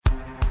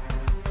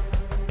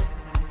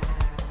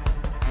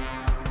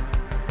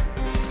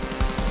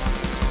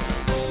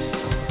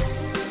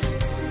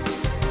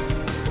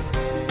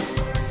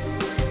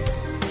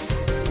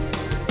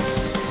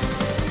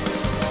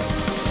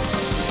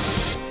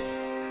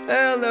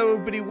Hello,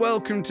 everybody.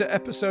 Welcome to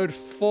episode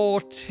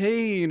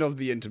 14 of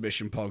the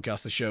Intermission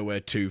podcast, the show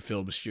where two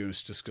film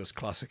students discuss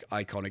classic,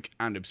 iconic,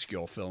 and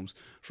obscure films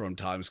from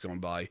times gone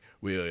by.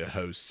 We are your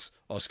hosts,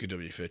 Oscar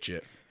W.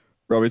 Fitchett.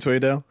 Robbie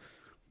Tweedale.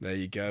 There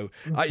you go.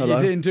 You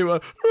didn't do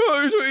a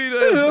Robbie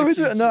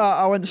Tweedale. No,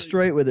 I went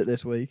straight with it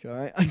this week, all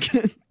right?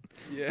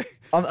 Yeah.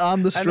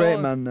 I'm the straight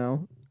man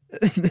now.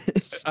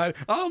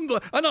 I'm the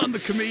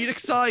comedic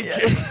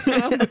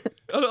sidekick.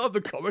 I'm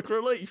the comic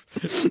relief.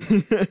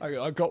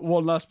 I've got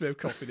one last bit of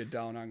coffee to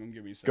down. Hang on,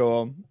 give me a second. Go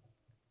on.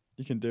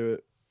 You can do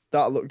it.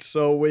 That looked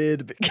so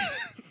weird.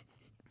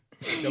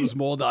 There was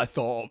more than I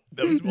thought.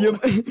 There was more.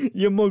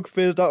 Your mug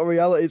phased out of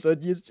reality, so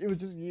it was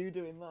just you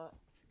doing that.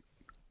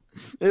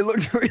 It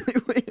looked really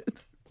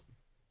weird.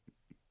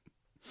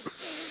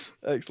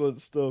 Excellent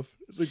stuff.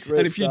 It's a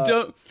great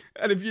start.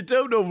 If you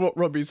don't know what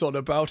Robbie's on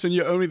about, and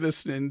you're only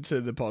listening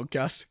to the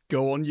podcast,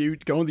 go on the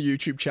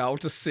YouTube channel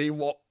to see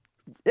what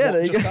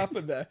just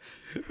happened there.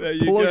 There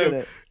you go.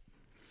 It.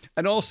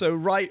 And also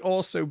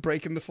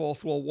breaking the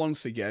fourth wall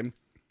once again.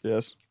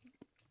 Yes.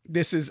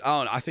 This is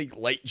I think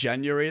late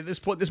January at this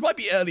point. This might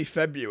be early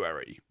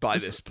February by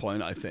this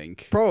point. I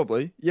think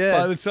probably. Yeah.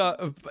 By the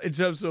time in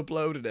terms of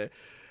uploading it.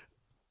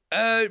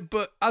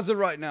 But as of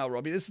right now,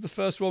 Robbie, this is the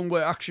first one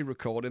we're actually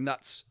recording.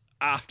 That's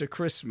after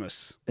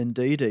Christmas.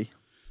 Indeedy.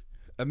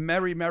 A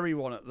merry, merry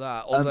one at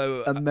that.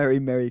 Although a merry,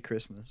 merry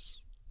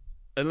Christmas.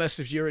 Unless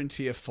if you're in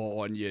tier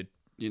 4 and you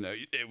know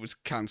it was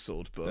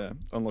cancelled. But yeah,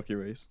 unlucky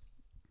race.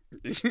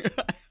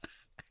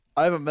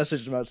 I haven't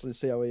messaged him actually to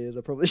see how he is.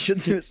 I probably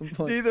should do at some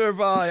point. Neither have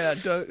I.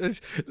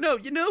 No,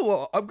 you know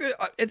what?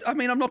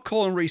 I'm not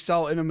calling Reese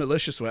out in a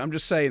malicious way. I'm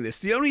just saying this.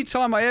 The only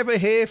time I ever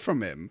hear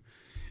from him.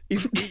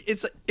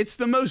 It's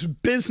the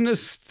most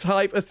business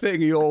type of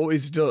thing he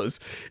always does.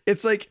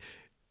 It's like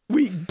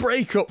we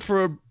break up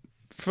for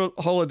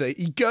holiday.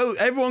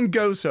 Everyone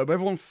goes home.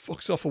 Everyone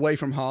fucks off away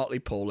from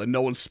Hartlepool, and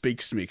no one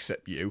speaks to me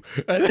except you.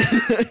 And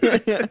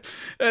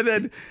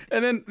then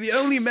the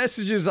only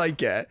messages I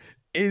get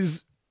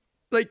is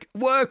like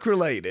work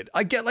related.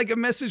 I get like a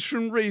message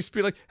from Reese,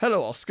 be like,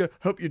 "Hello, Oscar.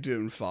 Hope you're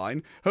doing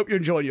fine. Hope you're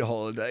enjoying your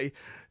holiday.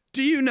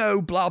 Do you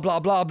know blah,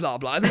 blah, blah, blah,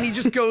 blah?" And then he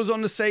just goes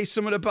on to say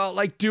something about,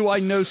 like, do I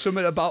know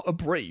something about a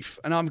brief?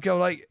 And I'm going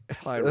like,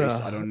 hi,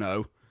 Reese, I don't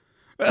know.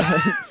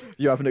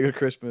 You having a good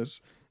Christmas?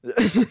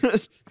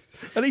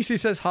 At least he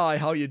says, hi,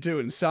 how you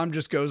doing? Sam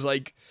just goes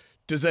like,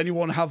 does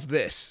anyone have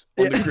this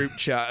on the group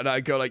chat? And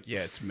I go like,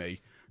 yeah, it's me.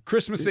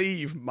 Christmas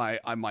Eve,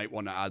 I might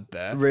want to add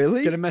there.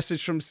 Really? Get a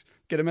message from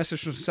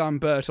Sam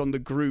Burt on the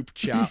group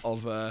chat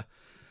of...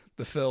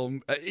 the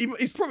film.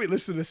 He's probably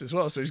listening to this as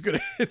well, so he's gonna.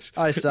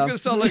 Hi, Sam.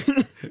 It's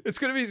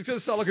gonna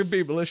sound like I'm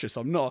being malicious.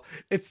 I'm not.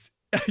 It's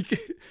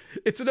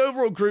an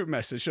overall group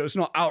message, so it's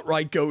not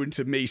outright going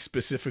to me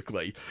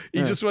specifically.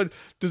 He just went,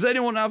 "Does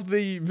anyone have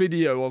the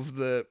video of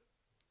the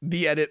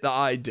edit that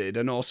I did,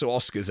 and also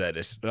Oscar's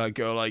edit?" And I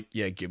go like,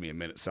 "Yeah, give me a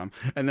minute, Sam."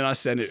 And then I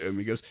send it to him.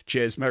 He goes,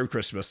 "Cheers, Merry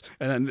Christmas,"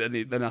 and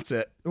then that's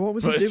it. What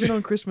was he doing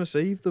on Christmas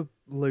Eve? The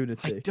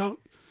lunatic.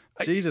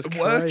 Jesus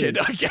working.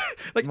 Christ.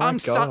 I'm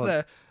sat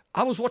there.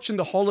 I was watching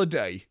The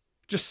Holiday,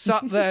 just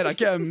sat there, and I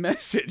get a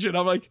message, and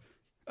I'm like,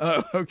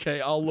 oh,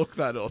 okay, I'll look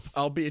that up.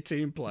 I'll be a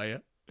team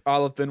player.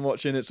 I'll have been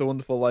watching It's a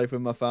Wonderful Life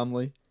with my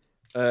family.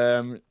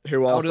 How did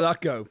that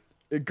go?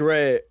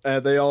 Great.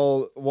 They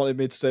all wanted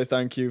me to say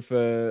thank you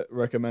for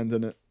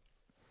recommending it.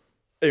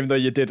 Even though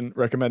you didn't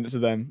recommend it to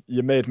them.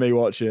 You made me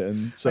watch it.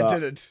 And so I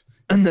didn't.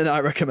 And then I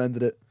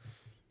recommended it.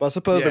 But I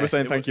suppose they were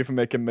saying thank you for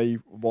making me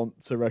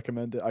want to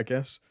recommend it, I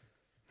guess.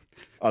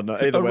 I don't know.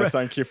 Either way,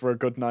 thank you for a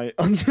good night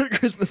on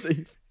Christmas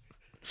Eve.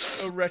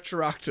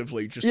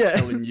 Retroactively, just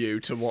telling you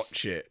to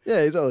watch it.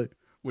 Yeah, exactly.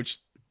 Which,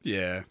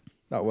 yeah.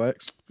 That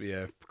works.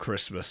 Yeah,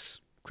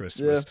 Christmas.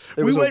 Yeah,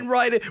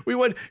 we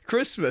went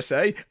Christmas,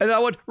 eh? And I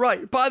went,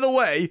 right, by the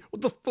way,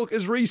 what the fuck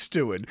is Reese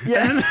doing?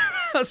 Yeah. And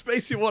that's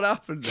basically what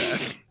happened there.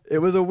 It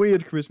was a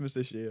weird Christmas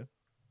this year.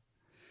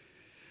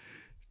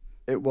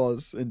 It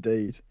was,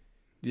 indeed.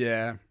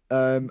 Yeah.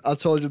 I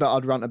told you that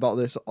I'd rant about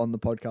this on the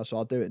podcast, so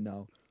I'll do it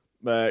now.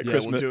 We'll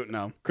do it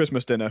now.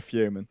 Christmas dinner,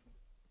 fuming.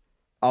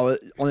 I was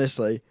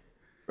honestly,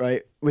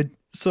 right.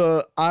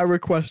 So I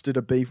requested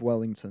a beef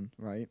Wellington,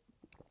 right?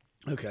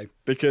 Okay.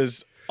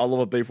 Because I love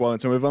a beef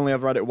Wellington. We've only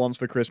ever had it once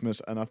for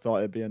Christmas, and I thought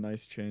it'd be a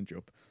nice change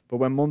up. But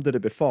when Mum did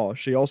it before,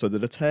 she also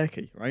did a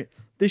turkey, right?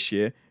 This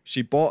year,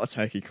 she bought a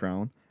turkey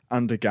crown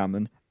and a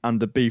gammon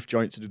and a beef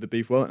joint to do the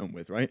beef Wellington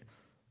with, right?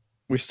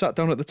 We sat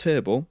down at the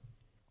table.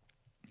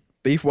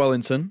 Beef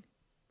Wellington,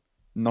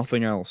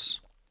 nothing else.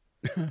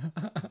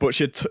 But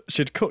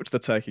she'd cooked the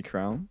turkey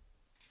crown,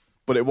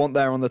 but it wasn't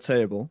there on the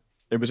table.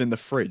 It was in the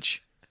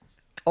fridge.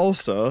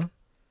 Also,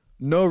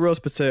 no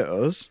roast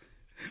potatoes.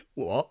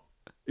 What?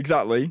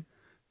 Exactly.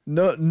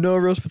 No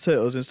roast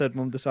potatoes. Instead,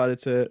 Mum decided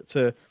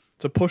to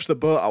push the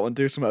boat out and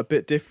do something a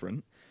bit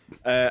different,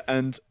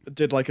 and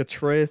did like a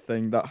tray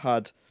thing that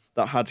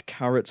had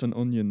carrots and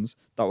onions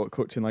that were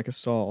cooked in like a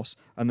sauce,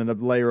 and then a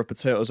layer of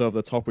potatoes over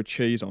the top with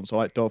cheese on, so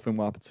like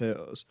dauphinoise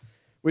potatoes.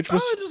 Which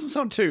was it doesn't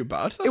sound too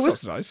bad. That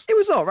sounds nice. It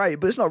was all right,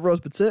 but it's not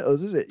roast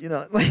potatoes, is it? You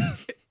know, like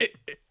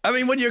I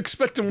mean, when you're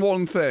expecting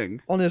one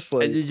thing,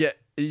 Honestly, and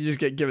you just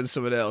get given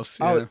something else.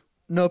 Yeah.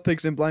 No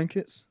Pigs in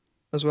Blankets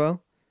as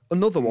well.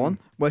 Another one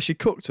where she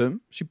bought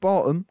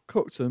them,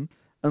 cooked them,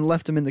 and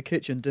left them in the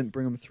kitchen, didn't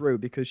bring them through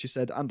because she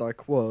said, and I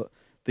quote,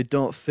 "They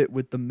don't fit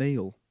with the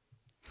meal."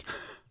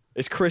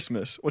 It's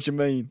Christmas. What do you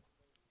mean?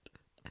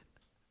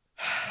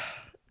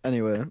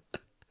 Anyway,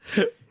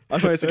 I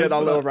just wanted to get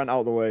that little rant out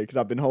of the way because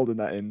I've been holding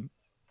that in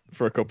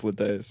for a couple of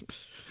days.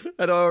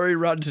 And I already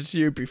ranted to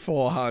you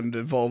beforehand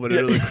involving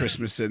another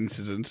Christmas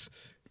incident,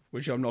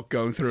 which I'm not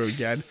going through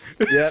again.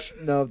 Yep,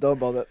 no, don't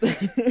bother.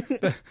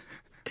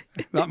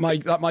 That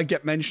might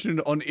get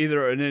mentioned on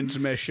either an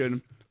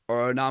intermission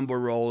or an Amber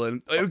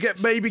Rolling. It'll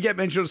maybe get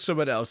mentioned on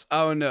someone else.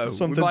 I don't know.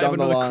 Something we might have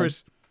down the line.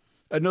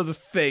 another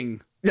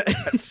thing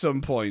at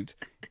some point.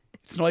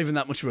 It's not even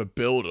that much of a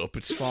build-up.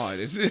 It's fine.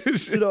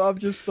 You know what I've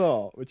just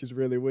thought, which is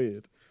really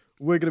weird?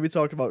 We're going to be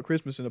talking about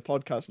Christmas in a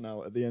podcast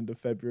now at the end of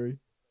February.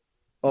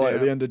 Or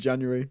at the end of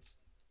January.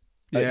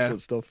 Yeah.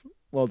 Excellent stuff.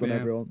 Well done,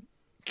 everyone.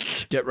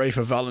 Get ready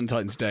for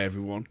Valentine's Day,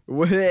 everyone.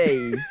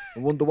 Hey, I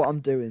wonder what I'm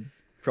doing.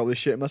 Probably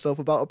shitting myself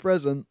about a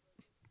present.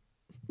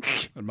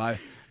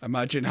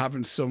 Imagine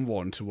having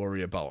someone to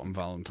worry about on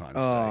Valentine's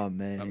Day. Oh,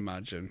 mate.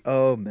 Imagine.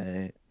 Oh,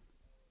 mate.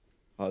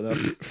 Oh, no.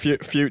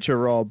 Future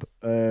Rob,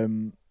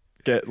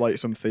 get like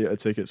some theatre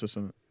tickets or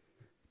something.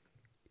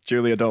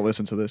 Julia, don't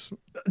listen to this.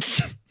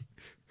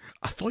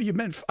 I thought you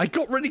meant... I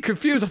got really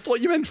confused. I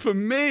thought you meant for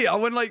me. I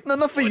went like... No,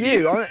 not for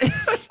you. I'm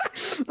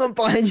not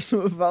buying you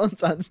something for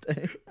Valentine's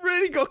Day.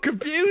 Really got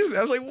confused. I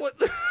was like, what?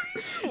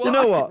 You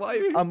know what?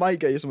 I might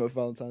get you something for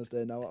Valentine's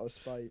Day now out of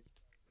spite.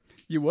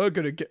 We were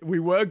gonna. Do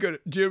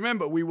you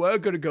remember? We were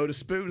gonna go to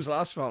Spoons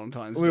last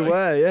Valentine's Day. We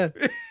were,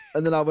 yeah.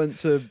 And then I went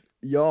to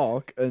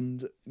York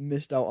and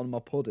missed out on my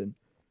pudding.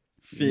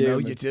 No,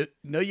 you did.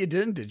 No, you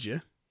didn't. Did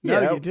you?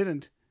 No, Yeah, you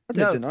didn't. I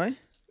did, didn't I?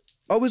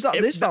 Oh, was that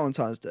this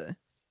Valentine's Day?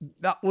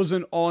 That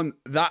wasn't on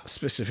that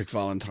specific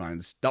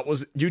Valentine's.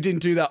 You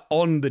didn't do that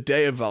on the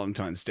day of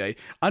Valentine's Day.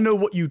 I know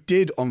what you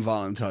did on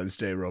Valentine's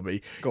Day,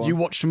 Robbie. Go on. You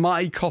watched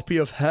my copy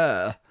of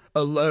Her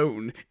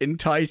alone in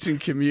Titan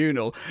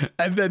Communal,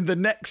 and then the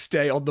next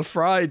day on the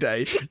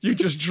Friday, you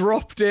just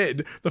dropped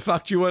in the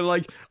fact you were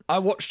like, I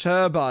watched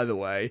Her, by the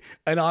way,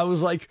 and I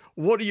was like,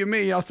 what do you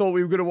mean? I thought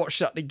we were going to watch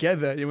that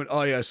together. And you went,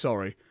 oh yeah,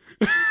 sorry.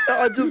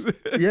 Because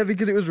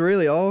it was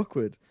really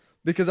awkward.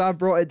 Because I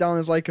brought it down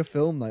as like a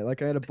film night.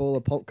 Like I had a bowl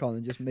of popcorn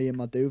and just me and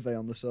my duvet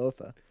on the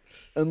sofa.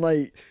 And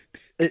like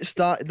it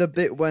started the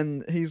bit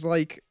when he's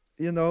like,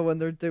 you know, when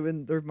they're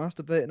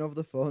masturbating over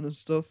the phone and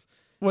stuff.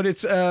 When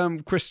it's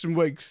Kristen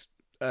Wiig's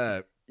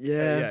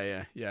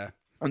yeah.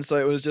 And so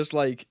it was just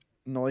like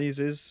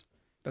noises.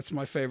 That's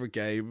my favorite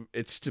game.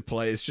 It's to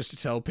play. It's just to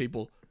tell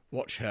people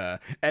watch Her,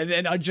 and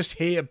then I just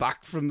hear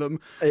back from them.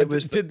 It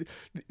was the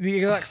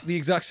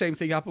exact same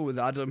thing happened with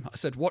Adam. I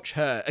said watch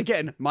Her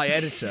again. My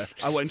editor.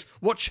 I went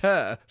watch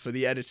Her for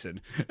the editing,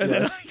 and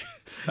yes.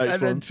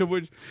 then to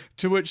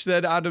which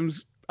then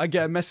Adam's. I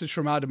get a message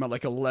from Adam at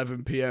like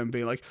 11 p.m.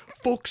 being like,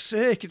 "Fuck's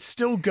sake, it's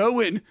still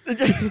going."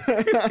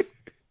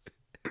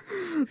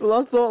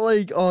 Well, I thought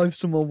like, oh, if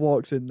someone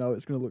walks in now,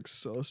 it's gonna look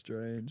so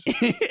strange.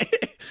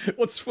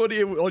 What's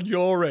funny on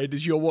your end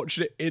is you're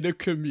watching it in a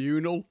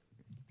communal.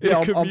 Yeah,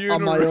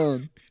 on my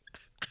own.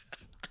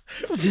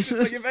 Like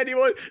if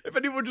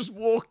anyone just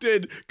walked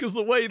in, because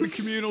the way the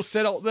communal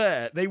set out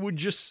there, they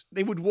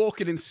would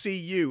walk in and see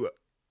you,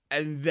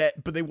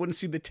 but they wouldn't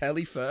see the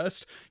telly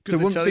first. They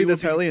wouldn't see the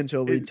telly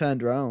until they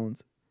turned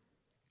around,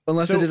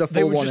 unless they did a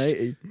full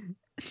 180.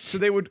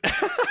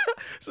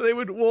 So they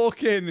would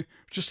walk in,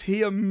 just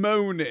hear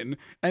moaning,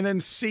 and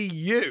then see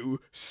you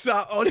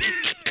sat on it.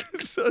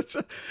 So it's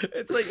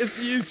like,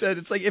 as you said,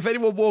 it's like if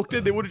anyone walked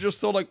in, they would have just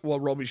thought like, well,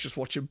 Robbie's just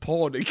watching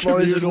porn. Well,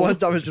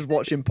 I was just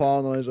watching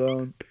porn on his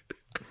own,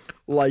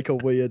 like a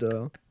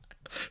weirdo.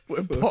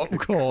 With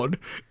popcorn.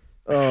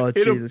 Oh,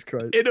 Jesus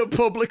Christ. In a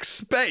public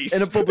space.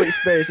 In a public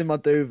space in my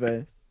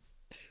duvet.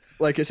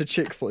 Like it's a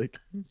chick flick.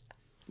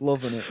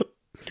 Loving it.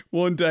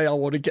 One day I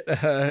want to get to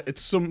Her at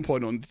some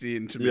point on the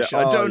intermission.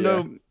 I don't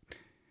know.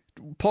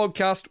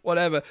 Podcast,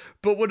 whatever.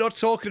 But we're not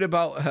talking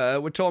about Her.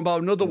 We're talking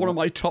about another one of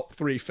my top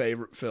 3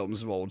 favourite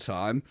films of all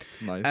time.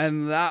 Nice.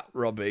 And that,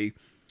 Robbie,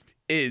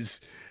 is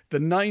the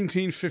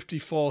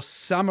 1954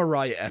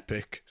 samurai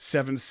epic,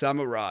 Seven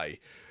Samurai.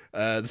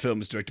 The film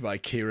is directed by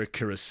Akira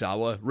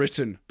Kurosawa,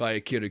 written by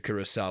Akira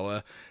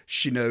Kurosawa,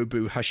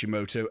 Shinobu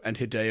Hashimoto, and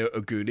Hideo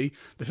Oguni.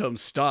 The film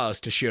stars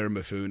Toshiro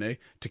Mifune,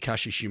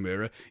 Takashi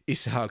Shimura,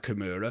 Isao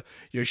Kimura,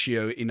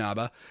 Yoshio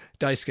Inaba,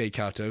 Daisuke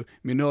Kato,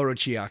 Minoru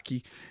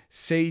Chiaki,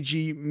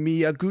 Seiji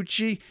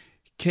Miyaguchi,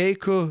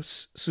 Keiko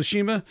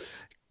Tsushima,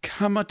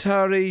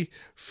 Kamatari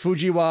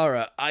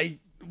Fujiwara.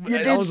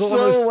 You did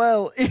so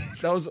well.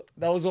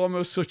 That was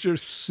almost such a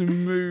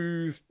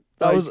smooth.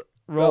 That was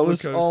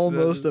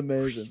almost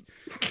amazing.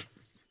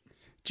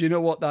 Do you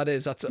know what that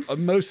is? That's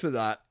most of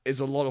that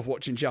is a lot of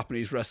watching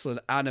Japanese wrestling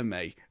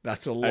anime.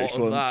 That's a lot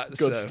Excellent. of that.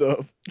 Good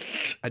stuff.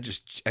 I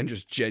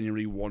just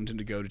genuinely wanting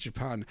to go to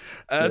Japan.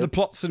 The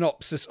plot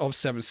synopsis of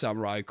Seven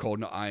Samurai,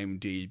 according to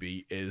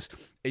IMDb, is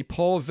a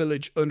poor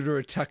village under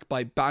attack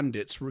by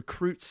bandits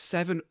recruits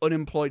 7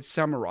 unemployed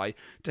samurai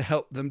to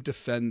help them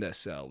defend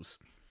themselves.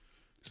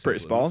 Pretty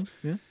spot on.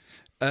 Yeah.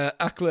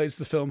 Accolades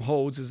the film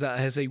holds is that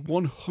it has a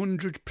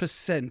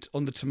 100%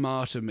 on the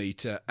tomato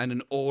meter and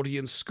an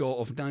audience score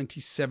of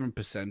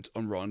 97%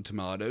 on Rotten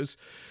Tomatoes.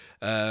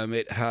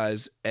 It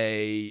has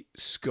a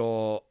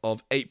score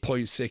of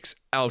 8.6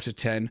 out of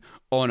 10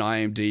 on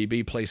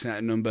IMDb, placing it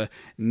at number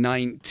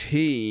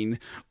 19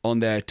 on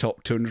their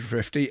top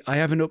 250. I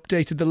haven't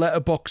updated the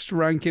Letterboxd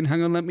ranking.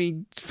 Hang on, let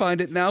me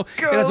find it now.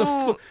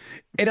 Go!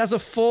 It has a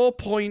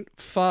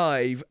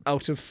 4.5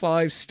 out of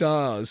 5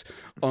 stars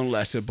on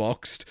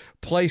Letterboxd,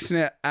 placing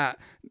it at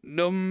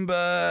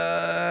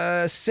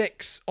number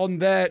 6 on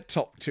their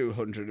top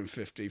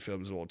 250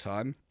 films of all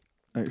time.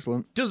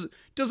 Excellent.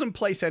 Doesn't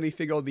place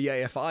anything on the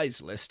AFI's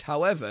list.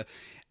 However,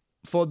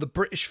 for the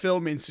British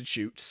Film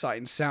Institute Sight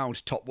and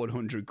Sound Top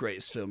 100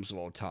 Greatest Films of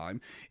All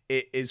Time,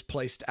 it is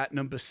placed at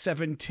number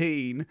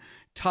 17,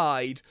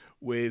 tied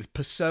with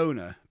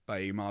Persona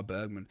by Ingmar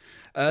Bergman.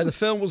 The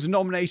film was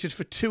nominated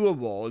for 2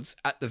 awards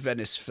at the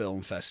Venice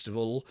Film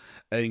Festival,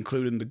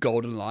 including the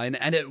Golden Lion,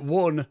 and it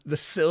won the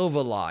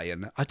Silver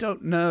Lion. I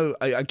don't know.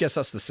 I guess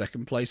that's the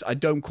second place. I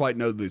don't quite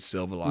know the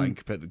Silver Lion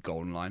compared to the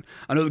Golden Lion.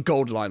 I know the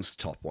Golden Lion's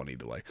the top one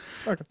either way.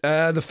 Okay.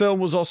 The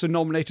film was also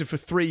nominated for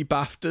 3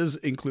 BAFTAs,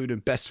 including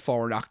Best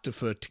Foreign Actor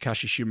for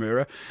Takashi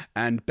Shimura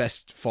and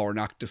Best Foreign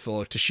Actor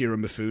for Toshiro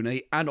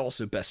Mifune, and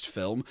also Best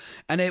Film.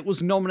 And it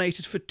was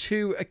nominated for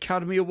 2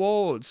 Academy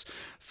Awards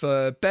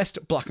for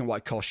Best Black and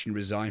White Costume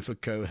Design for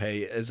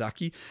Kohei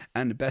Ezaki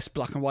and Best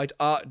Black and White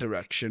Art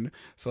Direction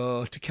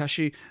for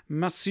Takashi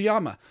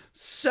Matsuyama.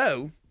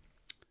 So,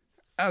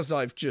 as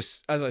I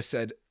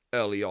said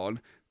early on,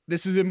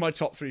 this is in my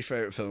top 3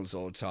 favorite films of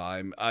all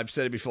time. I've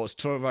said it before. It's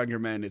 12 Angry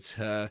Men. It's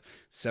Her.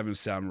 Seven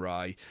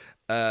Samurai.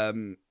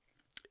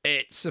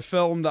 It's a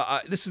film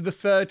that this is the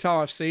 3rd time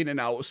I've seen it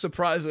now.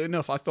 Surprisingly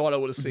enough, I thought I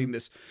would have seen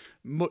this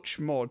much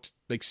more,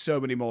 like so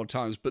many more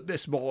times. But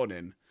this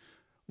morning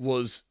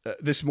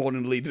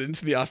leading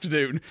into the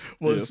afternoon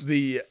was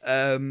the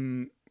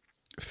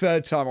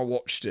 3rd time I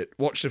watched it.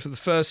 Watched it for the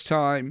first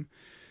time,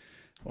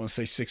 I want to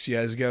say 6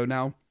 years ago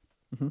now.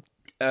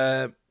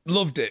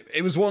 Loved it.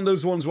 It was one of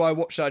those ones where I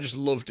watched it, I just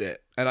loved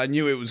it. And I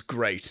knew it was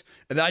great.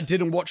 And I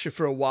didn't watch it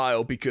for a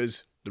while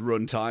because the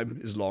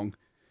runtime is long.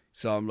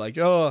 So I'm like,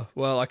 oh,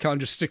 well, I can't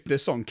just stick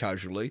this on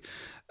casually.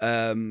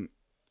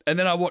 And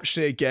then I watched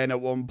it again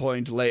at one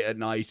point late at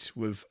night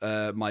with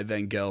my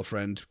then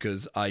girlfriend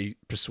because I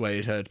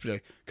persuaded her to be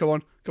like, come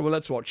on,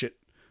 let's watch it,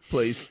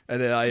 please.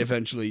 And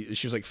then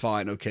she was like,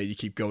 fine, okay, you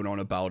keep going on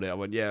about it. I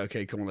went, yeah,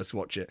 okay, come on, let's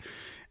watch it.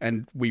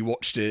 And we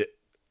watched it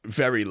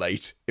very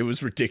late. It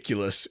was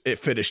ridiculous. It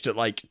finished at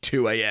like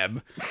 2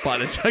 a.m. by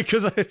the time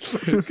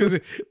because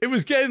it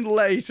was getting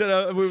late,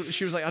 and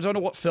she was like, I don't know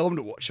what film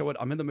to watch. I went,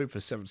 I'm in the mood for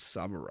Seven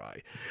Samurai,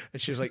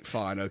 and she was like,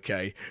 fine,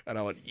 okay. And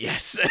I went,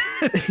 yes.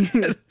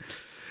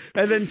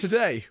 And then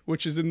today,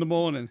 which is in the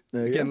morning,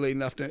 again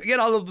leading after.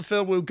 Again, I love the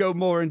film. We'll go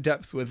more in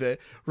depth with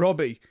it.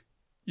 Robbie,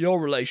 your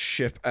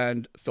relationship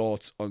and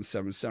thoughts on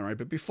Seven Samurai.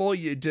 But before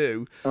you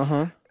do,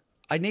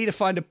 I need to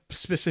find a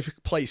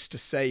specific place to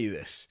say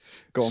this.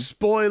 Go on.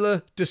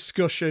 Spoiler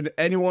discussion.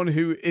 Anyone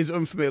who is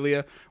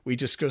unfamiliar, we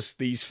discuss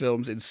these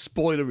films in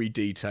spoilery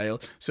detail.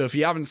 So if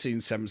you haven't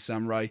seen Seven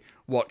Samurai,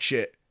 watch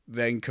it,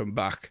 then come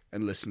back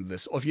and listen to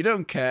this. Or if you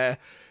don't care,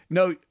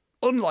 no.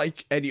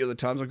 Unlike any other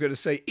times, I'm going to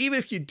say, even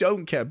if you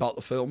don't care about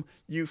the film,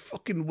 you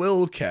fucking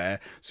will care.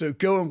 So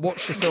go and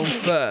watch the film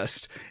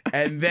first,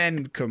 and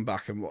then come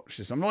back and watch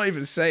this. I'm not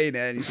even saying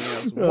anything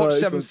else. Watch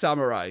Seven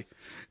Samurai.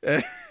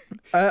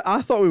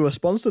 I thought we were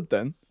sponsored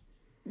then.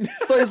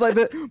 But it's like,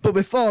 but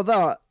before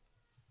that,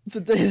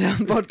 today's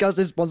podcast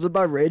is sponsored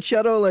by Raid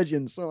Shadow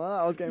Legends. So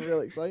I was getting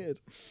really excited.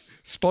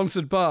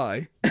 Sponsored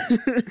by?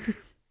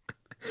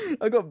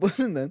 I got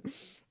buzzing then.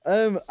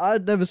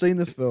 I'd never seen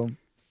this film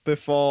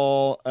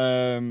before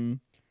about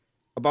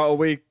a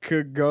week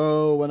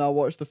ago when I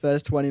watched the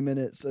first 20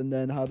 minutes and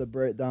then had a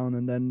breakdown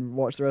and then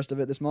watched the rest of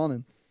it this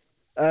morning.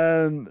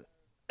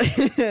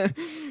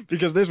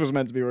 Because this was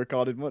meant to be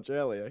recorded much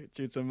earlier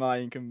due to my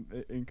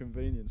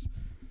inconvenience.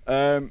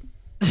 But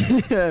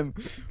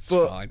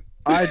fine.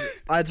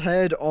 I'd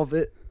heard of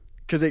it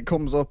because it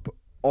comes up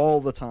all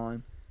the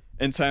time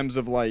in terms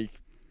of like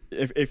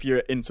if you're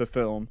into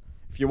film,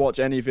 if you watch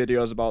any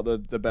videos about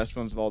the best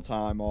films of all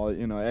time or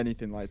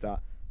anything like that,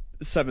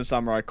 Seven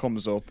Samurai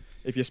comes up.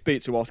 If you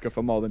speak to Oscar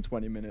for more than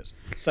 20 minutes,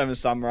 Seven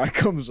Samurai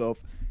comes up.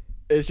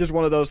 It's just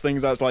one of those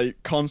things that's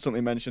like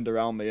constantly mentioned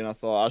around me, and I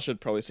thought I should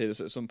probably see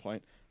this at some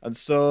point. And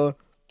so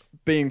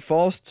being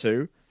forced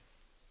to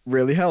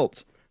really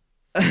helped.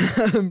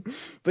 But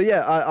yeah,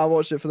 I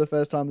watched it for the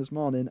first time this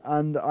morning,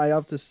 and I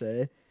have to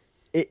say,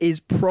 it is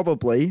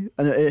probably,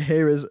 and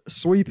here is a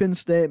sweeping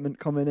statement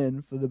coming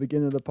in for the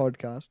beginning of the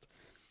podcast,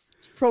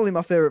 It's probably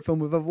my favourite film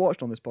we've ever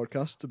watched on this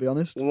podcast, to be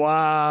honest.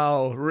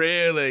 Wow,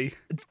 really?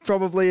 It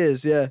probably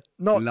is, yeah.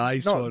 Not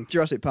one.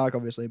 Jurassic Park,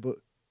 obviously, but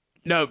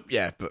No,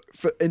 yeah, but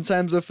in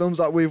terms of films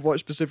that we've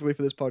watched specifically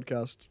for this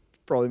podcast,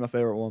 probably my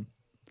favourite one.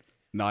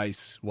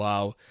 nice.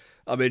 Wow.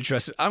 I'm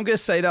interested. I'm going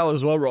to say now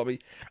as well,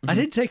 Robbie. I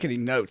didn't take any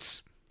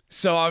notes.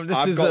 So I've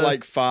got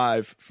like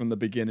 5 from the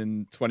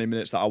beginning 20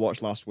 minutes that I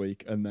watched last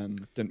week and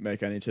then didn't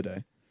make any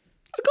today.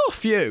 I got a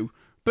few,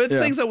 but it's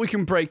things that we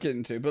can break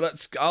into.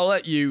 But I'll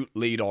let you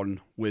lead on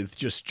with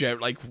just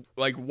like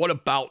what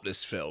about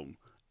this film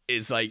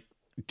is like,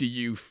 do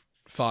you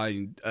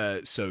find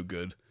so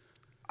good?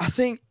 I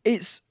think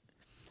it's,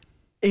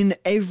 in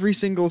every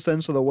single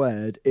sense of the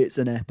word, it's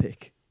an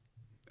epic.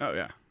 Oh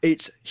yeah,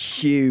 it's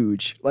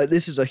huge. Like,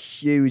 this is a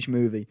huge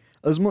movie.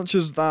 As much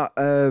as that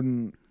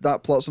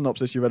that plot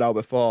synopsis you read out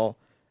before,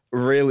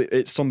 really,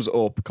 it sums it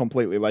up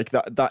completely. Like,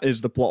 that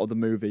is the plot of the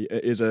movie.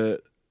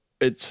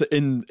 It's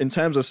in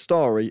terms of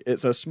story,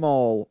 it's a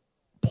small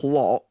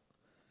plot,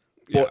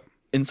 but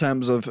in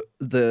terms of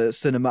the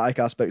cinematic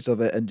aspects of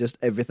it and just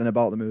everything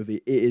about the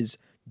movie, it is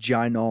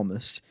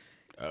ginormous.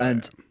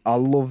 I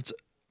loved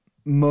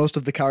most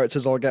of the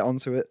characters. I'll get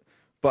onto it,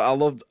 but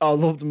I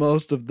loved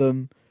most of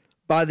them.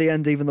 By the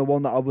end, even the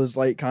one that I was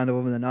like kind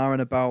of an hour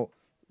and about,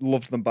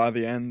 loved them by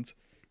the end.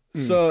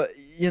 So,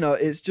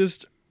 it's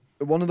just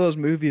one of those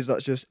movies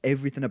that's just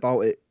everything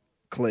about it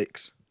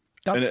clicks.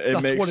 That's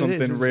makes what something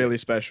it is, really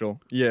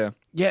special. Yeah.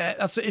 Yeah,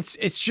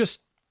 it's just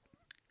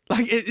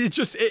like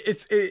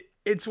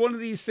it's one of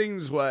these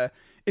things where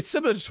it's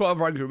similar to 12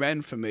 Angry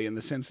Men for me in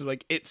the sense of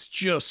like it's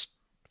just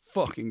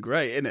fucking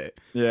great, isn't it?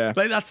 Yeah.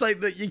 Like that's like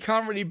that you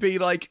can't really be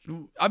like,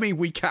 I mean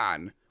we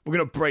can. We're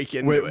going to break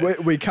into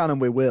it. We can and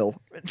we will.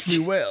 We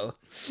will.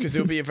 Because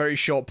it'll be a very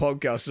short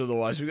podcast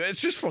otherwise. It's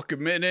just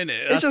fucking mint,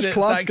 innit? It's just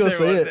class, go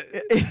see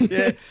it.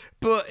 Yeah.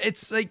 But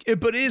it's like,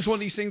 but it is one of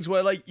these things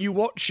where like you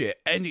watch it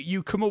and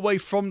you come away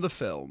from the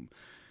film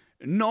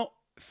not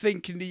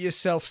thinking to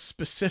yourself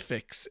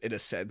specifics in a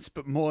sense,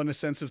 but more in a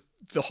sense of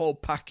the whole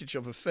package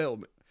of a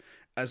film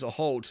as a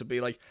whole, to be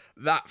like,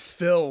 that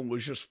film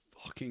was just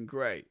fucking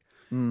great.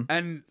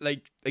 And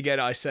like, again,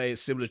 I say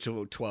it's similar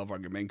to 12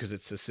 Angry Men because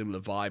it's a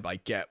similar vibe I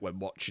get when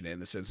watching it, in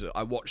the sense that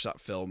I watch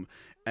that film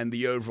and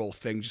the overall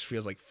thing just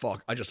feels like,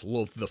 fuck, I just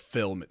love the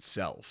film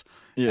itself.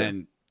 Yeah.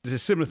 And there's a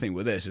similar thing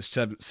with this. It's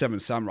Seven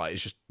Samurai.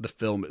 It's just the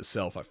film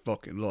itself I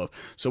fucking love.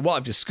 So what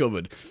I've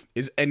discovered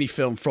is any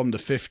film from the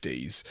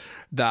 50s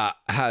that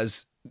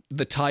has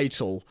the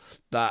title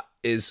that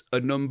is a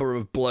number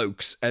of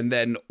blokes and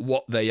then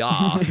what they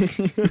are.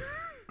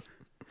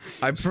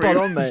 I'm spot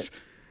on, mate.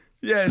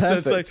 Yeah,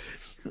 perfect.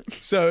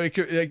 So it's it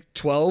could like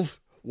 12.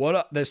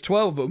 There's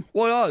 12 of them.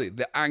 What are they?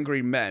 The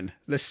angry men.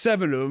 There's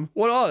 7 of them.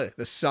 What are they?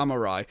 The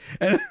samurai.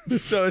 And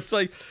so it's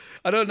like,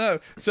 I don't know.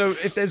 So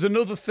if there's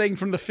another thing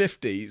from the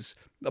 50s,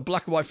 a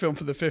black and white film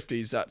from the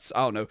 50s, that's,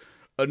 I don't know,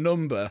 a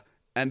number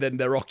and then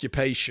their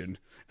occupation.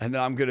 And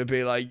then I'm going to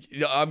be like,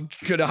 I'm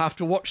going to have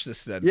to watch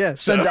this then. Yeah,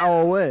 send it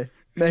our way.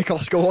 Make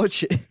Oscar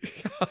watch it.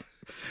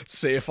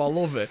 See if I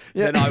love it.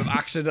 Yeah. Then I've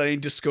accidentally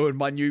discovered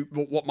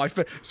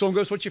someone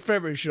goes, what's your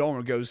favourite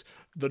genre? Goes,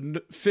 the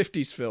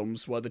 50s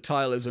films where the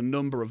title is a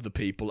number of the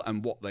people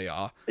and what they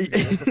are. What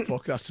the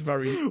fuck? That's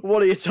very...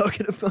 What are you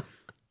talking about?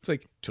 It's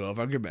like 12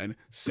 Angry Men,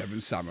 7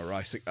 Samurai.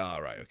 It's like,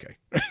 right, okay.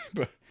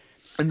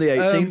 And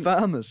the 18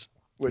 Farmers,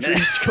 which we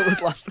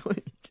discovered last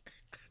week.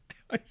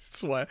 I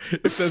swear,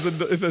 if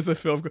there's a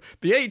film,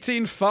 The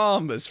 18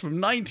 Farmers from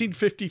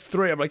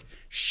 1953, I'm like,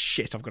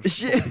 shit, I've got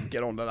to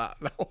get onto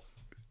that now.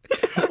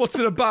 What's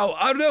it about?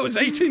 I don't know. It's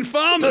 18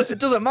 farmers. It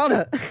doesn't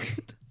matter.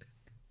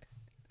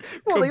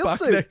 What are they up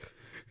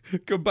to?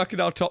 Go back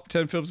in our top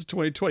 10 films of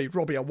 2020.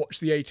 Robbie, I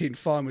watched The 18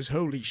 Farmers.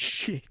 Holy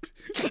shit.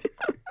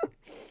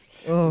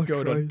 We're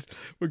going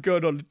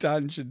on a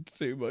tangent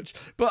too much.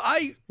 But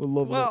I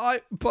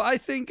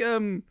think,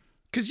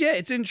 because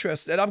it's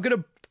interesting. And I'm going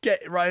to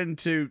get right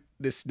into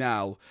this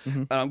now.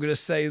 Mm-hmm. And I'm going to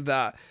say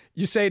that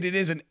you said it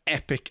isn't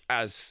epic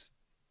as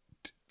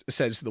the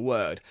sense of the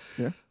word.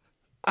 Yeah.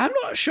 I'm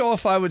not sure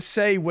if I would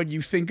say when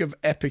you think of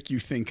epic, you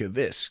think of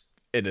this,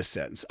 in a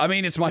sense. I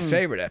mean, it's my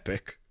favorite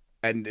epic,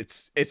 and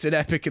it's an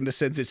epic in the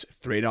sense it's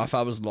 3.5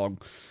 hours long.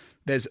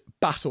 There's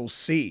battle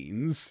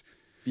scenes.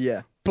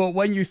 Yeah. But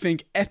when you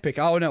think epic,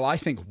 I don't know, I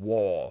think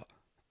war.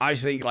 I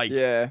think like...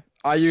 Yeah.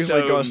 I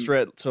usually go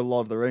straight to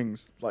Lord of the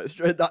Rings. Like,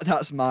 straight.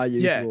 That's my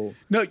usual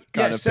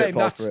kind of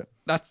pitfall for it.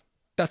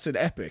 That's an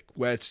epic,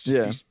 where it's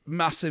just these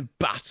massive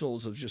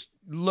battles of just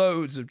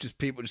loads of just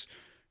people just...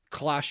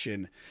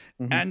 clashing.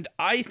 And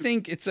I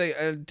think it's did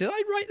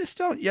I write this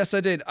down? Yes,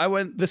 I did. I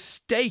went, the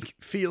stake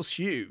feels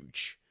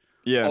huge.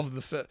 Yeah.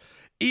 Of the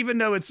even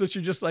though it's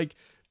literally just like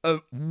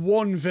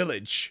one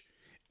village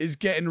is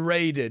getting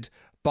raided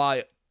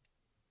by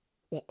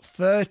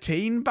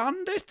 13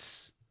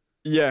 bandits?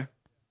 Yeah.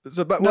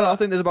 I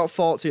think there's about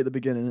 40 at the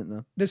beginning, isn't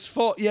there? There's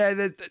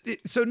 40,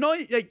 so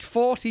not like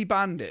 40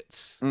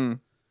 bandits.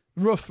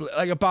 Roughly,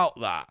 like about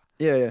that.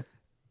 Yeah.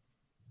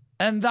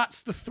 And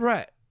that's the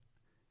threat.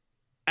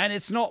 And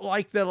it's not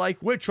like they're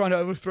like, we're trying to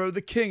overthrow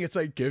the king. It's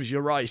like, gives you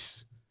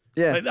rice.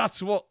 Yeah. Like,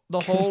 that's what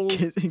the whole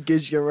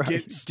Gives you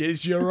rice.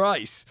 gives you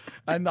rice,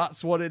 and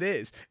that's what it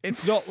is.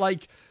 It's not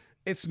like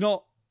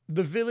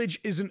the village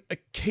isn't a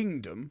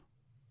kingdom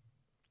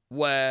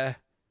where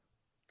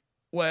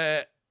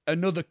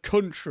another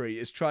country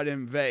is trying to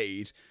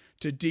invade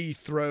to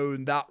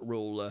dethrone that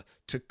ruler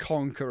to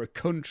conquer a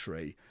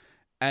country,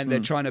 and they're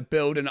trying to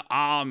build an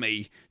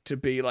army to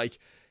be like,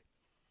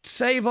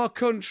 save our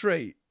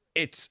country.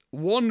 It's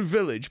one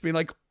village being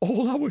like,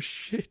 all our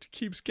shit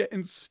keeps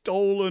getting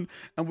stolen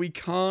and we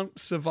can't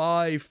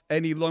survive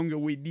any longer.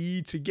 We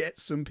need to get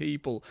some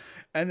people.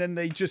 And then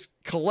they just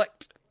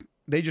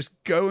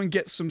go and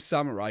get some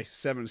samurai,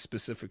 7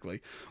 specifically.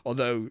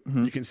 Although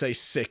you can say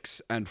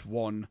 6 and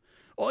 1,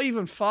 or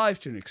even 5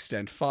 to an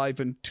extent,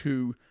 5 and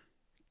 2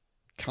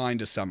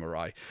 kind of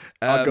samurai.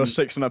 I'd go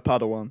 6 and a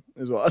Padawan,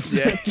 is what I'd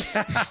say.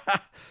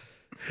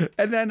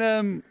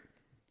 Yeah.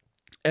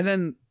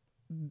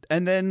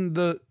 And then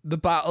the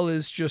battle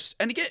is just,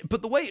 and again,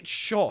 but the way it's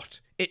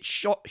shot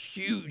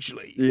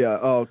hugely. Yeah.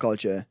 Oh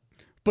god, yeah.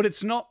 But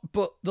it's not.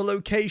 But the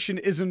location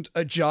isn't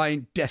a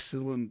giant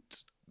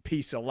desolate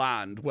piece of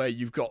land where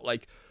you've got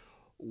like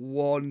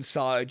one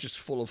side just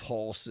full of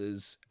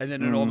horses, and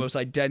then an almost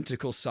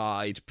identical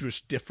side,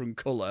 just different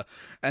color,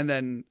 and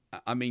then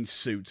I mean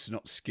suits,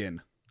 not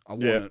skin. I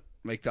want to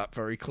make that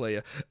very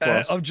clear.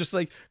 Of just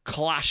like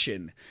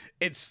clashing.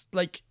 It's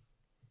like.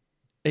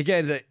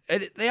 Again,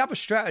 they have a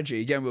strategy.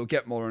 Again, we'll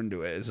get more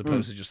into it as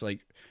opposed to just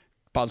like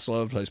bounce all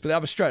over the place. But they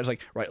have a strategy. It's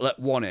like, right, let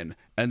one in,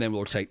 and then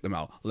we'll take them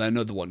out. Let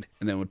another one,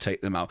 and then we'll take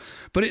them out.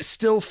 But it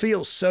still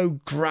feels so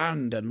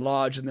grand and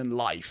larger than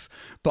life.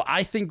 But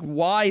I think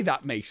why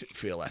that makes it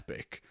feel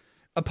epic,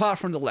 apart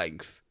from the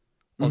length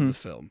of the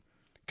film,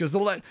 because the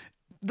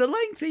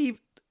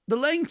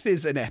length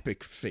is an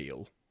epic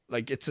feel.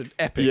 Like, it's an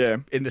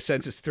epic in the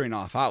sense it's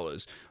 3.5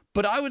 hours.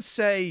 But I would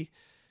say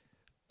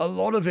a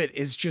lot of it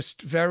is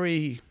just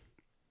very,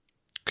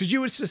 because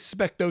you would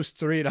suspect those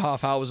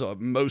 3.5 hours are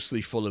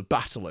mostly full of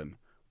battling,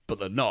 but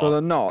they're not. But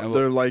they're not.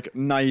 They're like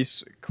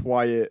nice,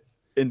 quiet,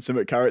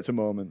 intimate character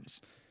moments.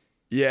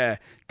 Yeah,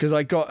 because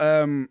I got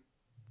the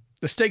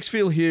stakes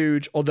feel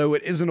huge, although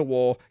it isn't a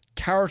war.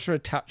 Character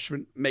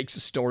attachment makes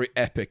a story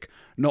epic,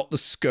 not the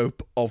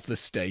scope of the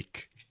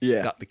stake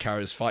that the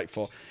characters fight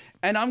for.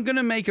 And I'm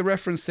gonna make a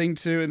reference thing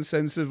too, in the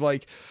sense of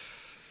like,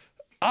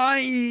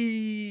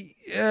 I'm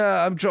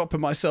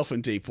dropping myself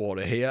in deep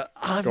water here.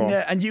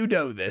 And you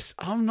know this.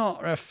 I'm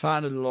not a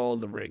fan of Lord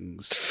of the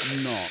Rings.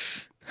 I'm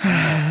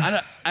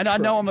not. And I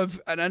know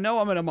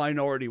I'm in a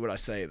minority when I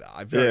say that.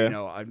 I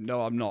know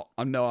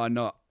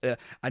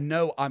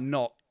I'm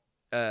not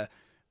a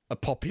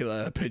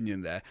popular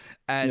opinion there.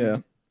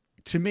 And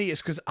to me,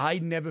 it's because I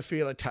never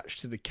feel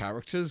attached to the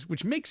characters,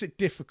 which makes it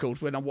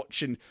difficult when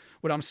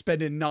I'm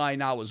spending 9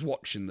 hours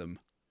watching them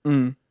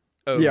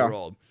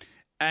overall. Yeah.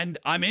 And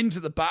I'm into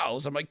the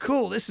battles. I'm like,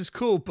 cool, this is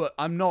cool, but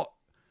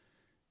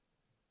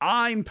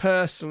I'm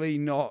personally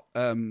not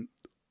on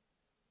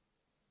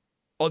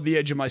the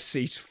edge of my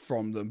seat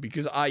from them,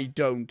 because I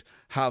don't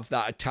have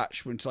that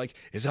attachment. Like,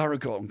 is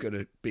Aragorn going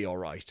to be all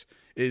right?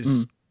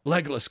 Is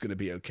Legolas going to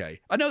be okay?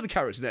 I know the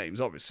characters' names,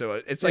 obviously, so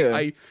it's like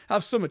I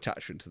have some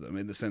attachment to them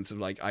in the sense of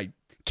like I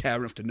care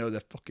enough to know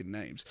their fucking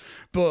names.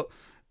 But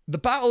the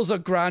battles are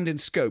grand in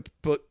scope,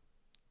 but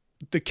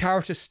the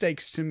character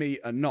stakes to me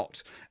are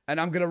not. And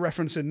I'm going to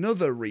reference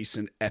another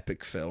recent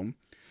epic film,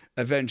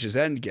 Avengers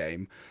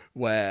Endgame,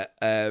 where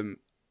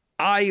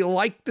I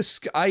liked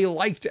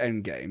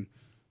Endgame,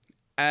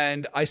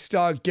 and I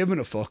started giving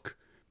a fuck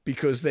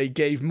because they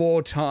gave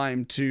more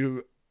time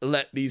to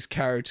let these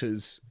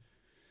characters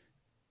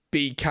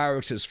be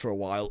characters for a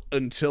while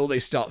until they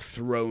start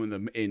throwing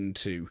them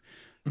into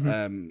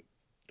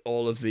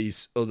all of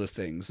these other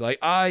things. Like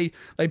by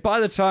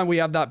the time we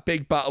have that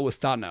big battle with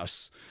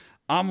Thanos,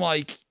 I'm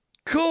like,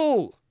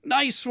 cool,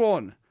 nice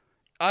one.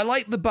 I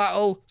like the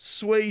battle,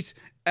 sweet,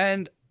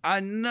 and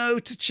I know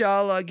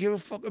T'Challa, I give a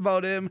fuck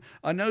about him.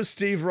 I know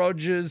Steve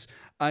Rogers,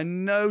 I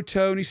know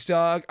Tony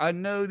Stark, I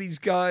know these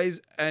guys,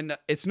 and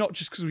it's not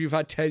just because we've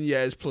had 10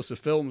 years plus of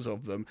films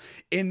of them.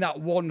 In that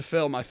one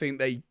film, I think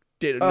they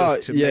did enough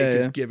to make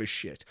us give a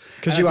shit.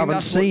 Because you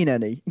haven't seen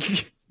any.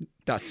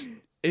 That's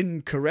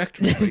incorrect,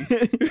 really.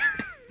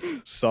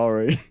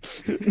 Sorry.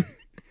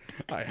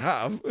 I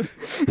have.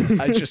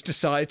 I just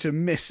decided to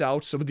miss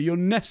out some of the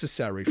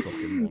unnecessary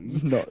fucking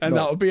ones. That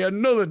would be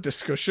another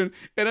discussion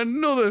in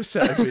another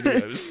set of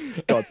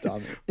videos. God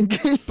damn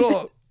it.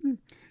 But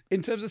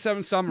in terms of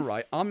Seven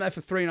Samurai, I'm there for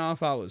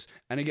 3.5 hours.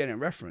 And again, in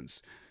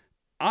reference,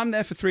 I'm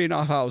there for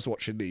 3.5 hours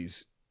watching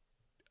these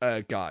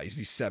guys,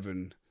 these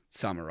 7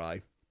 samurai,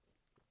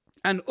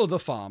 and other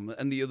farm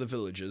and the other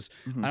villagers.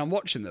 And I'm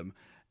watching them.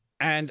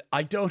 And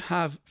I don't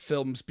have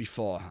films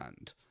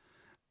beforehand.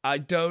 I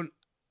don't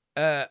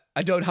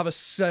have a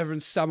Seven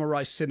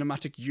Samurai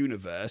cinematic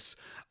universe.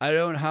 I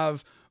don't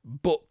have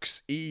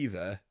books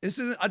either.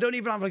 I don't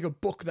even have like a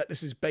book that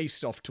this is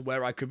based off to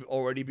where I could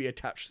already be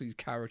attached to these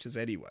characters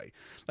anyway.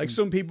 Like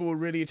some people were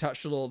really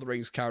attached to Lord of the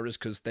Rings characters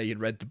because they had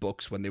read the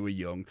books when they were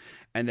young,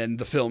 and then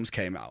the films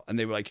came out and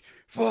they were like,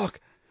 fuck,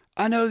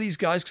 I know these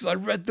guys because I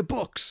read the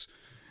books,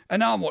 and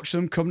now I'm watching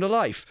them come to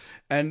life.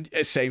 And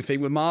same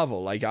thing with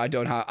Marvel. Like I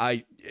don't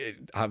have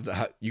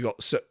you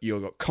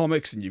got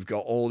comics and you've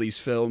got all these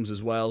films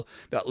as well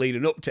that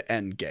leading up to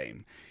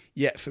Endgame.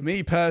 Yet for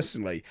me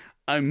personally,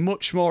 I'm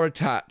much more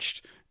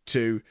attached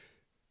to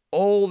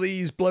all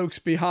these blokes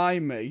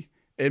behind me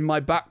in my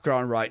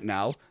background right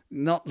now.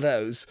 Not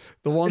those,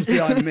 the ones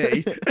behind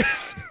me.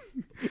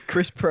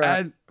 Chris Pratt.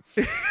 And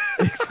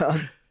Big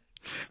fan.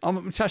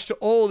 I'm attached to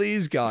all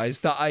these guys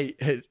that I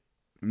had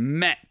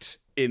met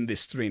in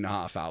this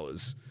 3.5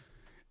 hours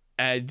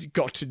and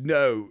got to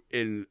know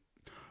in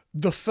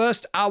the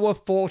first hour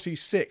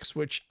 46,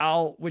 which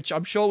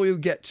I'm sure we'll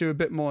get to a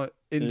bit more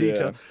in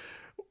detail.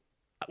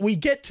 We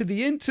get to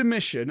the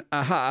intermission,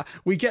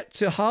 we get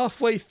to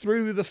halfway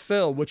through the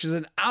film, which is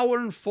an hour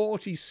and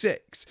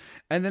 46,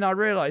 and then I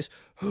realize,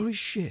 holy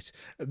shit,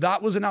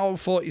 that was an hour and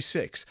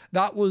 46.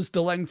 That was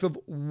the length of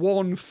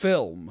one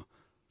film.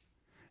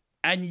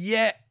 And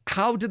yet,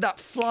 how did that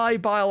fly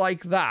by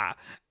like that?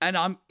 And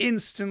I'm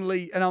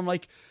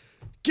like,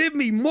 give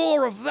me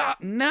more of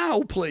that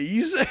now,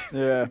 please.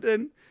 Yeah.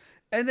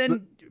 and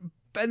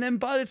then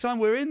by the time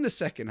we're in the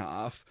second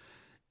half,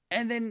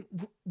 and then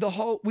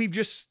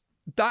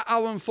that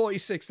hour and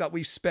 46 that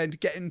we've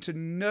spent getting to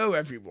know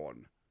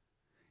everyone,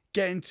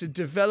 getting to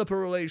develop a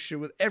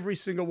relationship with every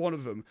single one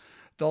of them.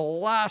 The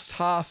last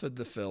half of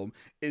the film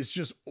is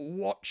just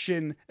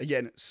watching,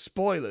 again,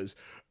 spoilers,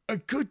 a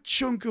good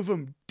chunk of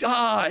them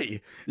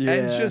die.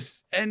 Yeah.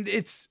 And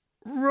it's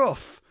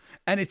rough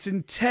and it's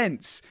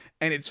intense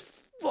and it's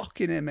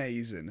fucking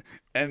amazing.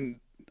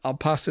 And I'll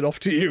pass it off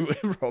to you,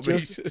 Robbie.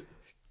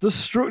 The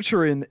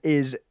structuring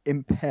is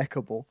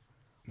impeccable.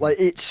 Like,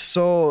 it's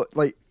so,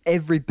 like,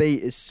 every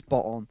beat is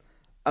spot on.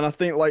 And I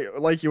think,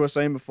 like you were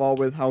saying before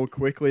with how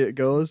quickly it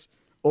goes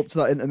up to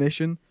that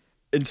intermission,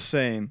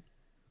 insane.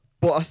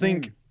 But I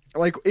think,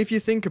 like, if you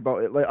think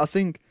about it, like, I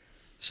think,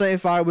 say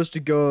if I was to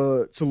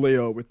go to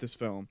Leo with this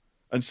film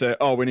and say,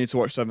 oh, we need to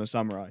watch Seven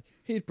Samurai,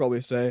 he'd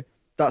probably say,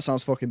 that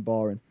sounds fucking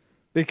boring.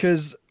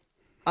 Because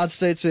I'd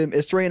say to him,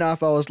 it's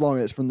 3.5 hours long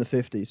and it's from the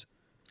 50s.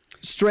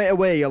 Straight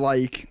away, you're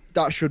like,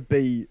 that should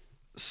be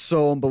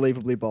so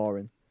unbelievably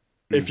boring.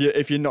 If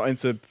you're not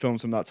into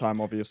films from that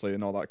time, obviously,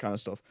 and all that kind of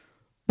stuff.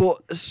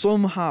 But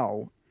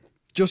somehow,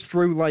 just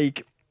through,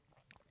 like,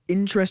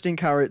 interesting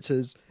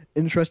characters,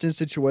 interesting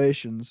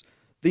situations,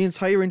 the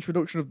entire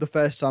introduction of the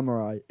first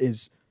samurai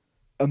is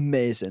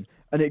amazing.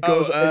 And it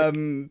goes...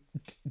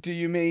 do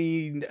you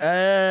mean...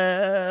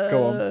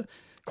 Go on.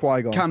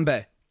 Qui-Gon.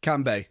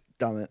 Kanbei.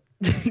 Damn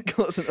it.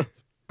 Close enough.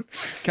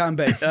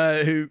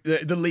 Kanbei, who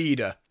the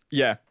leader.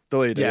 Yeah, the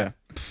leader,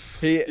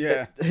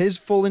 yeah. His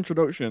full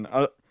introduction,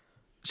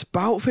 it's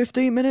about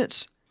 15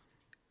 minutes.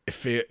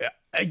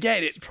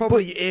 Again, it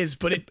probably is,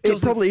 but it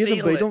doesn't probably isn't,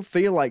 feel but it don't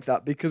feel like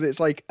that because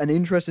it's like an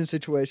interesting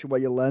situation where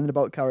you're learning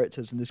about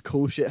characters and there's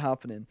cool shit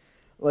happening.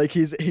 Like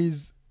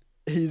he's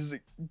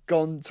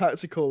gone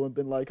tactical and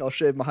been like, I'll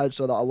shave my head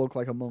so that I look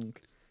like a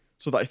monk,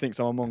 so that he thinks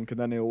I'm a monk, and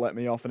then he'll let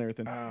me off and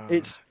everything.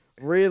 It's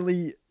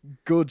really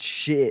good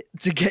shit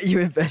to get you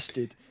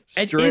invested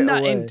straight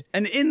away.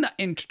 And in that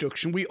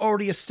introduction, we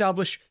already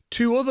established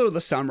 2 other of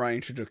the samurai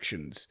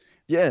introductions.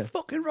 Yeah,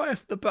 fucking right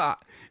off the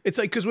bat. It's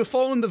like, because we're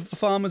following the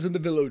farmers in the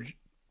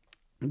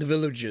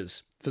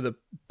villagers for the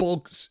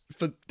bulks.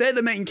 They're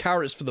the main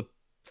characters for the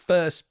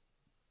first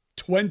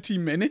 20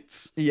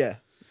 minutes. Yeah.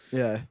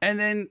 And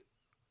then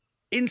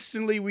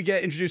instantly we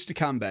get introduced to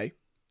Kanbei,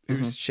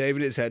 who's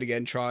shaving his head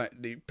again,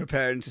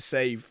 preparing to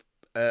save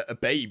a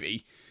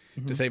baby,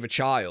 to save a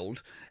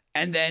child.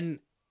 And then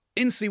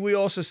instantly we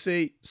also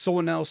see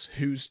someone else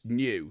who's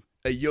new,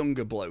 a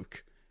younger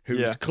bloke,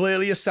 who's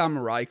clearly a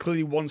samurai,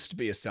 clearly wants to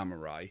be a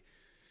samurai,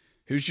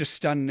 who's just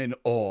standing in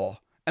awe.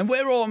 And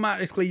we're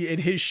automatically in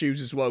his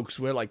shoes as well, because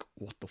we're like,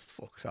 what the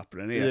fuck's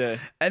happening here? Yeah.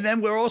 And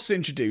then we're also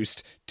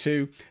introduced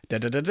to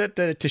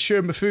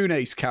Toshiro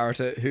Mifune's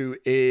character, who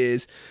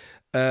is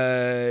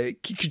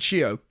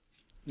Kikuchiyo,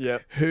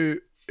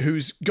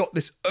 who's got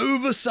this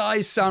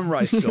oversized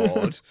samurai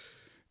sword,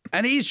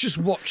 and he's just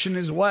watching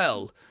as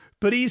well.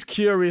 But he's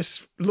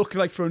curious, looking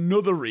like for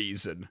another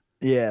reason.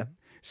 Yeah.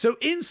 So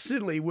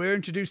instantly, we're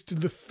introduced to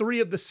the 3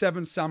 of the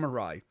 7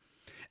 samurai.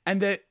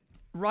 And they're,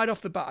 right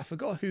off the bat, I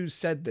forgot who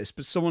said this,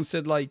 but someone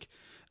said, like,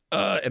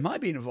 it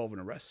might be involving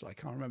a wrestler, I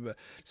can't remember.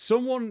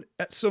 Someone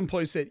at some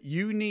point said,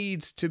 you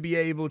need to be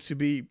able to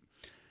be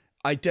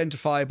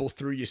identifiable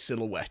through your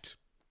silhouette.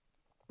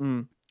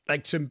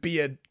 Like, to be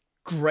a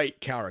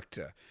great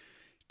character.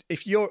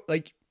 If you're,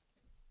 like,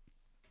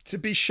 to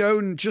be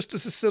shown just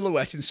as a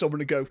silhouette and someone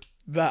to go,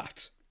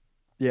 that.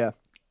 Yeah.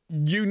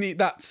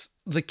 That's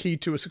the key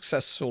to a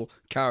successful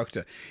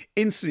character.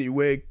 Instantly,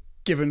 we're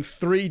given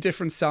 3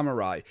 different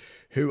samurai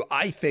who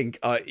I think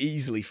are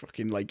easily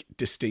fucking, like,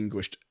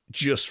 distinguished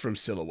just from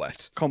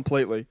silhouette.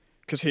 Completely.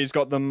 Because he's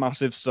got the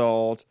massive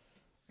sword.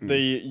 The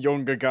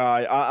younger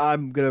guy,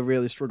 I'm going to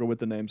really struggle with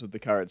the names of the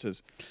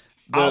characters.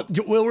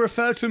 We'll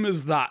refer to him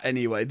as that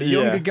anyway. The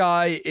younger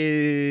guy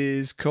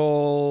is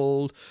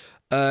called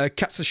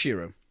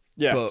Katsushiro.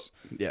 Yes.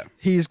 But yeah.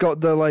 He's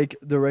got the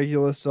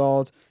regular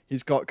sword.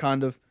 He's got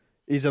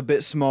he's a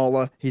bit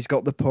smaller. He's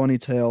got the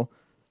ponytail.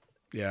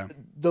 Yeah.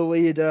 The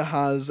leader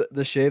has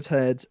the shaved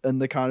head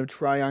and the kind of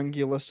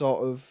triangular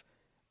sort of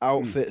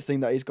outfit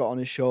thing that he's got on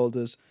his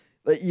shoulders.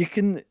 Like, you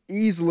can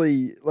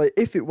easily, like,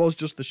 if it was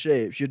just the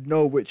shapes, you'd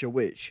know which are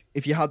which.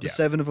 If you had the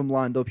 7 of them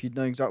lined up, you'd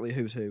know exactly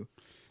who's who.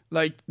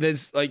 Like,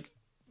 there's, like,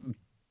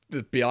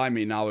 behind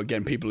me now,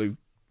 again, people who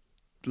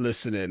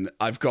listening,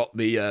 I've got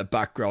the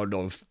background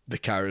of the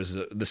characters,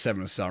 the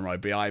Seven Samurai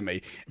behind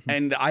me,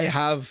 and I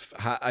have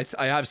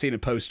seen a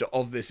poster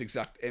of this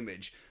exact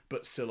image,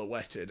 but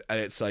silhouetted, and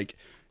it's like,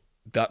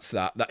 that's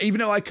that. Even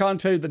though I can't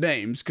tell you the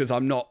names, because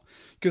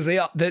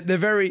they're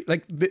very,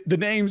 like, the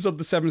names of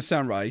the Seven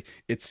Samurai,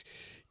 it's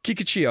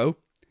Kikuchiyo,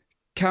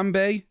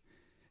 Kanbei,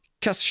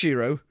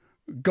 Kasashiro,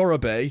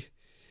 Gorobe,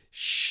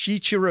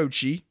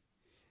 Shichirochi,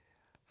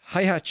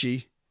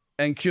 Heihachi,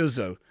 and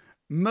Kyuzo.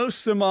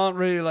 Most of them aren't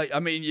really like, I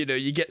mean, you know,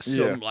 you get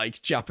some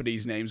like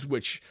Japanese names,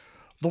 which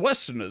the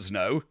Westerners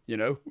know, you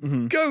know,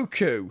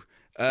 Goku,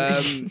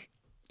 Yugi,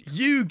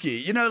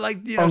 you know,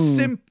 like, you know,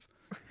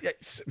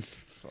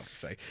 fuck's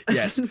sake.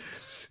 Yes.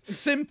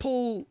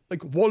 Simple,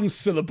 like one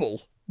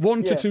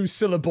to 2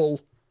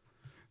 syllable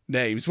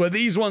names, where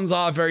these ones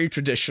are very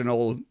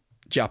traditional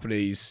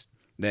Japanese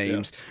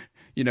names. Yeah.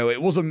 You know,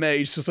 it wasn't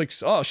made just like,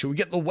 oh, should we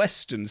get the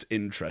Westerns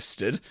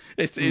interested?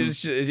 It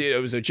was just, you know,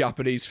 it was a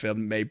Japanese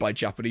film made by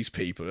Japanese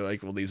people. They're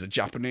like, well, these are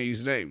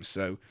Japanese names,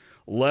 so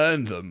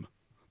learn them.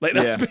 Like,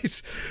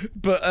 that's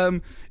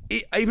but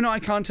even though I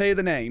can't tell you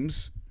the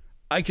names,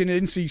 I can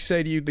instantly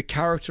say to you the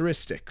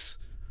characteristics.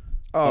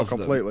 Oh,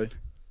 completely. Them.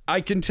 I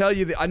can tell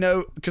you that I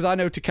know, because I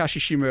know Takashi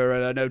Shimura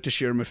and I know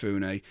Toshiro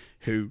Mifune,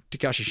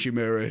 Takashi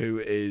Shimura, who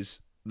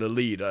is the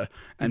leader,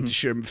 and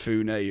Toshiro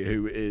Mifune,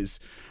 who is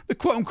the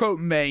quote-unquote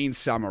main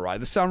samurai,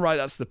 the samurai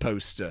that's the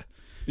poster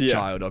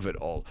child of it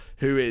all,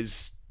 who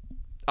is,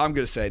 I'm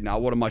going to say now,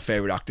 one of my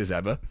favorite actors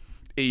ever.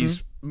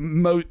 He's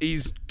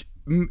he's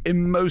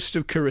in most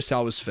of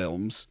Kurosawa's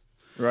films.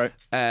 Right.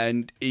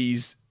 And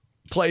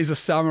plays a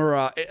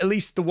samurai, at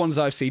least the ones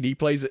I've seen, he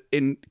plays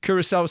in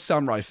Kurosawa's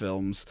samurai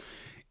films,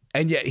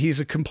 and yet he's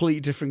a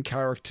completely different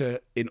character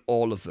in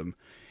all of them.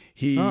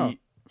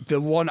 The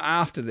one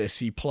after this,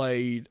 he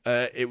played,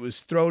 it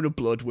was Throne of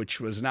Blood, which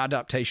was an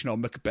adaptation of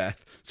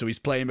Macbeth. So he's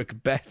playing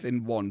Macbeth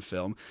in one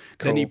film.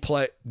 Cool.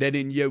 Then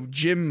in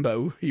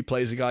Yojimbo, he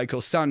plays a guy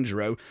called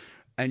Sanjiro,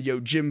 and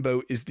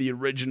Yojimbo is the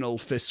original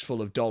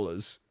Fistful of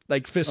Dollars.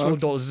 Like, Fistful of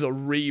Dollars is a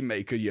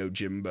remake of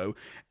Yojimbo,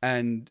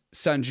 and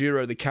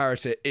Sanjiro, the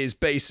character, is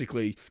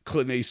basically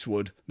Clint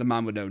Eastwood, the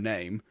man with no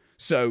name.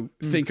 So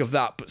think of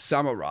that, but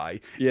samurai.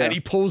 Yeah. And he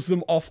pulls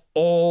them off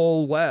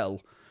all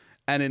well.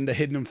 And in The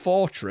Hidden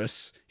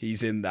Fortress,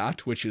 he's in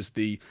that, which is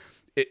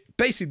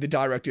basically the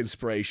direct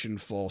inspiration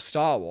for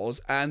Star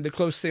Wars. And the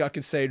closest thing I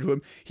can say to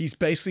him, he's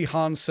basically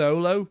Han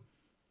Solo.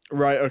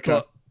 Right,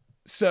 okay.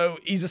 So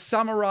he's a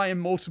samurai in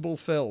multiple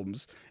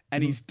films,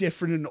 and he's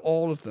different in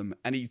all of them,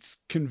 and he's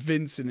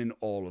convincing in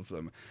all of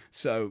them.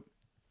 So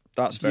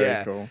that's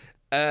very cool.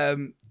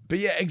 But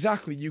yeah,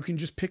 exactly. You can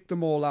just pick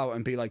them all out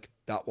and be like,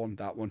 that one,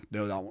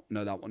 no, that one,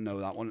 no, that one, no,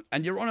 that one.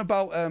 And you're on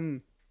about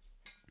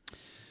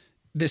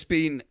this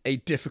being a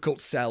difficult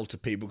sell to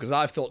people, because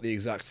I've thought the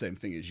exact same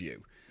thing as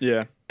you.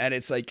 Yeah. And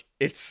it's like,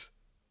 it's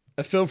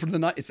a film from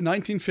it's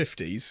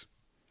 1950s.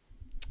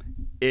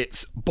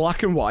 It's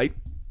black and white.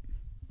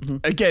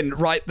 Again,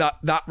 right,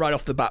 that right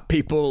off the bat,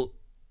 people,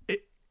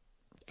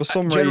 for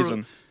some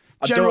reason,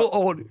 general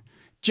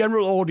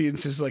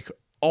audience is like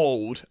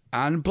old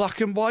and black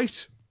and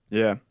white.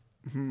 Yeah.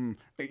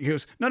 He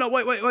goes, no,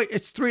 wait,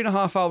 it's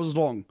 3.5 hours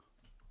long.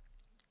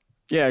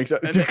 Yeah,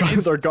 exactly.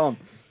 They're gone.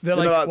 They're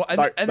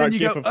like, and then you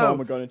go,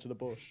 Homer going into the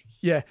bush.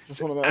 Yeah. It's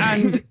just one of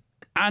those.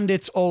 And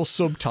it's all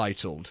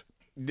subtitled.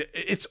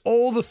 It's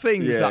all the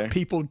things that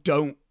people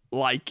don't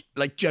like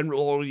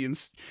general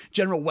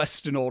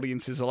Western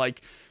audiences are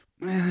like,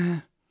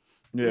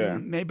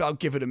 maybe I'll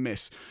give it a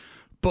miss.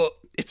 But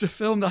it's a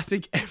film that I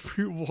think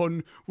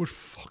everyone would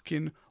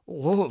fucking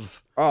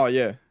love. Oh,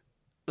 yeah.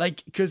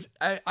 Like, because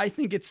I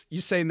think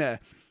you're saying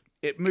there,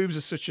 it moves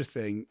at such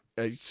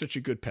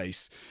a good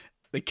pace.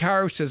 The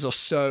characters are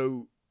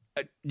so,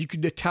 you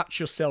can attach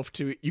yourself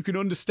to it. You can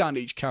understand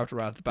each character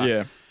right at the back.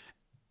 Yeah.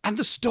 And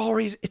the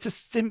stories, it's a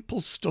simple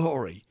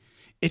story.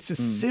 It's a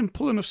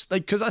simple enough,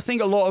 like, because I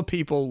think a lot of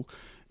people,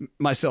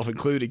 myself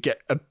included,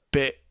 get a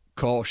bit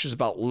cautious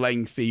about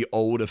lengthy,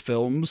 older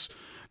films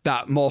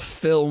that more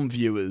film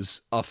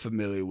viewers are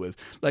familiar with.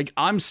 Like,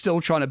 I'm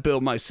still trying to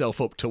build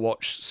myself up to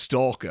watch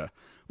Stalker,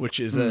 which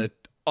is a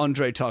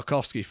Andrei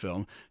Tarkovsky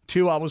film,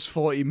 2 hours,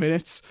 40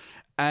 minutes.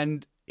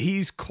 And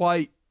he's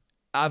quite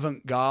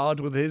avant-garde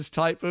with his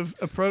type of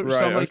approach. Right,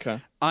 so I'm like,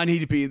 I need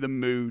to be in the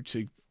mood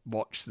to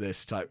watch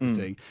this type of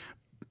thing.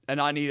 And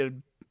I need to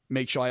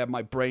make sure I have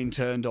my brain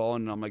turned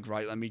on. And I'm like,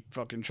 right, let me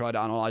fucking try to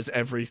analyze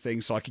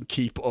everything so I can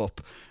keep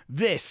up.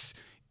 It's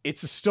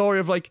a story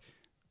of, like,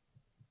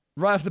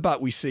 right off the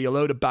bat, we see a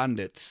load of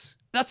bandits.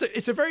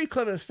 It's a very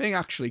clever thing,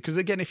 actually, because,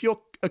 again, if you're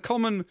a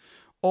common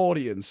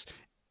audience,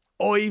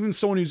 or even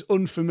someone who's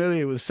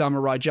unfamiliar with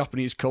samurai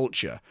Japanese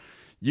culture,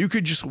 you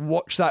could just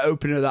watch that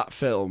opening of that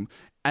film,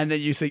 and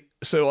then you think,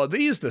 so are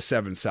these the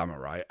 7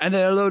 samurai? And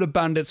there are a load of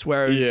bandits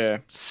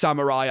wearing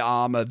samurai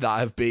armor that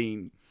have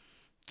been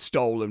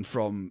stolen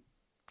from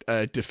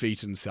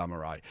defeating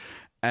samurai.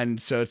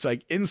 And so it's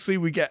like, instantly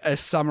we get a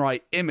samurai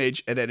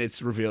image, and then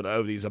it's revealed,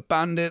 oh, these are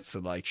bandits,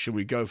 and like, should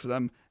we go for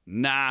them?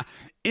 Nah.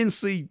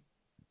 Instantly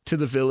to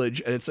the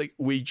village, and it's like,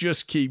 we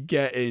just keep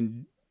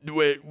getting,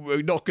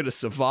 we're not going to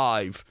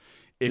survive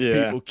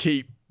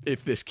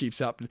if this keeps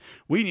happening.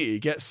 We need to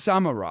get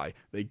samurai.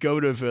 They go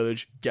to a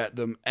village, get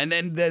them, and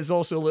then there's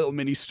also a little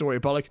mini story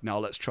about like, now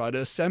let's try to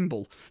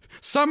assemble.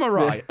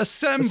 Samurai,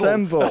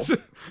 assemble.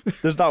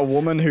 There's that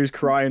woman who's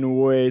crying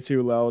way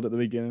too loud at the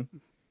beginning.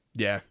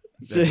 Yeah.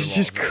 She's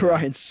just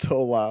crying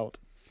so loud.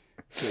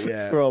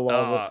 Yeah. For a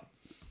lot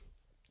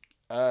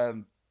of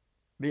it.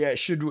 Yeah,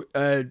 should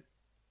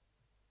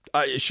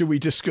we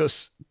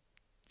discuss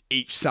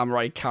each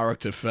samurai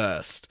character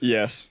first?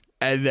 Yes.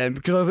 And then,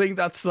 because I think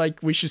that's like,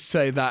 we should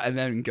say that and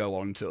then go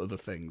on to other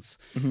things.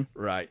 Mm-hmm.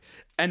 Right.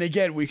 And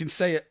again, we can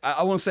say,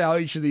 I want to say how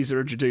each of these are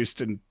introduced,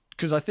 and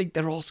because I think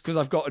they're also, because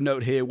I've got a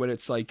note here when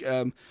it's like,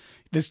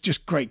 there's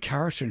just great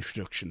character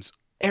introductions.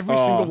 Every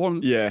single one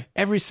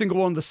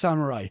of the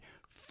samurai,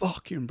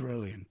 fucking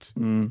brilliant.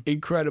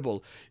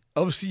 Incredible.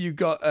 Obviously, you've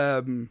got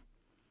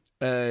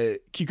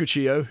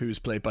Kikuchiyo, who's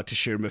played by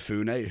Toshiro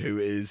Mifune, who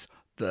is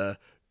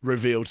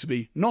revealed to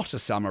be not a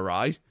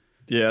samurai.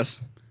 Yes.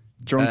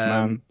 Drunk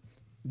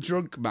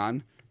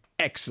man.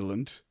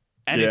 Excellent.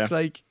 And it's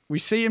like, we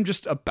see him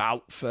just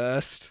about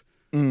first.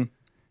 And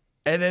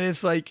then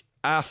it's like,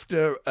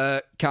 after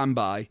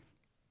Kanbai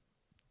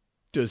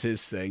does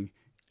his thing,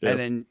 and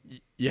then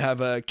you have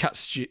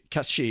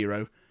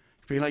Katsushiro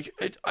being like,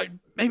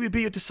 maybe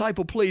be a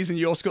disciple, please. And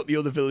you also got the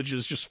other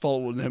villagers just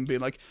following him, being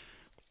like,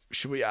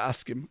 should we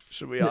ask him?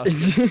 I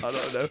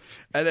don't know.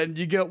 And then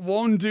you get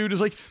one dude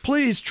who's like,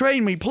 please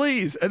train me,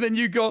 please. And then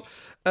you got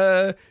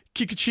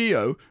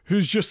Kikuchiyo,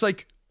 who's just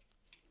like,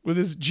 with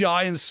his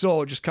giant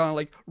sword, just kind of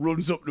like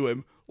runs up to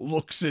him,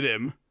 looks at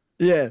him.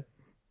 Yeah.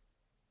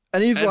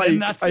 And he's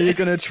like, are you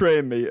going to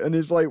train me? And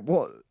he's like,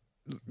 what?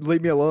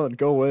 Leave me alone.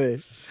 Go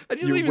away. And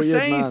he doesn't even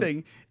say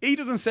anything. He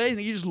doesn't say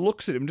anything. He just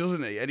looks at him,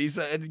 doesn't he? And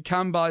and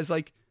Kanbai's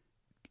like,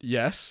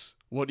 yes,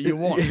 what do you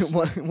want?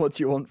 What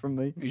do you want from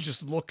me? He's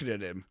just looking at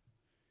him.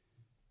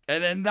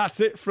 And then that's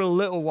it for a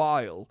little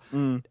while.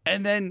 And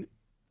then,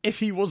 if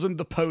he wasn't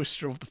the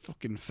poster of the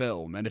fucking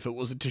film, and if it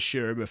wasn't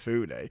Toshiro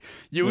Mifune,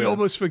 you would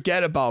almost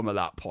forget about him at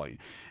that point.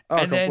 Oh,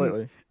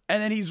 completely.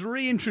 And then he's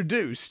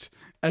reintroduced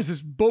as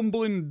this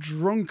bumbling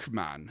drunk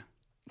man,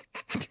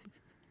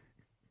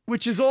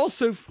 which is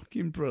also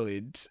fucking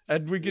brilliant.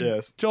 And we can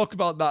talk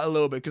about that a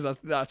little bit, because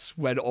that's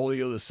when all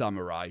the other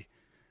samurai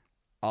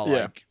are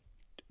like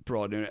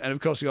brought in. And of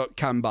course, we got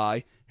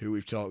Kanbai, who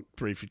we've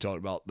briefly talked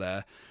about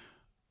there.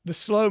 The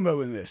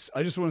slow-mo in this,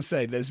 I just want to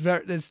say, there's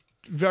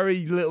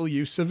very little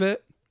use of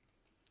it,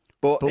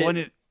 but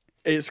when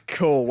it's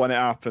cool when it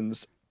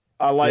happens.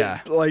 I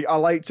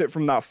liked it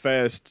from that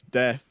first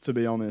death, to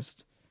be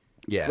honest.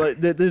 Yeah,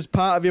 like there's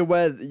part of you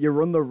where you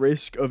run the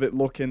risk of it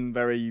looking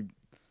very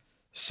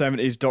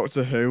 70s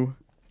Doctor Who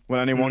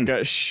when anyone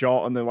gets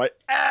shot and they're like,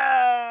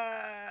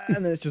 ah,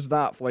 and then it's just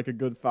that for like a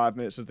good 5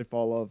 minutes as they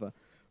fall over.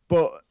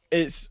 But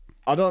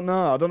I don't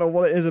know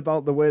what it is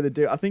about the way they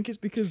do it. I think it's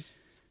because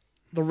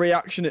the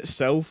reaction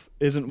itself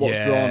isn't what's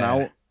drawn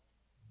out.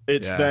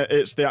 It's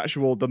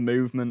the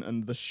movement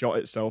and the shot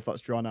itself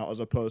that's drawn out, as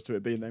opposed to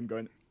it being them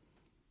going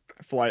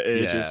for like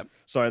ages. Yeah.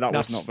 Sorry, that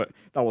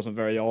wasn't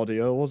very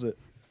audio, was it?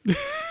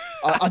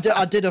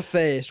 I did a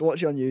face.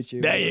 Watch it on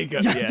YouTube. There you go.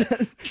 Yeah.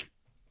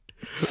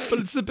 But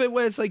it's the bit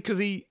where it's like, because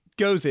he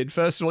goes in.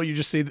 First of all,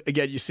 you see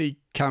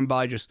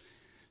Kanbai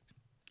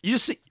you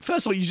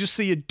just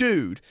see a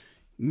dude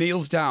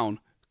kneels down,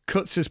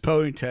 cuts his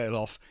ponytail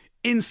off.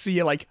 Instantly,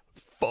 you're like,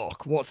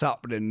 fuck, what's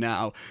happening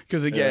now?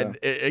 Because again,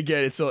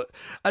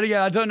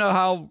 I don't know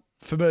how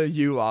familiar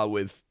you are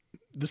with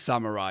the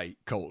samurai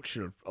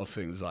culture of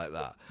things like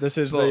that. This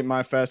is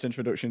my first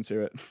introduction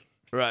to it.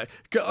 Right.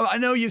 I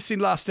know you've seen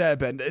Last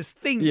Airbender.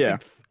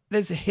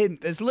 There's a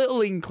hint, there's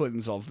little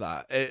inklings of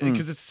that.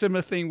 Because it's a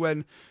similar thing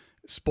when,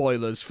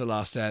 spoilers for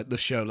the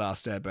show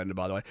Last Airbender,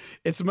 by the way,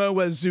 it's a moment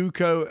where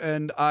Zuko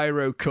and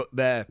Iroh cut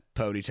their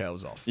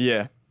ponytails off.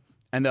 Yeah.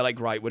 And they're like,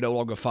 right, we're no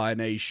longer Fire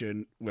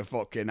Nation. We're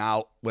fucking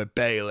out. We're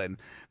bailing.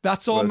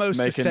 That's almost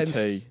a sense.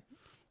 Tea.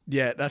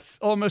 Yeah, that's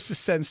almost a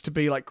sense to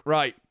be like,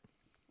 right.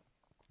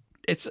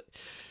 It's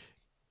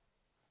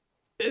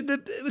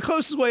the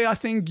closest way I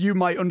think you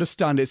might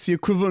understand it's the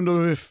equivalent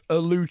of if a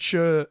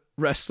lucha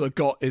wrestler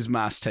got his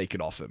mask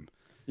taken off him.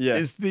 Yeah,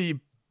 is the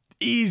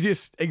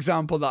easiest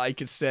example that I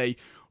could say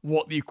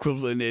what the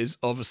equivalent is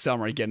of a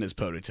samurai getting his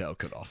ponytail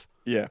cut off.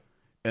 Yeah,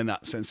 in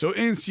that sense. So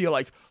instantly you're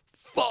like,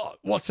 fuck,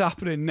 what's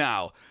happening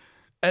now?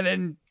 And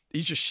then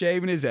he's just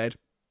shaving his head.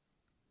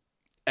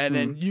 And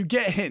then you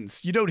get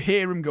hints. You don't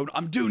hear him going,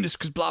 I'm doing this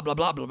because blah, blah,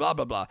 blah, blah, blah,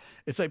 blah, blah.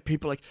 It's like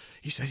people like,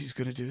 he says he's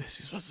going to do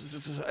this.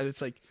 And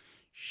it's like,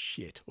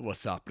 shit,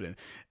 what's happening?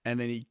 And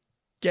then he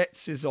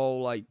gets his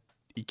all like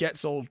he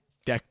gets all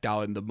decked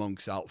out in the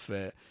monk's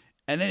outfit,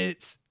 and then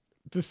it's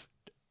the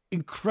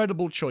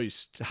incredible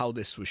choice to how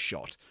this was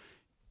shot,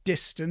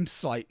 distant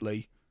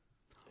slightly.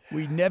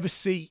 We never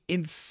see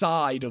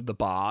inside of the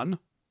barn.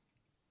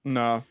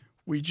 No.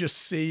 We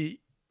see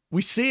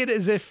it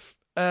as if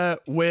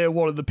we're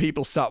one of the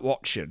people sat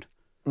watching.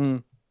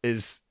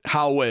 Is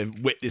how we're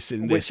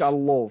witnessing this, which I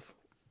love,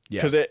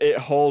 because it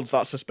holds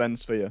that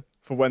suspense for you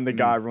for when the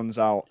guy runs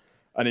out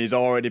and he's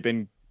already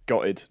been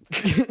gutted.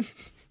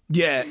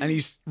 Yeah, and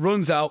he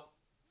runs out,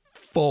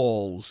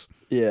 falls.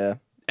 Yeah.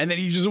 And then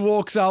he just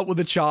walks out with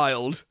a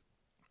child,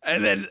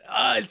 and then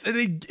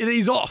and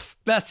he's off.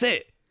 That's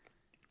it.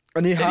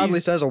 And he hardly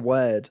says a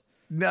word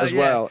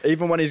well.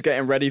 Even when he's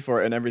getting ready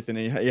for it and everything,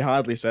 he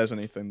hardly says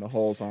anything the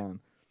whole time.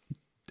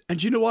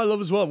 And you know what I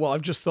love as well? Well,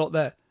 I've just thought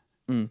there.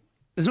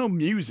 There's no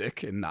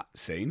music in that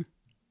scene.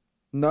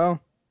 No,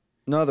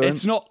 there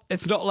it's not.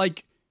 It's not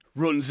like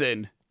runs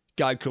in,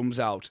 guy comes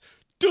out.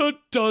 Da,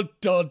 da,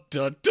 da,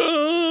 da,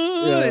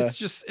 da. Yeah.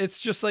 It's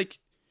just like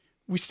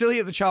we still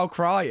hear the child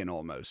crying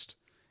almost,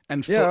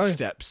 and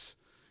footsteps.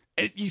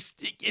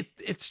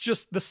 It's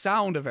just the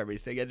sound of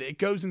everything, and it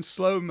goes in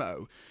slow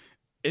mo,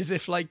 as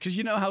if like, because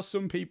you know how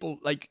some people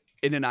like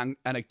in an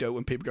anecdote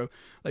when people go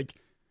like,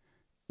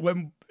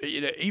 when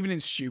even in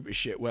stupid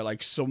shit where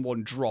like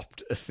someone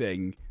dropped a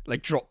thing,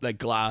 like dropped their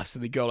glass,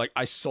 and they go like,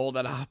 I saw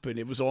that happen.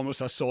 It was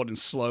almost I saw it in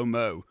slow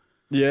mo.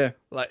 Yeah.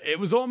 Like, it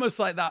was almost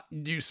like that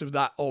use of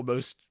that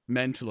almost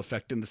mental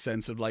effect in the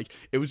sense of, like,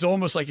 it was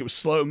almost like it was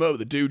slow-mo.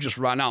 The dude just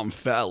ran out and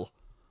fell.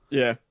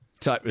 Yeah.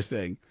 Type of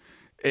thing.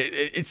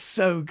 It's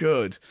so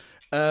good.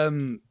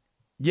 Again,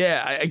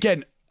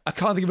 I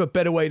can't think of a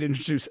better way to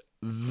introduce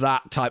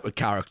that type of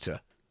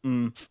character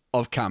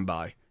of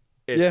Kanbai.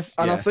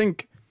 I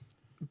think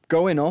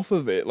going off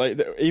of it,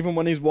 like, even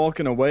when he's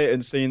walking away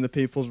and seeing the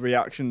people's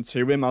reaction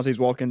to him as he's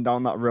walking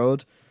down that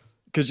road,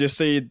 because you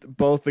see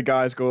both the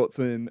guys go up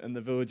to him and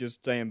the villagers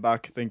staying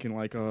back thinking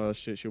like, oh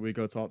shit, should we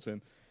go talk to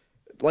him?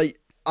 Like,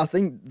 I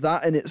think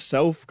that in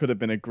itself could have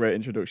been a great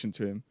introduction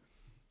to him.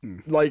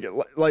 Like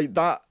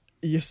that,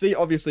 you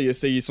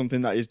see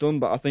something that he's done,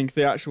 but I think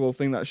the actual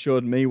thing that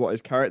showed me what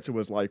his character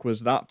was like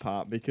was that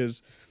part,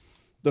 because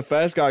the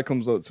first guy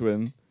comes up to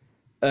him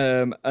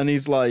and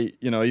he's like,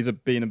 he's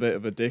being a bit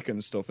of a dick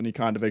and stuff, and he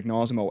kind of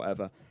ignores him or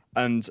whatever.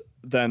 And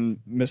then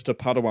Mr.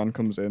 Padawan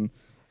comes in,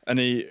 and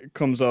he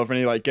comes over and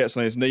he like gets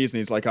on his knees and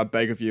he's like, I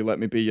beg of you, let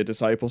me be your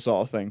disciple,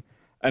 sort of thing.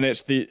 And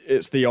it's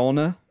the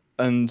honor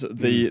and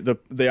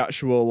the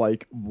actual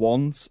like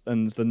want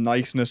and the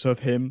niceness of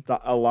him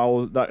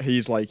that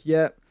he's like,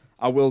 yeah,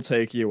 I will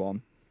take you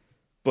on.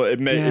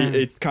 But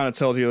it kind of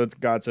tells you the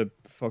guy to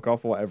fuck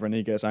off or whatever, and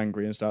he gets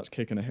angry and starts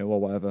kicking a hill or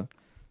whatever.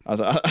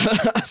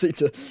 As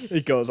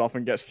he goes off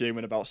and gets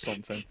fuming about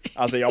something,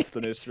 as he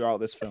often is throughout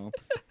this film.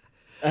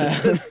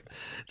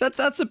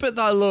 That's a bit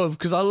that I love,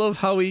 because I love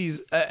how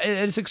he's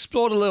it's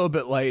explored a little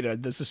bit later.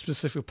 There's a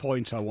specific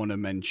point I want to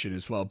mention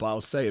as well, but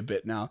I'll say a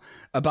bit now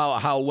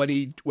about how when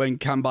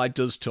Kanbai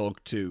does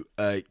talk to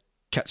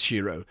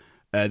Katsuhiro,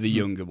 the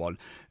younger one,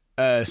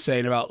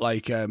 saying about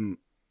like I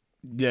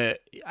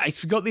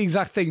forgot the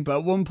exact thing, but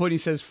at one point he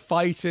says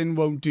fighting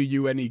won't do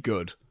you any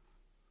good.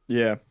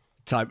 Yeah.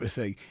 Type of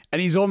thing.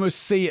 And he's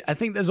almost I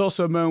think there's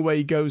also a moment where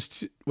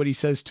when he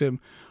says to him,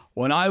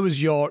 when I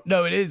was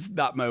it is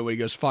that moment where he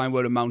goes, fine,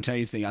 won't amount to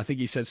anything. I think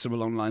he said something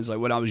along the lines like,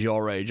 when I was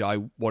your age, I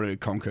wanted to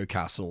conquer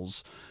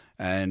castles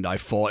and I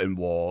fought in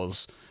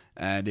wars,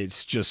 and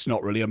it's just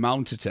not really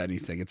amounted to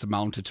anything. It's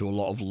amounted to a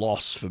lot of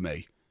loss for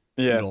me.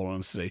 Yeah. In all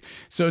honesty.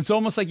 So it's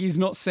almost like he's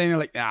not saying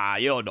like,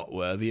 you're not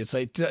worthy. It's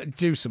like,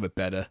 do something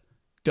better.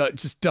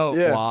 Don't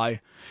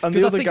lie. And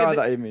the other guy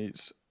that he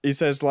meets, he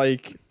says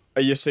like,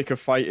 are you sick of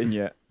fighting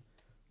yet?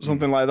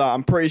 Something like that.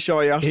 I'm pretty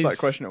sure he asked that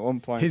question at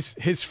one point.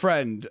 His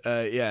friend,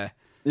 Yeah.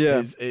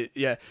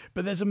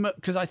 But there's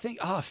because I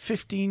think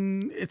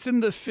 15. It's in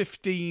the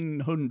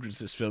 1500s.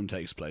 This film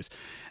takes place,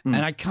 and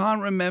I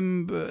can't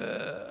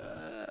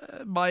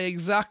remember my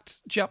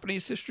exact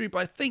Japanese history, but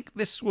I think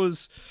this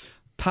was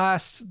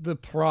past the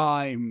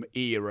prime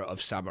era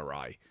of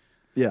samurai.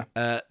 Yeah.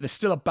 They're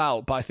still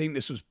about, but I think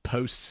this was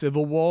post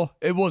Civil War.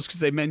 It was,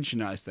 because they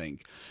mentioned it, I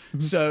think.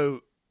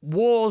 So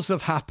wars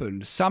have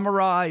happened.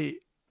 Samurai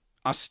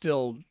are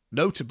still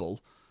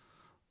notable,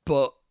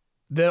 but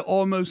they're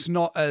almost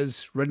not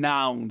as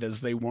renowned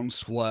as they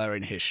once were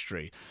in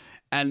history.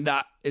 And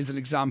that is an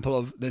example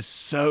of there's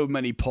so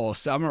many poor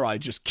samurai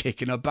just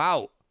kicking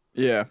about.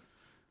 Yeah.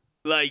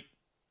 Like,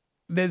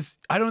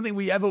 I don't think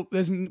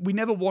we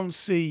never once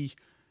see,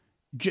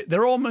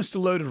 they're almost a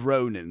load of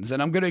Ronins.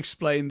 And I'm going to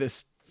explain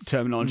this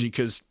terminology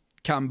because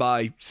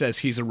Kanbai says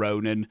he's a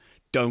Ronin.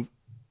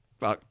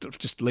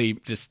 Just leave.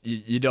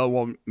 You don't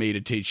want me to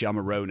teach you I'm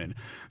a Ronin.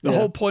 The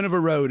whole point of a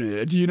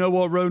Ronin. Do you know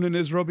what Ronin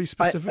is, Robbie,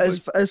 specifically?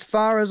 As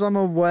far as I'm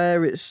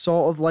aware, it's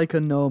sort of like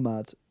a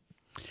nomad.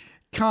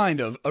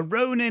 Kind of. A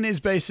Ronin is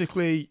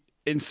basically,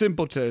 in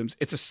simple terms,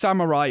 it's a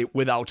samurai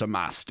without a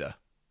master.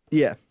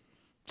 Yeah.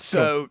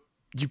 So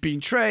you've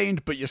been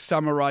trained, but your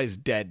samurai is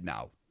dead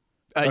now.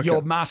 Okay.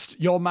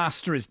 Your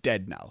master is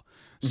dead now.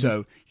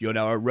 So you're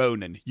now a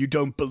Ronin. You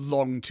don't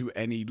belong to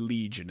any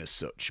legion as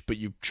such, but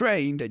you've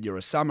trained and you're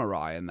a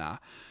samurai and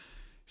that.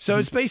 So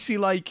it's basically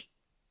like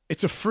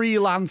it's a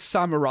freelance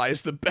samurai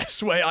is the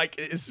best way.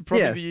 It's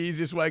probably the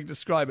easiest way to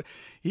describe it.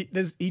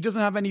 He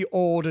doesn't have any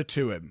order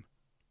to him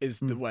is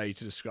the way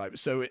to describe it.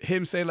 So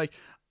him saying like,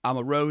 I'm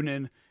a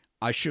Ronin,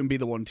 I shouldn't be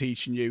the one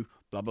teaching you,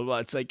 blah, blah, blah.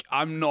 It's like,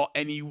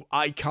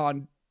 I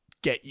can't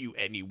get you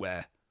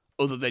anywhere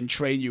other than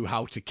train you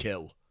how to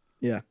kill.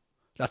 Yeah.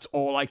 That's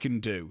all I can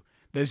do.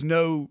 There's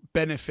no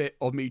benefit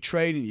of me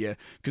training you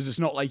because it's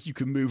not like you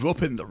can move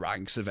up in the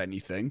ranks of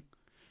anything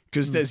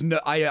because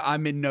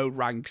I'm in no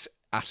ranks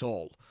at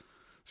all.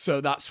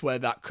 So that's where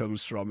that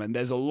comes from. And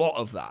there's a lot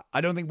of that.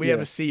 I don't think we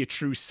ever see a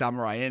true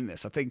samurai in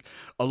this. I think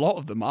a lot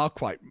of them are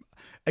quite...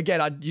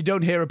 Again, you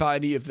don't hear about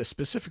any of the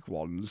specific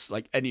ones,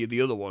 like any of the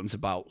other ones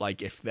about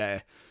like if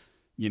they're,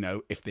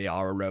 if they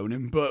are a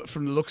Ronin. But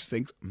from the looks of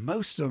things,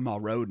 most of them are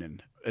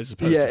Ronin as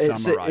opposed to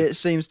samurai. It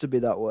seems to be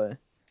that way.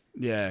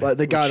 Yeah. Like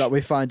the guy that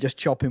we find just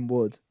chopping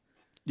wood.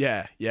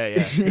 Yeah.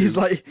 he's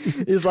like,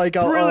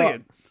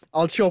 Brilliant.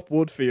 I'll chop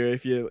wood For you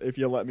if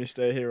you let me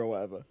stay here or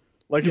whatever.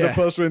 Like as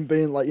opposed to him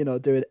being like,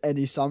 doing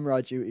any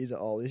samurai duties at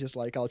all. He's just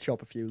like, I'll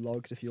chop a few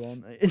logs if you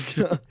want.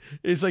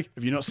 He's like,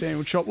 have you not seen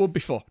anyone chop wood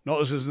before?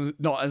 Not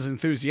as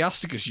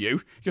enthusiastic as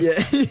you.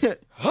 Just, Yeah.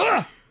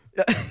 ha!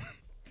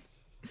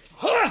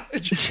 Ha!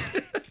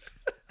 It's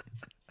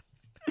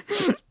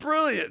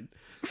brilliant.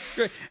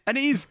 Great. And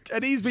he's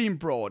been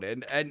brought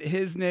in, and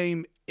his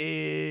name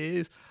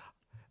is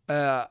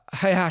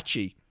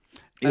Heihachi.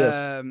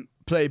 Yes.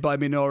 Played by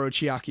Minoru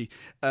Chiaki.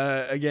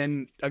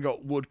 Again, I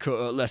got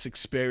woodcutter, less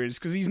experience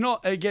because he's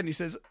not. Again, he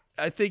says,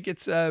 I think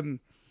it's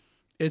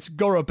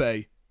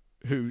Gorobe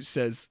who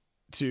says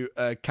to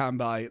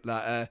Kanbai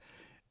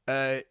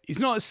that he's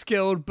not as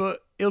skilled,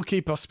 but he'll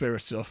keep our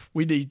spirits up.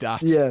 We need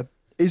that. Yeah.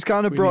 He's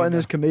kind of brought in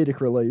as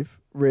comedic relief,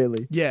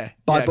 really. Yeah.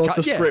 By both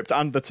the script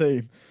and the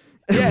team.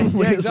 Yeah,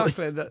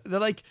 exactly. They're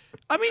like,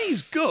 I mean,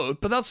 he's good,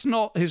 but that's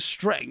not his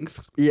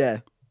strength. Yeah.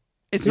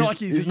 It's not like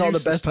he's not the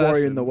best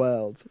warrior in the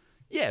world.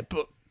 Yeah,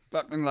 but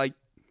fucking like,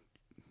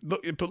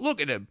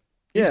 look at him.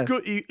 He's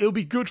good. He'll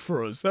be good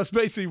for us. That's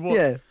basically what.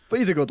 Yeah, but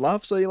he's a good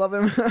laugh, so you'll have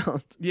him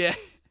around. Yeah.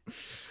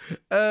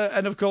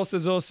 And of course,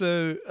 there's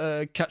also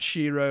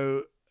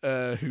Katshiro,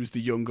 who's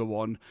the younger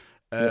one,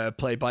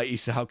 played by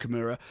Isao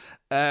Kimura.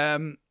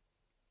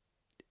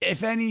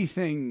 If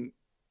anything,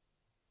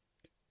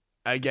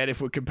 again,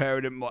 if we're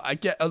comparing it more, I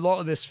get a lot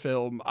of this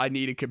film. I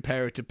need to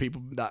compare it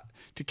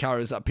to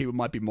characters that people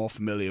might be more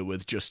familiar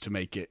with, just to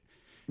make it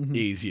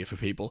easier for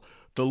people.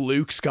 The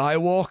Luke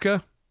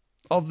Skywalker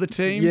of the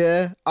team.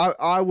 Yeah,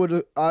 I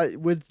would.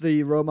 With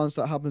the romance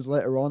that happens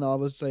later on, I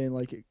was saying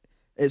like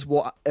it's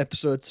what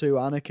Episode 2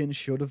 Anakin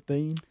should have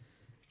been.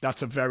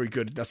 That's a very,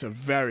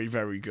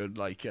 very good.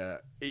 Like,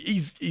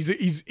 he's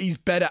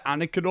better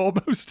Anakin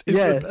almost.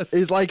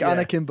 He's like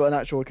Anakin, but an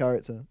actual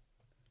character.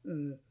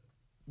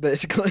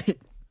 Basically.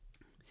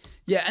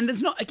 Yeah, and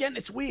there's not. Again,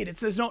 it's weird.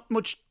 There's not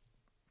much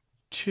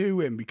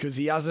to him because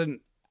he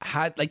hasn't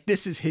had like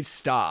this is his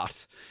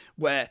start,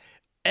 where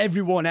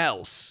everyone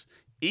else,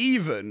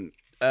 even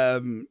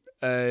I'm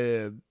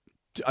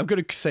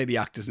going to say the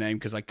actor's name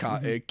because I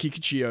can't.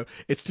 Kikuchiyo.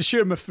 It's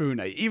Toshiro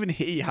Mifune. Even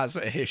he has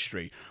a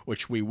history,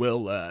 which we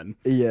will learn.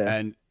 Yeah.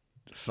 And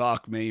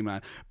fuck me,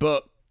 man.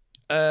 But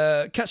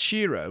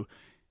Katsuhiro,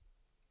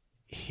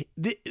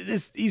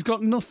 he's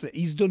got nothing.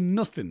 He's done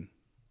nothing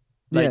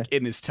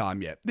in his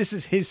time yet. This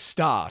is his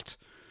start,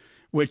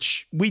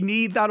 which we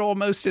need that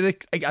almost. I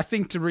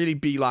think to really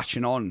be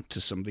latching on to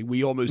something,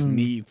 we almost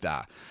need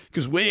that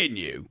because we're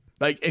new.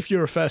 Like if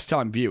you're a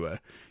first-time viewer.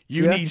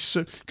 You need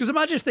so because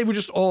imagine if they were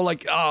just all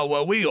like, oh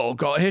well, we all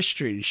got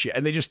history and shit,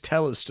 and they just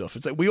tell us stuff.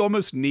 It's like we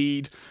almost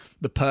need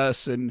the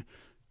person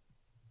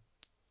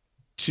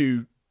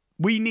to.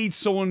 We need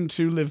someone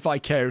to live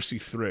vicariously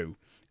through,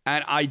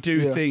 and I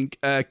do think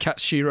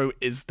Katsuhiro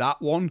is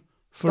that one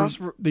for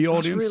the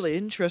audience. That's really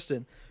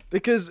interesting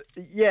because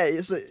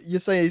you're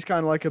saying he's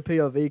kind of like a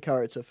POV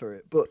character for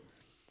it, but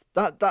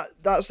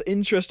that's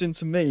interesting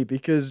to me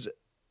because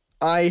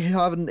I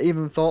haven't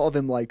even thought of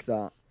him like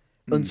that.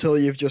 Until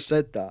you've just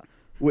said that,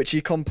 which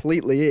he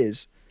completely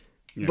is.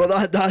 Yeah.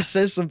 But that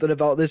says something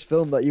about this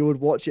film that you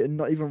would watch it and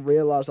not even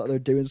realise that they're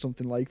doing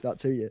something like that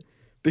to you.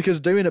 Because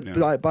doing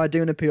it by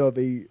doing a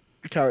POV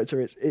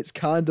character, it's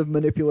kind of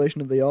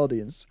manipulation of the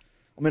audience.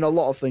 I mean, a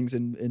lot of things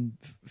in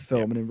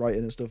film and in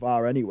writing and stuff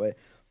are anyway.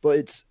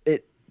 But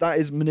that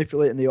is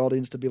manipulating the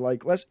audience to be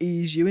like, let's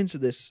ease you into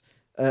this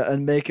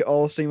and make it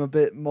all seem a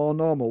bit more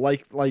normal,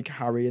 like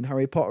Harry and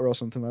Harry Potter or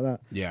something like that.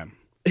 Yeah,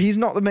 he's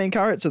not the main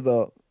character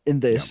though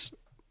in this.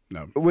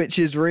 No. Which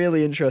is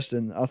really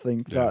interesting, I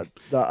think, that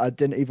I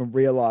didn't even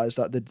realise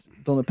that they'd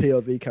done a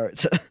POV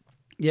character.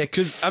 Yeah,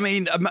 because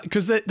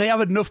they have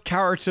enough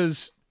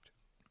characters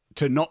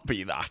to not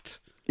be that.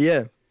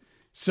 Yeah.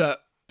 So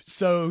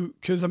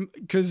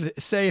because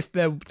say if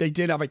they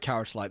did have a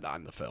character like that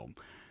in the film,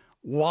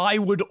 why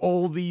would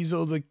all these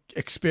other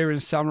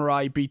experienced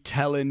samurai be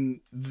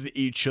telling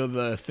each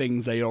other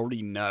things they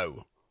already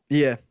know?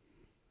 Yeah.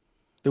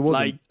 They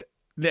wouldn't.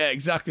 Yeah,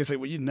 exactly. It's like,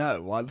 well, you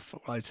know, why the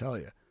fuck would I tell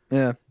you?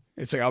 Yeah.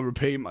 It's like, I'll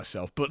repeat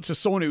myself. But to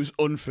someone who's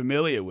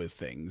unfamiliar with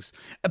things.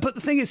 But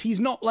the thing is, he's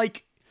not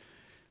like.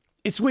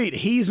 It's weird.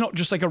 He's not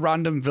just like a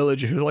random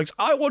villager who likes,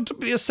 I want to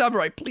be a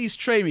samurai, please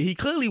train me. He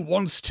clearly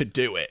wants to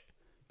do it.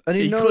 And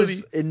he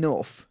knows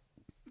enough.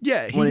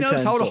 Yeah, he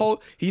knows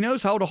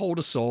how to hold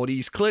a sword.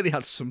 He's clearly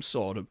had some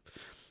sort of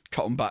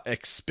combat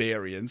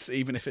experience,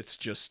 even if it's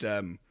just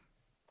I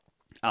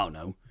don't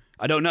know.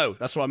 I don't know.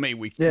 That's what I mean.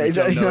 We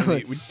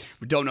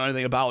don't know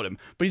anything about him,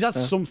 but he's had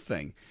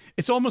something.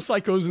 It's almost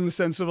like us in the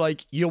sense of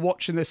like, you're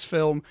watching this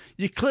film,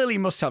 you clearly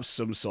must have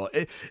some sort.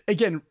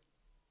 Again,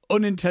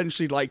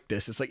 unintentionally like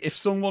this. It's like if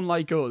someone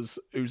like us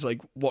who's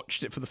like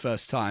watched it for the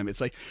first time,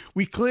 it's like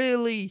we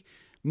clearly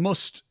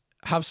must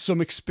have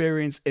some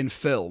experience in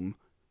film,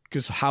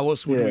 because how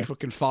else would we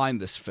fucking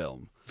find this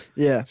film?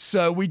 Yeah.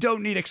 So we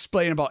don't need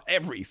explain about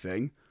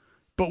everything,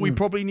 but we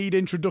probably need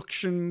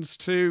introductions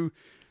to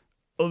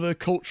other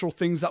cultural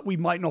things that we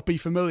might not be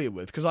familiar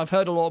with. Because I've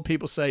heard a lot of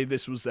people say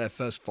this was their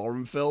first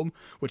foreign film,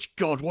 which,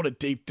 God, what a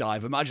deep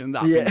dive. Imagine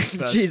that. Yeah, being the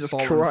first Jesus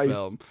foreign Christ.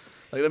 Film.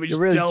 Like, let me You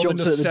just really delve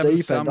jumped into at the Seven deep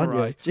end, Samurai.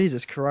 didn't you?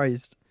 Jesus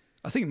Christ.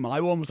 I think my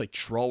one was like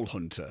Troll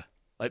Hunter.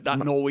 Like that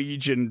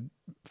Norwegian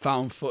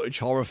found footage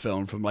horror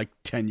film from like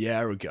 10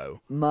 years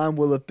ago. Mine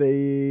will have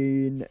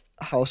been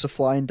House of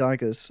Flying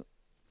Daggers.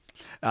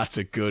 That's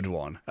a good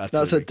one.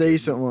 That's a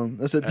decent one.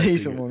 That's a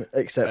decent one,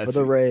 except for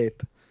the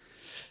rape.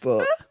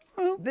 But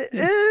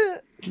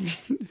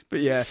but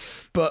yeah,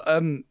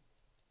 but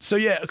so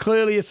yeah,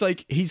 clearly it's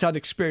like he's had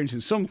experience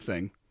in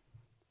something,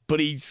 but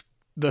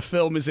the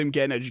film is him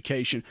getting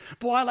education.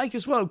 But what I like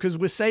as well, because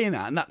we're saying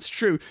that, and that's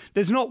true,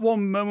 there's not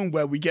one moment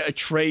where we get a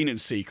training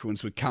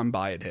sequence with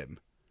Kanbai and him.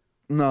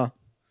 No.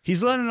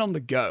 He's learning on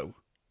the go.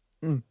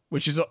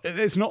 Which is,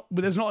 there's not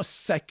a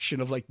section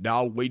of like,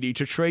 now we need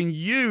to train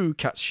you,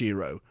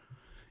 Katsuhiro.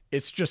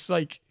 It's just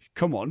like,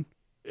 come on,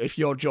 if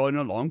you're joining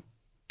along,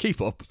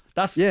 keep up.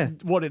 That's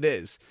what it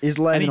is. He's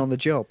learning on the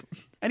job.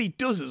 And he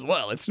does as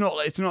well. It's not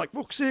like,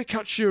 fuck's sake,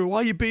 Katsuhiro,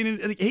 why are you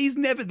being... He's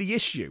never the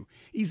issue.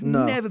 He's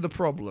never the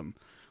problem.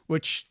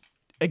 Which,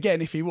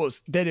 again, if he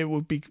was, then it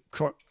would be...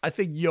 I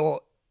think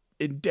you're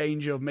in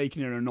danger of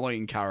making an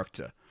annoying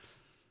character.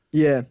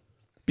 Yeah.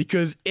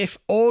 Because if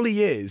all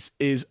he is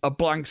a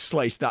blank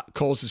slate that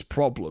causes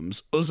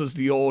problems, us as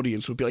the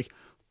audience would be like,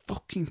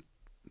 fucking...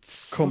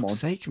 Come on.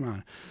 Sake,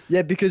 man.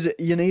 Yeah, because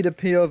you need a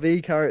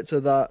POV character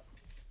that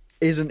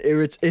isn't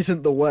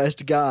the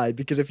worst guy,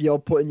 because if you're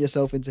putting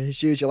yourself into his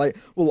shoes, you're like,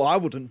 well, I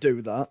wouldn't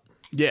do that.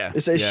 Yeah.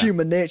 It's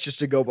human nature just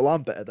to go, well,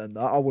 I'm better than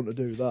that. I wouldn't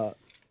do that.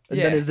 And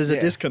then there's a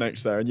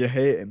disconnect there and you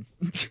hate him.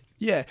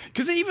 Yeah.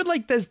 Because even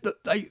like there's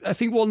I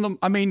think one of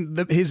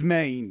them, his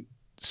main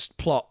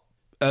plot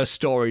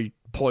story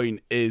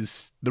point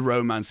is the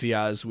romance he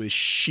has with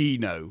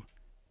Shino.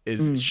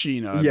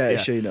 Shino. Yeah,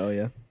 Shino,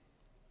 yeah.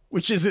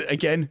 Which is,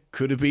 again,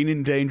 could have been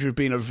in danger of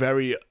being a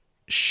very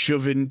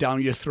shoving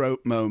down your throat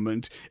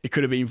moment. It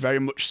could have been very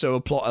much so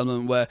a plot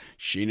element where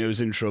Shino's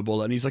in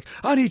trouble and he's like,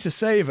 I need to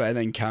save her. And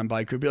then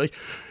Kanbai could be like,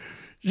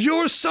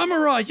 you're a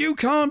samurai, you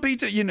can't be...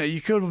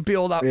 you could be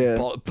all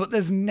that... But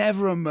there's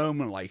never a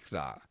moment like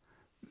that.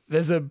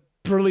 There's a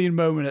brilliant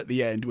moment at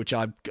the end, which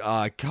I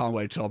can't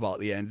wait to talk about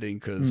the ending,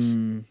 because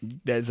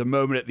there's a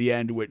moment at the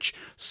end which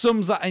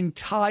sums that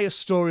entire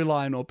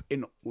storyline up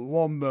in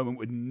one moment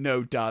with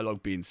no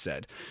dialogue being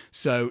said.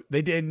 So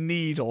they didn't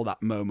need all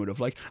that moment of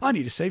like, I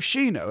need to save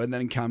Shino, and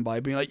then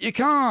Kanbai being like, you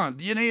can't,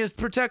 you need to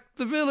protect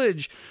the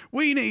village,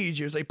 we need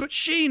you. It's like, but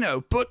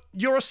Shino, but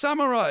you're a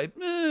samurai.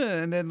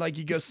 And then like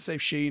he goes to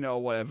save Shino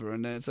or whatever,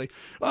 and then it's like,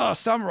 oh,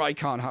 samurai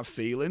can't have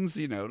feelings,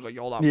 like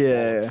all that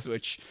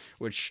bollocks,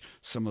 which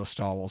some of the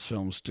Star Wars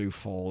films do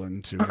fall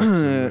into.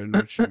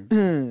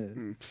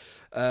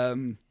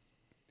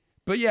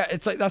 But yeah,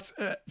 it's like that's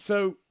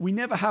so we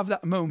never have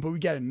that moment, but we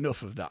get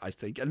enough of that, I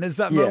think. And there's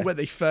that moment where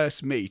they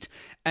first meet,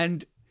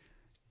 and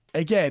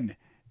again,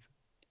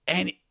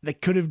 this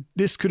could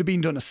have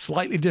been done a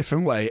slightly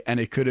different way, and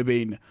it could have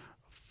been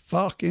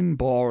fucking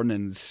boring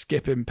and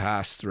skipping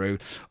past through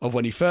of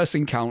when he first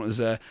encounters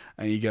her,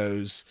 and he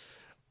goes,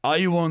 "Are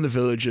you one of the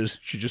villagers?"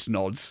 She just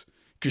nods.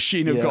 Because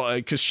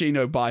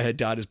Shino by her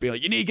dad has been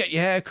like, you need to get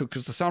your hair cut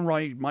because the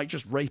samurai might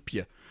just rape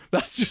you.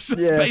 That's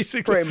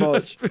basically pretty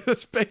much.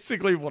 That's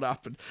basically what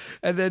happened.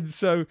 And then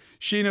so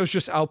Shino's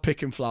just out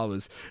picking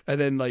flowers, and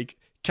then like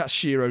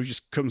Katsuhiro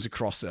just comes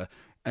across her,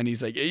 and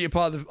he's like,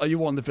 are you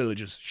one of the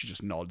villagers? She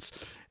just nods,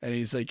 and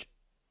he's like,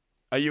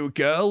 are you a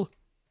girl?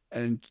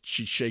 And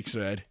she shakes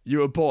her head.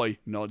 You a boy?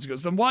 Nods. He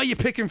goes, then why are you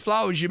picking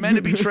flowers? You're meant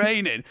to be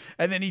training.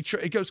 And then he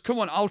goes, come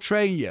on, I'll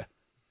train you.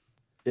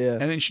 Yeah.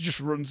 And then she just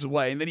runs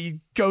away, and then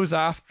he goes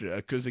after her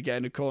because,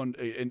 again,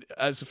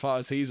 as far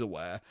as he's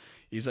aware,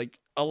 he's like,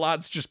 a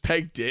lad's just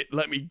pegged it,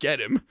 let me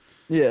get him.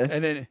 Yeah.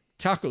 And then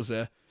tackles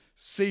her,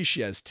 sees she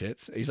has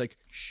tits. He's like,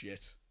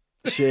 shit.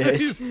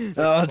 He's like,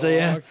 oh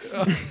dear.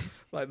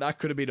 Like, that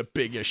could have been a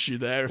big issue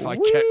there if I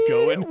kept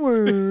going.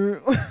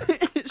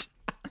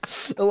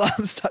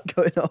 Alarms start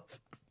going off.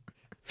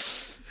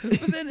 But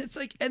then it's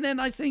like, and then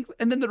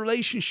the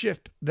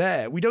relationship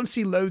there, we don't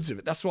see loads of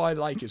it. That's what I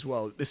like as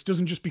well. This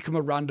doesn't just become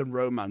a random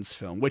romance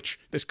film, which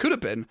this could have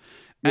been.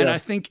 And I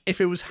think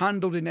if it was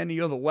handled in any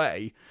other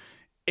way,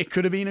 it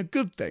could have been a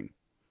good thing.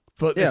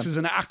 But this is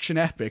an action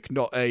epic,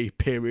 not a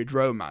period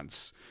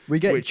romance. We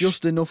get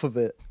just enough of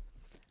it.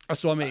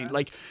 That's what I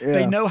mean.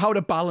 They know how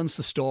to balance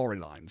the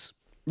storylines.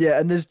 Yeah,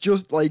 and there's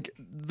just like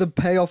the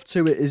payoff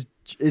to it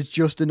is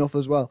just enough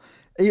as well.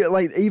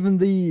 Even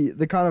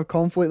the kind of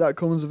conflict that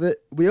comes with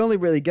it, we only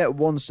really get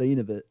one scene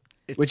of it,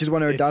 which is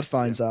when her dad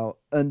finds out,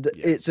 and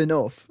it's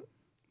enough.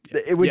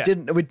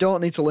 We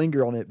don't need to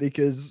linger on it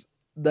because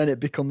then it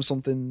becomes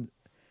something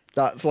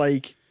that's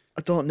like,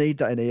 I don't need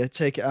that in here.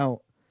 Take it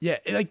out. Yeah,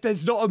 like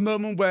there's not a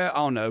moment where, I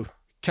don't know,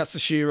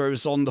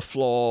 Katsuhiro's on the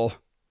floor,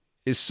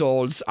 his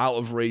sword's out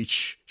of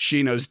reach,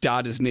 Shino's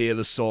dad is near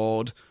the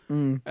sword,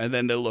 and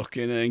then they're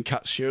looking, and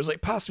Katsuhiro's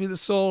like, pass me the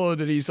sword,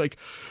 and he's like,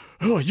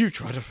 oh, you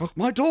try to fuck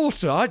my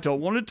daughter, I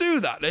don't want to do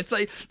that. And it's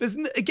like,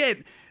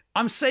 again,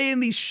 I'm saying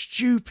these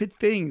stupid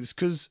things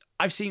because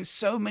I've seen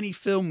so many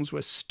films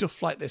where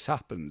stuff like this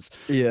happens,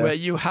 where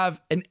you have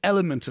an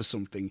element of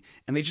something,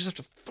 and they just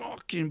have to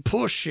fucking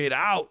push it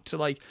out to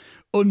like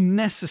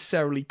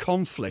unnecessarily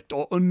conflict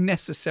or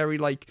unnecessary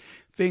like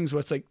things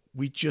where it's like,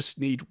 we just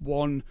need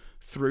one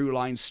through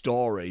line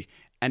story,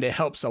 and it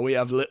helps that we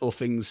have little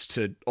things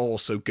to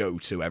also go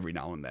to every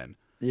now and then.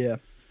 Yeah.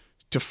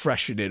 To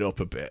freshen it up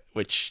a bit,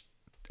 which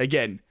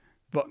again,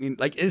 fucking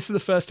like, this is the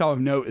first time I've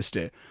noticed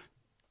it.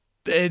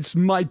 It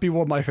might be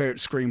one of my favorite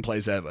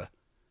screenplays ever.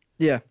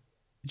 Yeah.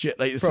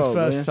 Like, it's the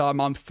first time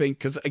I'm thinking,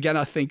 because again,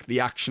 I think the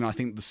action, I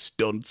think the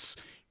stunts,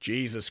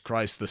 Jesus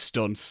Christ, the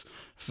stunts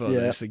for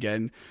this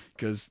again,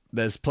 because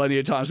there's plenty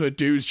of times where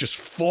dudes just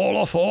fall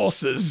off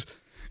horses.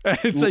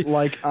 It's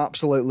like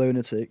absolute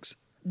lunatics.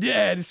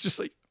 Yeah, and it's just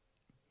like,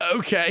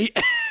 okay.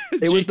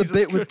 It was the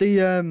bit with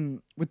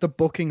the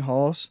bucking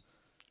horse.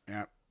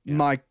 Yeah.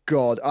 My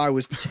God, I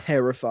was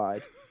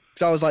terrified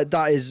because I was like,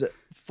 that is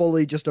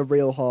fully just a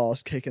real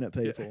horse kicking at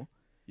people.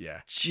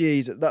 Yeah.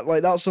 Jesus,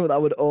 that's something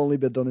that would only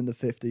be done in the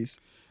 50s.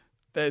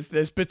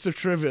 There's bits of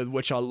trivia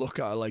which I look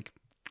at like,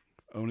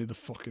 only the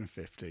fucking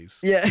 50s.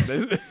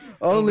 Yeah.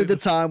 only the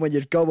time when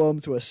you'd go home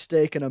to a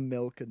steak and a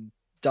milk and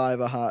die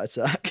of a heart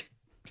attack.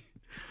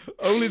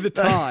 Only the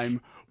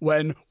time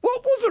when,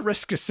 what was a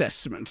risk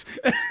assessment?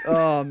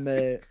 Oh,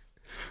 mate.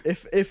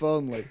 If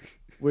only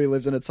we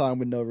lived in a time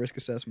with no risk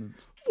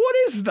assessments. What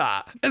is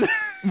that?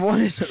 What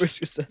is a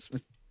risk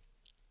assessment?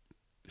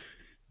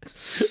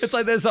 It's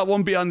like there's that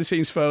one behind the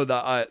scenes photo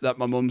that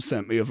my mum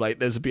sent me of like,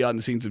 there's a behind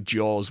the scenes of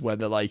Jaws where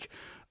they're like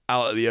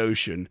out at the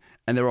ocean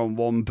and they're on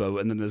one boat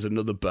and then there's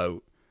another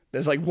boat.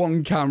 There's like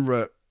one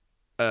camera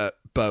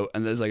boat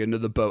and there's like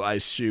another boat, I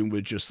assume,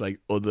 with just like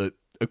other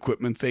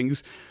equipment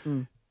things.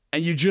 And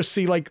you just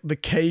see like the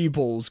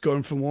cables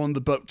going from one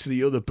the boat to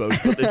the other boat,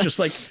 but they're just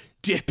like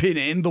dipping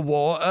in the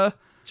water.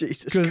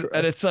 Jesus Christ.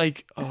 And it's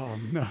like, oh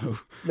no.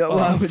 No,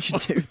 why would you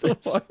do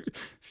this?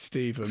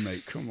 Steven,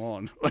 mate, come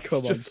on. Like,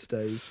 come on,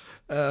 Steve.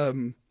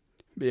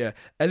 Yeah.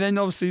 And then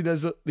obviously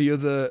there's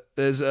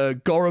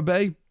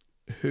Gorobe,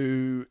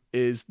 who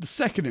is the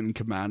second in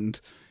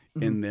command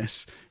in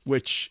this,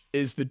 which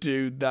is the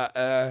dude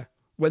that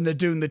when they're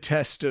doing the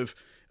test of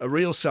a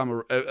real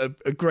samurai,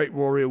 a great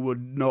warrior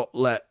would not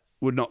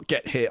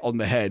get hit on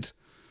the head.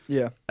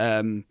 Yeah.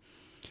 And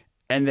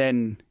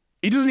then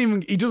he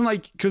doesn't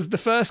like, because the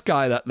first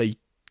guy that they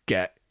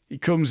get, he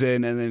comes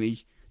in and then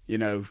he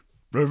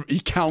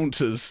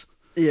counters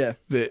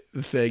the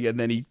thing, and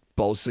then he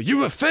bolts like,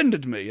 you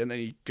offended me, and then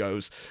he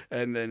goes,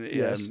 and then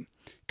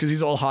because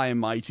he's all high and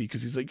mighty,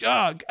 because he's like,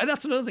 and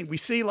that's another thing we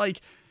see,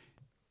 like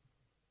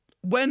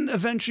when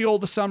eventually all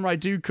the samurai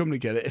do come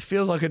together, it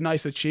feels like a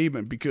nice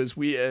achievement because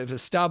we have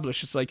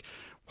established, it's like,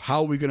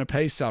 how are we going to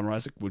pay samurai?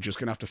 It's like, we're just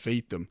going to have to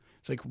feed them.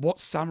 It's like, what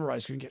samurai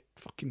is going to get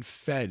fucking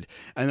fed?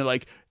 And they're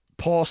like,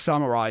 poor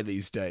samurai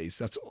these days.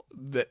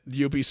 That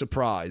you'll be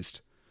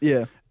surprised.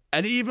 Yeah.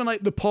 And even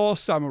like the poor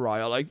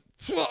samurai are like,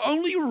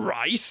 only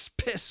rice?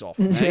 Piss off,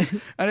 mate.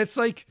 And it's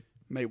like,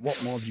 mate,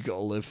 what more have you got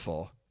to live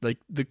for? Like,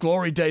 the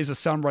glory days of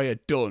samurai are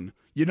done.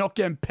 You're not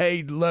getting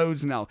paid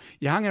loads now.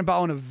 You're hanging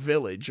about in a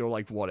village or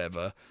like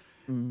whatever,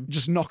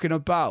 just knocking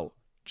about.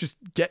 Just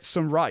get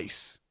some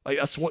rice. Like,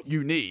 that's what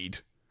you need.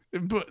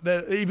 But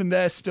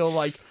they're still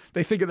like,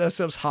 they think of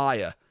themselves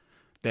higher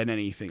than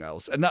anything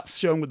else. And that's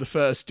shown with the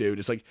first dude.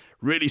 It's like,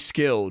 really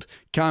skilled.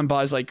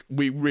 Kanbai's like,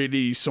 we really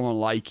need someone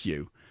like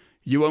you.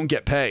 You won't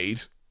get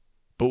paid,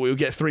 but we'll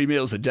get 3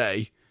 meals a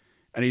day.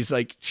 And he's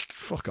like,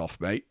 fuck off,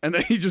 mate. And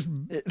then he just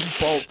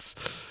bolts.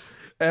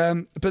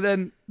 But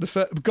then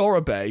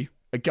Gorobe,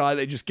 a guy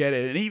they just get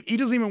in, and he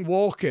doesn't even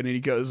walk in, and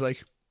he goes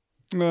like,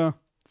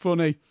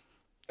 funny.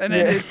 And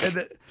then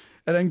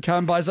and then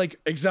Kanbai's like,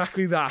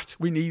 exactly that.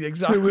 We need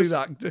exactly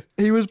that.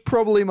 He was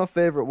probably my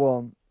favourite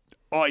one.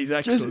 Oh, he's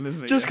excellent,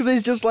 isn't he? Just because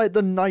he's just like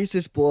the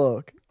nicest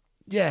bloke.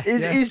 Yeah.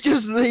 He's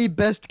just the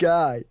best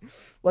guy.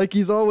 Like,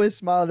 he's always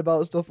smiling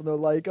about stuff, and they're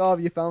like, oh,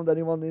 have you found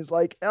anyone? And he's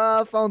like,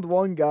 I found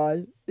one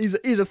guy. He's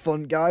a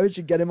fun guy. We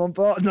should get him on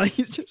board. And like,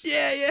 he's just...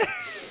 Yeah.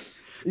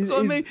 That's what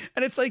I mean.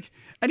 And it's like,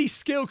 and he's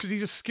skilled because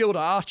he's a skilled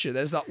archer.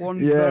 There's that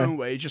one moment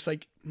where he just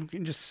like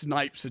just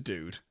snipes a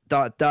dude.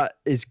 That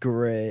is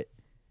great.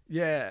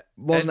 Yeah.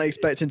 Wasn't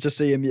expecting to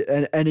see him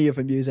any of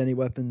them use any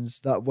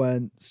weapons that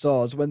weren't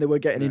swords when they were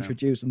getting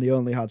introduced and they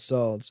only had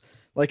swords.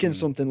 Like in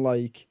something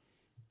like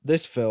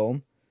this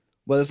film,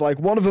 where there's like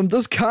one of them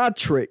does card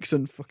tricks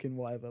and fucking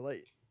whatever.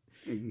 Like,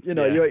 you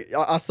know,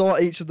 I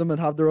thought each of them would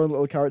have their own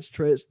little character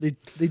traits.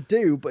 They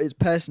do, but it's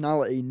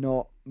personality,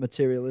 not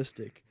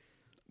materialistic.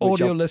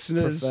 Audio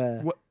listeners,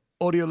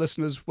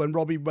 when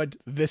Robbie read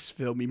this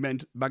film, he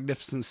meant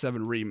Magnificent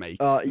Seven remake.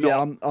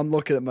 I'm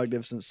looking at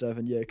Magnificent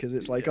Seven, because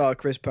it's like,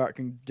 Chris Pratt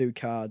can do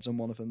cards, and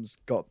one of them's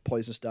got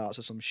poisonous darts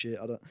or some shit.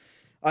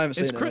 I haven't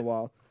seen it in a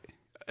while.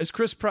 Is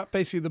Chris Pratt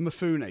basically the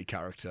Mifune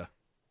character?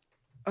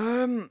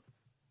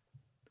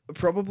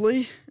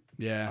 Probably.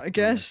 Yeah, I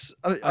guess.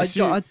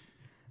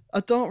 I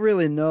don't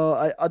really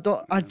know.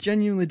 I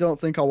genuinely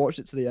don't think I watched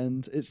it to the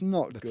end. It's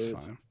not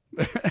good. Fine.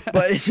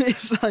 But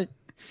it's like,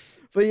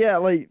 but yeah,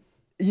 like,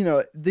 you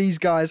know, these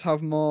guys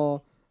have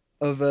more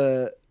of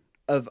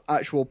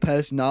actual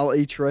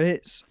personality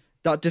traits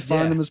that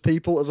define them as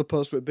people, as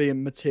opposed to it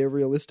being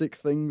materialistic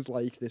things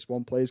like this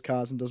one plays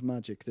cards and does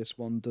magic, this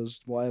one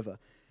does whatever.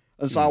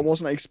 And so I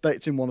wasn't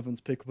expecting one of them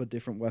to pick up a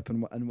different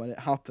weapon, and when it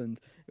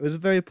happened, it was a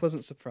very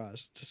pleasant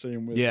surprise to see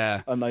him with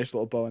a nice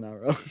little bow and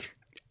arrow.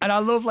 And I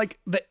love like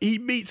that he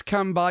meets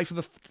Kanbai for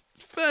the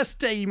first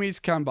day he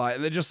meets Kanbai,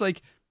 and they're just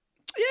like,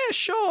 yeah,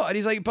 sure. And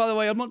he's like, by the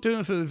way, I'm not doing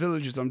it for the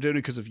villagers, I'm doing it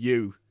because of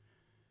you.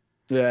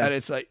 Yeah. And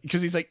it's like,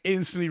 because he's like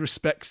instantly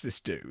respects this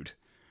dude.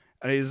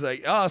 And he's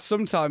like,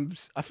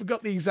 sometimes, I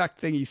forgot the exact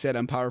thing he said,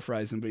 I'm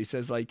paraphrasing, but he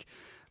says like,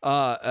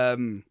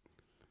 some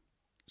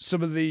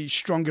of the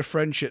stronger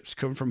friendships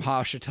come from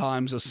harsher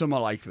times or something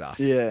like that.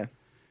 Yeah.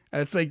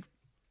 And it's like,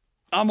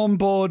 I'm on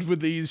board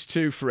with these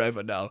two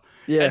forever now.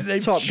 Yeah,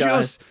 and top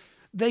guys.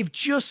 They've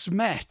just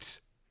met.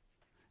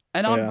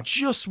 And I'm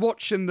just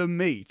watching them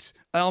meet.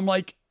 And I'm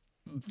like,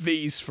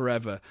 these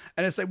forever.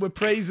 And it's like, we're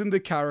praising the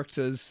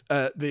characters,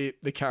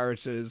 the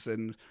characters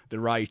and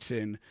the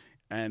writing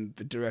and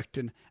the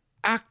directing.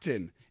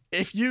 Acting.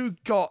 If you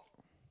got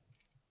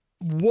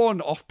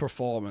one off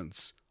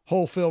performance,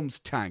 whole film's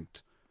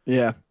tanked.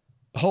 Yeah.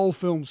 The whole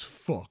film's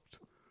fucked.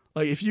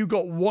 Like, if you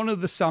got one of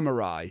the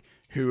samurai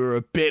who are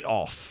a bit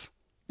off,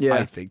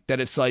 I think,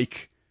 then it's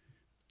like,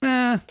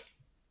 I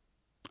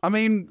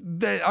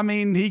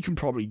mean, he can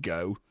probably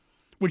go.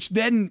 Which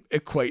then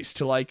equates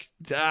to like,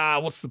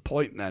 what's the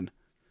point then?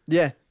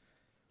 Yeah.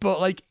 But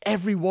like,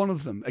 every one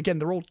of them, again,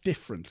 they're all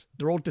different.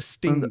 They're all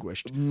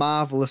distinguished. And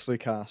marvelously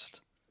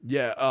cast.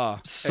 Yeah.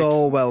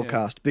 So well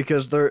cast.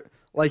 Because they're,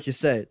 like you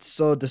said,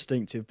 so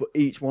distinctive, but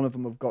each one of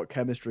them have got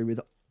chemistry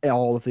with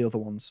all of the other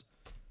ones.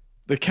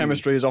 The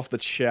chemistry is off the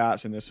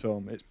charts in this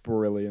film. It's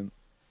brilliant.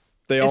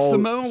 They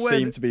all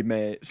seem to be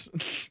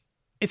mates.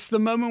 It's the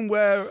moment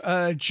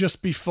where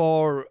just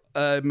before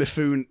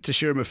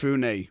Toshiro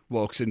Mifune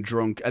walks in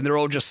drunk, and they're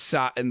all just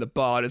sat in the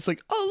bar, and it's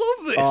like, I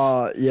love this.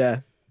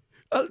 Yeah.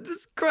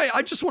 It's great.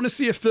 I just want to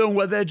see a film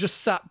where they're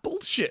just sat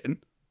bullshitting.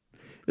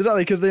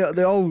 Exactly, because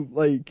they all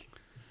like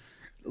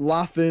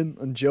laughing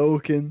and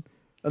joking,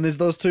 and there's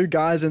those two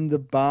guys in the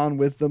barn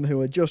with them who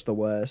are just the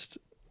worst.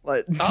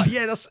 Like,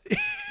 that's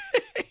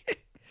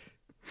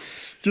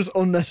just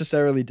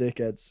unnecessarily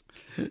dickheads.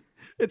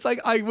 It's like,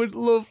 I would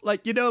love,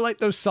 like, you know, like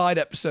those side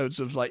episodes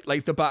of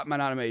like the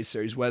Batman animated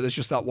series where there's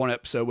just that one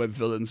episode where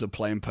villains are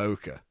playing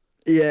poker.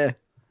 Yeah.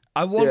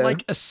 I want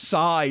like a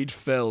side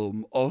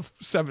film of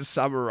Seven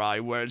Samurai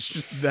where it's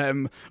just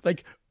them,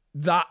 like,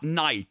 that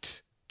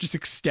night just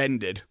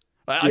extended.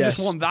 I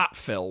just want that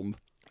film.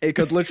 It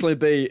could literally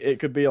be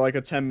like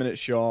a 10-minute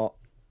short.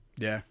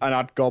 Yeah. And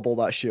I'd gobble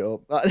that shit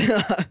up.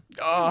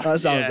 That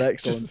sounds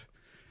excellent.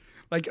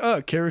 Like,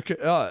 a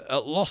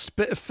lost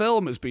bit of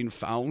film has been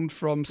found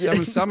from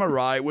Seven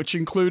Samurai, which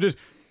included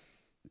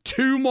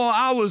 2 more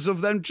hours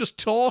of them just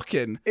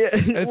talking. Yeah,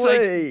 and it's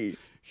like,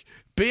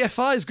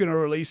 BFI is going to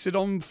release it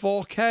on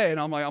 4K, and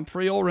I'm like, I'm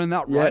pre-ordering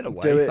that right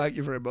away. Thank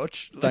you very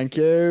much. Thank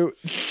you.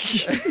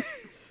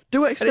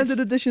 Do extended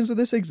editions of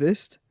this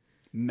exist?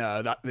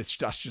 No, that's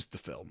just the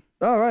film.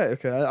 Oh, right,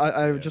 okay.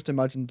 I just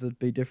imagined there'd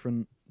be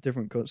different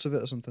cuts of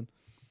it or something.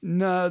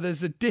 No,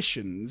 there's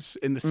editions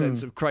in the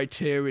sense of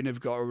Criterion have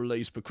got a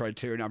release, but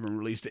Criterion haven't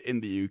released it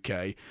in the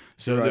UK.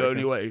 So the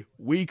only way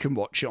we can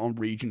watch it on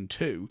Region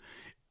 2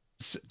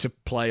 to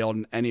play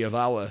on any of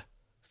our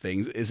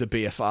things is a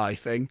BFI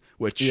thing,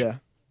 which... Yeah.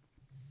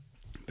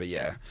 But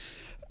yeah.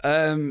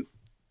 The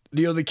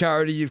other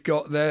character you've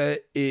got there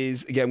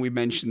is, again, we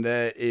mentioned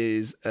there,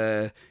 is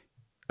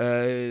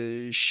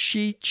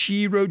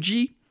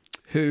Shichiroji,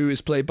 who is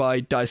played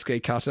by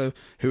Daisuke Kato,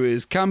 who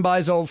is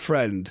Kanbai's old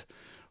friend,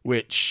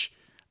 which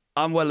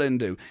I'm well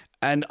into.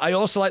 And I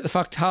also like the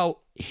fact how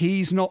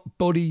he's not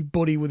buddy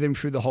with him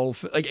through the whole...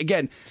 Like,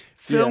 again,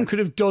 film could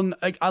have done...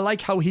 Like, I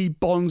like how he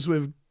bonds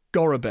with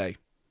Gorobe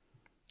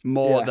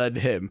more than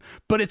him.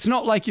 But it's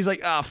not like he's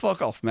like,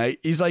 fuck off,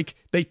 mate. He's like,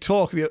 they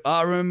talk,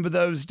 I remember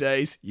those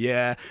days.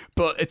 Yeah.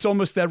 But it's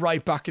almost they're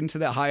right back into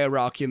their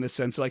hierarchy in the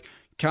sense like,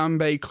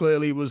 Kanbei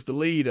clearly was the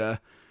leader,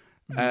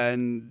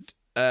 and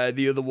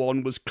the other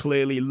one was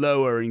clearly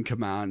lower in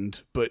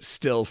command, but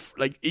still,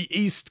 like,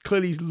 he's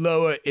clearly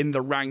lower in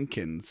the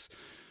rankings.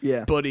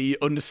 Yeah. But he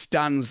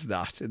understands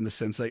that in the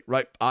sense, like,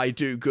 right, I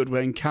do good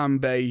when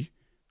Kanbei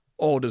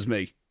orders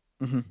me.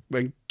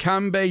 When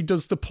Kanbei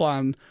does the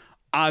plan,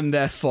 I'm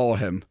there for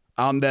him.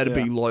 I'm there to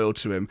be loyal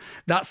to him.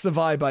 That's the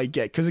vibe I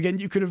get. Because, again,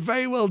 you could have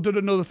very well done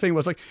another thing where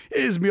it's like,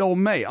 here's me old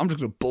mate. I'm just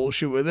going to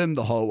bullshit with him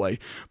the whole way.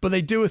 But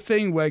they do a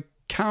thing where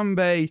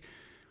Kanbei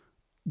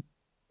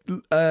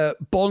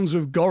bonds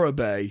with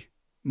Gorobei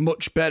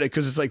much better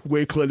because it's like,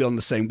 we're clearly on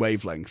the same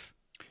wavelength.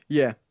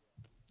 Yeah.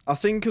 I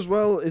think as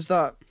well is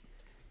that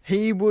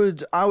I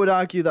would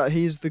argue that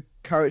he's the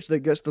character that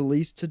gets the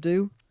least to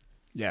do.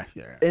 Yeah.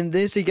 In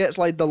this, he gets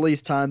like the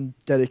least time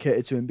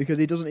dedicated to him because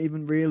he doesn't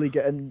even really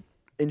get an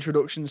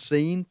introduction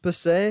scene per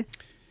se.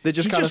 They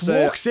just kind of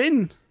say, walks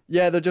in.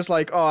 Yeah, they're just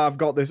like, oh, I've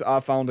got this. I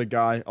found a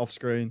guy off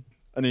screen,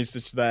 and he's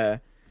just there.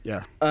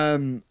 Yeah.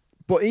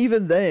 But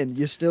even then,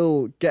 you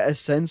still get a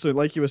sense of,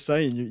 like you were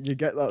saying, you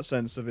get that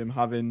sense of him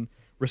having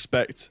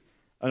respect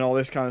and all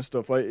this kind of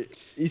stuff. Like,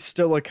 he's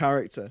still a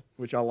character,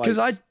 which I like.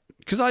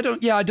 Because I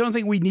don't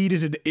think we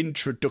needed an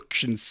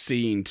introduction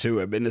scene to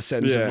him in the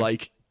sense of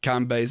like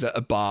Kanbei's at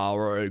a bar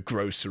or a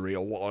grocery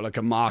or like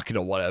a market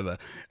or whatever,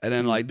 and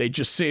then like they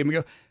just see him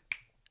and go,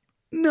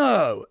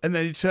 no, and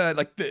then he turn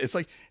like it's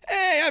like,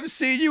 hey, I haven't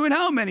seen you in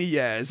how many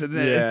years, and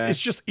then it's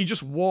just he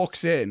just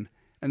walks in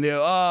and they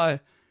go,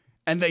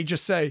 and they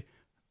just say,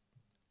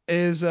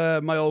 is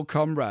my old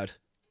comrade.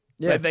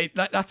 Yeah,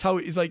 that's how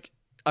it's like.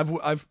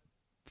 I've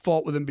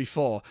fought with him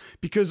before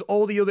because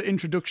all the other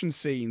introduction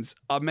scenes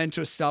are meant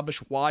to establish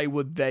why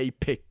would they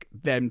pick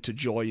them to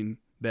join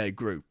their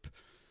group.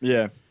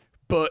 Yeah,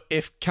 but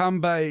if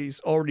Kanbei's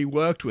already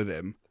worked with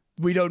him,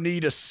 we don't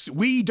need a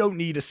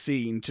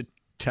scene to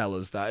tell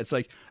us that. It's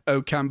like,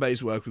 oh,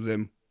 Kanbei's worked with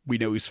him. We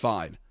know he's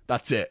fine.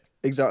 That's it.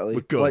 Exactly.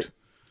 We're good.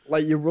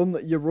 Like you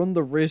run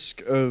the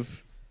risk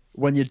of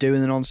when you're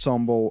doing an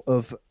ensemble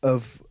of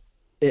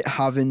it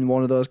having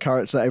one of those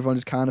characters that everyone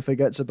just kind of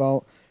forgets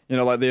about. You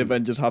know, like the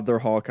Avengers have their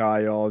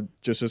Hawkeye or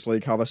Justice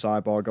League have a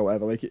Cyborg or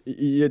whatever. Like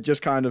you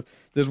just kind of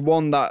there's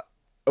one that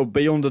will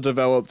be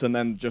underdeveloped and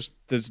then just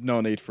there's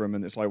no need for him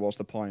and it's like, what's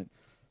the point?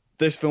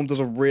 This film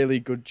does a really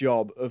good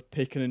job of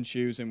picking and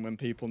choosing when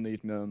people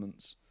need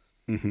moments.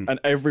 And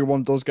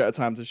everyone does get a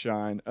time to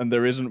shine. And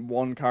there isn't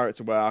one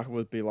character where I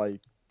would be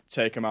like,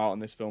 take him out and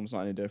this film's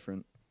not any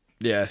different.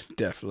 Yeah,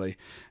 definitely.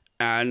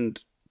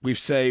 And we've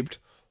saved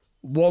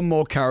one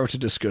more character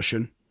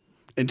discussion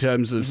in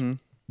terms of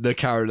the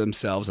character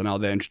themselves and how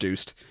they're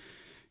introduced.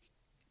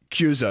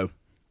 Kyuzo.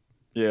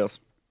 Yes.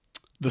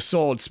 The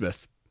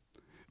swordsmith,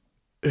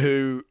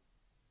 who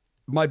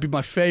might be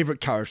my favourite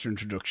character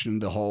introduction in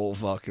the whole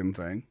fucking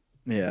thing.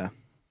 Yeah.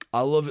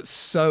 I love it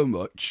so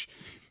much.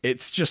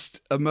 It's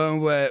just a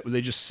moment where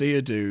they just see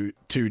two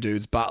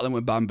dudes battling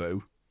with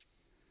bamboo.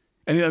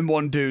 And then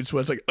one dude's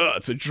where it's like,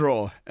 it's a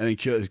draw. And then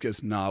Kyuzo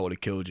goes, I would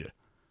have killed you.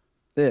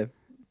 Yeah.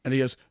 And he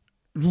goes,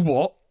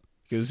 what?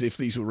 Because if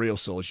these were real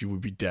swords, you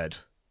would be dead.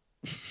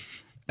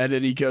 And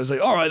then he goes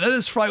like, all right, then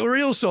let's fight with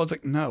real swords.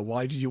 Like, no,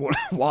 why did you want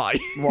why?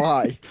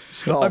 Why?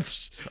 Stop.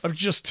 I've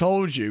just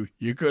told you,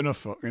 you're going to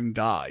fucking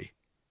die.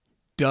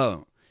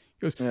 Don't.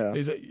 He goes,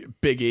 he's like,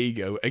 big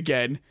ego.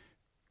 Again,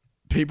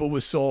 people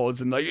with swords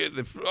and like,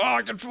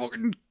 I can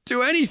fucking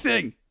do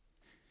anything.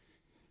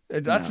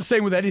 That's the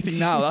same with anything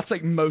now. That's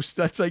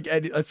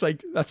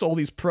all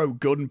these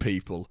pro-gun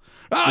people.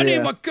 I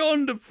need my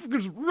gun to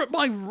rip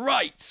my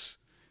rights.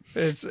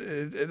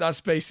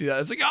 That's basically that.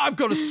 It's like, I've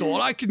got a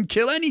sword, I can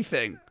kill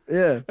anything.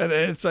 Yeah. And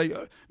then it's like,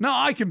 no,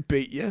 I can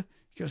beat you.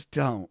 He goes,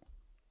 don't.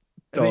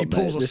 And then he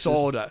pulls a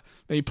sword out.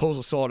 Then he pulls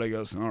a sword and he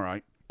goes, all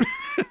right.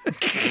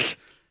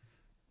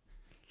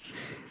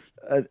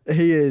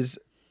 He is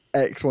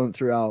excellent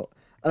throughout.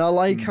 And I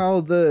like how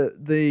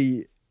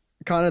the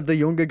kind of the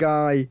younger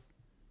guy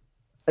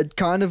it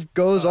kind of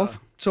goes off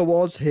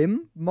towards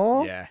him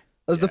more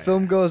as the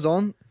film goes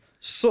on,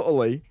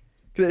 subtly.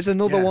 Because it's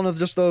another one of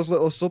just those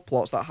little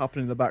subplots that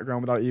happen in the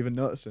background without you even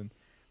noticing.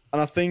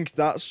 And I think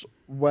that's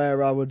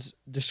where I would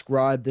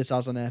describe this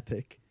as an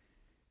epic.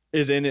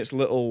 Is in its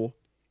little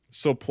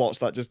subplots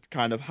that just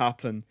kind of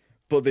happen,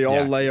 but they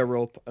all layer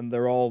up and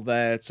they're all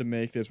there to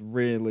make this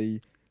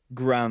really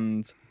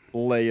grand,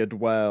 layered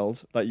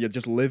world that you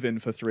just live in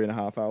for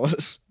 3.5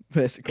 hours,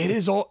 basically.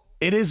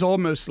 It is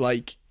almost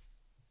like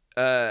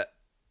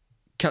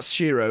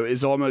Katsushiro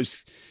is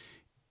almost...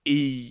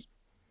 He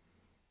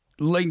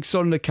links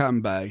on to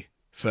Kanbei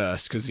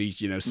first because he,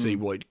 see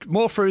what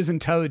more for his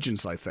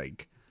intelligence, I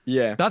think.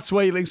 Yeah, that's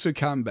why he links with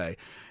Kanbei,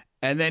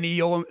 and then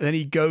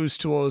he goes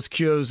towards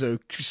Kyuzo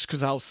just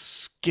because how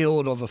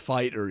skilled of a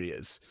fighter he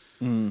is.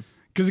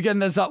 Because again,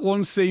 there's that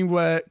one scene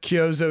where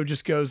Kyuzo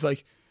just goes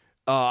like,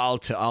 "Oh,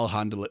 I'll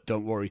handle it,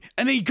 don't worry,"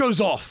 and then he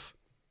goes off.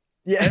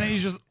 Yeah, and then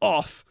he's just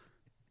off.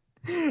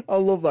 I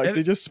love that because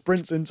he just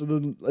sprints into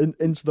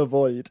the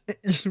void.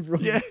 Just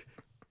runs,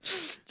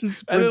 just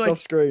sprints off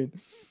screen.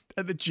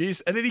 And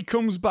then he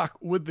comes back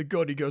with the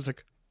gun. He goes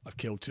like, I've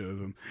killed 2 of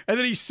them. And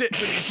then he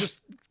sits and he's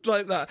just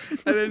like that.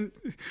 And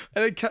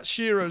then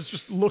Katshiro's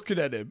just looking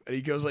at him and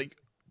he goes like,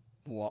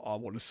 "What? I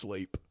want to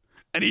sleep."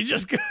 And he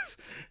just goes,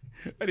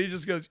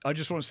 "I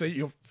just want to say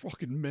you're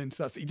fucking mint."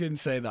 He didn't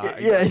say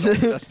that. Yeah,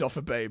 that's not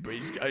for babe, but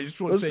I just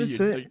want to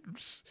say you.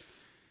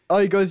 Oh,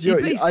 he goes,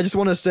 "I just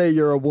want to say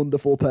you're a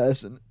wonderful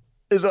person."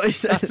 Is what he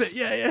says. That's it.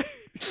 Yeah.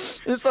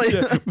 It's like,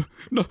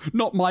 no,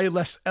 not my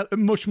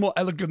much more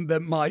elegant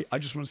than my. I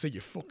just want to say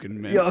you're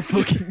fucking mint. you're a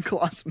fucking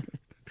classmate.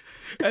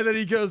 And then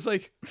he goes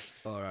like,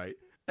 "All right,"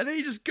 and then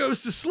he just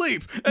goes to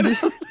sleep. And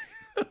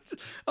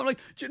I'm like,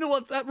 do you know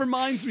what that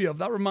reminds me of?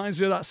 That reminds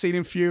me of that scene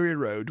in Fury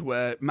Road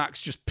where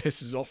Max just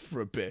pisses off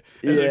for a bit.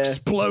 There's an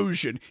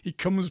explosion. He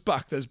comes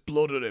back. There's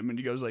blood on him, and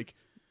he goes like,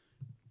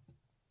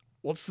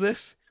 "What's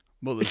this?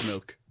 Mother's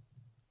milk."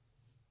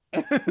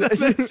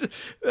 It's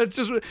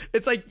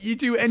like you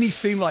do any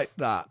scene like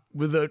that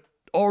with a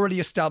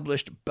already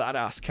established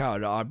badass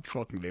character, I'm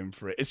fucking in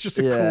for it. It's just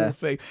a cool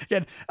thing.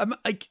 Again,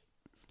 like,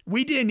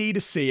 we didn't need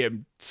to see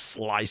him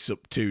slice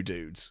up 2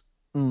 dudes.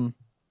 I'm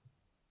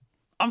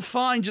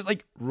fine, just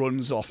like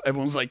runs off.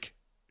 Everyone's like,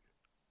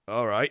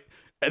 all right.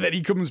 And then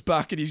he comes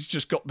back and he's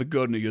just got the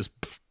gun and he goes,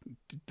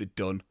 they're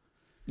done.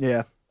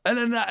 Yeah. And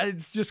then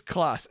it's just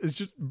class. It's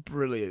just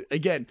brilliant.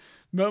 Again,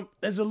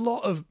 there's a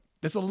lot of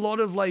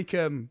like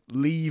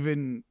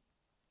leaving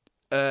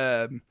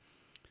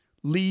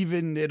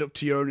it up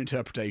to your own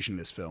interpretation of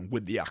this film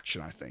with the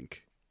action, I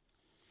think.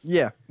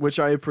 Yeah, which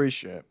I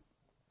appreciate.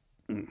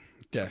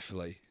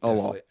 Definitely. A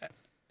lot.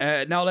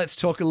 Now let's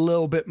talk a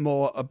little bit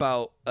more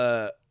about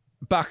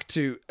back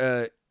to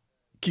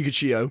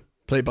Kikuchiyo,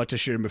 played by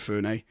Toshiro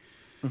Mifune.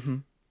 Mm-hmm.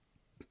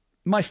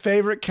 My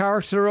favorite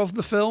character of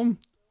the film,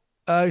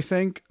 I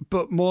think,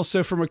 but more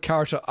so from a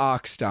character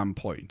arc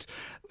standpoint.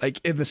 Like,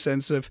 in the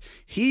sense of,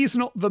 he's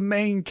not the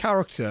main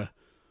character,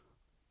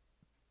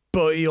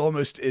 but he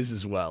almost is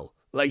as well.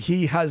 Like,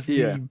 he has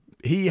the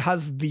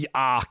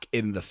arc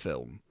in the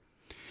film.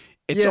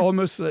 It's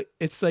almost like,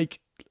 it's like,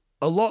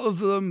 a lot of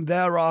them,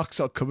 their arcs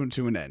are coming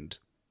to an end.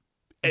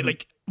 Mm-hmm.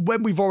 Like,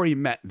 when we've already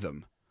met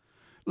them.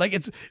 Like,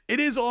 it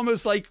is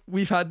almost like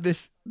we've had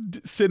this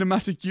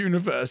cinematic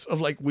universe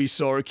of, like, we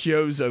saw a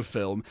Kyozo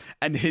film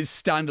and his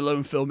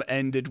standalone film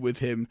ended with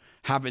him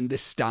having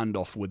this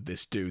standoff with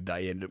this dude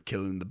that he ended up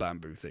killing the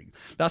bamboo thing.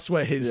 That's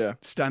where his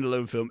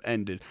standalone film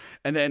ended.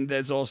 And then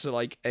there's also,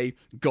 like, a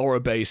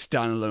Gorobe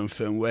standalone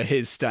film where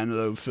his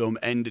standalone film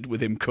ended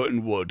with him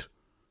cutting wood.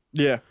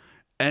 Yeah.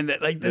 And,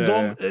 like, there's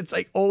it's,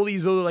 like, all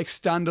these other, like,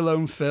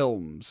 standalone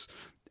films.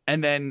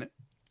 And then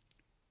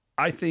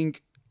I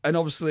think, and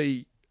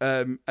obviously...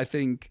 I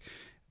think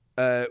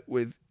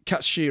with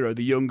Katsushiro,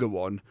 the younger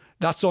one,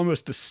 that's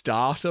almost the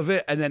start of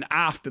it. And then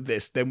after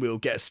this, then we'll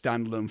get a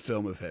standalone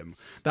film of him.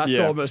 That's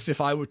almost if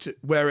I were to...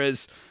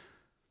 Whereas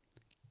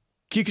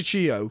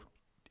Kikuchiyo,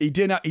 he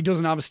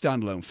doesn't have a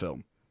standalone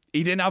film.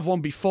 He didn't have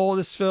one before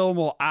this film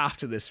or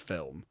after this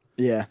film.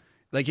 Yeah.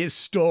 Like, his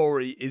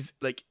story is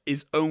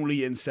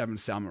only in Seven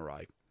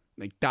Samurai.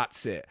 Like,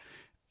 that's it.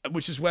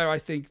 Which is why I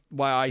think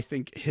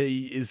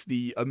he is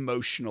the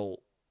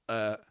emotional...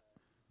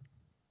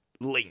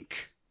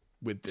 link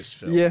with this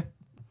film. Yeah,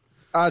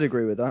 I'd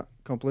agree with that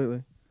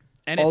completely.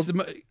 And it's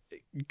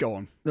go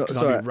on,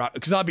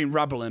 because I've been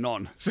rabbling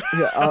on. So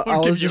yeah,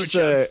 I'll just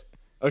say,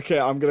 okay,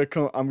 I'm gonna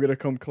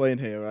come clean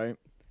here, right?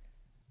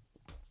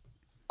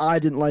 I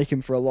didn't like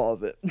him for a lot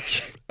of it.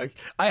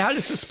 I had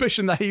a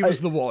suspicion that he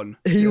was the one.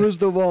 He was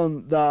the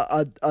one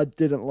that I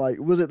didn't like.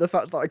 Was it the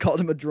fact that I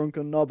called him a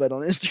drunken knobhead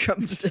on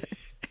Instagram today?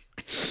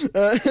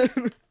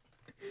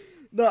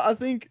 No, I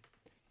think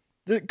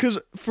because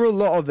for a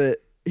lot of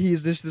it,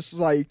 he's this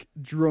like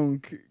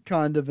drunk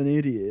kind of an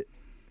idiot.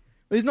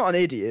 Well, he's not an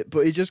idiot,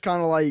 but he's just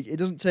kind of like, he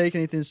doesn't take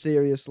anything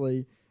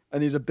seriously,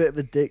 and he's a bit of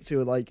a dick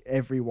to like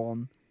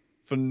everyone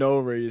for no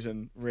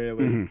reason,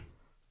 really.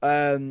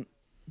 Mm-hmm.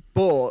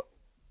 But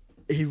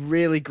he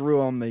really grew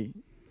on me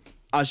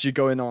as you're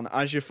going on,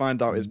 as you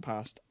find out his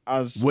past,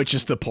 which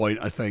is the point,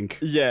 I think.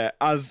 Yeah,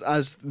 as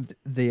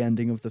the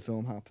ending of the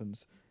film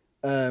happens,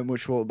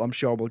 which I'm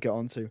sure we'll get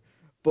onto.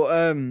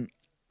 But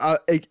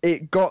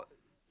it got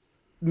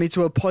me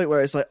to a point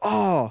where it's like,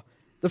 oh,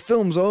 the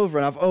film's over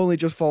and I've only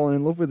just fallen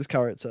in love with this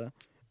character.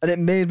 And it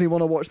made me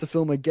want to watch the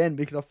film again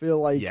because I feel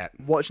like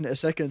watching it a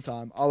second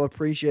time, I'll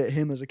appreciate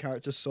him as a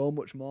character so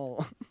much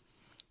more.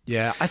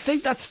 Yeah, I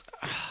think that's...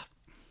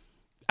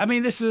 I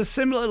mean, this is a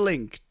similar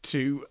link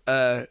to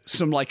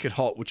Some Like It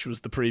Hot, which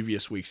was the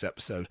previous week's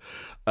episode.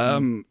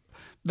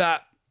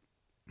 That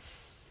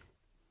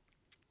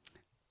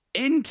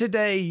in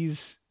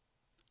today's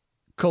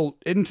film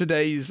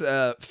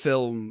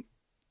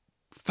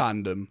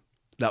fandom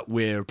that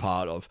we're a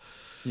part of,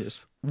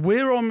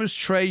 we're almost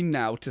trained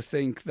now to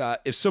think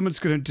that if someone's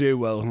going to do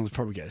well, they'll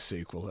probably get a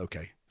sequel.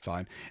 Okay,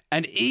 fine.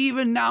 And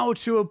even now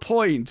to a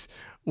point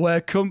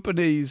where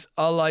companies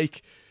are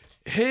like,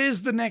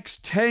 here's the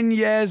next 10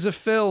 years of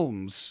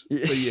films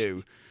for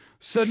you.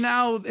 So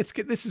now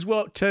this is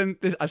what turned...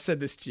 I've said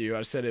this to you.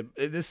 I've said it.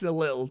 This is a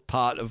little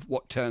part of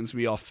what turns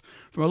me off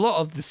from a lot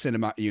of the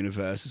cinematic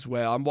universe, is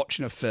where I'm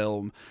watching a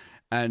film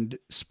And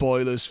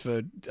spoilers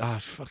for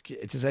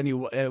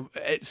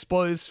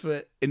spoilers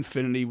for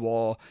Infinity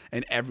War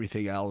and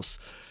everything else.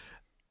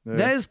 Yeah.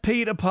 There's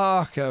Peter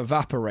Parker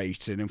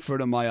evaporating in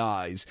front of my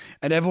eyes,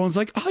 and everyone's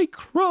like, I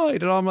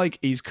cried. And I'm like,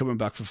 he's coming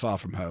back for Far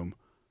From Home.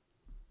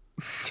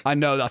 I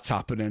know that's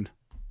happening.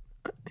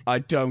 I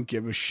don't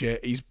give a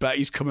shit.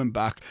 He's coming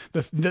back.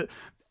 The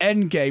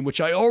Endgame,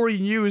 which I already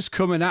knew is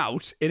coming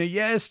out in a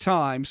year's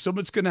time,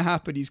 something's going to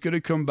happen. He's going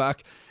to come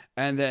back,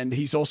 and then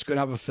he's also going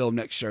to have a film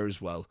next year as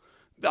well.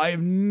 I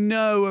have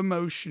no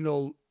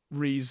emotional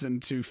reason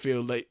to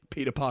feel that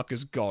Peter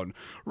Parker's gone.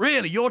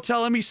 Really? You're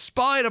telling me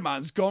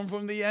Spider-Man's gone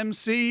from the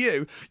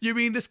MCU? You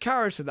mean this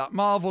character that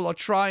Marvel are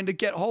trying to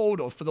get hold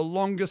of for the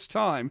longest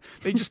time?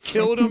 They just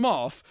killed him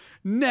off?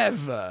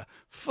 Never.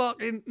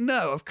 Fucking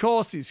no. Of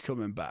course he's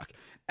coming back.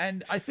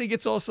 And I think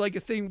it's also like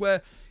a thing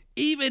where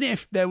even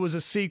if there was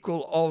a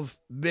sequel of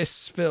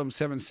this film,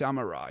 Seven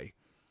Samurai,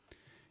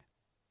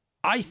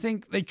 I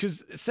think they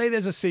could say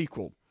there's a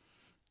sequel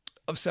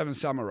of Seven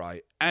Samurai,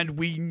 and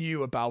we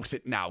knew about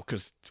it now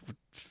because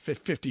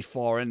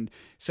 54, and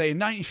say in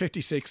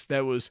 1956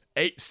 there was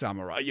 8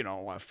 Samurai. You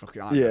know,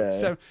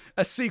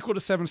 a sequel to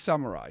Seven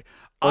Samurai.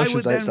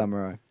 Ocean's 8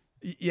 Samurai.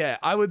 Yeah,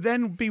 I would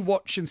then be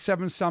watching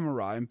Seven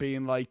Samurai and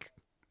being like,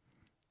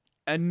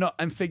 and not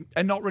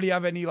really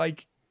have any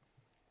like,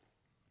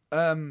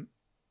 I'll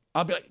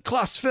be like,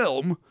 class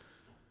film.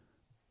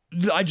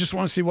 I just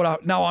want to see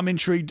now I'm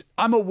intrigued.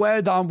 I'm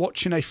aware that I'm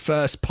watching a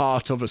first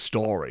part of a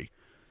story.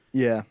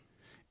 Yeah.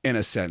 In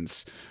a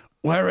sense.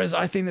 Whereas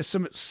I think there's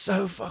something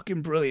so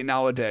fucking brilliant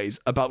nowadays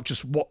about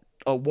just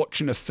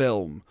watching a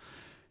film.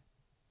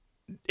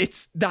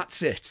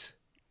 That's it.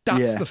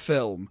 That's the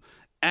film.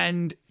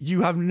 And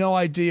you have no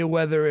idea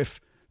whether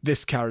if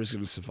this character's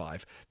going to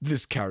survive,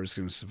 this character's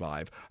going to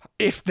survive,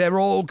 if they're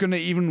all going to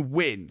even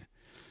win.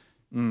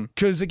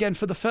 Because again,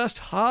 for the first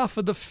half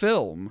of the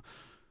film,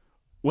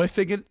 we're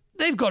thinking,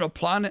 they've got a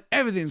plan,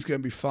 everything's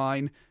going to be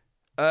fine.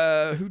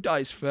 Who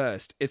dies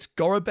first? It's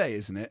Gorobei,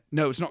 isn't it?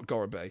 No, it's not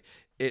Gorobei.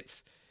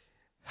 It's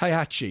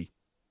Heihachi,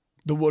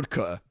 the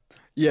woodcutter.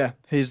 Yeah,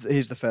 he's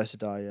the first to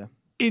die, yeah.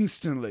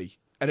 Instantly.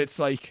 And it's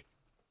like,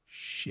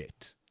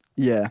 shit.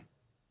 Yeah.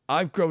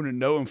 I've grown to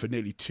know him for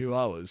nearly 2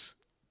 hours.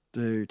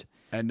 Dude.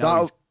 And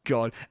now he's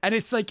gone. And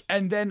it's like,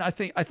 and then I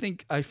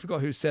think, I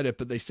forgot who said it,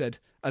 but they said,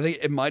 I think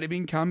it might have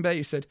been Kanbei,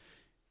 who said,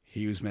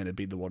 he was meant to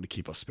be the one to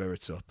keep our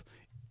spirits up.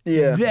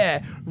 Yeah.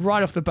 There,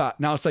 right off the bat.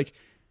 Now it's like,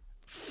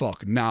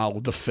 fuck, now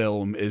the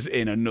film is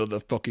in another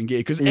fucking gear.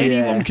 Because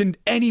anyone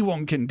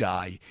can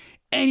die.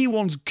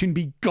 Anyone can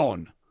be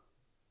gone.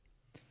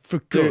 For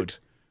good. Dude,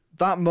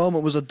 that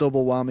moment was a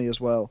double whammy as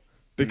well.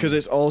 Because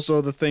it's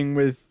also the thing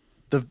with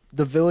the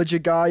villager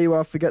guy who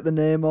I forget the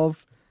name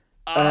of.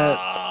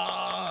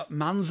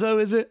 Manzo,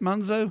 is it?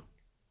 Manzo?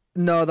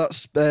 No,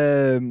 that's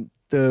the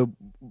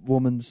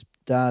woman's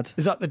dad.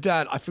 Is that the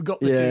dad? I forgot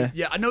the dude.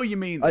 Yeah, I know what you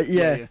mean.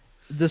 Yeah.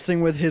 The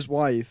thing with his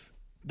wife.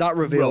 That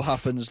reveal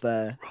happens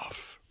there.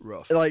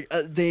 Rough. Like,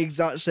 at the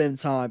exact same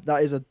time.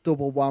 That is a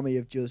double whammy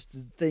of just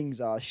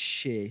things are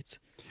shit.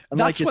 And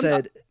like you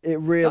said, it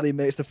really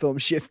makes the film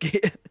shift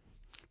gear.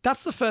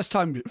 That's the first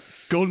time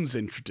guns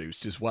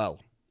introduced as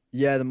well.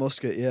 Yeah, the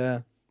musket,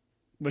 yeah.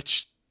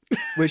 Which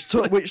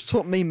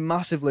took me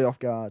massively off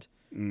guard.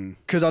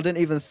 Because I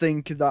didn't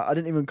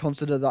even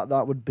consider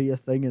that would be a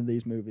thing in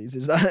these movies.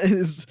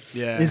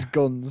 Is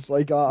guns.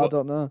 Like, I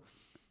don't know.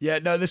 Yeah,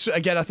 no, this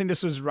again, I think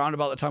this was around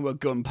about the time where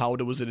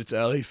gunpowder was in its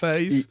early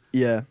phase.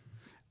 Yeah.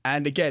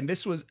 And again,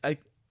 this was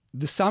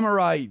the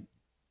samurai,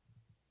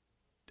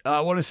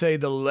 I want to say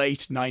the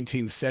late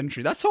 19th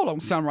century. That's how long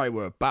samurai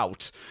were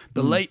about.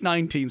 The late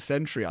 19th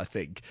century, I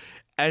think.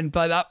 And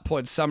by that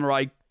point,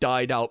 samurai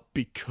died out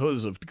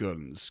because of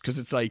guns. Because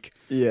it's like,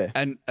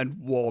 and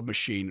war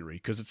machinery.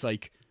 Because it's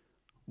like,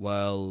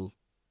 well,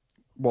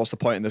 what's the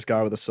point in this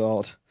guy with a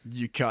sword?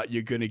 You're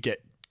going to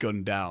get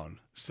gunned down.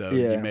 So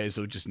you may as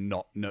well just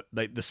not,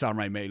 like the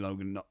samurai may no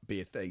longer not be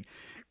a thing.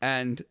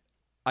 And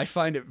I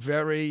find it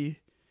very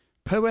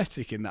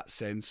poetic in that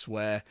sense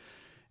where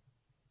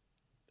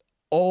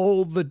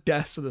all the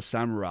deaths of the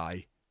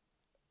samurai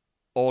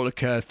all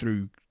occur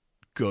through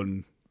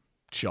gun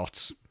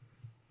shots.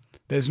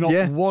 There's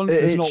not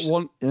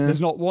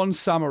one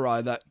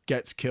samurai that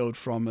gets killed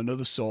from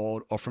another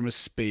sword or from a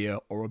spear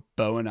or a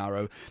bow and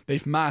arrow.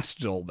 They've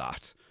mastered all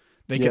that.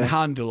 They can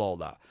handle all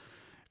that.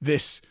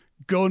 This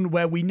gun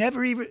where we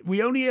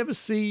only ever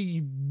see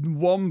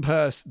one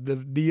person,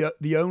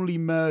 the only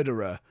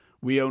murderer,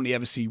 we only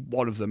ever see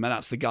one of them, and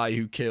that's the guy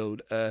who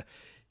killed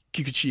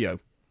Kikuchiyo.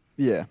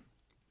 Yeah.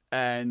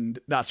 And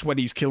that's when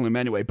he's killing him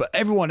anyway. But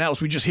everyone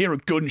else, we just hear a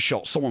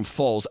gunshot, someone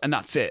falls, and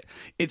that's it.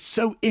 It's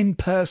so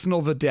impersonal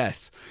of a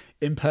death.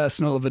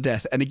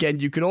 And again,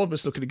 you could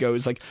almost look at it and go,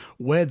 it's like,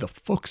 where the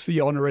fuck's the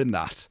honor in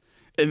that?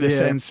 In the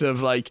sense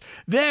of like,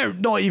 they're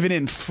not even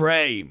in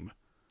frame.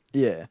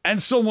 Yeah.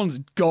 And someone's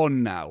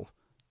gone now.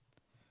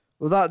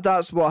 Well,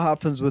 that's what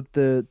happens with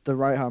the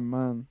right-hand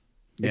man.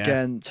 Yeah.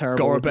 Again,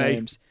 terrible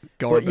names.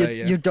 But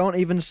you don't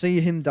even see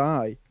him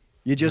die.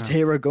 You just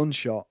hear a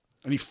gunshot.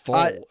 And he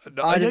fall.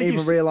 I didn't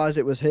even realize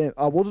it was him.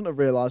 I wouldn't have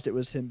realized it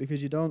was him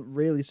because you don't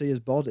really see his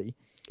body.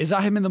 Is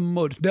that him in the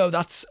mud? No,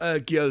 that's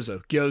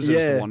Gyozo. Gyozo's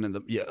the one in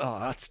the... Yeah,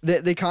 that's...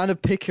 They kind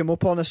of pick him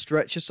up on a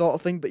stretcher sort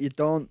of thing, but you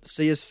don't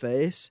see his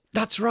face.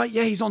 That's right,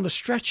 yeah, he's on the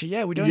stretcher,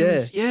 yeah, we don't...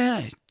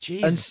 Yeah,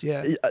 Jesus,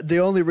 and the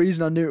only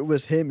reason I knew it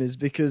was him is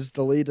because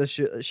the leader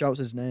shouts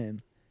his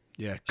name.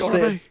 Yeah,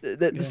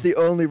 that's the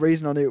only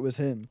reason I knew it was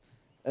him.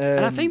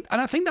 And I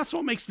think that's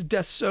what makes the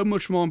death so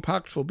much more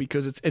impactful,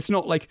 because it's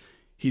not like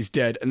he's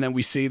dead and then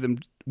we see them...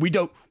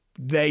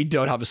 They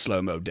don't have a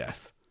slow-mo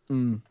death.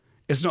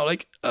 It's not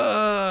like,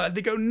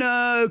 they go,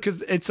 no,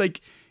 because it's like,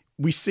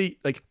 we see,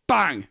 like,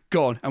 bang,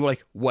 gone. And we're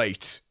like,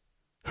 wait,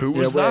 who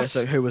was that?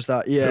 So who was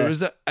that? Yeah. Who was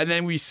that? And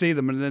then we see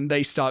them, and then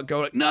they start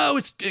going, like, no,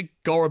 it's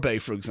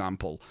Gorobei, for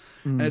example.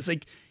 And it's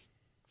like,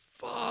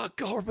 fuck,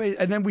 Gorobei.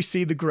 And then we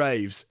see the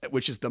graves,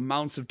 which is the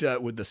mounts of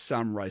dirt with the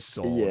samurai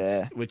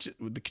swords, with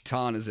the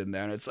katanas in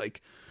there. And it's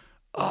like,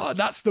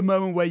 that's the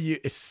moment where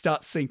it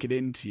starts sinking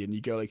into you, and you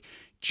go, like,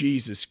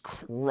 Jesus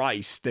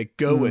Christ, they're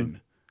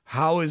going.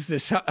 How is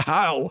this?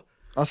 How?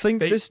 I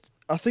think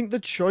the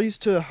choice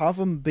to have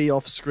him be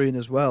off screen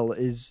as well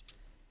is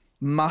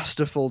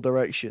masterful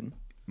direction,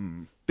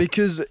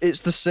 because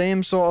it's the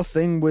same sort of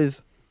thing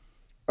with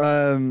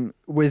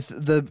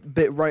the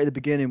bit right at the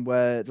beginning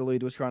where the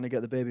leader was trying to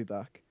get the baby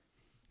back.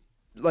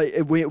 Like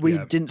we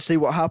didn't see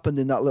what happened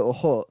in that little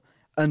hut,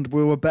 and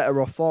we were better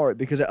off for it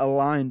because it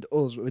aligned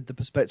us with the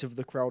perspective of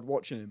the crowd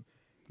watching him,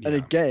 and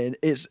again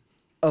it's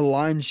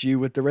aligns you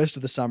with the rest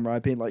of the samurai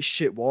being like,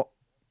 shit, what?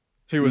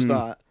 Who was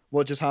that?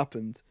 What just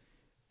happened?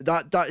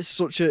 That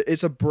is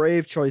it's a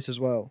brave choice as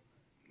well.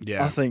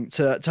 Yeah, I think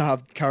to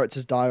have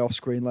characters die off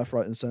screen, left,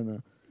 right, and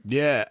center.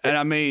 Yeah, and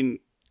I mean,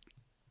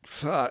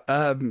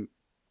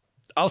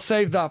 I'll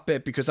save that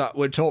bit because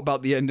we'll talk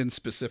about the ending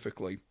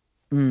specifically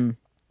in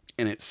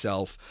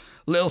itself.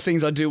 Little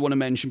things I do want to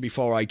mention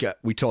before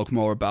we talk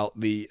more about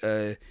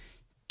the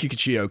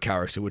Kikuchiyo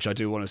character, which I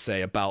do want to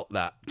say about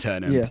that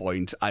turning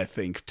point. I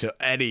think to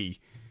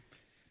any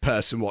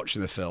person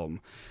watching the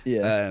film.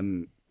 Yeah.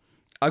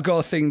 I've got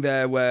a thing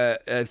there where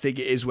I think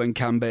it is when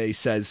Kanbei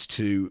says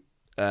to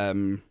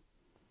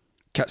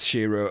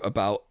Katsushiro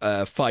about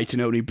fighting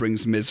only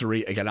brings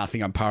misery. Again, I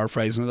think I'm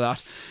paraphrasing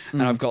that.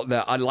 And I've got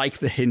there, I like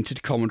the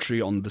hinted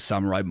commentary on the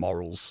samurai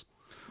morals.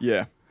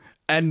 Yeah.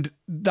 And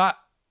that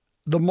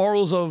the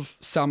morals of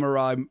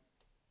samurai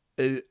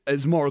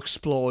is more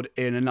explored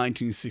in a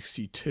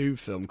 1962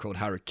 film called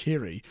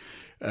Harakiri,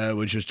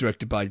 which was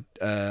directed by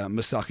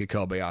Masaki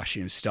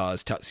Kobayashi and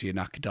stars Tatsuya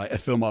Nakadai, a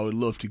film I would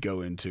love to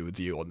go into with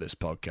you on this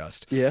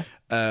podcast. Yeah.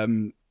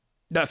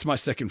 That's my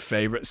second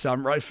favourite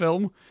samurai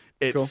film.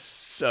 It's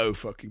so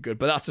fucking good.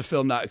 But that's a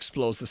film that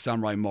explores the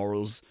samurai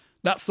morals.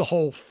 That's the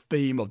whole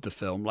theme of the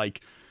film,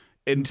 like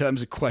in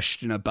terms of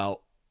question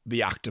about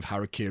the act of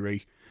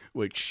Harakiri,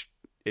 which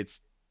it's...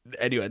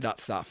 Anyway,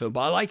 that's that film. But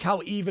I like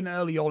how even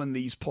early on in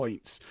these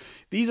points,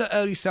 these are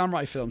early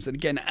samurai films. And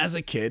again, as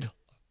a kid,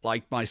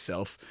 like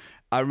myself,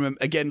 I remember,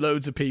 again,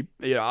 loads of people,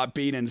 I've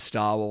been in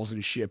Star Wars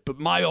and shit, but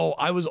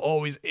I was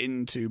always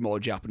into more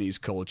Japanese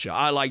culture.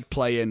 I like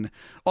Asian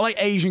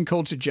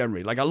culture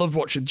generally. Like, I loved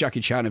watching Jackie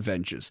Chan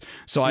adventures.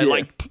 So I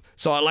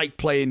like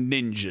playing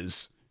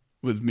ninjas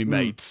with me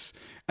mates.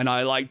 And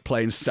I like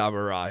playing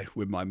samurai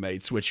with my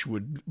mates, which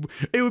would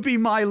be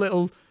my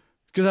little...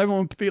 Because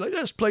everyone would be like,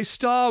 let's play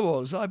Star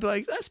Wars. I'd be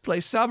like, let's play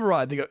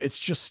Samurai. They go, it's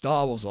just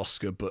Star Wars,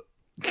 Oscar, but...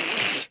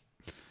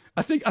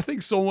 I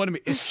think someone wanted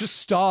me, it's just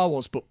Star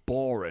Wars, but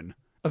boring.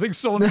 I think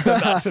someone said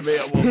that to me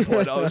at one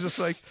point. I was just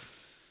like,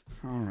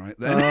 all right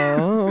then.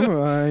 All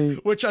right.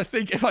 Which I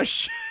think if I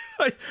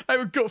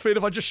have a gut feeling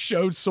if I just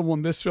showed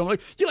someone this film,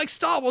 like, you like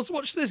Star Wars,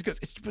 watch this. Because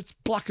it's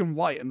black and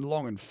white and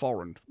long and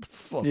foreign.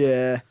 Fuck.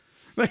 Yeah.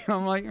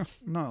 I'm like,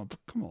 no, but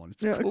come on.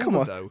 It's cool, come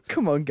on. though.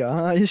 Come on,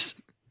 guys.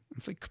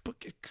 It's like, but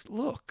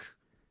look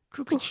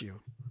at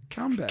you,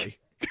 Kanbei.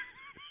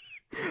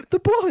 The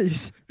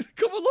boys.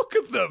 Come and look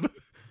at them.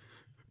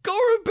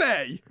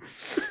 Gorobei.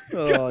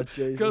 Oh,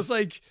 Jesus. Because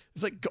it's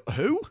like,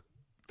 who?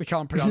 They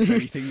can't pronounce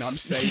anything that I'm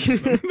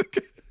saying.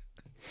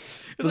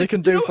 They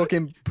can do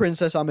fucking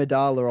Princess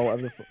Amidala or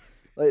whatever.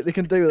 Like, they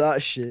can do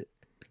that shit.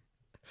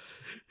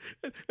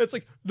 It's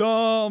like,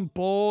 no, I'm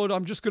bored.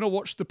 I'm just going to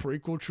watch the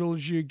prequel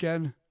trilogy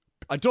again.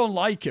 I don't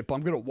like it, but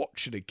I'm going to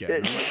watch it again.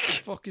 I'm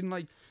like, fucking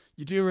like...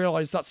 You do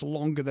realise that's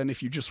longer than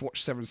if you just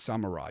watch Seven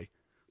Samurai.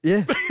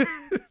 Yeah.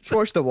 Just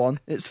watch the one.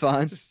 It's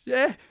fine.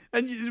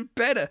 And you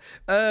better.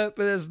 But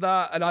there's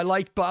that. And I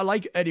like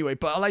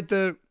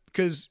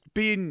because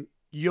being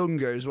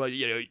younger as well,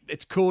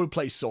 it's cool to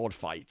play sword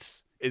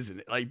fights, isn't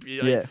it? Like,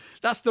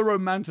 that's the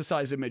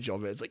romanticized image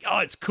of it. It's like,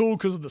 it's cool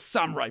because of the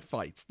samurai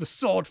fights, the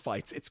sword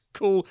fights. It's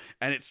cool.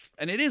 And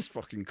it is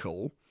fucking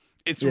cool.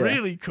 It's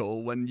really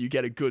cool when you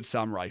get a good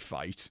samurai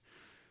fight.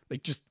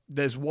 Like, just,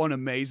 there's one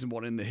amazing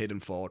one in The Hidden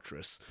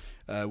Fortress,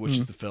 which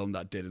is the film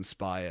that did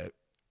inspire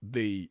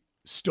the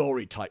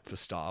story type for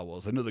Star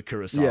Wars. Another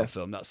Kurosawa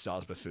film that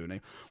stars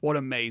Mifune. What an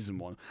amazing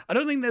one. I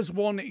don't think there's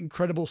one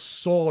incredible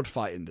sword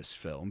fight in this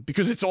film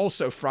because it's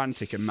also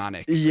frantic and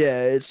manic.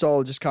 Yeah, it's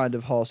all just kind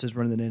of horses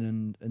running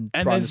in and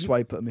trying to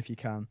swipe at them if you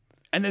can.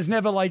 And there's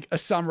never like a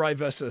samurai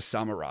versus a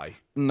samurai.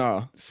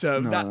 No.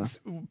 So that's,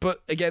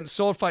 but again,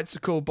 sword fights are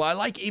cool. But I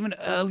like even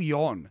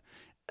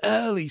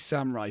early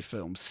samurai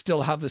films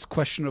still have this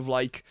question of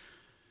like,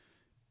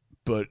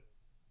 but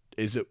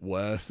is it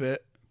worth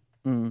it?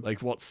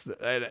 Like, what's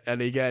the,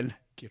 and again,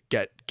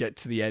 get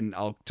to the end.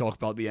 I'll talk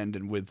about the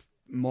ending with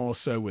more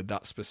so with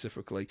that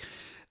specifically.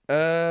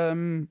 Yeah,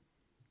 and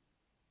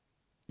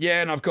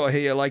I've got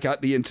here, like,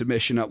 at the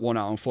intermission at 1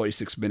 hour and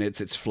 46 minutes,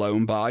 it's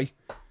flown by.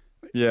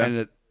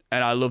 Yeah.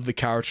 And I love the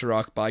character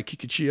arc by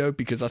Kikuchiyo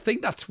because I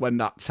think that's when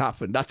that's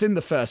happened. That's in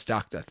the first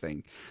act, I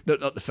think.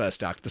 Not the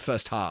first act, the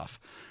first half.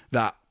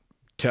 That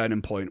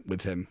turning point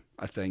with him,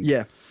 I think.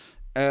 Yeah.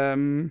 Yeah,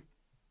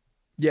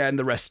 and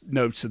the rest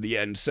notes at the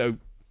end. So,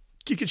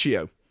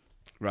 Kikuchiyo,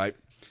 right?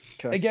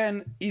 Okay.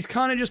 Again, he's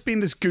kind of just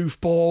been this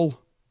goofball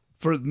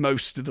for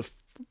most of the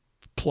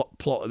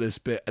plot of this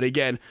bit. And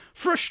again,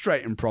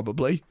 frustrating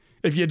probably,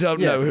 if you don't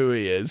know who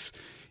he is.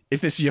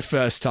 If this is your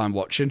first time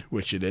watching,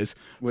 which it is,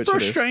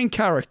 frustrating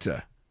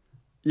character.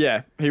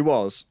 Yeah, he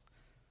was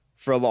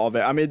for a lot of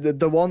it. I mean,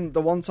 the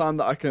one time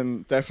that I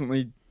can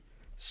definitely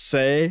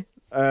say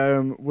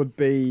would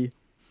be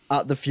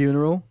at the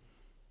funeral,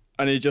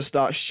 and he just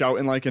starts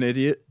shouting like an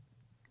idiot.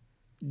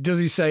 Does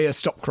he say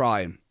stop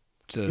crying?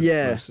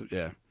 Yeah,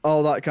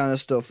 all that kind of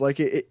stuff.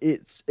 Like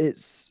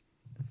it's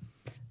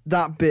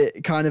that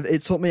bit kind of,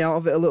 it took me out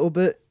of it a little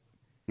bit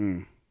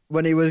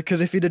when he was,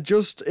 because if it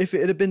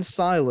had been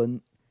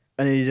silent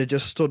and he'd have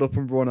just stood up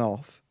and run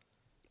off,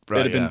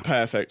 it'd have been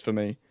perfect for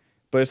me.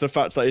 But it's the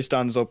fact that he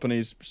stands up and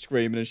he's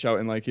screaming and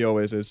shouting like he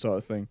always is, sort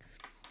of thing.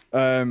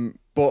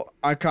 But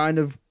I kind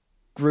of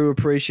grew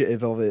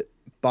appreciative of it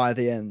by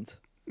the end.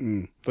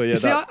 But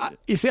yeah,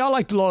 you see, I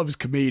liked a lot of his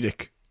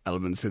comedic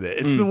elements in it.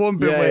 It's the one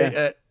bit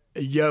where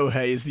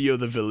Yohei is the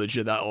other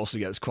villager that also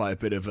gets quite a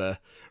bit of a.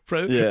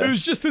 It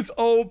was just this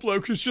old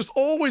bloke who's just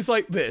always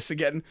like this.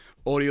 Again,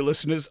 audio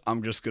listeners,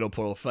 I'm just gonna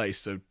put a face,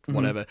 so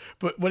whatever.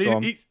 But when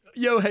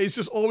Yohei's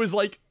just always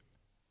like.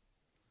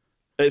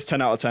 It's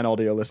 10 out of 10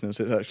 audio listeners.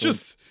 It's actually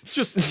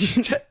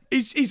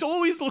he's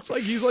always looks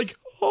like he's like,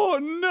 oh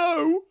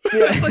no.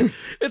 Yeah.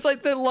 it's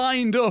like they're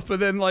lined up,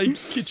 and then like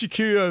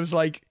Kichikuyo's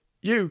like,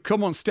 you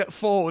come on, step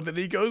forward, and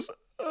he goes.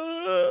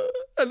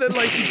 And then,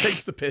 like, he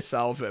takes the piss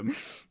out of him,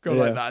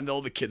 like that, and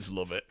all the kids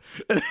love it.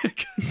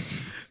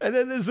 And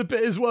then there's the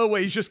bit as well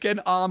where he's just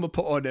getting armor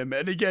put on him,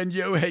 and again,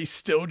 Yohei's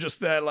still just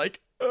there, like,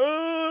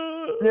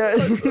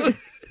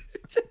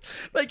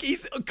 like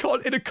he's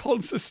in a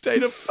constant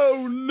state of,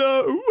 oh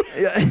no.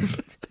 Yeah.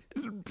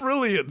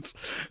 Brilliant.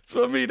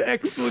 So, I mean,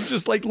 excellent,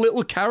 just like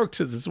little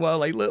characters as well,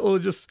 like little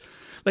just.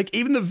 Like,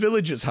 even the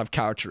villagers have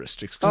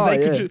characteristics,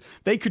 because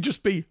they could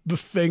just be the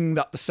thing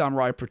that the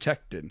samurai are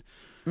protecting.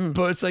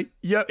 But it's like,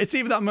 it's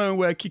even that moment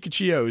where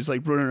Kikuchiyo is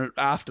like running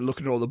after,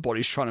 looking at all the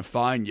bodies, trying to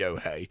find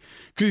Yohei,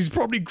 because he's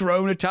probably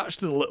grown attached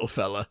to the little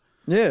fella.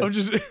 Yeah.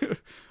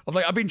 I'm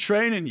like, I've been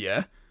training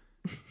you.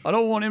 I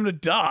don't want him to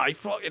die.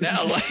 Fucking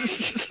hell. Like,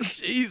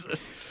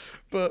 Jesus.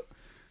 But,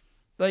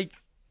 like,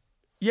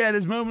 yeah,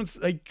 there's moments,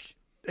 like,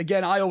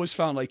 again, I always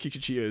found, like,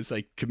 Kikuchiyo's,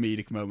 like,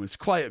 comedic moments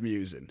quite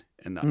amusing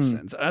in that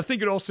sense. And I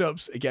think it also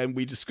helps, again,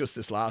 we discussed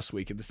this last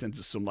week in the sense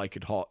of Some Like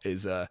It Hot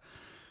is a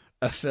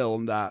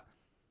film that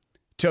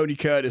Tony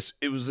Curtis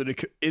isn't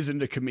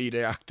a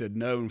comedic actor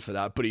known for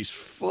that, but he's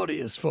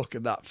funny as fuck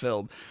in that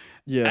film.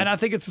 Yeah. And I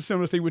think it's a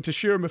similar thing with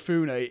Toshiro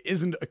Mifune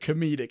isn't a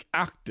comedic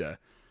actor,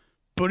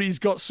 but he's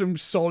got some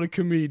solid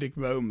comedic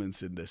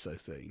moments in this, I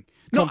think.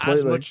 Not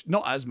as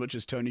much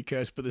as Tony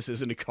Curtis, but this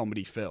isn't a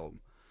comedy film.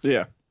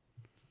 Yeah.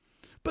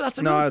 But that's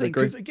another thing,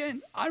 because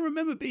again, I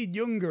remember being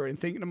younger and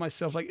thinking to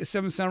myself, like, is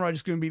Seven Samurai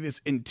just going to be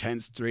this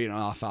intense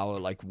 3.5 hour,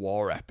 like,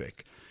 war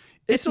epic?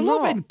 It's a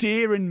lot of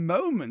endearing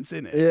moments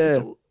in it.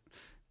 Yeah.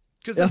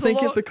 I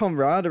think it's the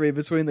camaraderie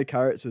between the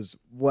characters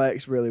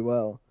works really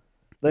well.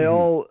 They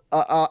all,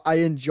 I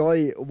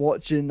enjoy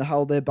watching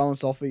how they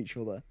bounce off each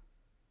other,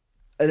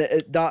 and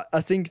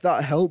I think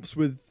that helps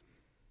with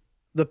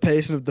the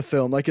pacing of the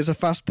film. Like, it's a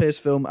fast-paced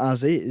film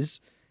as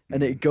is,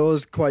 and it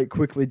goes quite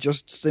quickly,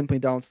 just simply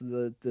down to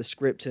the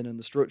scripting and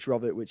the structure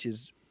of it, which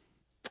is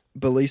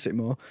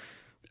bellissimo.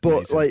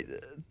 But amazing. Like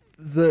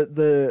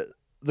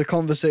the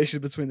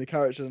conversations between the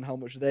characters and how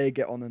much they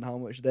get on and how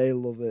much they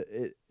love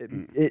it,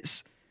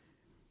 it's.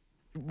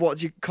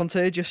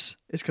 Contagious?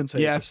 It's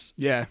contagious.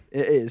 Yeah.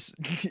 It is.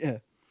 Yeah.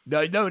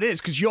 No, it is,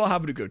 because you're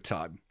having a good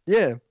time.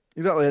 Yeah,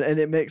 exactly. And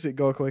it makes it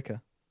go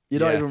quicker. You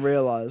don't even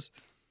realise.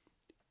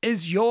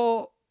 Is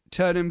your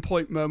turning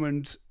point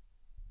moment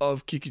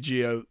of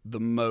Kikuchiyo the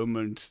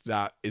moment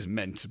that is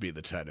meant to be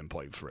the turning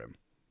point for him?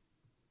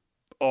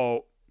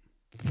 Or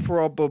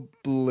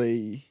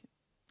probably.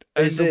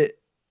 The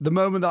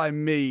moment that I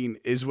mean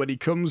is when he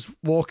comes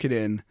walking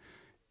in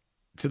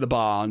to the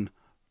barn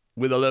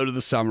with a load of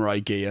the samurai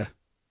gear.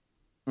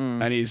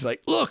 And he's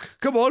like, look,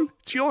 come on,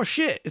 it's your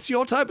shit. It's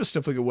your type of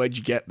stuff. Like, where'd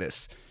you get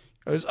this?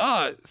 He goes,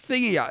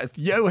 thingy,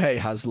 Yohei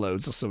has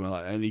loads or something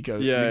like that. And he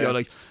goes,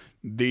 like,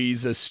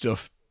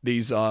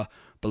 these are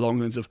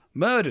belongings of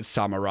murdered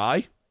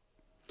samurai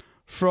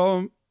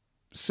from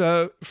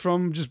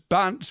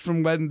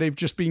when they've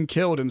just been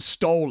killed and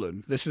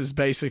stolen. This is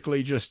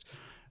basically just,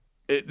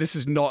 this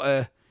is not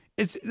a,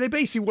 they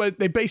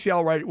basically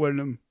outright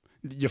when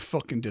you're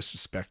fucking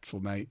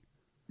disrespectful, mate.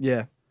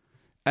 Yeah.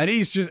 And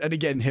and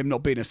again, him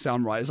not being a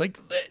samurai is like,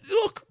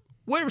 look,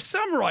 we're a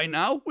samurai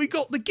now. We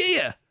got the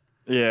gear.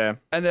 Yeah.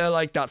 And they're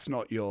like, that's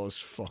not yours.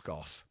 Fuck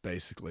off,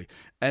 basically.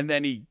 And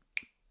then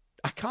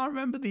I can't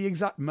remember the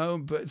exact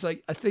moment, but it's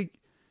like, I think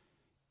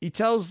he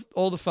tells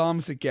all the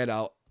farmers to get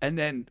out. And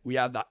then we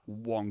have that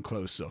one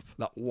close-up,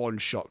 that one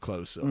shot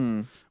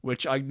close-up,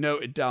 which I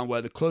noted down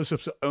where the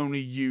close-ups are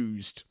only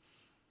used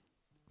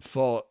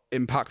for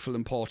impactful,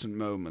 important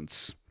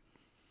moments.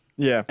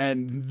 Yeah.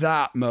 And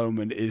that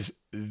moment is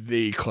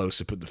the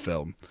close-up of the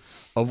film,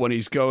 of when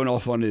he's going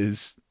off on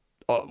his,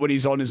 when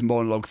he's on his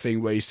monologue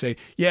thing where he's saying,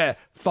 yeah,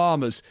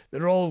 farmers,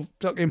 they're all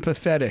fucking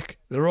pathetic.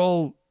 They're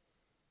all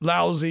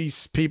lousy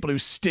people who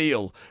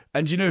steal.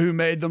 And you know who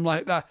made them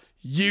like that?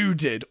 You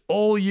did.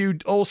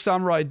 All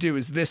samurai do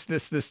is this.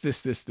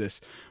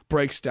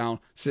 Breaks down,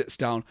 sits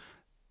down.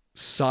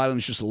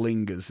 Silence just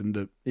lingers in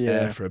the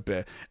air for a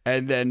bit.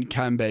 And then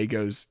Kanbei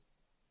goes,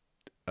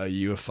 are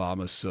you a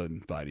farmer's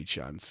son by any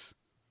chance?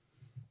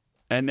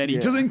 And then he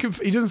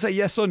doesn't say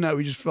yes or no.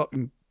 He just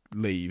fucking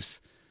leaves.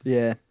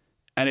 Yeah.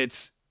 And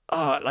it's,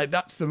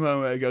 that's the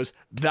moment where he goes,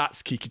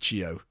 that's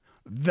Kikuchiyo.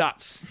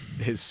 That's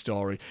his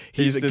story.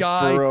 He's a this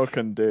guy,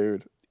 broken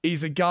dude.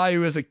 He's a guy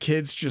who as a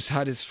kid's just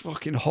had his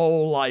fucking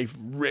whole life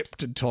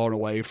ripped and torn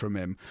away from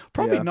him.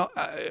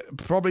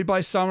 Probably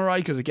by samurai,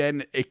 because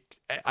again,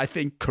 I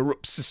think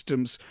corrupt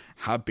systems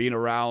have been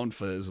around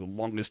for as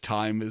long as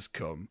time has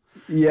come.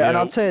 Yeah, and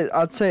I'd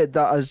say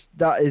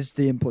that is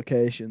the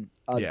implication.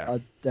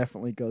 I'd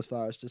definitely go as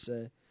far as to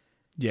say.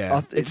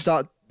 Yeah. It's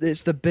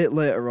the bit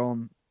later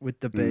on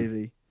with the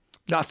baby.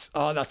 That's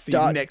the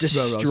that next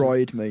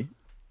destroyed me.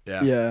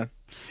 Yeah. Yeah.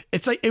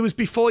 It's like, it was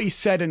before he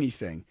said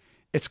anything.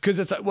 It's because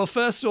it's like, well,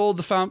 first of all,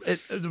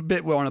 the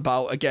bit we're on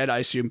about, again, I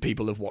assume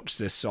people have watched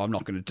this, so I'm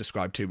not going to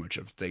describe too much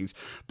of things,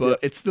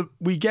 but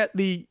we get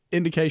the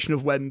indication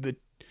of when the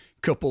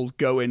couple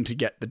go in to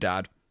get their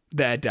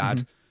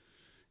dad,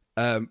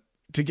 to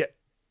get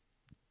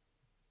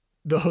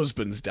the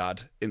husband's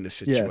dad in this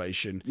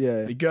situation.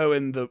 Yeah. They go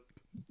in the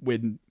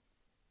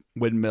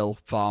windmill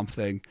farm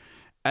thing,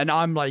 and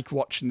I'm like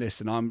watching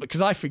this, and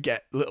because I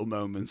forget little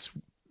moments,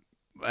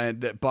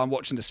 but I'm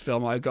watching this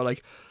film, I go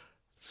like,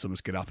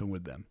 something's going to happen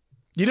with them.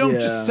 You don't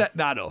just set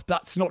that up.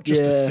 That's not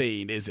just a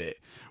scene, is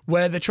it?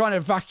 Where they're trying to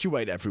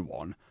evacuate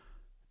everyone,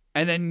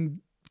 and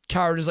then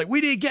Karen is like,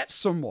 we need to get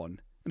someone.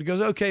 And he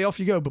goes, okay, off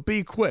you go, but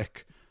be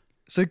quick.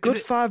 It's a good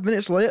 5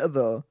 minutes later,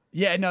 though.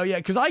 Yeah,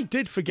 because I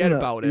did forget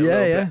about it a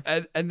little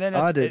bit. And then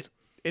I did.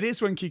 It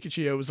is when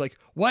Kikuchiyo was like,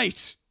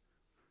 wait.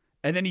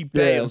 And then he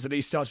bails and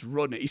he starts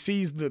running. He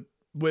sees the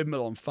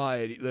windmill on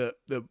fire,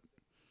 the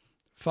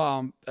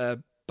farm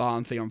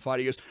barn thing on fire.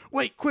 He goes,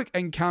 wait, quick.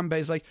 And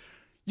Kanbei's like,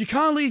 you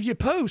can't leave your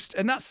post.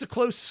 And that's the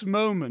closest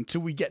moment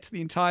till we get to the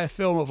entire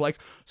film of like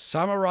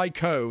samurai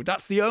code.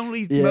 That's the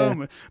only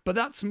moment. But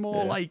that's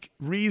more like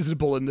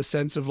reasonable in the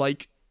sense of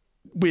like,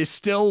 we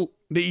still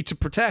need to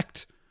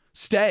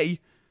stay.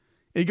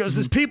 And he goes,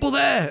 there's people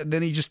there. And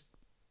then he just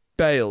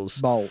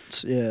bails.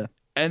 Bolt, yeah.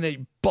 And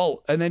they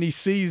bolt. And then he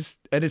sees,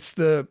 and it's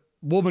the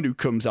woman who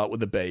comes out with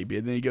the baby.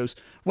 And then he goes,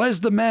 where's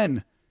the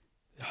men?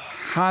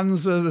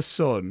 Hands are the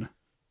son.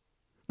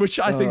 Which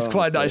I think is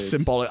quite nice,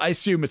 symbolic. I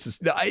assume it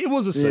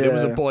was a son. It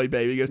was a boy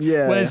baby. He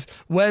goes,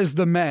 where's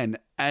the men?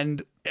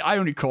 And I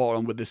only caught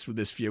on with this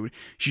view.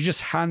 She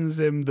just hands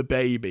him the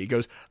baby. He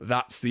goes,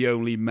 that's the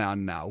only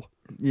man now.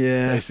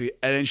 Yeah. Basically.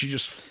 And then she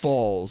just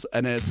falls.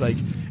 And then it's like,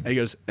 and he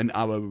goes, an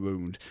arrow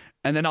wound.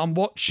 And then I'm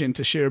watching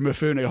Toshiro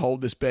Mifune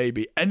hold this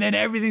baby. And then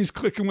everything's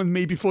clicking with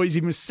me before he's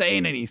even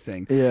saying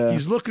anything. Yeah.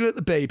 He's looking at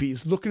the baby.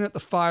 He's looking at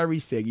the fiery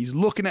thing. He's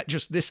looking at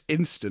just this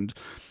instant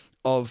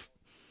of,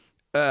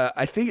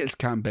 I think it's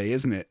Kanbei,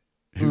 isn't it?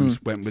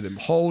 Who's went with him,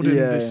 holding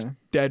this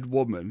dead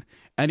woman.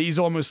 And he's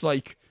almost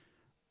like,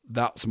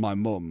 that's my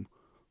mum.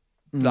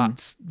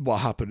 That's what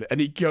happened.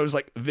 And he goes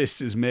like, this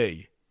is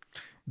me.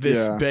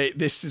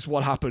 This is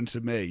what happened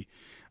to me.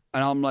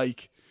 And I'm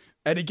like,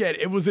 and again,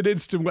 it was an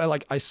instant where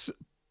like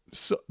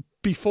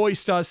before he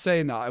started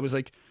saying that, I was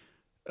like,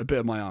 a bit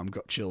of my arm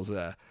got chills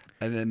there.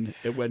 And then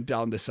it went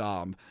down this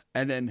arm.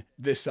 And then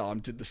this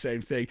arm did the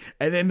same thing.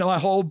 And then my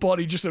whole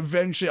body just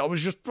eventually, I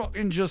was just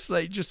fucking just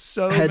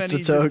so head many.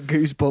 to toe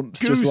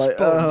goosebumps. Just like,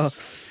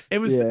 it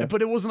was,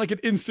 but it wasn't like an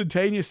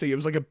instantaneous thing. It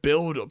was like a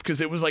build up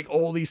because it was like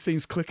all these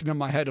things clicking in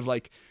my head of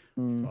like,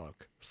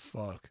 fuck.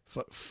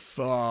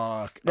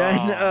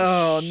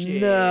 Oh,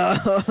 shit.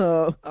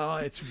 no. Oh,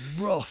 it's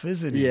rough,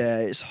 isn't it? Yeah,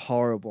 it's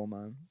horrible,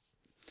 man.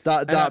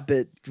 That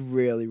bit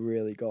really,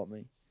 really got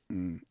me.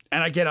 And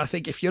again, I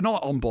think if you're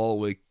not on board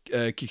with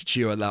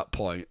Kikuchiyo at that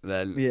point,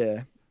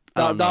 then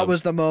That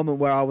was the moment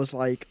where I was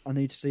like, I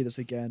need to see this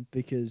again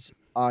because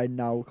I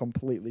now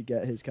completely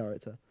get his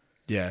character.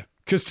 Yeah,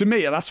 because to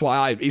me, that's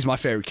why he's my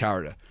favorite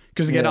character.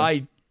 Because again,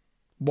 I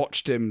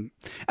watched him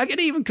again,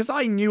 even because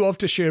I knew of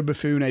Toshiro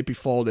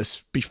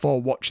Mifune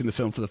before watching the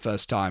film for the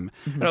first time,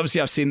 and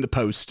obviously I've seen the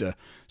poster,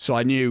 so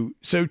I knew.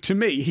 So to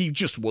me, he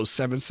just was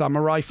Seven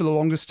Samurai for the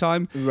longest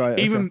time, right?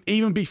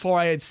 Even before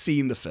I had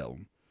seen the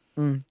film.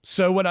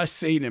 So when I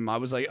seen him, I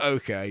was like,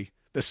 okay,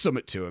 there's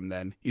something to him.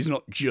 Then he's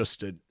not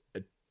just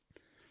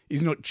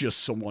he's not just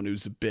someone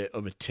who's a bit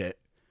of a tit.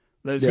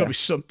 There's got to be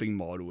something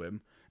more to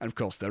him, and of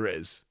course there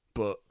is,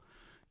 but.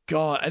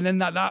 God, and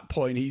then at that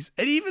point because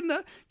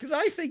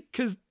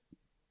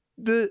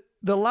the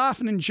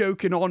laughing and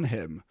joking on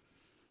him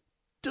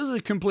does a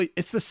complete.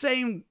 It's the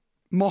same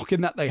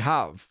mocking that they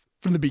have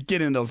from the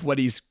beginning of when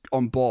he's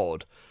on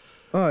board.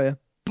 Oh yeah,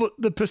 but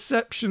the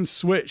perception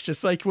switched.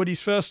 It's like when he's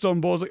first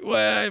on board, it's like,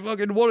 "Well,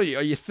 fucking, what are you?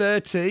 Are you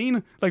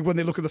 13?" Like when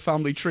they look at the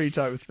family tree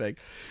type of thing,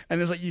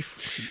 and it's like, "You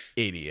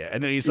idiot!"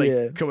 And then he's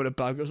like coming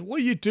about, goes,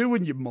 "What are you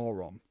doing, you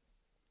moron?"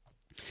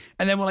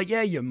 And then we're like,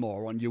 "Yeah, you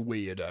moron, you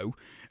weirdo."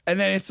 And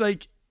then it's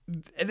like,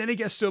 and then it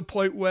gets to a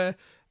point where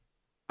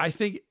I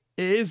think it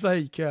is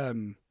like,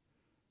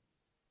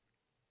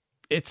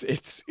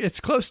 it's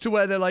close to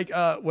where they're like,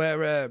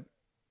 where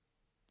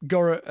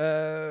Gora,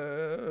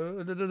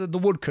 the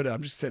woodcutter.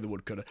 I'm just saying the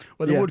woodcutter,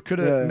 where the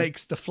woodcutter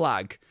makes the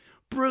flag.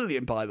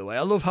 Brilliant, by the way.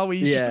 I love how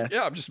he's just like,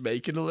 I'm just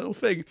making a little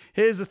thing.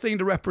 Here's the thing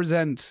to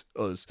represent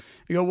us.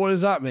 You go, what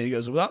does that mean? He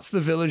goes, well, that's the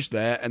village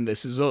there, and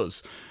this is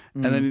us.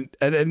 And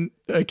then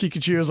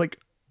Kikuchiyo's like,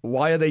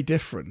 why are they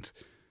different?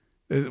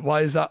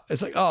 Why is that?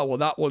 It's like, oh, well,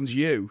 that one's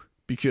you.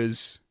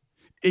 Because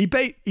he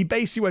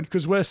basically went,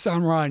 because we're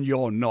samurai and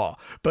you're not.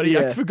 But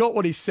I forgot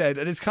what he said.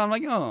 And it's kind of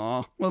like,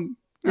 oh, well.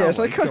 Yeah, it's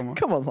like,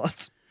 come on,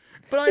 lads.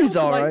 But He's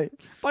all right.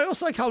 But I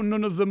also like how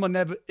none of them are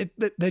never,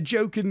 their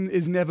joking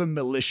is never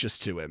malicious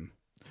to him.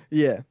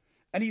 Yeah.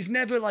 And he's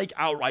never like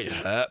outright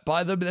hurt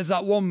by them. There's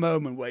that one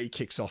moment where he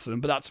kicks off at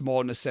them, but that's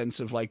more in a sense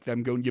of like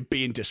them going, you're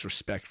being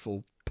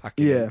disrespectful.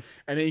 Packing him.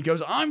 And then he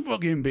goes, I'm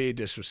fucking being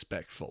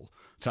disrespectful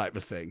type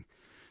of thing.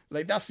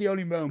 Like, that's the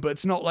only moment, but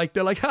it's not like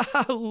they're like,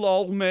 ha,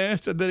 lol,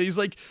 mate. And then he's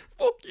like,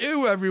 fuck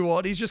you,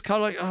 everyone. He's just kind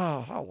of like,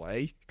 oh,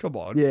 away. Come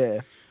on. Yeah.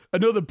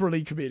 Another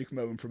brilliant comedic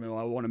moment from him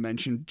I want to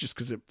mention, just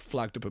because it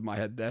flagged up in my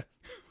head there.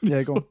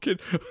 Yeah, go on. When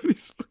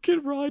he's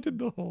fucking riding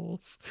the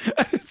horse.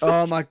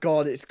 Oh, my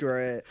God, it's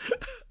great.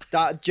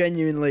 That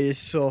genuinely is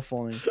so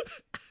funny.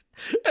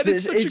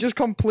 It just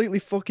completely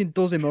fucking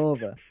does him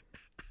over.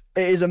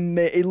 It is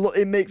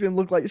it makes him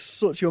look like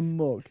such a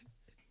mug.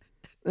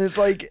 And it's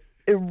like...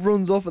 It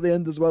runs off at the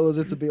end as well as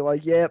if to be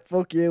like, yeah,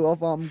 fuck you,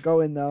 off I'm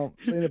going now.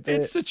 See you in a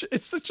bit.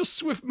 It's such a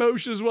swift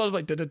motion as well,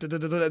 like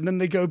and then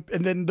they go,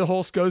 and then the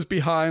horse goes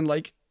behind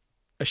like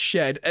a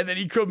shed, and then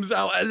he comes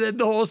out, and then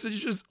the horse is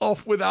just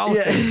off without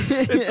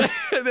him.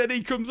 And then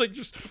he comes like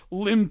just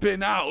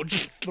limping out,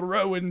 just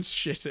throwing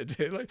shit at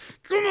him, like,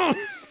 come on.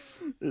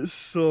 It's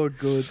so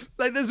good.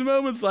 Like there's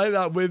moments like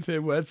that with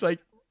him where it's like,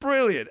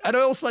 brilliant. And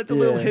I also like the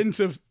little hint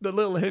of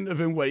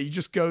him where he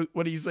just goes,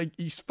 when he's like,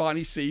 he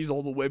finally sees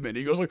all the women.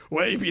 He goes like,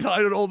 where have you been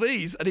hiding all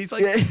these? And he's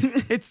like,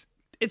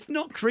 it's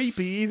not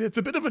creepy either. It's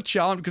a bit of a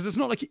charm because it's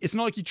not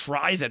like he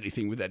tries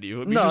anything with any of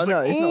them. It's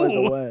not like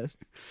the worst.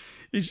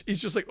 He's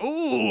just like,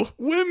 oh,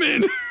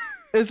 women.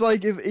 It's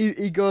like if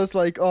he goes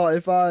like, oh,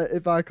 if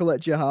I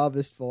collect your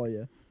harvest for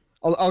you,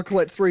 I'll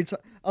collect three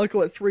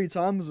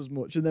times as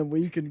much, and then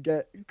we can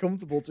get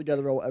comfortable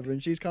together or whatever.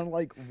 And she's kind of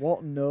like,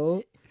 what?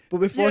 No. But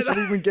before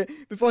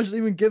she's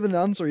even given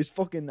an answer, he's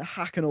fucking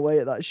hacking away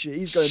at that shit.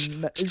 He's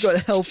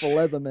got hell for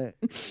leather, mate.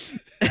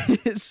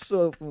 It's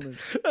so funny.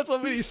 That's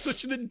what I mean. He's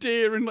such an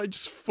endearing, like,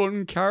 just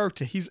fun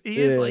character. He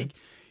is like,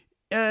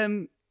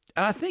 and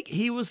I think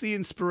he was the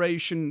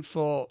inspiration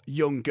for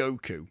young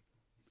Goku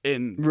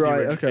in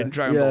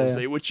Dragon Ball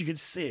Z, which you could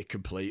see it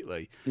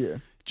completely. Yeah.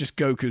 Just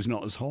Goku's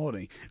not as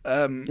horny.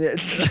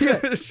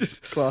 It's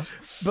just class.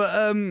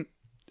 But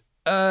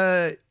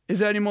is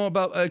there any more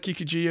about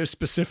Kikuchiyo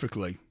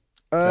specifically?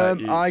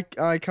 I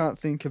can't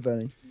think of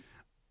any.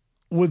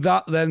 With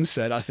that then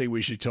said, I think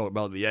we should talk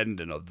about the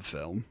ending of the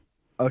film.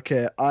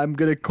 Okay, I'm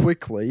gonna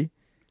quickly.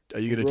 Are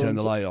you gonna turn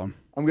the light on?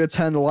 I'm gonna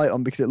turn the light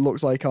on because it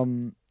looks like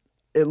I'm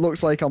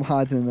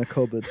hiding in a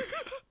cupboard,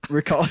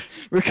 recording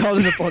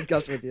a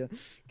podcast with you.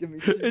 Give me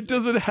 2 seconds.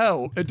 Doesn't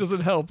help. It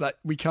doesn't help that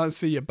we can't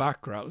see your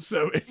background.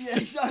 So it's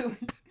exactly.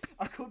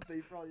 I could be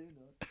for all you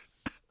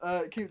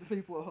know. Keep the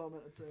people at home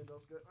entertained,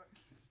 Oscar.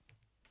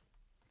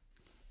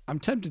 I'm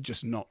tempted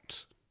just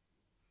not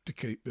to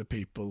keep the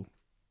people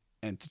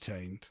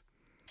entertained.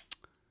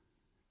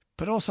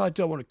 But also I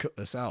don't want to cut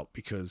this out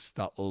because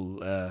that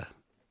will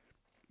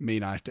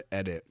mean I have to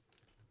edit.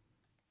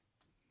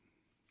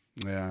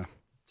 Yeah.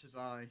 Tis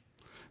I.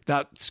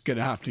 That's going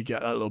to have to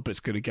get, that little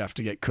bit's going to have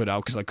to get cut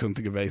out because I couldn't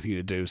think of anything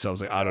to do. So I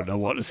was like, I don't know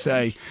what to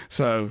say.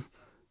 So,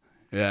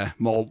 yeah,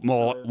 more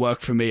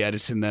work for me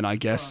editing then, I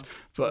guess.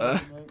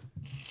 But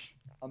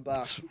I'm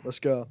back. Let's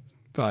go.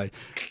 Right.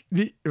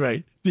 The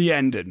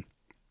ending.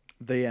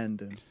 The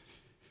ending.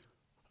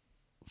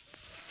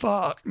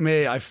 Fuck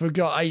me, I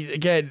forgot.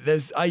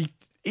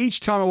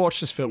 Each time I watch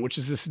this film, which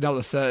is this now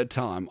the third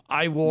time,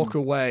 I walk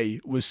away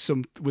with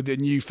a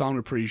newfound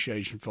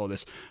appreciation for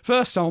this.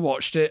 First time I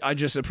watched it, I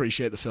just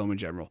appreciate the film in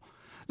general.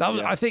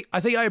 I think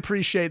I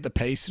appreciate the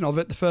pacing of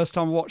it the first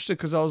time I watched it,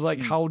 because I was like,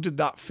 how did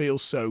that feel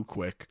so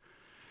quick?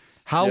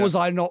 How was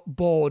I not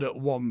bored at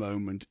one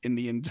moment in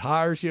the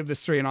entirety of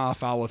this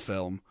 3.5 hour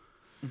film?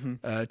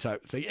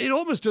 Type thing. It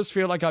almost does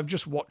feel like I've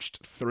just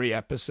watched 7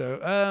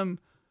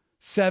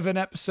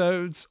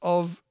 episodes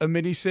of a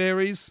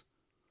miniseries.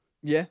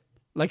 Yeah.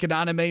 Like an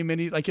anime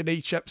mini, like in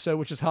each episode,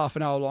 which is half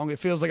an hour long. It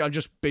feels like I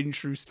just binge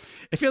through.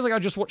 It feels like I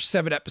just watched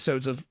 7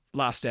 episodes of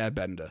Last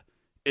Airbender.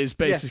 Is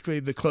basically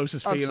the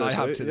closest feeling I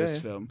have to this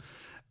film.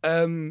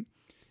 And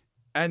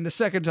the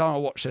second time I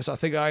watched this, I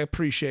think I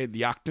appreciate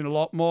the acting a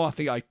lot more. I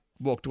think I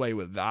walked away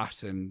with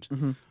that and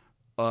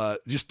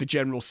just the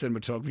general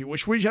cinematography,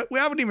 which we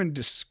haven't even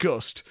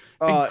discussed.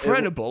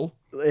 Incredible.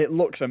 It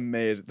looks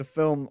amazing. The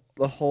film,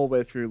 the whole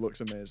way through,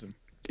 looks amazing.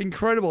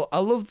 Incredible. I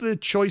love the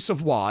choice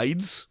of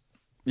wides.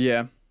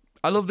 Yeah.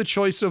 I love the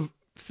choice of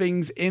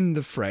things in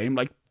the frame,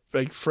 like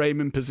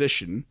frame and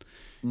position.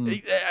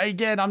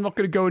 Again, I'm not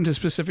going to go into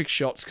specific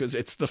shots because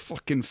it's the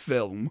fucking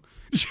film.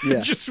 Yeah,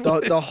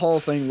 the whole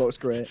thing looks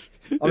great.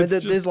 I mean,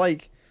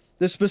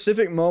 there's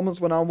specific moments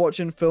when I'm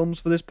watching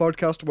films for this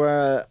podcast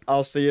where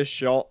I'll see a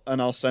shot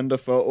and I'll send a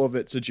photo of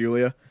it to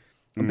Julia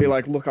and be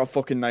like, look how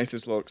fucking nice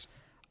this looks.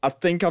 I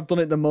think I've done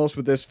it the most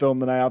with this film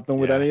than I have done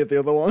with any of the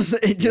other ones.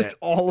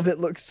 All of it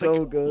looks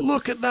so good.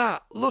 Look at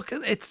that. Look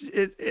at it.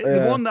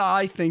 The one that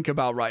I think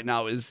about right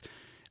now is,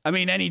 I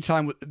mean,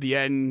 anytime with the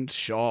end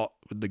shot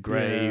with the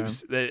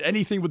graves,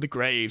 anything with the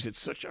graves, it's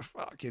such a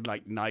fucking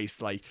like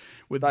nice, like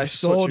with the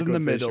sword in the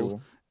middle,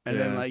 visual. And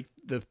then like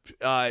the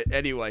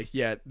anyway,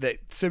 the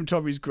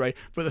cinematography is great.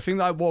 But the thing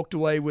that I walked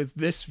away with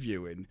this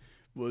viewing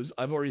was,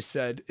 I've already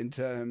said in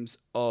terms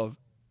of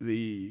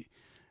the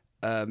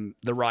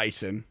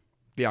writing,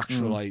 the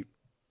actual like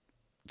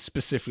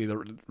specifically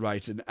the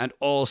writing, and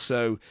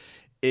also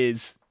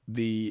is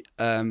the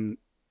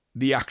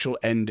actual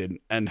ending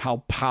and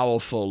how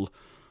powerful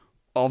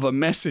of a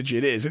message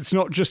it is. It's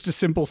not just a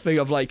simple thing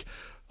of like,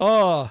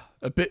 a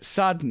bit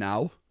sad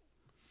now.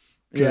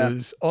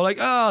 Or like,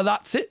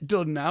 that's it,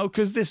 done now.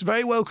 Because this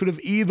very well could have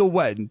either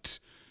went,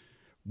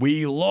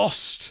 we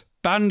lost,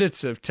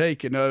 bandits have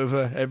taken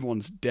over,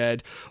 everyone's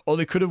dead. Or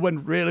they could have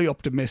went really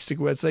optimistic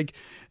where it's like,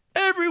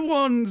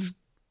 everyone's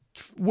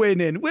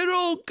winning, we're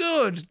all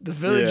good, the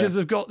villagers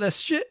have got their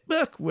shit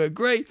back, we're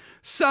great,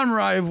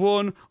 samurai have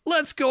won,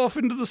 let's go off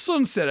into the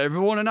sunset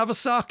everyone and have a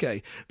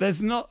sake.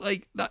 There's not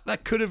like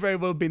that could have very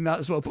well been that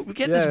as well, but we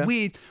get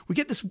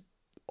this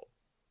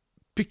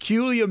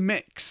peculiar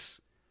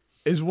mix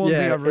is one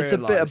thing I've realized.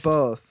 It's a bit of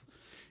both.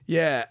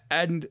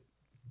 And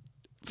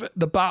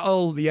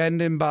the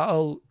ending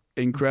battle,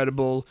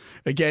 incredible.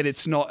 Again,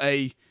 it's not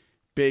a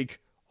big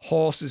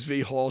horses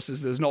v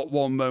horses. There's not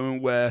one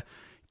moment where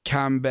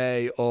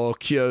Kanbei or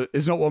Kyo.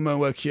 There's not one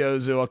moment where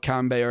Kyozo or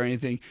Kanbei or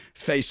anything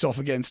face off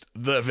against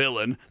the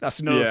villain. That's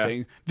another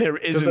thing. There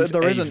isn't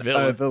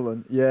a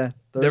villain. Yeah,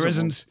 there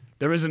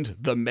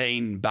isn't the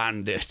main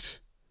bandit.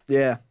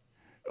 Yeah,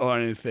 or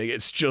anything.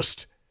 It's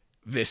just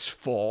this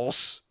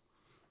force,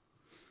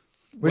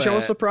 which I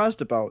was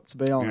surprised about, to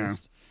be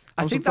honest.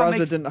 I'm surprised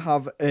they didn't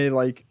have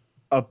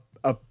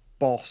a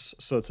boss,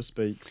 so to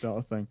speak, sort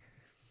of thing.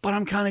 But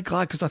I'm kind of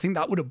glad, because I think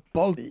that would have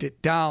bogged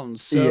it down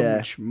so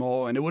much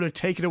more, and it would have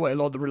taken away a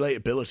lot of the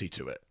relatability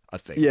to it, I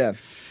think. Yeah.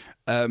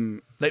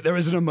 Like, there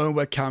isn't a moment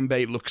where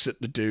Kanbei looks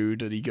at the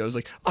dude and he goes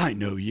like, I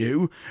know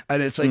you.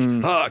 And it's like,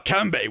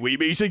 Kanbei, we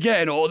meet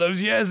again all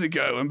those years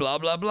ago, and blah,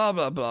 blah, blah,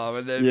 blah, blah.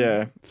 And then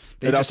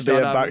it'd have to be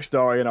a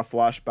backstory and a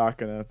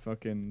flashback and a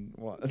fucking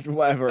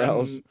whatever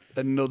else.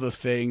 Another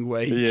thing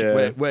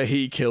where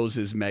he kills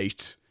his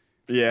mate.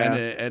 Yeah.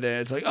 And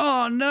then it's like,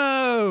 oh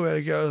no. And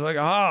it goes like,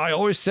 I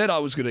always said I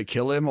was going to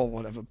kill him or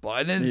whatever.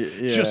 But and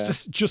then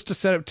just to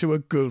set up to a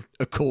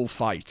cool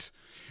fight,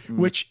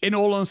 which in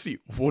all honesty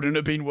wouldn't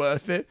have been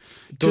worth it.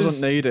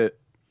 Doesn't need it.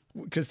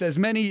 Because there's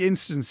many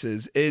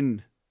instances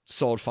in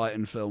sword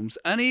fighting films,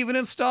 and even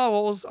in Star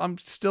Wars, I'm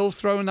still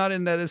throwing that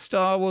in there. There's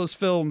Star Wars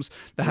films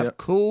that have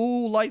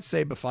cool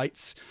lightsaber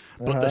fights,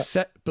 but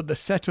the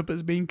setup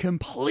has been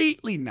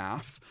completely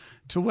naff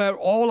to where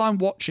all I'm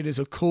watching is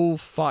a cool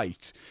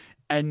fight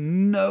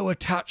and no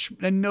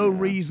attachment and no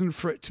reason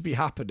for it to be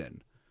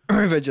happening.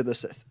 Revenge of the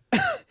Sith.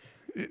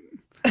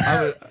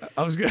 I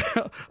was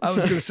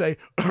gonna say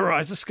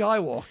Rise of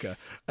Skywalker.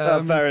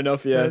 Fair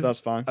enough. Yeah, that's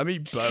fine. I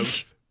mean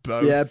both.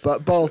 Yeah,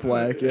 but both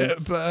work. Yeah.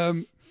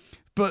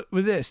 But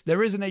with this,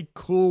 there isn't a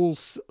cool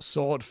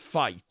sword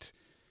fight.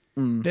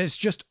 There's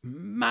just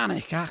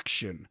manic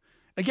action.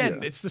 Again,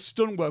 it's the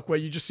stunt work where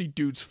you just see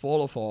dudes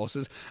fall off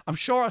horses. I'm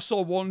sure I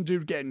saw one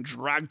dude getting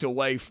dragged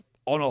away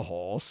on a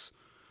horse.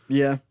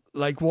 Yeah.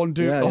 Like one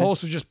dude, the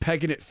horse was just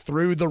pegging it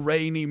through the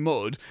rainy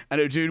mud,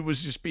 and a dude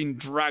was just being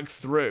dragged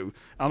through.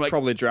 I'm like,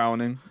 probably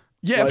drowning.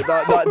 Yeah, like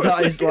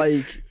that is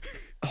like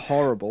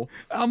horrible.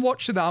 I'm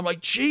watching that. I'm like,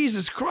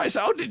 Jesus Christ!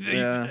 How did they?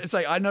 Yeah. It's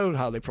like I know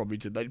how they probably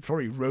did. They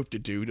probably roped a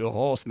dude to a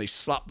horse and they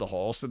slapped the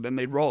horse and then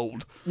they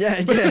rolled. Yeah,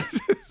 yeah.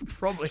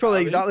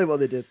 Probably Exactly what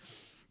they did.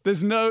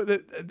 There's no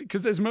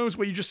because there's moments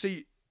where you just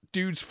see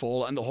dudes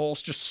fall and the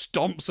horse just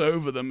stomps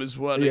over them as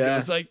well. Yeah.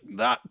 It's like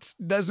that.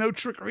 There's no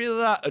trickery of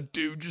that. A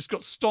dude just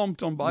got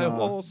stomped on by a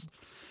horse,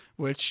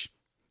 which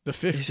the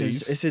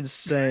 50s. It's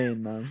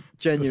insane, man.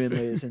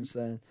 Genuinely, it's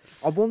insane.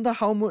 I wonder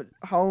how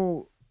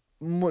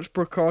much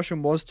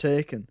precaution was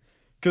taken.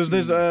 Because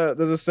there's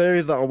a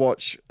series that I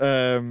watch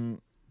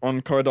on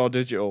Corridor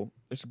Digital.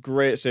 It's a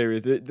great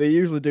series. They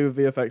usually do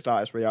VFX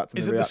artists react and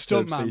Is they it the react to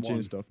Stuntman CG one?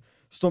 and stuff.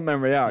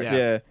 Stuntmen react,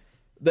 yeah.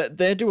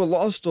 They do a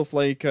lot of stuff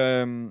like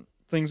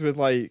things with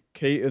like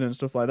Keaton and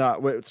stuff like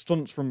that, with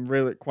stunts from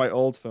really quite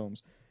old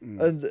films,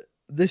 and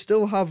they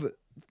still have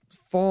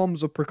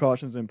forms of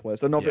precautions in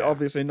place. They're not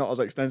obviously not as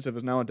extensive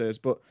as nowadays,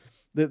 but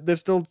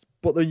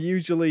they're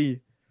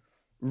usually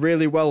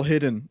really well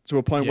hidden to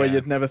a point where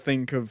you'd never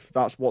think of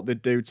that's what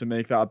they'd do to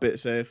make that a bit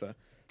safer.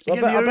 So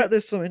Again, I bet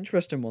there's some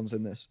interesting ones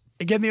in this.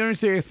 Again, the only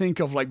thing I think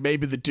of, like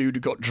maybe the dude who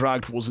got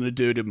dragged wasn't a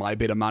dude; it might have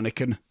been a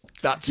mannequin.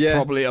 That's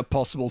probably a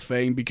possible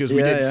thing because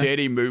we didn't see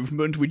any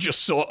movement. We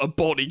just saw a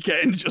body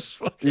getting just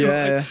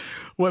fucking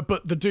Well,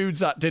 but the dudes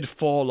that did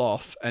fall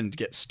off and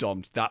get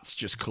stomped, that's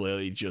just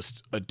clearly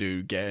just a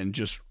dude getting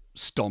just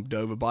stomped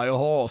over by a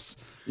horse.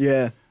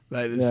 Yeah.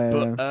 Like this,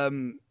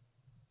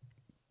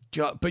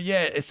 but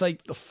yeah, it's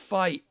like the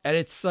fight, and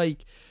it's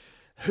like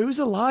who's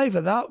alive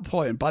at that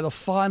point by the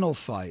final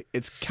fight?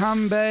 It's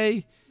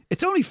Kanbei.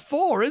 It's only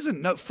 4, isn't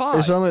it? No, 5.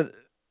 It's only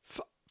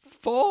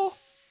 4.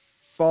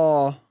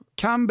 4.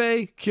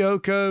 Kanbei,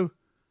 Kyoko,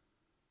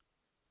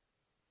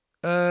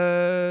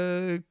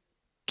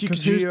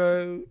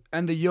 Kikujiro,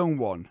 and the young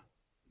one,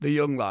 the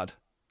young lad.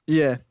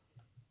 Yeah.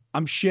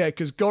 I'm sure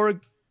because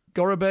Gorabe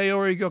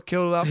already got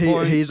killed at that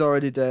point. He's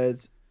already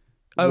dead.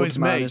 Oh, his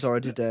man mate is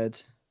already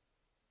dead.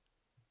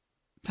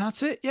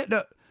 That's it. Yeah,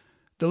 no.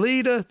 The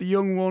leader, the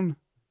young one,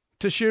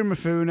 Toshiro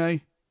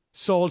Mifune,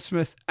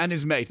 Swordsmith, and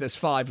his mate. There's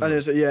 5 of them.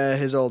 And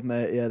his old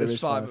mate. Yeah,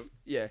 There's 5 of them.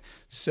 Yeah.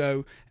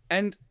 So,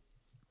 and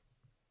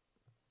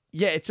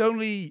yeah, it's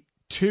only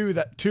 2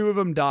 of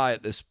them die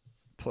at this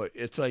point.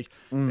 It's like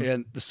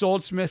and the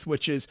Swordsmith,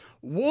 which is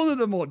one of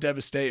the more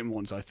devastating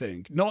ones, I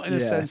think. Not in a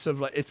sense of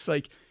like it's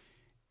like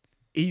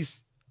and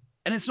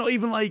it's not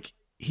even like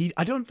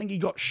I don't think he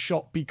got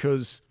shot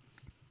because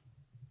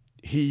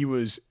he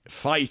was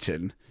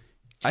fighting.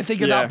 I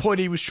think at that point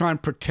he was trying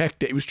to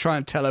protect it. He was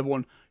trying to tell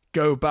everyone,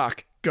 go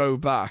back.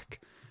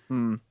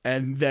 And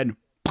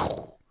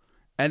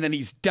then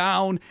he's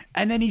down,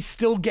 and then he's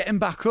still getting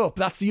back up.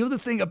 That's the other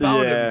thing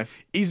about him.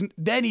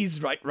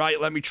 He's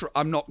right. Let me try.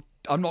 I'm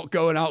not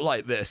going out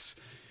like this.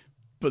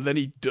 But then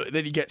he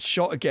gets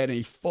shot again, and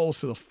he falls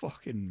to the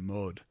fucking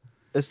mud.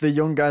 It's the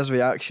young guy's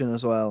reaction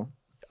as well.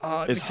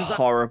 It's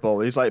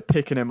horrible. He's like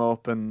picking him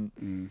up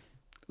and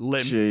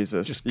limp.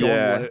 Jesus, just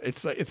gone.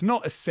 It's like it's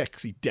not a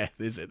sexy death,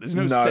 is it? There's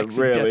no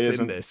sexy really deaths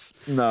isn't. in this.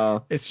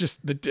 No, it's just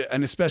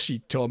and especially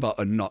talking about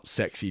a not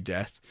sexy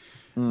death.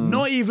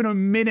 Not even a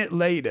minute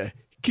later,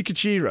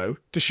 Kikuchiro,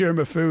 Toshiro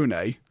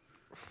Mifune.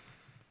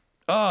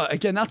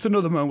 Again, that's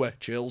another moment where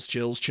chills.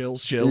 Yeah.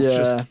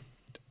 Just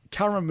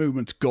camera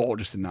movement's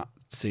gorgeous in that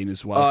scene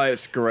as well. Oh,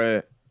 it's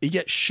great. He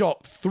gets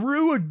shot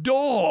through a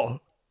door.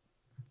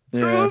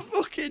 Through a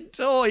fucking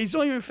door. He's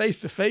not even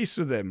face to face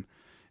with him.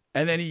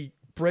 And then he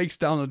breaks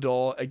down the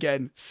door.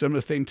 Again,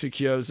 similar thing to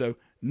Kyozo,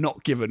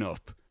 not giving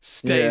up,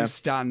 staying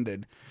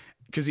standing.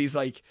 Because he's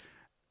like,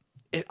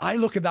 I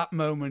look at that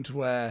moment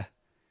where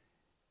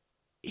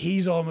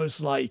he's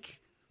almost like,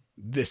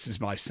 this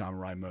is my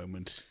samurai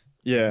moment.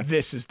 Yeah.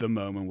 This is the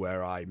moment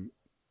where I'm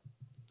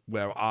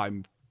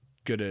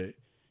gonna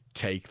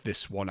take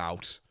this one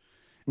out.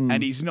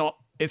 And it's not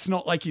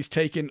like he's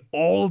taking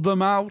all of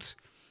them out.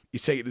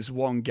 He's taking this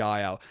one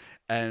guy out.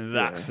 And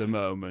that's the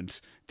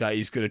moment that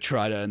he's going to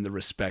try to earn the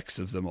respects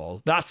of them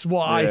all. That's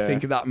what I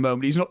think of that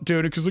moment. He's not doing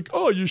it because like,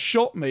 oh, you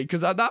shot me.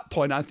 Because at that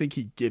point, I think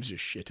he gives a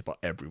shit about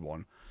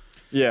everyone.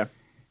 Yeah.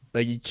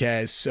 Like, he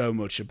cares so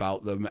much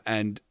about them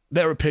and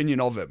their opinion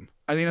of him.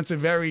 I think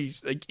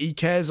that's he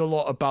cares a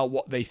lot about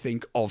what they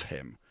think of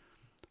him.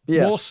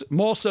 Yeah.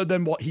 More so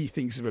than what he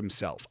thinks of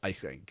himself, I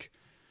think.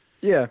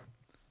 Yeah.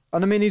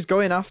 And I mean, he's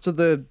going after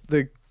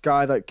the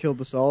guy that killed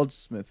the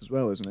swordsmith as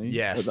well, isn't he?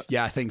 Yes.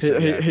 Yeah, I think so.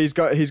 He's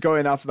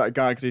going after that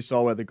guy because he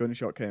saw where the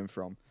gunshot came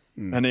from.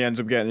 And he ends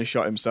up getting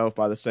shot himself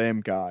by the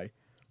same guy,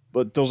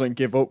 but doesn't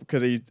give up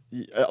because he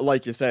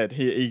like you said,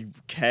 he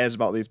cares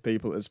about these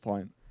people at this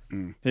point.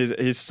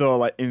 He's so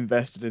like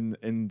invested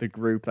in the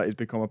group that he's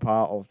become a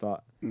part of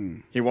that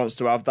he wants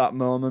to have that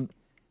moment,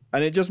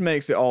 and it just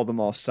makes it all the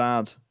more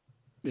sad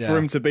for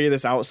him to be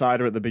this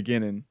outsider at the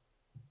beginning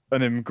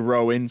and him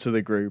grow into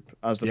the group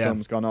as the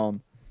film's gone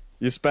on.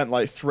 You spent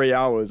like 3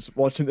 hours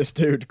watching this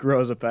dude grow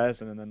as a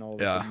person, and then all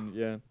of a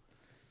sudden,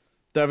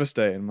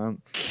 Devastating,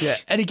 man. Yeah,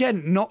 and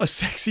again, not a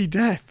sexy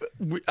death.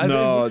 Not at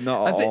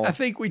all. I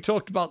think we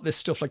talked about this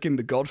stuff like in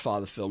the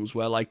Godfather films,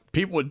 where like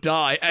people would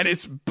die and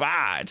it's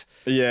bad.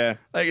 Yeah.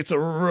 Like it's a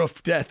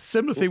rough death.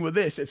 Similar thing with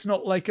this. It's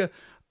not like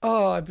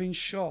I've been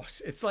shot.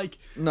 It's like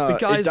No, the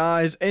guy's he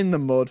dies in the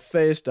mud,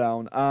 face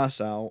down,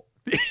 arse out.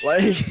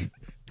 Like,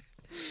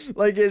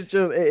 it's just,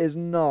 it is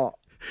not.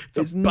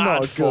 It's a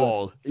not bad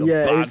fall. good.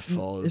 It's a bad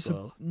fall as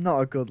well. Not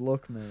a good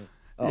look, mate.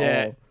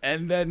 Yeah,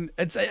 and then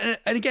and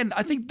again,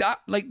 I think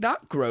that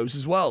grows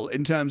as well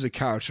in terms of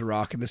character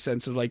arc, in the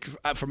sense of like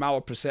from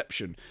our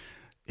perception,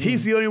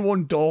 he's the only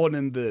one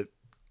donning the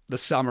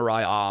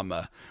samurai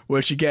armor,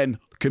 which again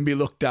can be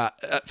looked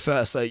at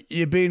first like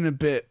you're being a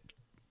bit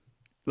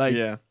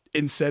like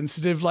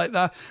insensitive like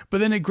that,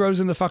 but then it grows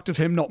in the fact of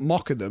him not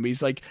mocking them.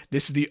 He's like,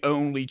 this is the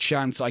only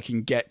chance I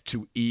can get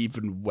to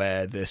even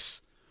wear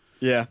this.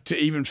 Yeah. To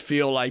even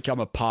feel like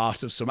I'm a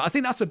part of something. I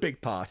think that's a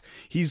big part.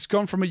 He's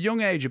gone from a young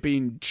age of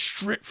being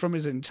stripped from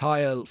his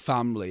entire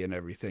family and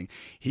everything.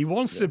 He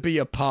wants to be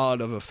a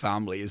part of a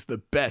family is the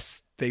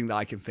best thing that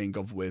I can think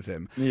of with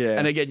him. Yeah.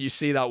 And again, you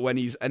see that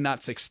and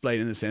that's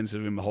explained in the sense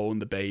of him holding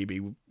the baby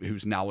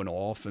who's now an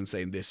orphan,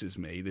 saying, this is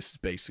me. This is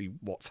basically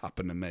what's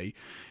happened to me.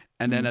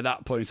 And then at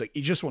that point, it's like,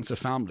 he just wants a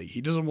family.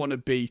 He doesn't want to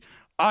be,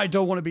 I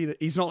don't want to be,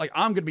 he's not like,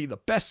 I'm going to be the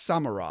best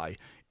samurai.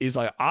 He's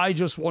like, I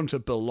just want to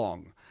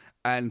belong.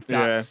 And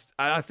and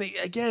I think,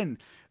 again,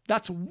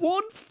 that's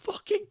one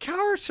fucking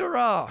character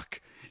arc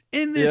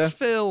in this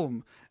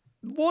film.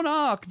 One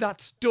arc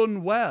that's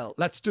done well,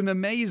 that's done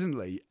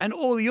amazingly, and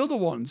all the other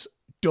ones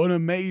done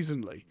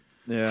amazingly.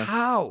 Yeah.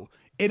 How?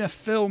 In a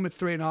film at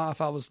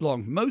 3.5 hours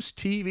long. Most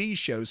TV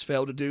shows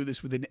fail to do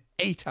this within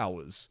 8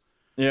 hours.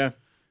 Yeah.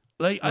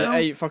 Like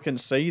 8 fucking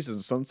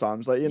seasons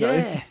sometimes. Like, you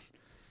know,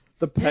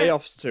 the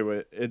payoffs to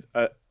it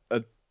are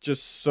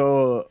just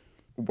so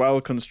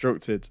well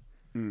constructed.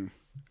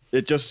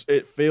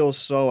 It feels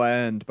so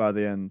earned by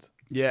the end.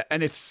 Yeah,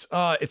 and it's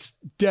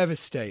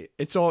devastating.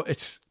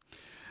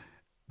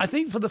 I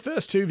think for the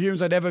first 2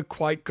 viewings I never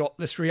quite got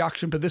this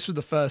reaction, but this was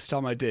the first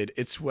time I did.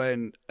 It's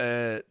when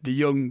the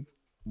young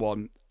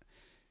one,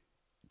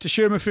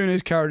 Toshiro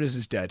Mifune's character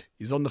is dead.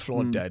 He's on the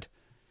floor dead.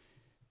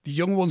 The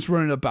young one's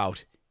running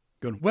about,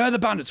 going, where are the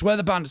bandits? Where are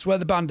the bandits? Where are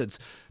the bandits?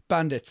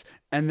 Bandits.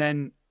 And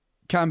then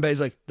Kanbei's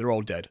like, they're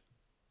all dead.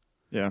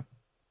 Yeah.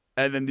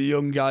 And then the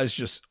young guy's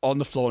just on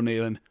the floor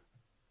kneeling,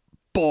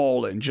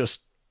 bawling,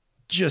 just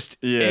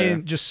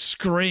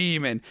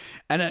screaming.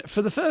 And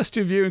for the first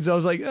 2 viewings, I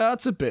was like,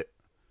 that's a bit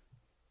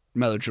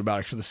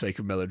melodramatic for the sake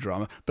of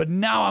melodrama. But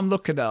now I'm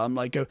looking at it, I'm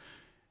like,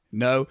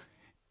 no,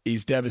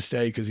 he's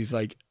devastated because he's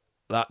like,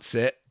 that's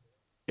it,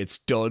 it's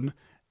done,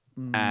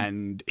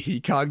 and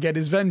he can't get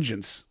his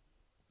vengeance.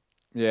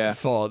 Yeah.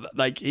 For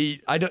like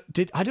I don't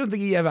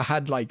think he ever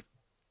had like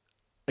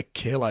a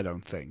kill. I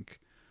don't think.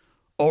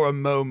 Or a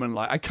moment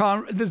like I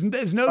can't.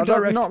 There's no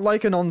direct. Not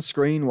like an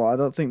on-screen one. I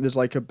don't think there's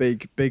like a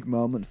big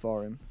moment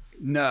for him.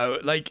 No,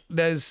 like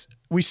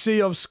we see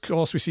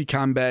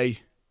Kanbei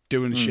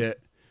doing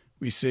shit.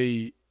 We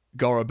see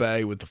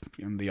Gorobei with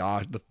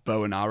the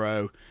bow and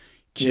arrow.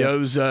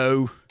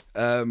 Kyozo.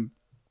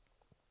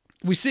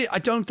 We see. I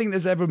don't think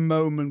there's ever a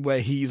moment where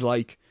he's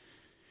like.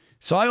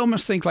 So I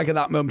almost think like at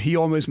that moment he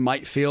almost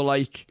might feel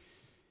like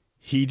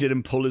he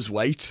didn't pull his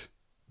weight.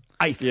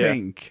 I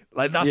think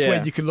like that's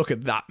where you can look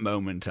at that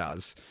moment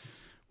as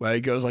where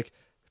he goes like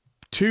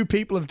 2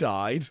 people have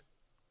died.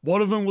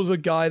 One of them was a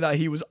guy that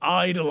he was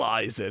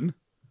idolizing.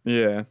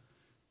 Yeah.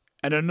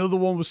 And another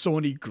one was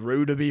someone he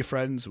grew to be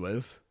friends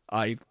with,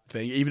 I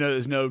think, even though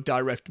there's no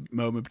direct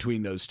moment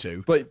between those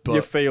two. But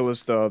you feel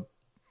as though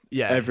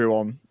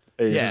everyone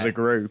is as a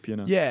group, you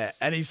know? Yeah.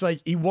 And he's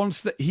like,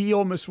 he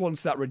almost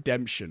wants that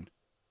redemption.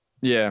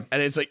 Yeah.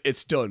 And it's like,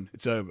 it's done.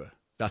 It's over.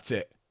 That's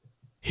it.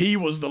 He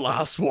was the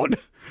last one.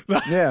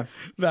 But then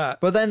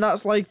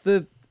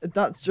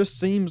that just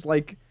seems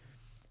like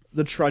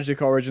the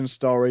tragic origin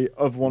story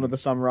of one of the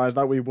samurais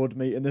that we would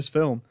meet in this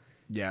film.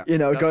 Yeah. You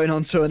know, going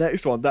on to the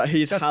next one, that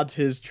he's had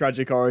his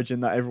tragic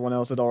origin that everyone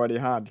else had already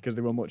had because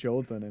they were much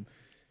older than him.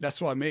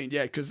 That's what I mean.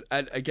 Yeah, because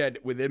again,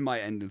 within my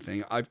ending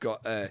thing, I've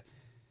got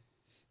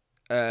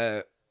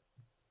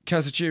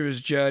Kazuchiro's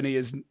journey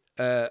is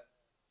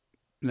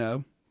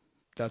no.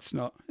 That's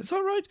not. It's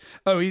all right.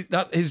 Oh,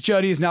 his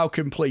journey is now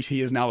complete. He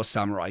is now a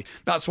samurai.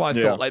 That's why I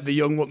thought, like the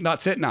young one.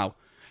 That's it now.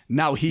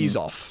 Now he's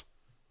off.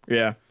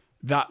 Yeah,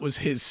 that was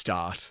his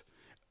start.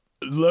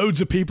 Loads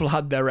of people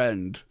had their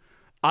end.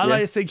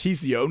 I think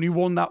he's the only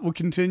one that will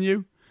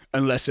continue,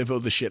 unless if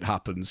other shit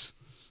happens.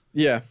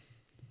 Yeah,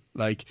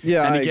 like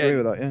I agree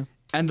with that. Yeah,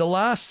 and the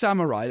last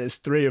samurai, there's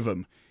 3 of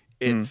them.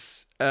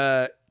 It's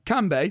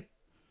Kanbei,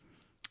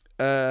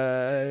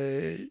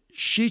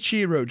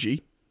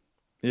 Shichiroji.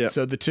 Yeah.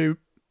 So the 2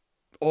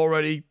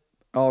 already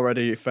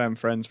firm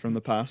friends from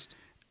the past.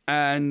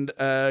 And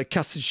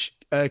Kazushiro.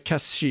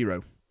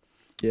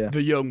 Yeah.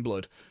 The young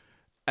blood.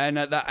 And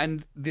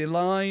and the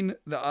line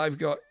that I've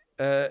got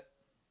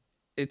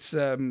it's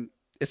the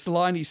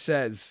line he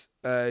says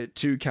to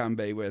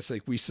Kanbei where it's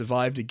like, we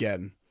survived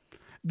again.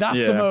 That's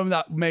the moment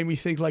that made me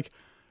think like,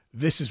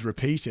 this is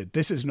repeated.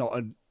 This is not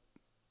a.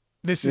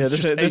 This Yeah, is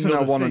this just isn't a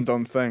another one thing. and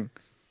done thing.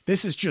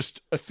 This is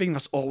just a thing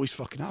that's always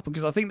fucking happened.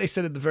 Because I think they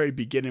said at the very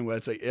beginning where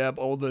it's like, yeah,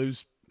 but all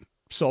those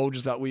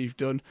soldiers that we've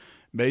done,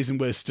 amazing,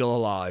 we're still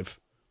alive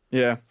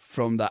Yeah.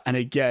 from that. And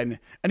again,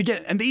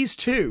 and these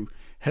two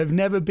have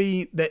never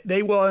been,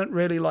 they weren't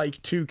really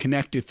like too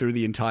connected through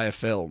the entire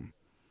film.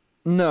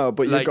 No,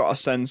 but Like- you got a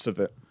sense of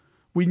it.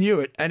 We knew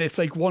it. And it's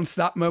like, once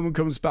that moment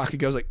comes back, it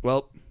goes like,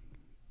 well,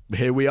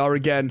 here we are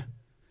again.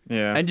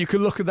 Yeah. And you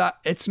can look at that.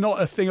 It's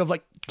not a thing of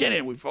like, get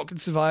in, we fucking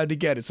survived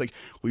again. It's like,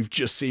 we've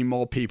just seen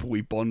more people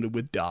we bonded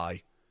with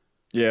die.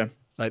 yeah.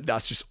 Like,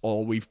 that's just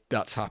all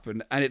that's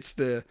happened. And it's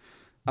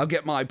I'll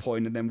get my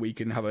point and then we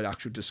can have an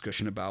actual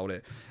discussion about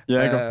it.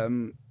 Yeah,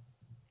 go.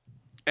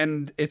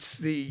 And it's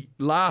the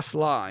last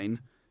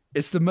line.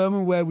 It's the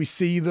moment where we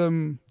see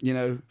them,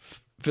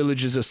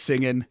 villagers are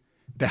singing.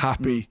 They're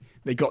happy.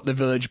 They got the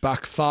village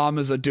back.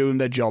 Farmers are doing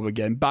their job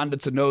again.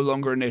 Bandits are no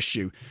longer an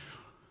issue.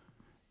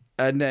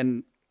 And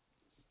then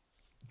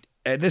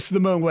this is the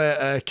moment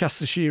where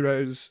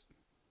Kazuchiro's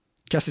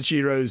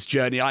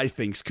journey, I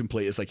think, is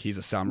complete. It's like he's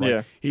a samurai.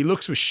 Yeah. He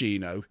looks with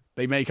Shino.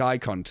 They make eye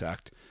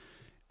contact.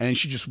 And then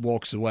she just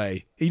walks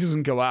away. He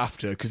doesn't go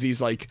after her because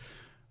he's like,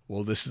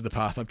 well, this is the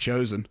path I've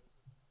chosen.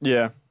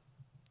 Yeah.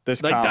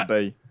 This Like can't that-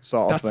 be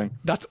sort of thing.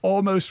 That's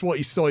almost what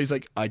he saw. He's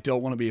like, I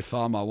don't want to be a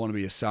farmer. I want to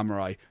be a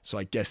samurai. So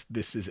I guess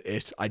this is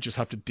it. I just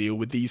have to deal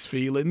with these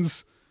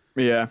feelings.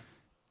 Yeah.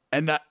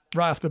 And that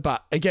right off the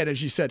bat, again,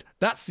 as you said,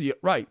 that's the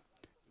right.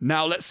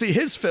 Now let's see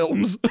his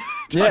films. type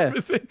Yeah.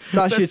 of thing.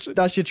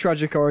 That's your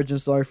tragic origin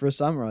story for a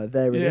samurai.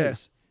 There it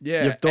is.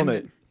 Yeah. You've done And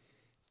it.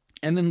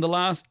 And then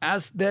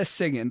as they're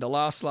singing, the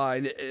last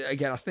line,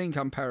 again, I think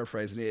I'm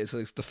paraphrasing it,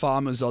 it's the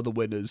farmers are the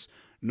winners,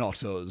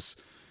 not us.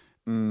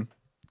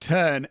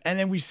 Turn, and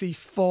then we see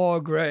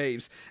 4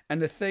 graves.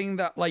 And the thing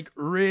that,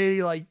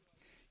 really,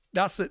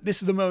 this is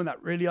the moment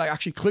that really,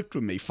 actually clicked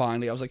with me,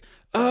 finally. I was like,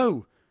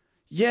 oh,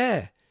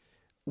 yeah.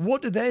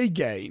 What did they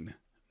gain?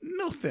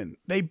 Nothing.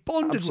 They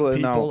bonded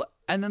Absolutely with people, not.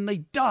 and then they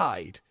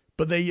died.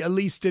 But they at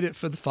least did it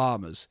for the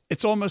farmers.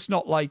 It's almost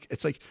not like,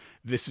 it's like,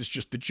 this is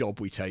just the job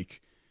we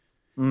take.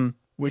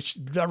 Which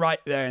the right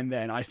there and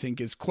then I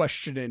think is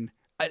questioning.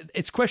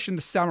 It's questioning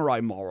the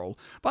samurai moral,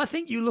 but I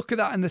think you look at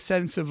that in the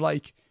sense of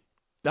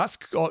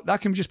that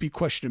can just be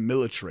questioning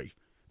military,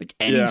 like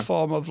any Yeah.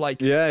 form of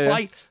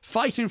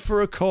fighting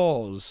for a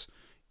cause.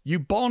 You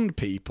bond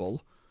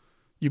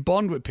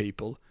with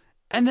people,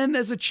 and then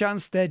there's a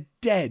chance they're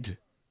dead.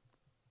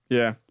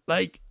 Yeah.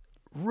 Like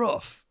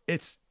rough.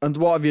 It's And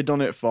what have you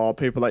done it for?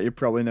 People that you're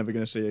probably never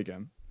going to see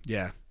again.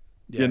 yeah.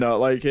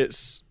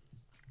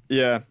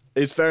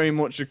 It's very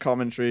much a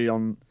commentary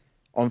on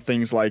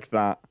things like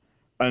that.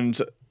 And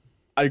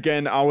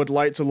again, I would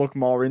like to look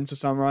more into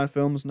samurai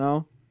films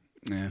now.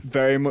 Yeah.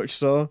 Very much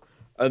so.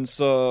 And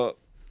so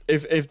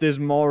if there's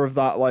more of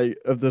that,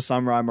 of the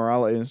samurai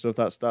morality and stuff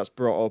that's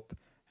brought up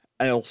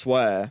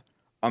elsewhere,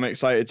 I'm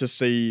excited to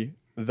see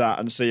that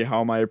and see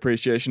how my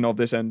appreciation of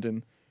this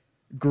ending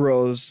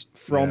grows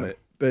from Yeah. it,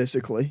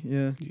 basically.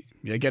 Yeah.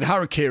 Yeah, again,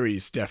 Harakiri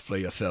is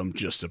definitely a film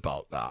just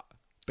about that.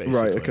 Basically.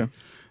 Right, okay.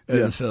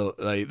 The film,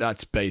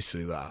 that's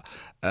basically that.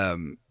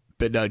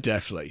 But no,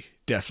 definitely,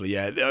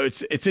 yeah. No,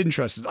 it's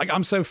interesting.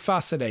 I'm so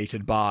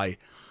fascinated by,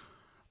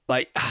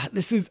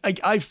 this is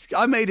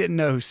I made it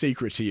no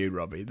secret to you,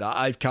 Robbie, that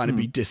I've kind of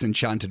been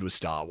disenchanted with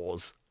Star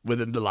Wars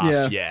within the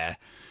last year.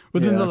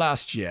 Within the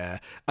last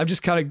year, I've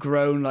just kind of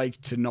grown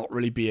to not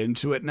really be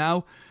into it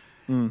now.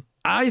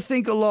 I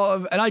think a lot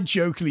of, and I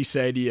jokingly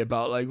say to you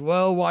about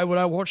well, why would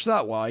I watch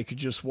that? Why I could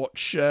just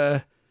watch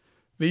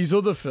these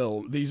other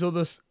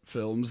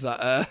films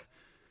that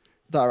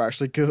That are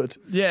actually good.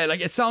 yeah,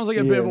 it sounds like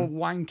a bit of a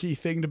wanky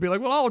thing to be like,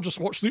 well, I'll just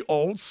watch the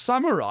old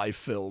samurai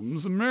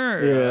films.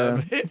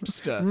 Yeah.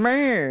 Hipster.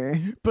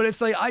 Meh. But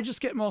it's I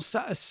just get more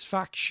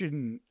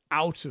satisfaction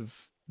out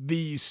of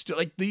these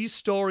these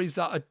stories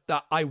that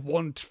I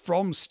want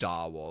from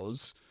Star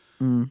Wars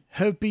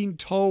have been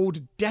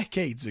told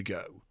decades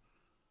ago.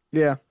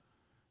 Yeah.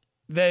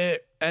 They're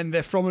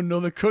from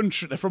another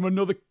country, they're from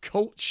another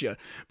culture.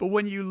 But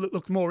when you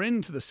look more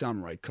into the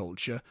samurai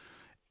culture,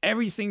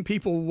 everything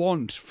people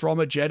want from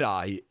a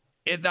Jedi,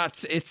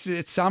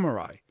 it's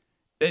samurai.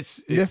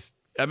 It's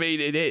I mean,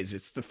 it is.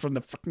 It's from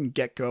the fucking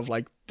get-go of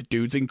the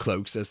dudes in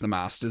cloaks, there's the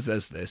masters,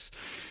 there's this.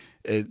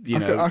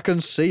 I can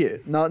see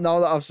it now that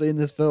I've seen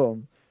this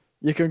film.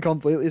 You can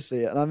completely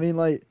see it, and I mean,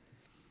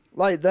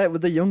 like that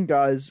with the young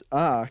guys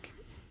arc.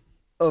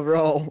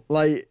 Overall,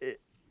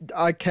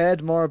 I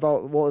cared more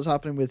about what was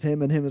happening with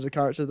him and him as a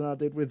character than I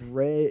did with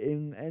Rey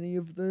in any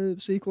of the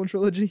sequel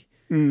trilogy.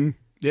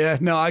 Yeah,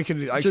 no, I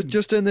can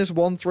Just in this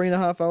 1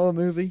 3.5 hour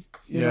movie.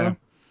 You know?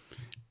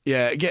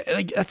 Yeah,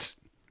 that's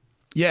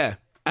yeah.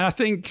 And I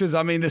think because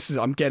I'm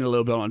getting a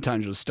little bit on a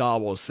tangent of Star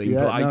Wars thing,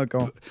 Yeah,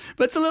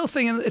 but it's a little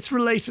thing, and it's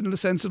related in the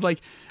sense of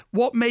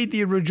what made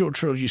the original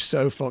trilogy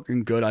so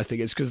fucking good. I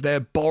think it's because they're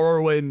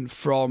borrowing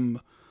from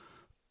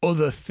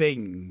other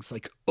things,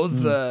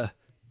 other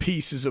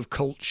pieces of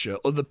culture,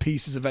 other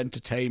pieces of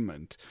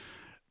entertainment.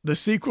 The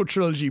sequel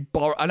trilogy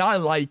and I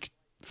like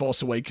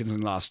Force Awakens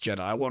and Last Jedi.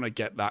 I want to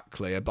get that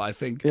clear, but I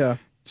think Yeah.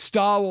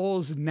 Star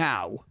Wars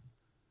now,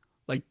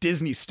 like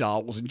Disney Star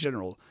Wars in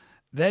general,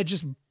 they're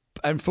just,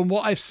 and from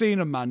what I've seen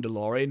of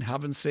Mandalorian,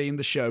 haven't seen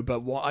the show,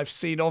 but what I've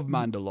seen of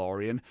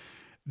Mandalorian,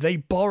 they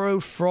borrow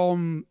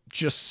from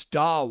just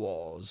Star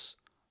Wars.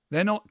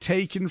 They're not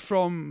taken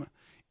from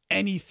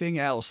anything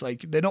else.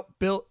 Like, they're not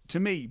built, to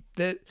me,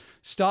 that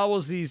Star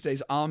Wars these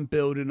days aren't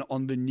building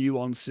on the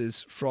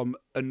nuances from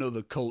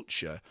another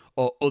culture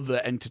or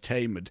other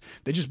entertainment.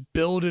 They're just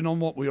building on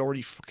what we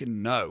already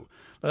fucking know.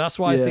 Like, that's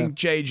why I think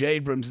J.J.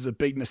 Abrams is a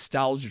big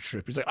nostalgia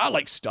trip. He's like, I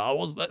like Star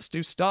Wars, let's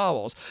do Star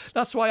Wars.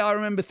 That's why I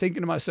remember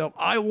thinking to myself,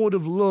 I would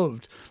have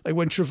loved, like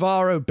when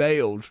Trevorrow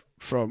bailed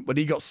from, when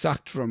he got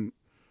sacked from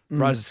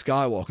Rise of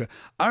Skywalker,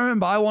 I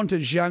remember I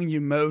wanted Zhang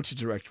Yimou to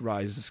direct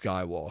Rise of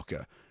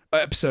Skywalker.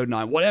 Episode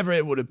 9, whatever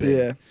it would have been.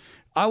 Yeah.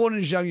 I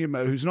wanted Zhang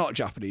Yimou, who's not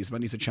Japanese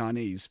man, he's a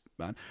Chinese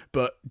man,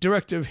 but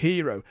director of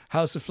Hero,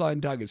 House of Flying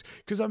Daggers.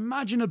 Because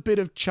imagine a bit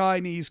of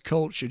Chinese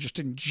culture just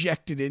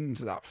injected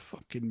into that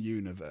fucking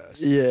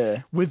universe.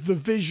 Yeah. With the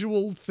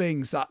visual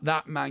things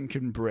that man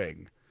can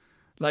bring.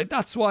 Like,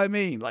 that's what I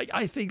mean. Like,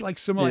 I think like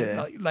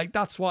like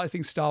that's what I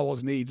think Star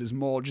Wars needs, is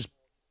more just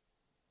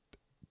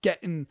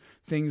getting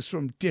things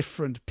from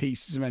different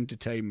pieces of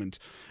entertainment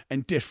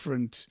and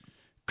different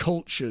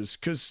cultures,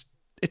 because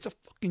it's a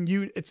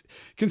fucking it's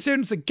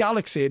considering it's a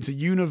galaxy, it's a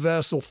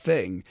universal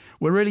thing.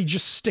 We're really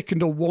just sticking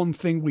to one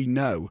thing we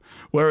know.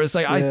 Whereas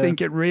like I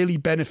think it really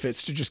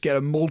benefits to just get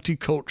a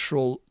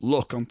multicultural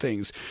look on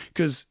things.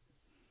 Because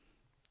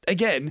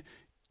again,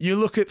 you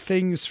look at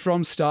things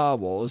from Star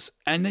Wars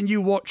and then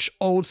you watch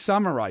old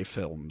samurai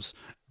films.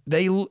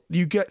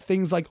 You get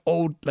things like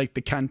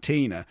the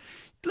Cantina.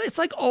 It's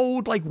like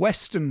old like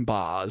Western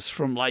bars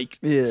from like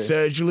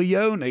Sergio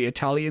Leone,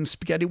 Italian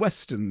spaghetti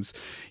westerns.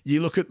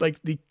 You look at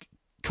like the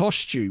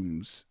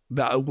costumes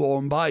that are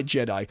worn by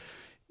Jedi,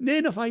 near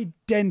enough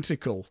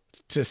identical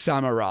to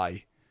samurai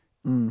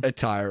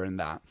attire and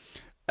that.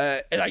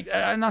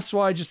 And that's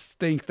why I just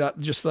think that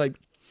just like,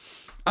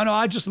 I know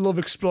I just love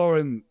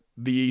exploring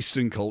the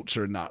Eastern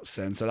culture in that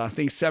sense. And I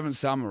think Seven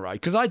Samurai,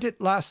 because I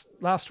did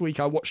last week,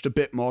 I watched a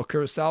bit more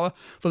Kurosawa.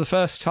 For the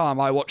first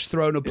time, I watched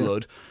Throne of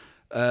Blood,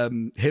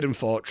 Hidden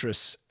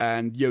Fortress,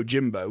 and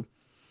Yojimbo.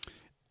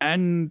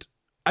 And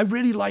I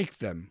really liked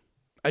them.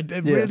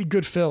 They're really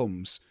good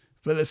films.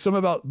 But there's something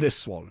about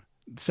this one,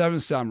 Seven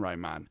Samurai,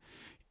 man.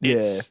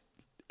 It's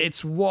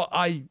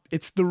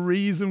the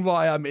reason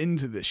why I'm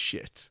into this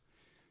shit.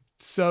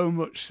 So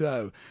much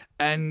so.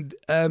 And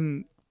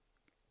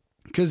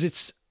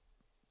because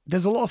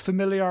there's a lot of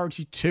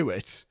familiarity to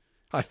it,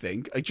 I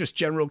think. Like just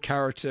general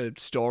character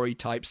story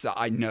types that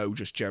I know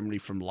just generally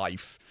from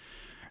life,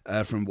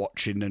 from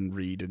watching and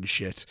read and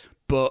shit.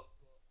 But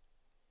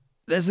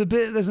there's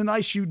a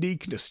nice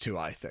uniqueness to it,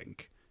 I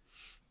think.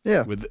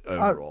 Yeah. With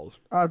overall.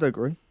 I'd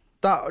agree.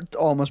 That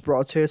almost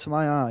brought a tear to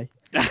my eye.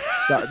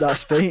 that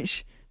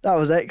speech, that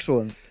was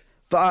excellent.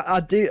 But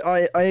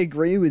I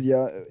agree with you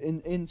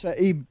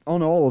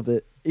on all of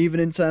it.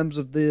 Even in terms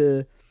of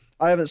I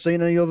haven't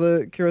seen any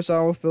other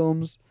Kurosawa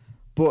films,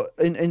 but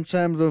in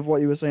terms of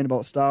what you were saying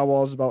about Star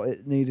Wars, about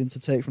it needing to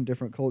take from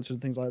different cultures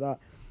and things like that.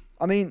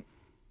 I mean,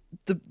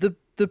 the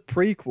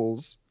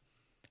prequels.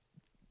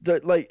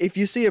 That like if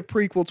you see a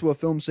prequel to a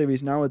film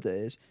series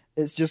nowadays,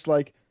 it's just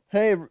like,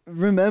 hey,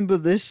 remember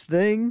this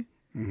thing?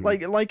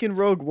 Mm-hmm. Like in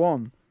Rogue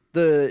One,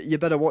 the you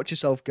better watch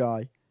yourself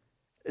guy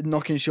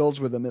knocking shoulders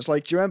with him. It's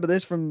like, do you remember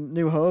this from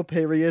New Hope?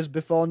 Here he is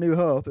before New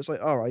Hope. It's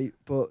like, all right,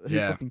 but who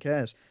fucking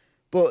cares?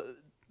 But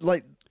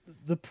like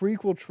the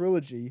prequel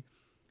trilogy,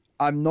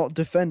 I'm not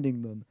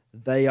defending them.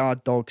 They are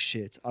dog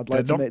shit. I'd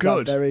like to make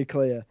that very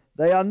clear.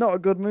 They are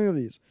not good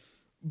movies,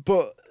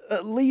 but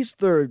at least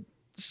they're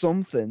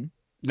something.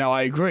 No,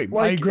 I agree.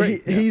 Like, I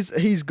agree.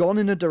 He's gone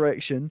in a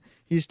direction.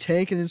 He's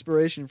taken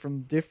inspiration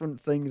from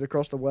different things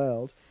across the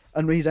world.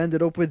 And he's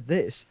ended up with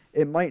this.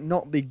 It might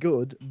not be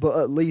good, but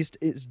at least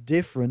it's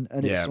different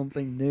and it's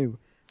something new.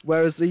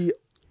 Whereas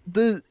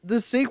the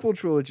sequel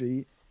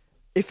trilogy,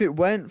 if it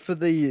went for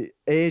the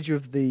age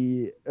of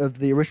the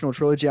original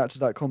trilogy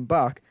actors that come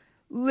back,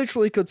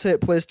 literally could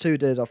take place 2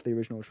 days after the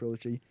original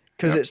trilogy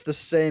because it's the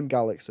same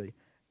galaxy.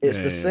 It's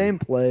the same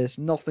place.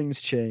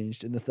 Nothing's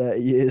changed in the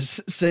 30 years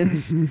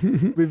since.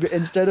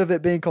 Instead of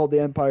it being called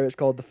the Empire, it's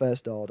called the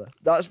First Order.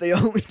 That's the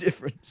only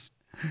difference.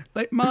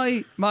 Like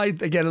my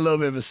again, a little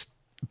bit of a,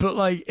 but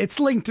like it's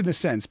linked in a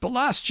sense. But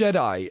Last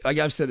Jedi, like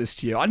I've said this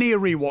to you, I need to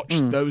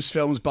rewatch those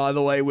films. By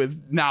the way,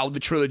 with now the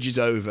trilogy's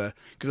over,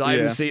 because I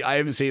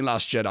haven't seen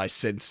Last Jedi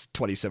since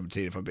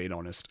 2017, if I'm being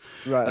honest.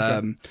 Right.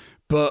 Okay.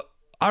 But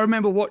I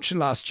remember watching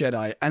Last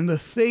Jedi, and the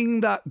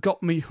thing that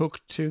got me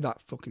hooked to that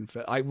fucking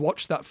film, I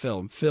watched that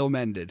film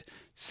ended,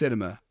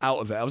 cinema, out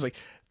of it. I was like,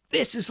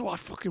 this is what I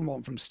fucking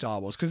want from Star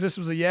Wars, because this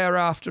was a year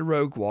after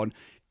Rogue One.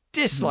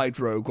 Disliked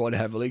Rogue One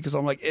heavily because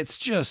I'm like, it's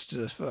just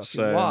a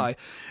fucking why.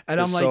 And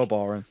I'm like, so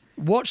boring.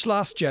 Watch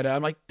Last Jedi.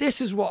 I'm like, this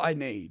is what I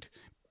need.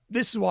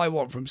 this is what I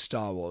want from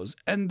Star Wars.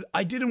 And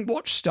I didn't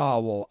watch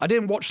Star Wars. I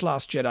didn't watch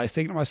Last Jedi.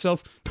 Thinking to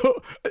myself,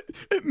 but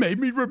it made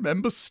me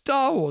remember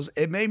Star Wars.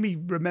 It made me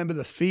remember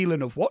the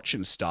feeling of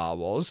watching Star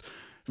Wars,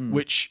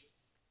 which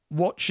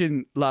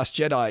watching Last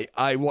Jedi,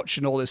 I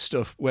watching all this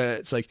stuff where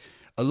it's like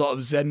a lot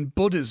of Zen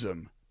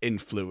Buddhism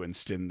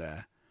influenced in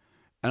there.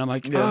 And I'm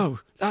like, oh,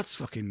 that's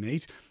fucking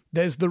neat.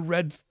 There's the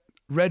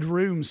red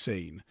room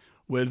scene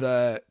with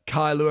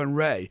Kylo and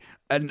Rey.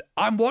 And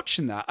I'm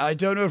watching that. I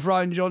don't know if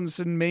Rian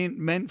Johnson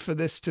meant for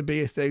this to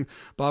be a thing,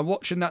 but I'm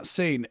watching that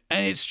scene,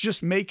 and it's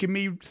just making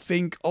me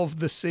think of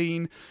the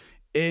scene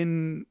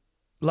in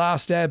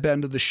Last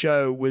Airbender, the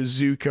show, with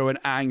Zuko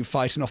and Aang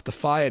fighting off the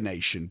Fire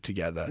Nation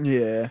together.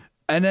 Yeah.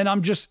 And then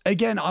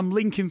I'm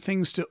linking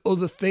things to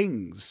other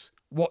things.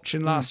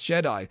 Watching Last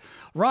Jedi.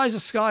 Rise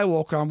of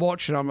Skywalker, I'm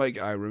watching, I'm like,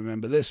 I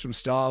remember this from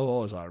Star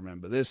Wars, I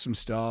remember this from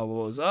Star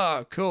Wars.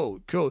 Ah, cool.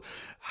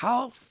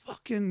 How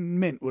fucking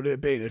mint would it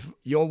have been if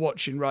you're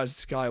watching Rise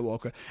of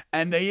Skywalker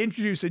and they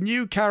introduce a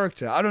new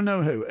character, I don't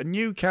know who, a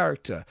new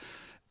character,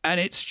 and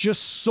it's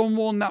just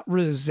someone that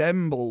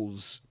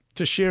resembles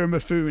Toshiro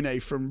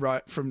Mifune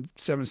from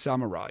Seven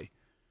Samurai.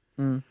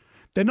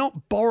 They're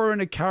not borrowing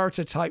a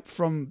character type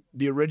from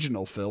the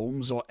original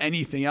films or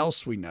anything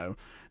else we know.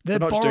 They're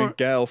not just doing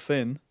Gail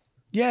Finn.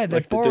 Yeah,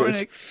 they're borrowing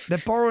it. They're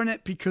borrowing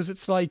it because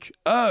it's like,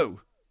 oh,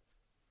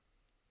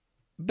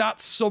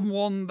 that's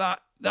someone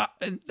that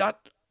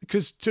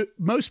because to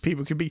most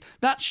people could be,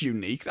 that's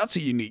unique. That's a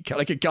unique,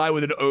 like a guy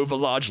with an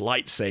overlarge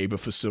lightsaber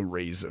for some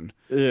reason.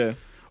 Yeah.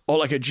 Or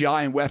like a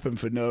giant weapon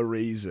for no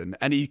reason.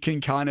 And he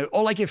can kind of,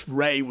 or like if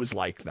Rey was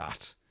like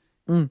that.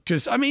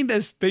 Because, I mean,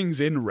 there's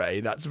things in Rey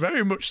that's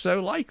very much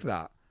so like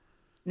that.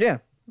 Yeah.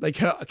 Like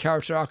her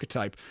character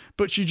archetype.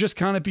 But she just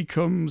kind of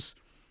becomes...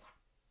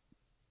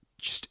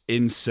 just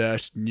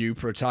insert new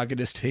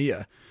protagonist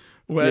here,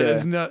 where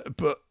there's no,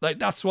 but like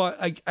that's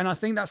why, and I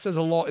think that says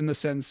a lot in the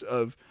sense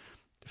of,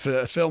 for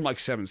a film like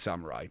Seven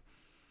Samurai,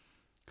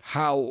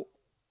 how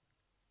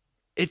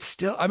it's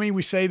still, I mean,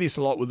 we say this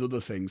a lot with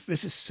other things.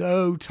 This is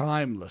so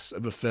timeless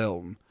of a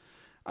film,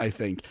 I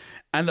think.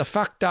 And the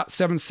fact that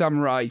Seven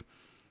Samurai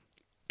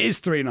is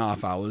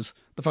 3.5 hours,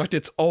 the fact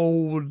it's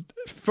old,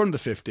 from the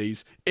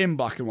 50s, in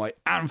black and white,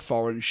 and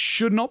foreign,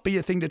 should not be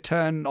a thing to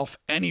turn off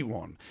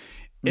anyone.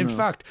 In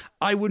fact,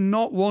 I would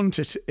not want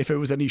it if it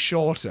was any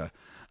shorter.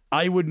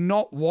 I would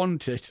not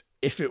want it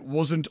if it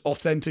wasn't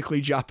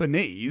authentically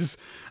Japanese.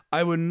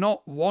 I would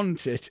not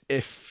want it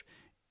if,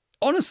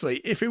 honestly,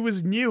 if it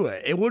was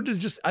newer. It would have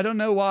just, I don't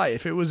know why.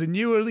 If it was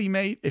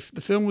if the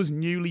film was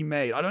newly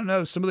made, I don't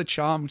know, some of the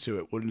charm to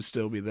it wouldn't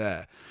still be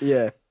there.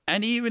 Yeah.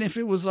 And even if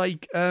it was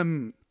like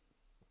in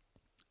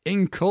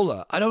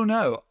color, I don't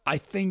know. I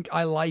think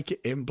I like it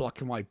in black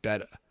and white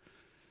better.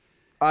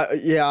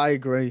 I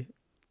agree.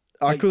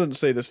 I couldn't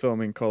see this film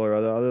in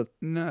colour.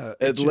 No.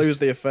 It'd lose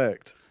the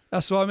effect.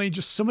 That's what I mean.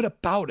 Just something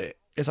about it.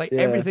 It's like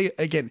everything.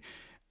 Again,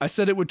 I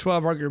said it with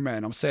 12 Angry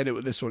Men. I'm saying it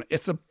with this one.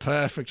 It's a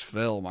perfect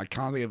film. I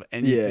can't think of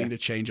anything to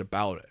change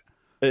about it.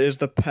 It is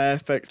the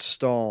perfect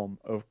storm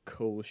of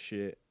cool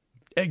shit.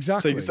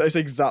 Exactly. So it's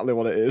exactly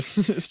what it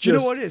is. Do you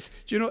know what it is?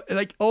 Do you know,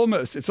 like,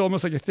 it's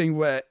almost like a thing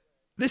where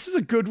this is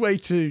a good way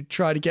to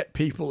try to get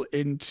people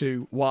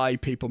into why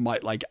people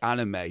might like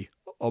anime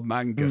or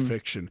manga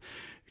fiction.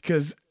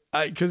 Because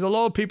a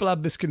lot of people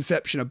have this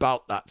conception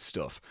about that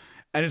stuff.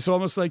 And it's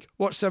almost like,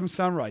 watch Seven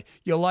Samurai.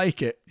 You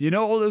like it. You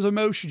know all those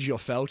emotions you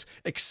felt.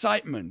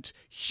 Excitement,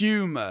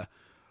 humor,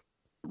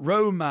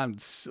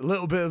 romance, a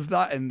little bit of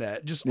that in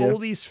there. Just all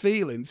these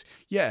feelings.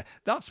 Yeah,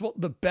 that's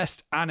what the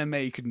best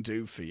anime can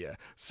do for you.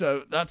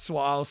 So that's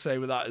what I'll say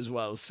with that as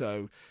well.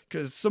 So,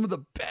 because some of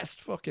the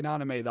best fucking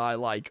anime that I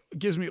like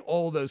gives me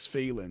all those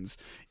feelings.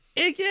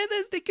 They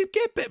could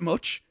get a bit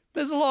much.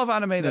 There's a lot of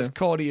anime that's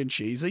corny and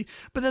cheesy,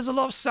 but there's a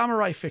lot of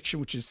samurai fiction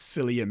which is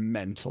silly and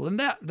mental, and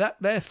that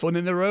they're fun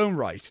in their own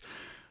right.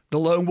 The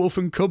Lone Wolf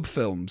and Cub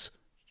films,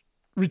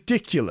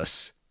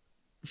 ridiculous,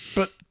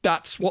 but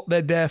that's what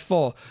they're there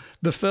for.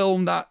 The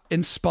film that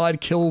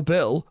inspired Kill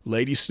Bill,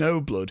 Lady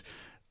Snowblood,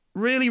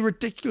 really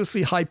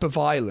ridiculously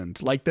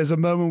hyper-violent. Like, there's a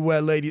moment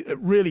where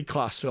really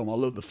class film, I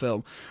love the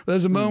film, but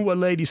there's a moment where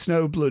Lady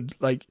Snowblood,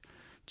 like,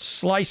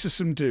 slices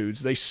some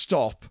dudes, they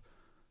stop,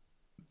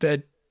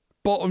 their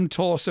bottom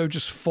torso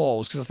just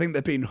falls, because I think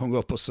they're being hung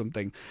up or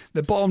something.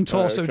 The bottom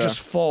torso just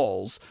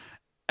falls,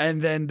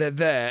 and then they're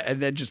there, and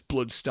then just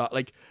blood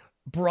like,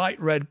 bright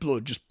red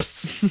blood, just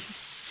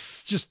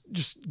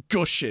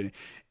gushing.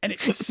 And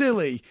it's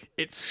silly,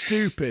 it's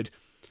stupid,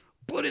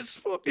 but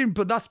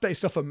but that's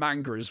based off a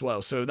manga as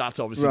well, so that's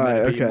obviously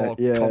meant to be more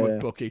comic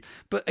booky.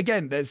 But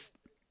again, that's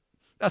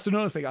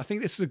another thing. I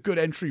think this is a good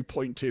entry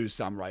point to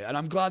Samurai, and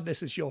I'm glad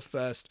this is your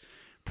first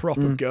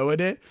proper go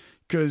at it,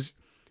 because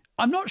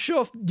I'm not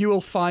sure if you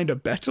will find a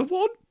better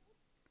one.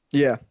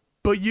 Yeah.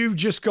 But you've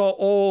just got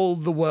all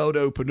the world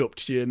opened up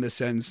to you in the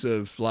sense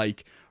of,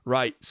 like,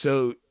 right,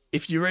 so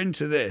if you're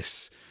into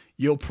this,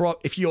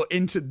 if you're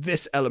into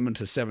this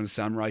element of Seven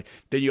Samurai,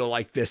 then you'll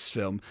like this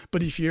film.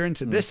 But if you're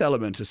into this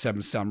element of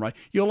Seven Samurai,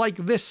 you'll like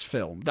this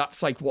film.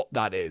 That's like what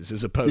that is,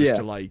 as opposed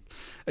to like,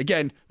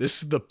 again,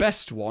 this is the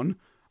best one.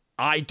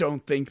 I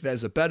don't think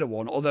there's a better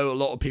one, although a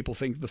lot of people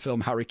think the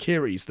film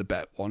Harakiri is the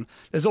better one.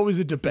 There's always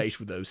a debate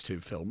with those two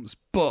films,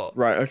 but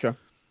Right, okay.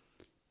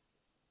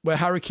 where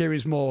Harakiri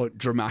is more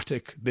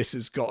dramatic, this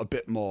has got a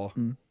bit more.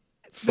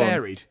 It's Fun.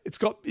 varied. It's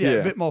got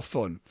a bit more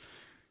fun.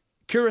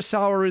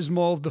 Kurosawa is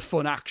more of the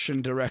fun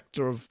action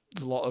director of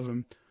a lot of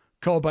them.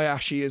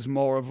 Kobayashi is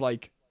more of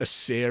like a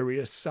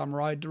serious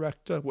samurai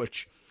director,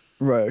 which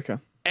Right, okay.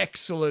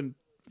 excellent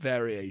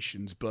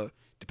variations, but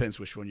depends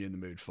which one you're in the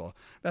mood for.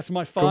 That's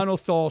my final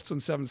thoughts on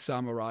Seven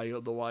Samurai.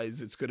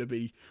 Otherwise, it's going to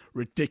be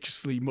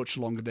ridiculously much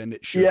longer than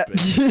it should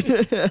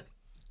be.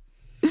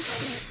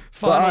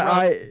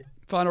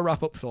 Final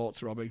wrap-up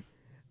thoughts, Robbie.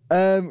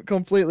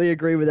 Completely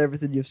agree with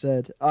everything you've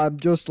said. I'm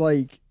just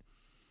like,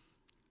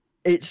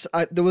 Julia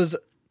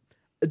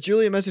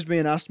messaged me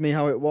and asked me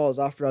how it was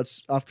after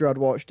I'd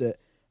watched it,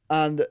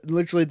 and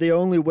literally the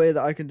only way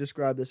that I can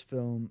describe this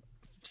film,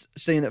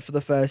 seeing it for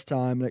the first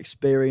time and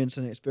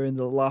experiencing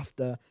the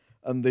laughter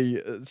and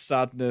the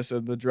sadness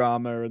and the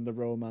drama and the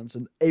romance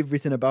and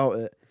everything about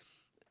it,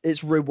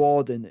 it's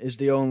rewarding is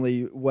the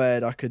only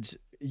word I could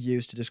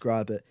use to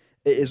describe it.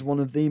 It is one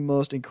of the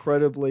most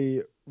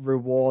incredibly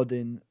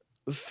rewarding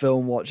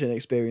film watching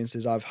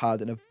experiences I've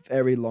had in a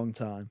very long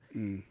time.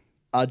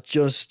 I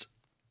just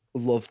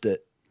loved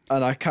it,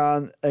 and I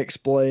can't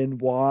explain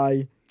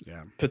why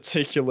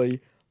particularly,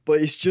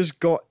 but it's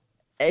just got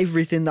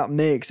everything that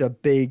makes a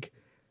big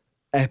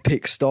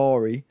epic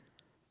story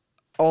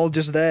all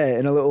just there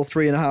in a little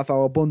 3.5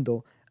 hour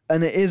bundle.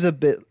 And it is a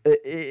bit,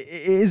 it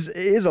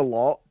is a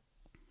lot.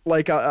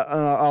 Like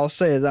I'll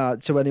say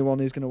that to anyone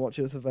who's going to watch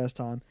it for the first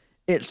time.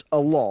 It's a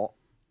lot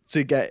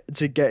to get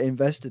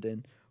invested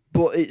in,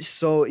 but it's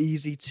so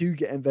easy to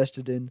get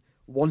invested in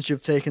once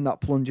you've taken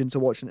that plunge into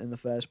watching it in the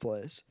first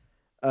place.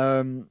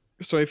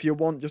 So if you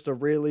want just a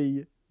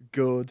really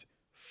good,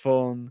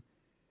 fun,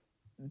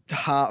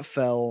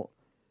 heartfelt,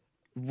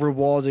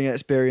 rewarding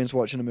experience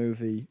watching a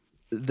movie,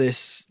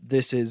 this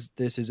is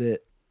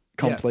it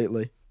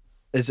completely.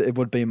 It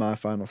would be my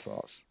final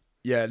thoughts.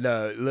 Yeah,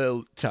 no,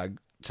 little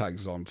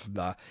tags on from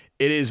that.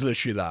 It is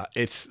literally that.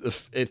 It's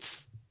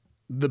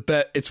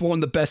one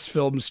of the best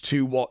films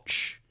to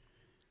watch.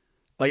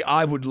 Like,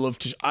 I would love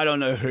to. I don't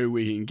know who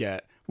we can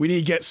get. We need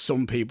to get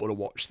some people to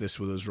watch this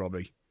with us,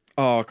 Robbie.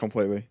 Oh,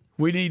 completely.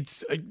 We need.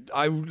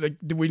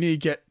 We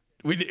need to get.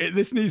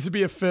 This needs to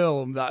be a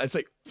film that it's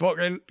like,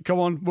 fucking, come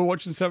on, we're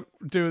watching some,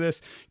 do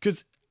this.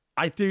 Because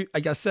I do,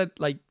 like I said,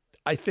 like,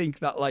 I think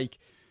that, like,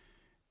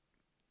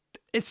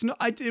 it's not,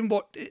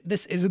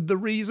 this isn't the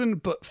reason,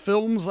 but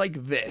films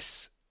like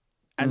this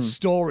and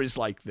stories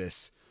like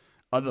this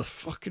are the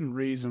fucking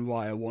reason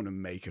why I want to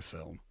make a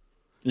film.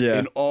 Yeah.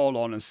 In all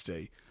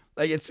honesty.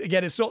 Like,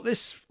 it's not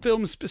this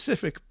film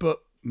specific,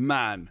 but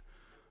man,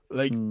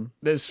 like,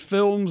 there's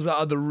films that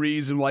are the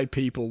reason why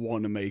people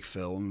want to make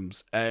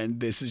films, and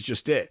this is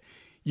just it.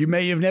 You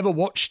may have never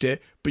watched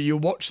it, but you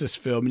watch this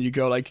film and you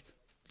go like,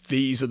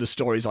 these are the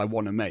stories I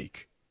want to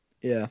make.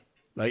 Yeah.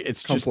 Like,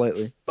 it's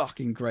completely just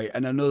fucking great.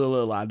 And another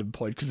little added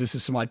point, because this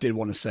is something I did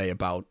want to say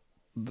about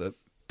but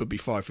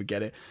before I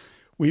forget it,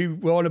 we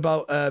were on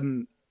about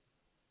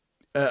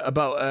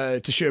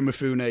Toshiro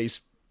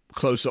Mifune's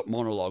close-up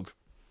monologue.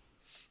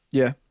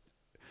 Yeah.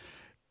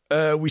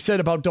 We said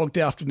about Dog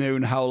Day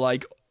Afternoon how,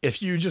 like,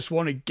 if you just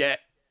want to get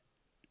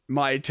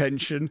my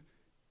attention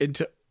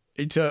into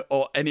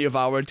or any of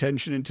our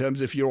attention in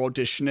terms of you're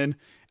auditioning,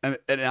 an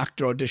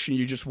actor audition,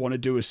 you just want to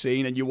do a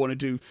scene and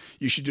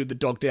you should do the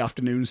Dog Day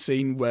Afternoon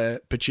scene where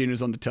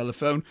Pacino's on the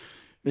telephone.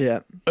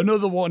 Yeah.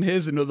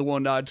 Here's another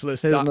one to add to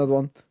this. Here's another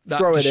one.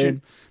 Throw it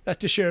in.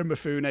 That Toshiro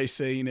Mifune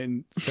scene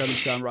in Seven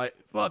Samurai.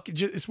 Fuck,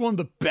 it's one of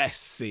the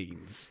best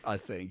scenes, I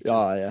think.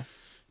 Yeah.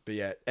 But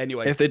yeah,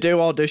 anyway. If they do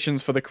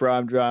auditions for the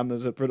crime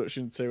dramas at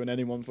Production 2 and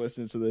anyone's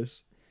listening to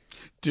this,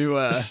 do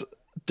this.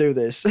 Do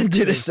this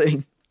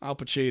scene. Al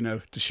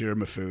Pacino, Toshiro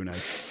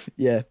Mifune.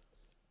 Yeah.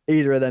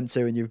 Either of them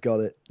two and you've got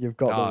it. You've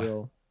got the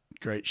role.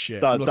 Great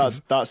shit.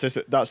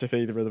 That's if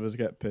either of us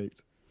get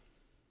picked.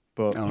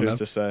 But who's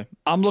to say?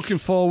 I'm looking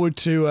forward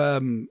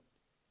to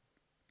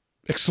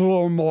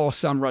exploring more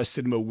samurai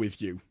cinema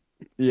with you.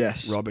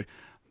 Yes. Robbie.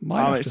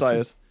 I'm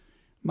excited.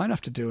 Might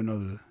have to do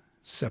another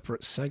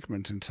separate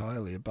segment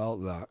entirely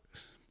about that.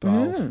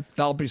 But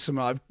that'll be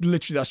something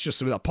that's just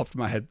something that popped in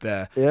my head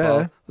there.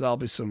 Yeah. That'll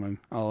be something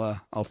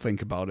I'll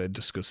think about it,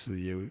 discuss with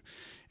you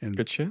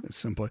Good shit. at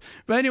some point.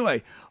 But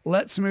anyway,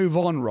 let's move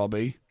on,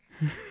 Robbie.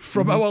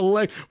 From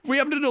we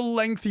haven't done a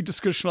lengthy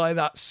discussion like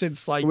that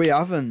since we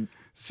haven't.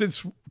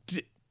 Since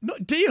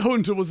Deer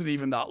Hunter wasn't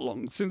even that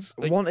long. Since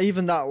wasn't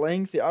even that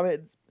lengthy. I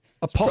mean,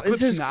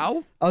 Apocalypse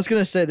Now. I was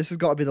gonna say this has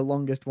got to be the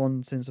longest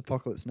one since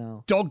Apocalypse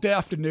Now. Dog Day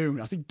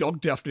Afternoon. I think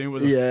Dog Day Afternoon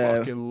was a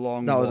fucking long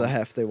one. That was a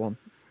hefty one.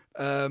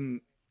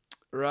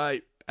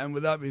 Right. And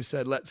with that being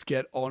said, let's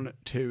get on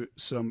to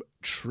some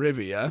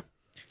trivia.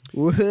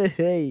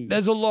 Hey.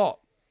 There's a lot,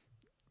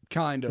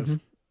 kind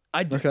of.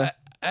 Okay.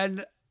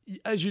 And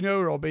as you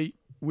know, Robbie,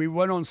 we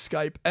went on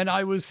Skype, and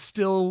I was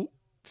still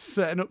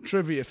setting up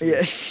trivia for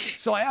Yeah. this.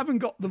 So I haven't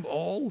got them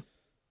all,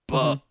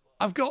 but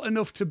I've got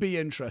enough to be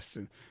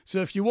interesting.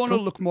 So if you want to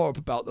look more up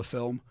about the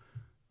film,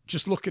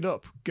 just look it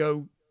up.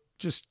 Go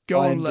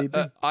IMDb.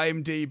 on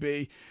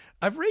IMDb.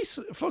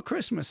 For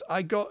Christmas,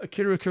 I got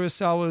Akira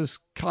Kurosawa's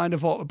kind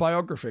of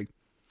autobiography.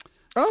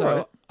 All so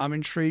right. I'm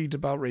intrigued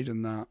about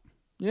reading that.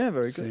 Yeah,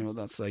 very good. Seeing what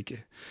that's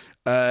like.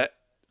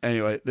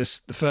 Anyway, the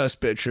first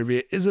bit of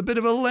trivia is a bit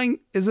of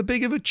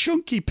a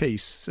chunky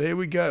piece. So here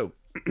we go.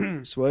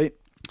 Sweet.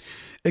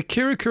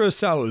 Akira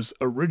Kurosawa's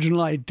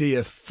original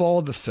idea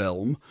for the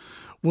film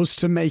was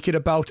to make it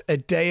about a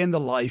day in the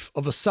life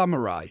of a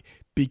samurai,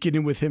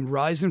 beginning with him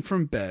rising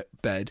from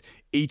bed,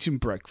 eating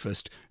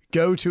breakfast,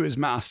 go to his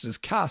master's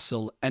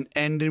castle, and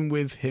ending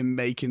with him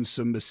making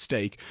some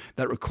mistake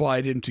that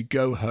required him to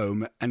go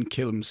home and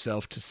kill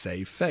himself to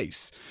save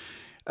face.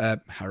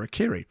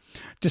 Harakiri.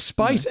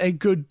 Despite a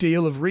good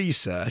deal of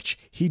research,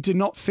 he did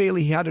not feel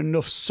he had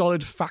enough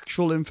solid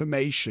factual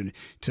information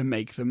to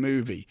make the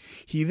movie.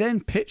 He then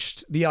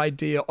pitched the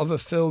idea of a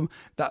film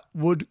that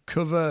would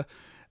cover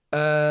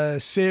a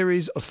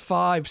series of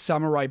 5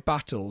 samurai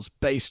battles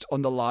based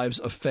on the lives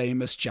of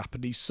famous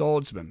Japanese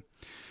swordsmen.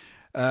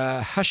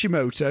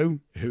 Hashimoto,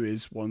 who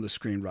is one of the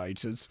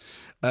screenwriters,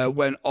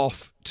 went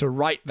off to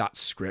write that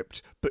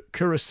script, but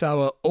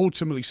Kurosawa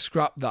ultimately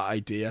scrapped that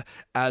idea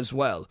as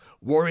well,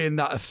 worrying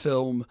that a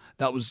film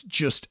that was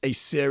just a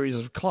series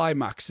of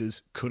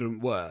climaxes couldn't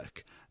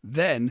work.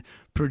 Then,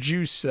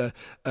 producer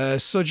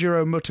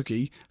Sojiro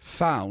Motoki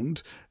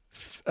found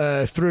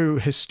through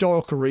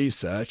historical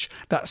research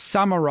that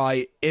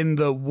samurai in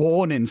the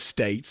warring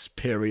states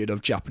period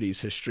of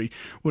Japanese history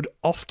would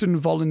often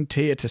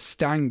volunteer to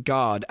stand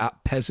guard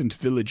at peasant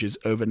villages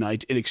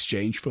overnight in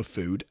exchange for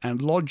food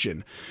and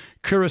lodging.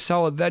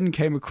 Kurosawa then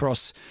came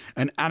across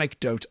an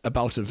anecdote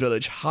about a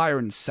village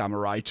hiring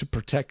samurai to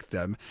protect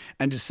them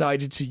and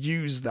decided to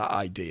use that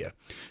idea.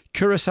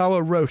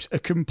 Kurosawa wrote a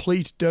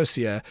complete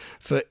dossier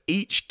for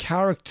each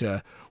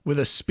character with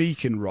a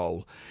speaking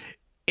role.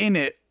 In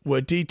it were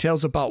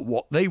details about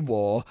what they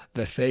wore,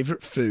 their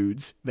favourite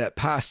foods, their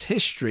past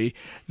history,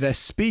 their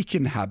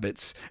speaking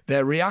habits,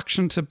 their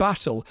reaction to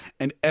battle,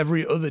 and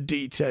every other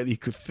detail you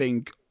could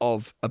think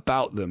of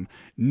about them.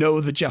 No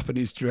other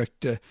Japanese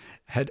director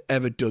had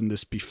ever done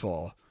this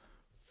before.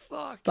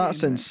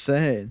 That's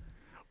insane.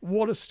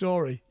 What a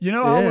story. You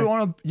know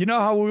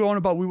how we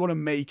want a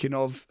making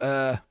of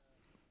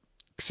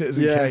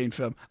Citizen Kane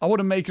film. I want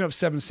a making of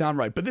Seven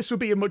Samurai, but this would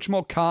be a much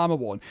more calmer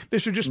one.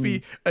 This would just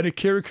be an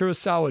Akira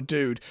Kurosawa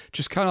dude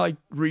just kind of like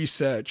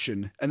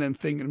researching and then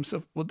thinking to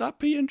himself, would that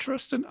be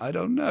interesting? I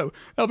don't know.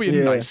 That'll be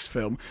a nice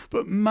film.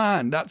 But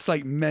man, that's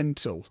like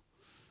mental.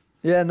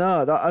 Yeah,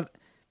 no, I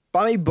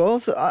think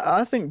both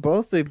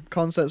the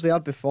concepts they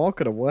had before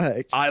could have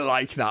worked. I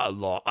like that a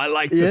lot. I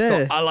like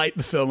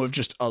the film of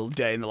just a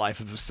day in the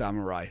life of a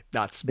samurai.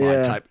 That's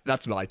my type.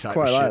 That's my type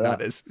Quite of like shit. that.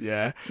 That is.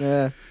 Yeah.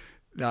 Yeah.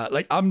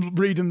 Like I'm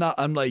reading that,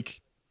 I'm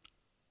like,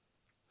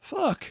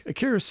 fuck.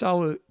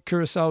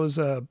 Kurosawa's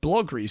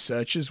blog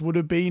researchers would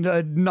have been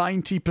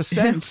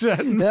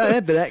 90%. Yeah,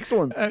 it'd been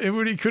excellent.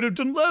 He could have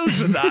done loads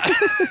of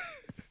that.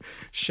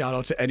 Shout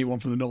out to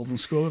anyone from the Northern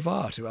School of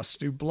Art who has to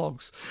do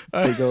blogs.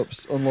 Big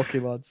ups, unlucky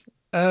lads.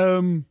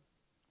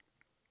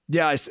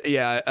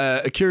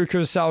 Akira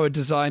Kurosawa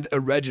designed a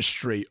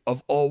registry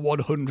of all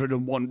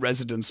 101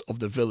 residents of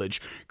the village,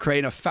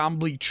 creating a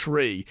family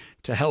tree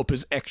to help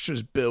his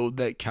extras build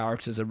their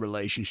characters and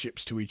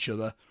relationships to each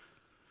other.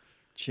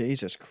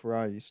 Jesus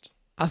Christ.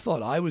 I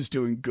thought I was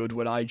doing good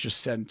when I just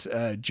sent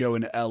Joe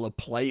and Elle a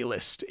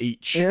playlist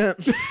each. Yeah.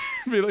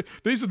 Be like,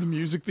 these are the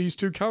music these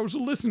two cows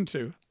will listen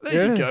to.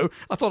 There you go.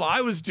 I thought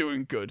I was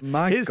doing good.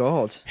 My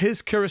God.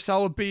 Here's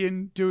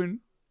Kurosawa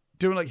doing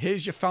like,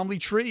 here's your family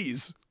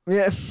trees.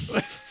 Yeah.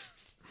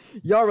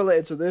 You're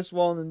related to this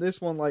one, and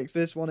this one likes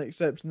this one,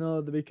 except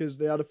no, because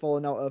they had a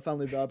falling out at a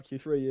family barbecue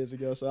 3 years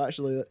ago. So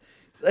actually,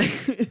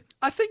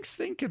 I think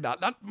thinking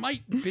that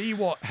might be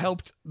what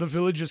helped the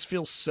villagers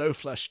feel so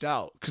fleshed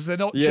out, because they're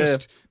not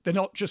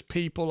just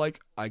people like,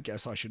 I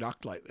guess I should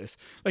act like this,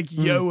 like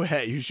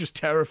Yohei, who's just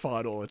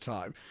terrified all the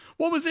time.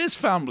 What was his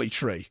family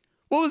tree?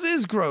 What was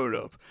his growing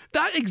up?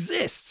 That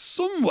exists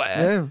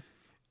somewhere.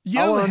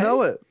 Yeah. I want to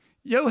know it.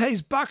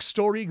 Yohei's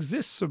backstory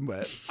exists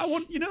somewhere.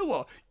 You know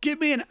what?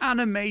 Give me an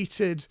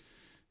animated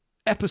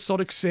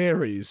episodic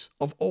series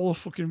of all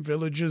fucking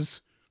villagers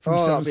from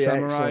Seven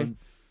Samurai. Excellent.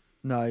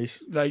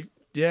 Nice. Like,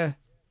 yeah.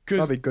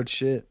 That'd be good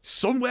shit.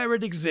 Somewhere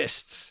it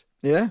exists.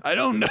 Yeah. I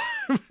don't know.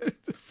 I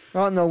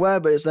don't know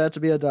where, but it's there to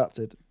be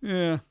adapted.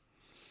 Yeah.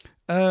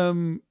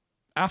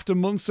 After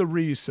months of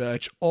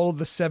research, all of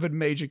the 7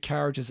 major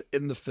characters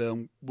in the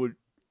film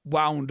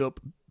wound up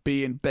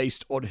being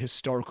based on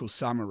historical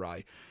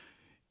samurai.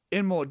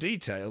 In more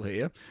detail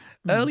here,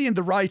 early in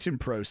the writing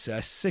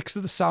process, 6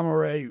 of the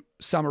samurai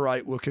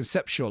were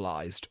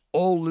conceptualized,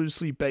 all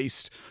loosely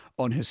based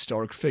on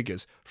historic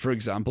figures. For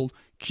example,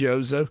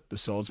 Kyozo, the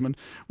swordsman,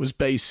 was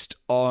based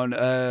on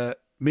Musashi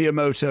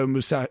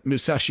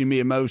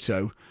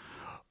Miyamoto,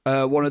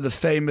 one of the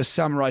famous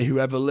samurai who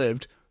ever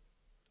lived,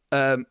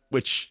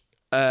 which,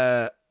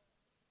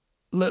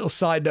 little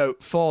side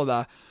note for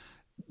that,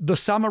 the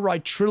Samurai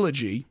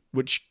trilogy,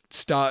 which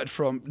started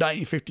from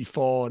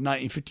 1954,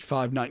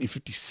 1955,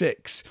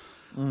 1956,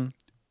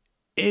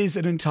 is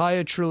an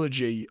entire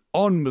trilogy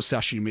on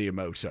Musashi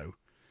Miyamoto.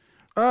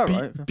 Oh,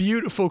 right.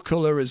 Beautiful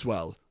color as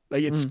well.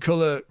 Like, it's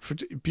color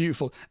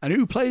beautiful. And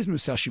who plays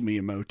Musashi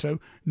Miyamoto?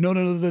 None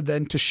other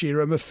than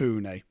Toshiro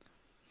Mifune.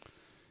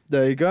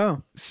 There you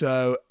go.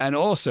 So, and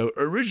also,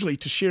 originally,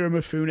 Toshiro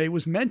Mifune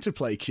was meant to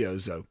play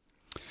Kyozo,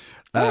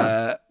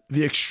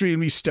 the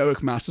extremely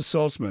stoic master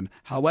swordsman.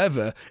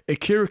 However,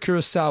 Akira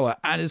Kurosawa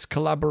and his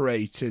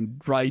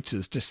collaborating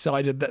writers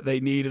decided that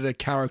they needed a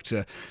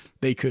character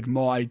they could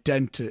more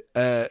identity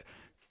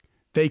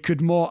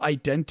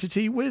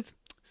with.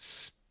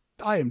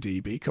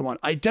 IMDb, come on,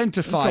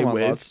 identify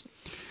with.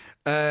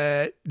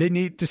 Decided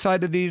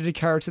they needed a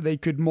character they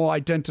could more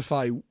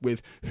identify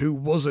with who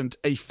wasn't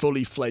a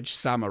fully fledged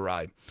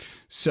samurai.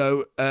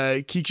 So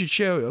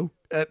Kikuchiyo,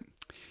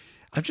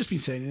 I've just been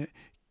saying it.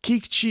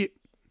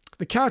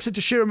 The character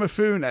Toshiro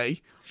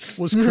Mifune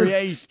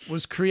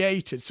was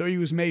created, so he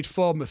was made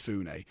for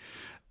Mifune.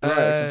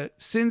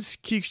 Since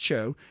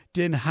Kikuchiyo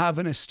didn't have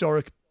an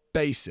historic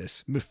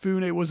basis,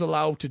 Mifune was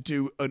allowed to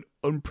do an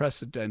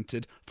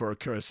unprecedented, for a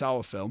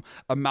Kurosawa film,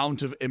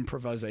 amount of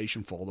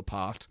improvisation for the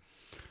part.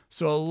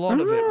 So a lot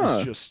of it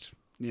was just,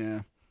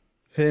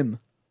 him.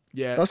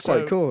 Yeah, That's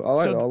quite cool. I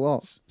like that a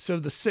lot. So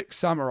the six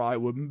samurai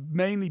were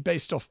mainly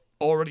based off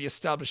already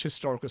established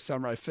historical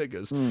samurai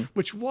figures,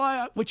 which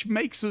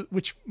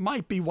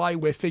might be why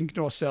we're thinking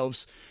to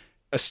ourselves,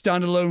 a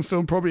standalone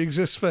film probably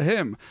exists for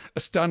him. A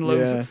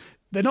standalone.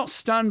 They're not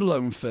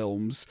standalone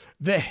films.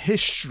 They're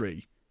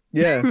history.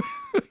 Yeah.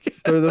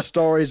 They're the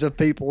stories of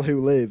people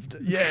who lived.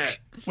 Yeah.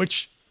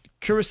 Which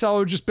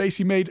Kurosawa just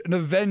basically made an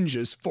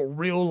Avengers for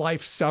real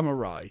life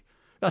samurai.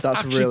 That's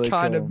actually really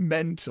kind cool. of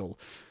mental.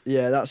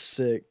 Yeah, that's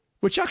sick.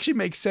 Which actually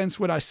makes sense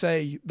when I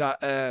say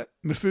that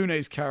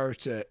Mifune's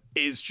character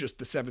is just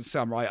the Seven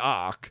Samurai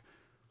arc.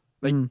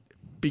 Like,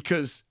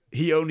 because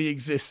he only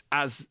exists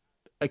as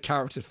a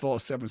character for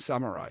Seven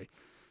Samurai.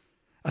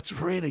 That's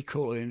really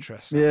cool and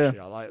interesting. Yeah. Actually.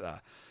 I like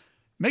that.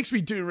 Makes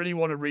me do really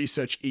want to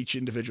research each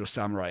individual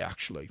samurai,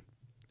 actually.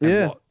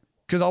 Yeah.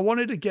 Because I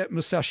wanted to get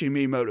Musashi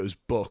Miyamoto's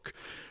book.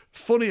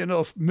 Funny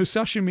enough,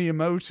 Musashi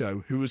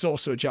Miyamoto, who was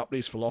also a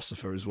Japanese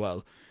philosopher as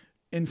well,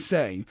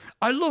 insane.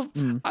 I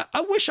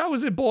wish I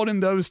was born in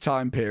those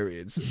time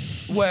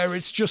periods where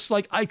it's just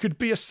like I could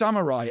be a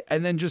samurai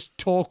and then just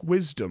talk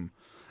wisdom.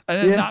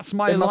 And then that's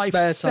my life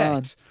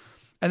set.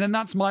 And then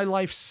that's my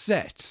life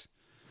set.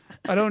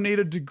 I don't need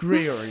a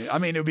degree or anything. I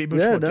mean, it would be much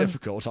more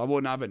difficult. I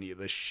wouldn't have any of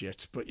this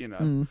shit, but you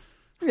know.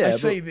 Yeah, I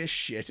say this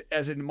shit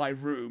as in my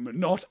room,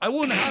 not I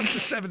wouldn't have the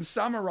Seven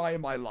Samurai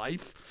in my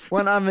life.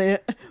 Wouldn't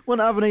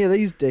have any of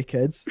these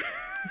dickheads.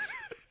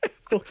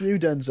 Fuck you,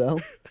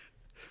 Denzel.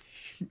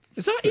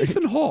 Is that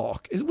Ethan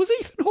Hawke? Was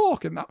Ethan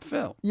Hawke in that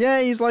film?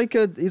 Yeah, he's like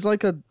a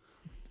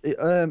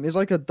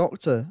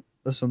doctor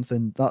or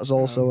something. That's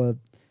also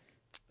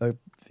a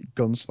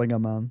gunslinger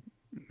man.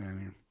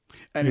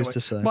 Anyway, used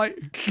to say.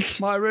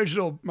 my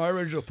original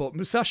thought,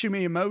 Musashi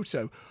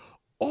Miyamoto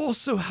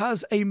also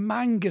has a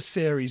manga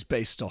series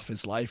based off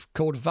his life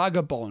called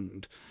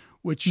Vagabond,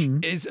 which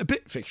is a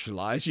bit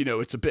fictionalized. You know,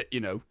 it's a bit,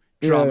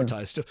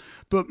 dramatized stuff.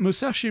 But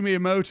Musashi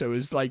Miyamoto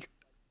is like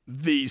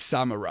the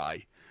samurai.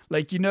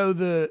 Like, you know,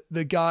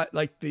 the guy,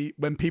 like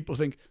when people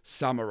think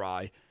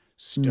samurai,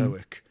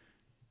 stoic,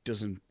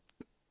 doesn't,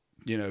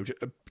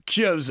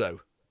 Kyozo,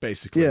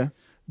 basically. Yeah.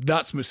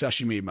 That's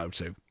Musashi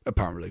Miyamoto,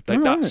 apparently.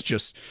 Like, that's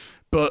just,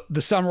 but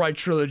the Samurai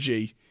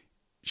trilogy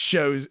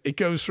shows, it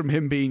goes from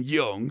him being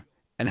young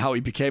and how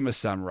he became a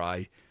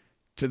samurai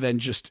to then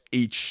just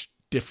each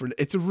different,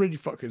 it's a really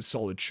fucking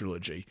solid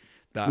trilogy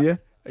that,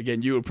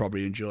 again, you would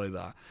probably enjoy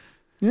that.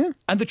 Yeah.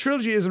 And the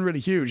trilogy isn't really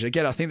huge.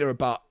 Again, I think they're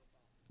about,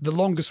 the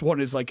longest one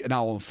is like 1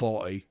 hour and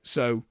 40.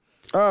 So,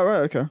 oh, right,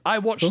 okay. I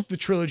watched the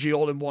trilogy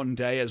all in one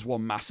day as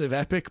one massive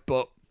epic,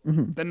 but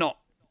they're not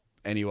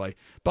anyway.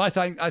 But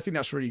I think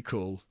that's really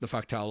cool. The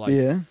fact how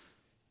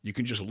you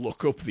can just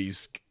look up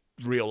these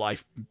real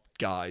life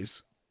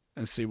guys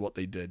and see what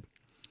they did.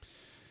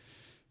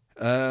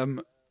 I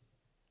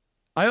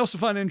also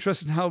find it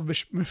interesting how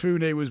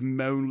Mifune was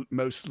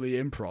mostly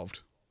improv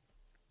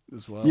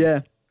as well.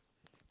 Yeah.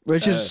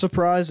 Which is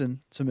surprising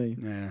to me.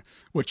 Yeah.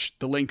 Which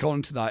the link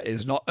on to that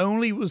is not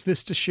only was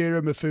this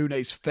Toshiro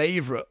Mifune's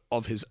favourite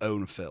of his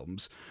own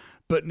films,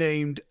 but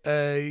named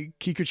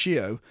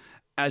Kikuchiyo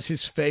as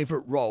his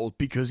favourite role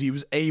because he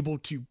was able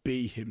to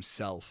be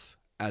himself,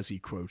 as he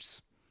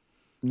quotes.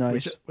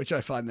 Nice. Which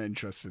I find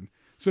interesting.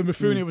 So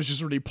Mifune was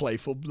just really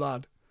playful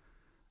lad.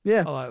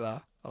 Yeah. I like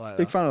that.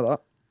 Big fan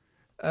of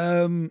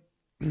that.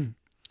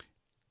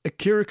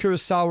 Akira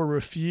Kurosawa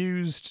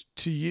refused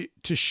to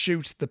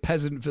shoot the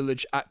peasant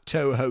village at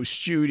Toho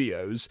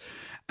Studios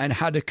and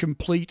had a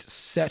complete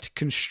set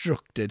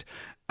constructed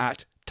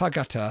at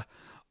Tagata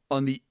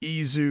on the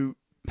Izu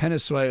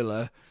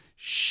Peninsula,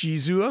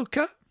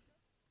 Shizuoka.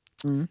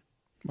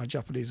 My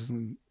Japanese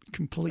isn't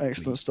completely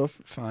Excellent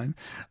stuff. fine.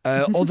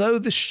 Although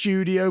the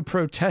studio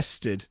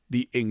protested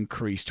the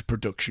increased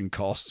production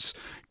costs,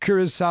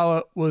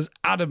 Kurosawa was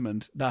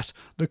adamant that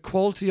the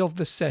quality of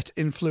the set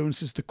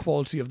influences the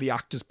quality of the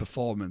actor's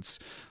performance.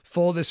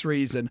 For this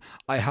reason,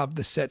 I have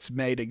the sets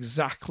made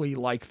exactly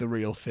like the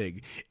real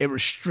thing. It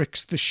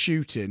restricts the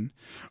shooting,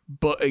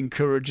 but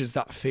encourages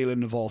that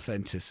feeling of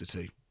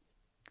authenticity.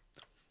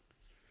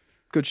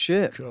 Good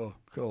shit. Cool.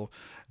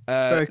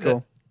 Very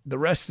cool. The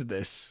rest of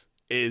this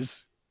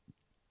is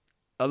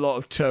a lot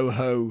of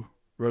Toho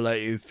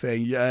related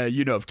thing. Yeah,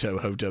 you know of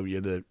Toho, don't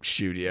you? The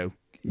studio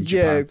in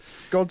Yeah, Japan.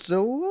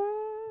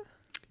 Godzilla.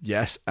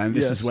 Yes, and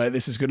this is where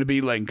this is going to be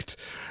linked.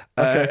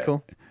 Okay,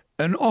 cool.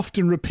 An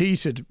often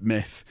repeated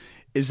myth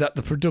is that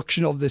the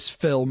production of this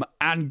film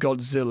and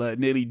Godzilla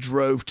nearly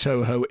drove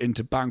Toho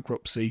into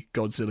bankruptcy.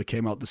 Godzilla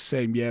came out the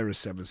same year as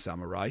Seven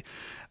Samurai.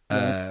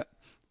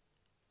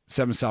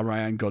 Seven Samurai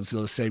and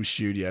Godzilla, same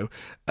studio.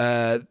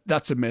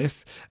 That's a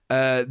myth.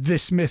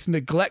 This myth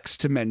neglects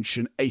to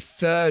mention a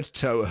third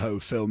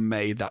Toho film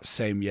made that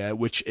same year,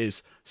 which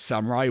is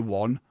Samurai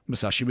 1,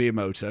 Masashi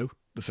Miyamoto,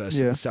 the first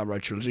of the Samurai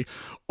trilogy.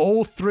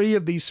 All three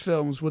of these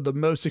films were the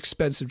most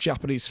expensive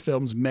Japanese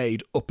films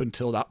made up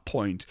until that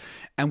point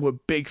and were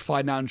big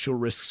financial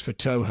risks for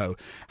Toho.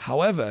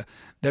 However,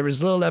 there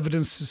is little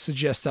evidence to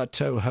suggest that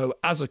Toho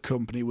as a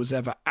company was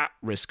ever at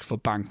risk for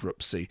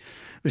bankruptcy.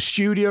 The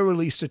studio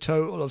released a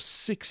total of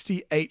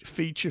 68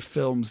 feature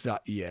films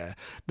that year,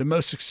 the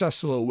most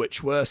successful of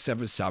which were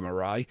Seven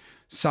Samurai,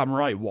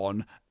 Samurai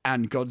 1,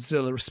 and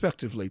Godzilla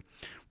respectively.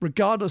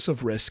 Regardless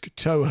of risk,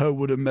 Toho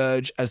would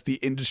emerge as the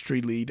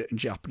industry leader in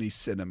Japanese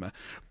cinema.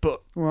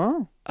 But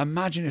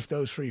imagine if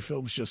those three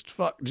films just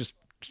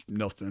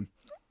nothing.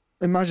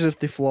 Imagine if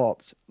they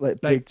flopped,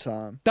 big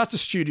time. That's a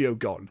studio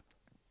gone.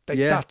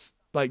 That's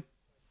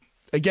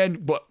again,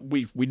 but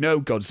we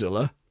know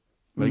Godzilla,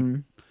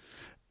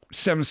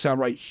 Seven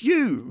Samurai,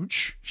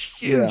 huge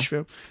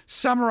film.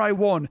 Samurai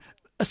 1,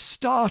 a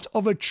start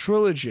of a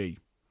trilogy,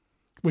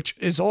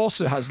 which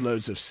also has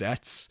loads of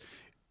sets.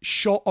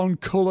 Shot on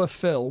colour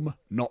film,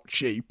 not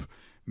cheap.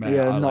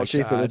 Not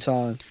cheap at the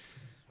time.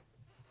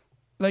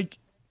 Not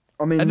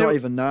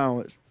even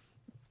now.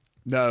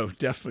 No,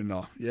 definitely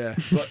not. Yeah,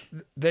 but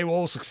they were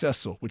all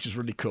successful, which is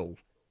really cool.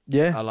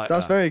 Yeah, I like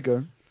that's that. very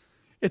good.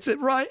 It's a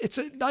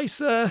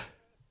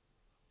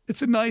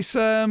nice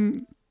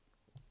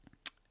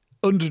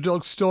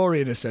underdog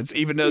story in a sense,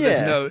 even though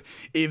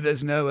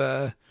there's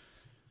no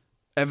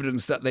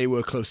evidence that they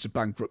were close to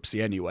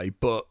bankruptcy anyway.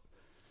 But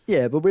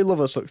but we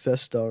love a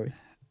success story.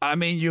 I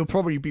mean, you'll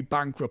probably be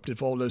bankrupt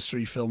if all those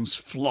three films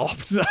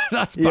flopped.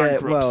 That's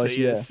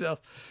bankruptcy itself.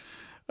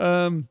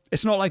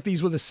 It's not like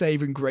these were the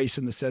saving grace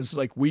in the sense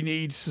like we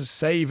need to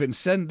save and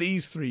send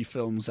these three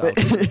films out.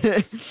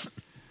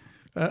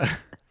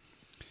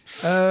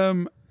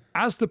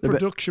 As the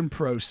production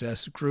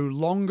process grew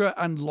longer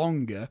and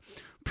longer,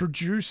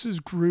 producers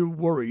grew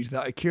worried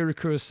that Akira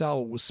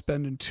Kurosawa was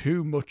spending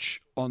too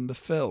much on the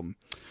film.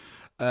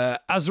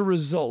 As a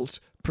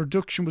result,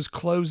 production was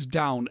closed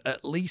down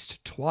at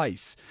least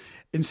twice.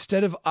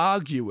 Instead of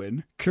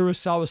arguing,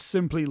 Kurosawa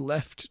simply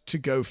left to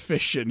go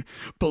fishing,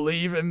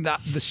 believing that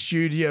the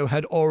studio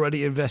had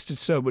already invested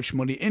so much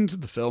money into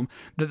the film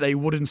that they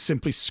wouldn't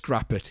simply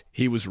scrap it.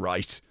 He was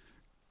right.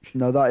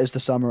 No, that is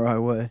the samurai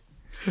way.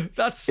 He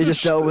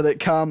just dealt with it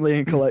calmly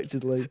and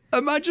collectedly.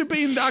 Imagine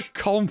being that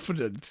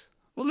confident.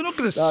 Well, they're not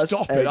going to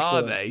stop it,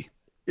 are they?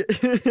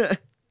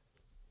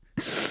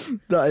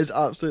 That is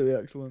absolutely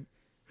excellent.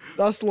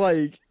 That's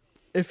like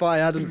if I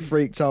hadn't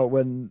freaked out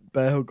when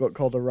Bear Hug got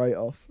called a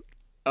write-off.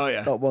 Oh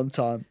yeah. That one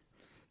time.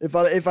 If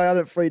I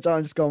hadn't freaked out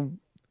and just gone,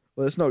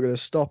 well, it's not going to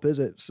stop, is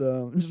it?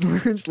 So just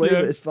leave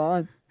it. It's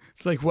fine.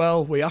 It's like,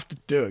 well, we have to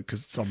do it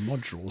because it's on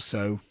module,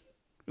 so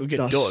it'll get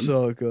done. That's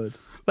so good.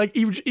 Like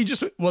he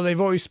just they've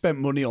already spent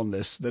money on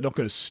this. They're not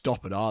going to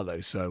stop it, are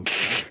they? So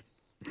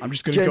I'm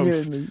just going to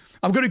go.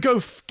 I'm going to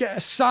go get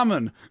a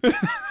salmon.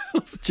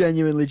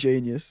 Genuinely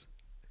genius.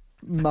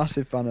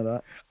 Massive fan of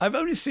that.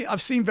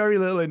 I've seen very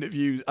little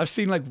interviews. I've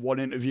seen like one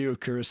interview of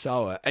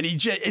Kurosawa, and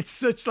it's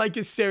such like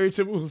a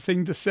stereotypical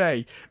thing to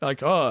say,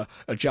 like, a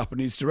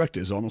Japanese director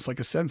is almost like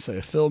a sensei,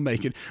 a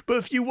filmmaker. But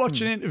if you watch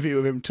an interview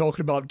of him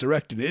talking about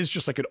directing, it is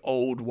just like an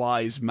old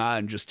wise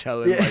man just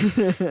telling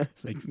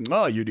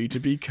you need to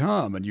be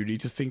calm and you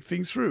need to think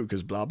things through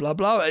because blah blah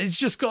blah. It's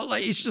just got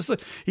like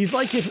he's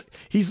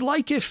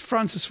like if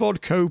Francis Ford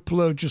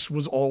Coppola just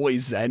was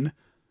always Zen.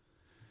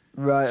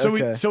 Right. So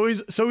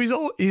he's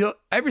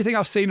everything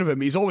I've seen of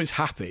him, he's always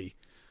happy,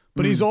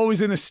 but he's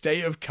always in a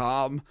state of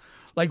calm.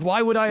 Like,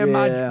 why would I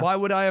imagine? Why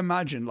would I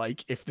imagine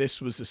like if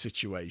this was the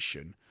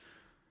situation?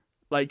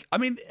 Like, I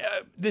mean,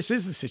 this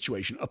is the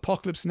situation.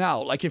 Apocalypse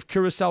Now. Like, if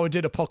Kurosawa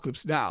did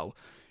Apocalypse Now,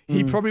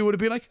 he probably would have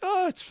been like,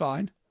 "Oh, it's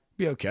fine,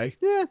 be okay."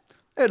 Yeah,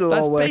 it'll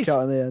all work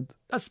out in the end.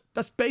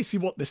 That's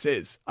basically what this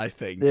is, I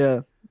think.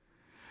 Yeah.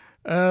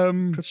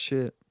 Good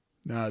shit.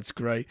 No, it's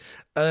great.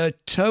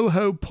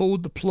 Toho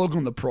pulled the plug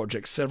on the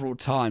project several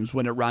times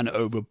when it ran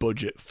over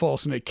budget,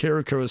 forcing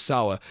Akira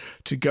Kurosawa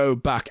to go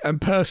back and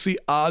personally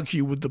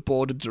argue with the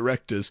board of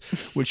directors,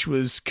 which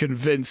was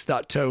convinced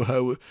that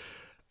Toho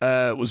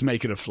was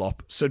making a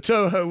flop. So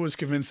Toho was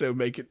convinced they would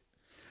make it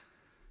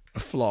a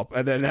flop,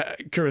 and then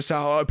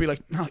Kurosawa would be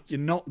like, "No, you're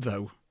not,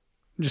 though."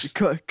 Just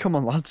Come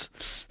on, lads.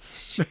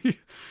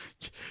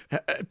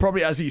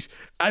 probably as he's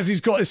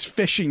got his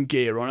fishing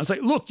gear on. I was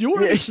like, look, you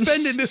wouldn't be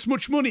spending this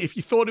much money if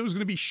you thought it was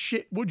going to be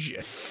shit, would you?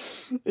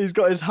 He's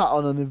got his hat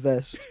on and a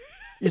vest.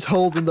 He's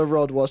holding the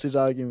rod whilst he's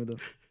arguing with him.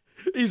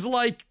 He's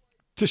like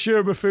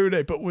Toshiro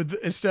Mifune, but with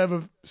instead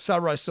of a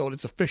samurai sword,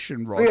 it's a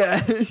fishing rod.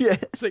 Yeah, yeah.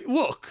 It's like,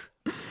 look,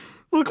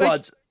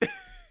 lads,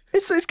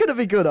 it's going to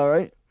be good, all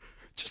right?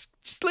 Just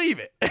leave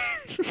it.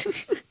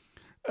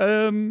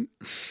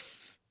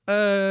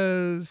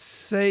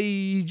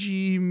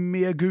 Seiji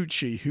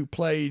Miyaguchi, who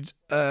played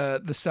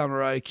the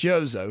samurai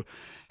Kyozo,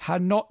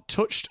 had not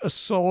touched a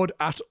sword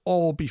at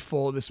all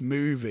before this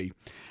movie.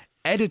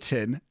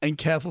 Editing and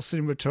careful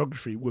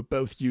cinematography were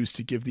both used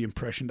to give the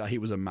impression that he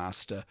was a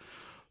master.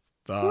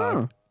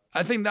 I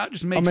think that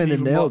just makes it they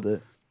even nailed more,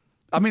 it.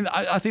 I mean,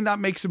 I think that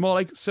makes it more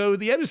like, so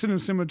the editing and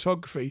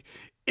cinematography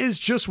is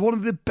just one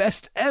of the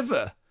best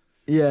ever.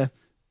 Yeah.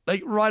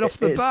 Like, right off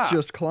the bat. It's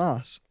just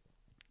class.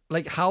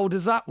 Like, how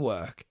does that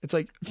work? It's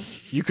like,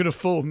 you could have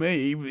fooled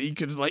me. He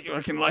could,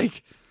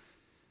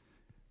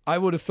 I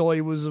would have thought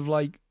he was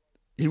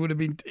he would have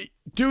been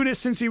doing it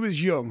since he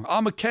was young.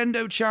 I'm a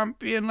kendo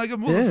champion, like a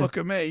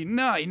motherfucker, me.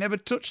 No, he never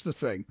touched the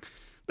thing.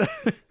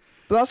 But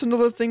that's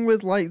another thing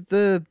with,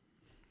 I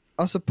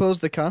suppose,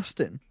 the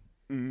casting.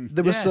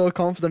 They were so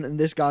confident in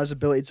this guy's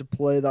ability to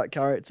play that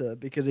character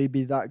because he'd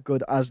be that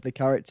good as the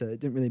character.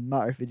 It didn't really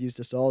matter if he'd used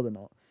a sword or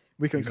not.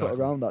 We can cut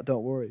around that,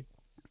 don't worry.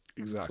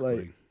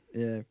 Exactly.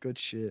 Yeah, good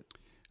shit.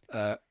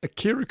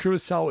 Akira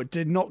Kurosawa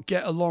did not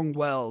get along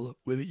well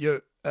with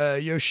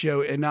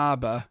Yoshio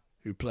Inaba,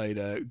 who played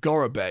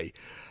Gorobei,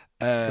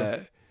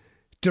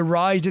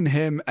 deriding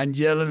him and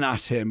yelling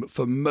at him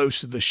for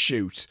most of the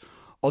shoot.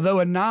 Although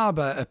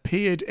Inaba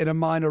appeared in a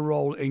minor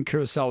role in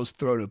Kurosawa's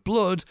Throne of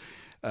Blood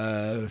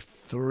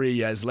 3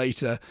 years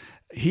later,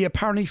 he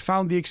apparently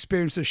found the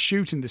experience of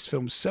shooting this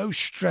film so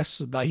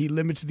stressful that he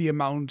limited the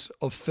amount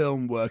of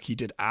film work he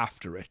did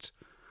after it.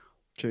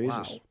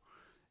 Jesus. Wow.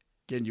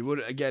 Again, you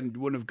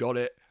wouldn't have got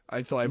it.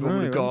 I thought everyone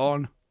would have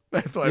gone.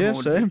 I thought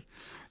everyone same.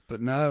 But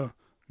no,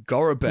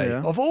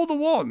 Gorobei, of all the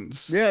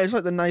ones. Yeah, he's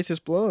like the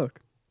nicest bloke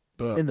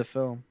But in the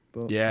film.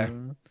 But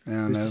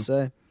who's to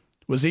say?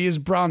 Was he his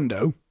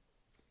Brando?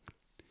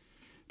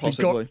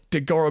 Possibly.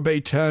 Did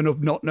Gorobei turn up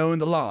not knowing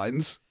the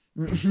lines?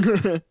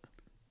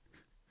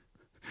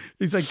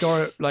 He's like,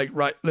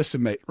 right,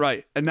 listen, mate,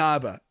 right,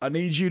 Inaba, I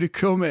need you to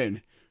come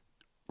in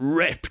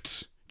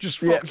ripped, just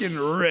fucking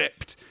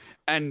ripped,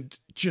 and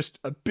just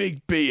a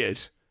big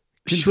beard.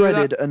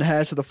 Shredded and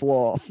hair to the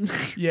floor.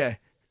 Yeah,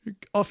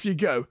 off you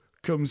go.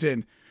 Comes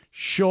in,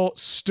 short,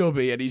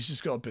 stubby, and he's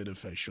just got a bit of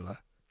facial hair.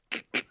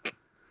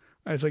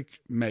 I was like,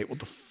 mate, what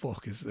the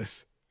fuck is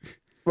this?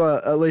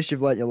 Well, at least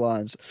you've learnt your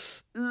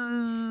lines. He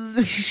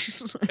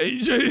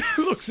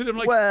looks at him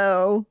like,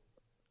 well,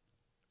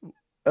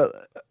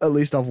 at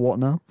least I've what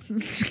now?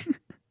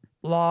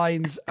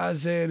 lines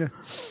as in...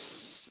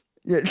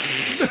 Yeah.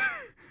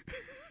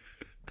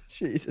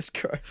 Jesus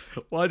Christ!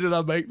 Why did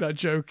I make that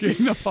joke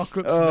in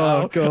Apocalypse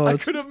Now? Oh God! I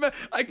could have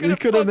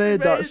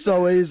made that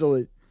so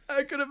easily.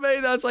 I could have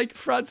made that. It's like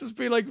Francis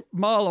being like,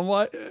 Marlon,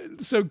 why?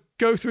 So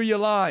go through your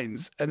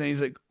lines, and then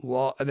he's like,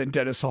 what? And then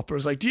Dennis Hopper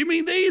is like, do you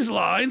mean these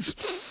lines?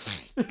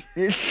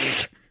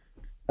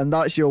 And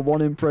that's your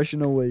one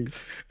impression a week.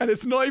 And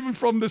it's not even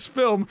from this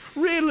film.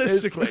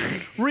 Realistically,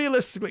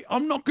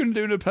 I'm not going to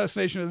do an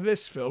impersonation of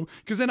this film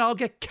because then I'll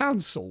get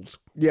cancelled.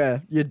 Yeah,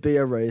 you'd be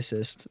a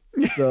racist.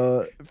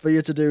 So for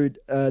you to do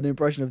an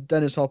impression of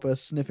Dennis Hopper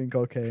sniffing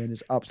cocaine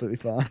is absolutely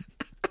fine.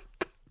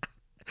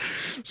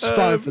 It's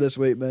fine for this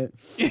week, mate.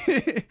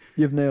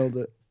 You've nailed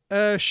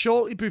it.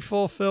 Shortly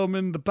before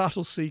filming of the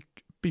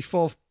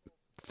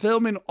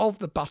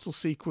battle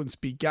sequence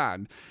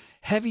began,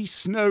 heavy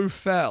snow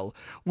fell,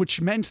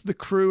 which meant the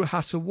crew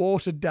had to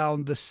water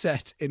down the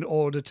set in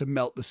order to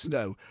melt the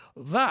snow.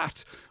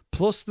 That,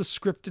 plus the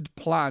scripted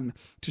plan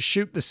to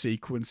shoot the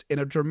sequence in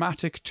a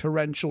dramatic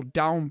torrential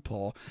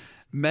downpour,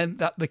 meant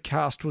that the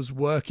cast was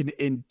working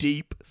in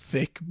deep,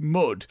 thick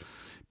mud.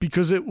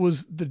 Because it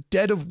was the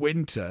dead of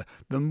winter,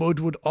 the mud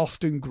would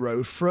often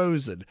grow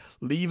frozen,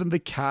 leaving the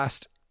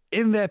cast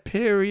in their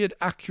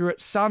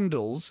period-accurate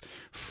sandals,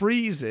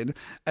 freezing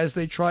as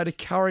they try to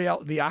carry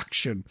out the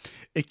action.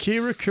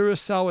 Akira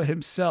Kurosawa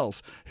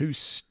himself, who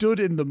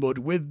stood in the mud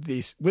with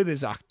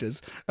his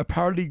actors,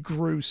 apparently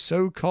grew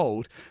so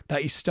cold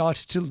that he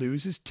started to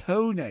lose his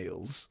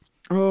toenails.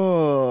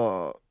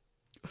 Oh,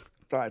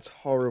 that's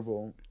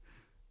horrible. I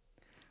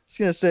was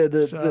going to say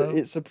that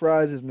it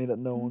surprises me that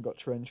no one got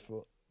trench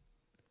foot.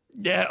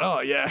 Yeah,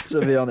 oh yeah.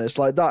 To be honest,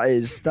 like that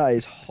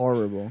is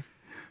horrible.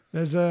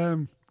 There's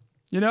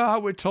you know how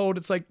we're told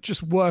it's like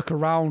just work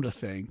around a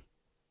thing.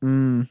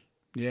 Mm.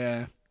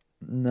 Yeah.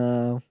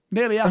 No.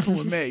 Nearly happened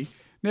with me.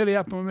 Nearly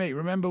happened with me.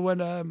 Remember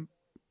when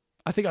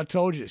I think I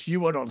told you this. You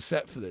weren't on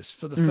set for this.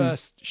 For the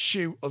first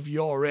shoot of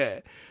Your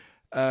Ear,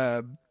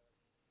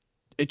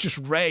 it just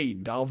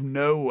rained out of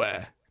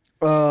nowhere.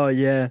 Oh,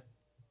 yeah.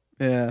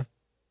 Yeah.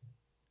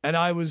 And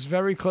I was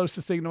very close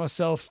to thinking to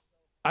myself,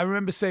 I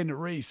remember saying to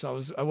Reese, I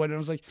went and I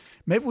was like,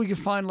 maybe we can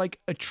find like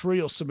a tree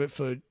or something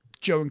for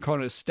Joe and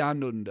Connor to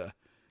stand under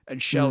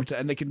and shelter,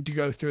 and they can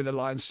go through the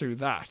lines through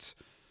that.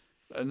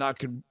 And that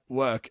could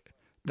work.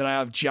 Then I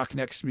have Jack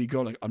next to me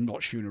going like, I'm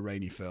not shooting a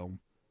rainy film.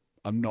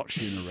 I'm not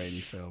shooting a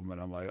rainy film.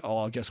 And I'm like, oh,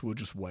 I guess we'll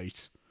just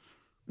wait.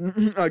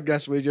 I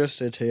guess we just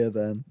sit here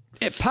then.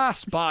 It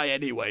passed by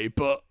anyway,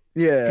 but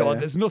Yeah. God,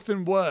 there's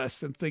nothing worse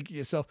than thinking to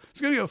yourself,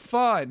 it's going to go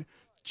fine.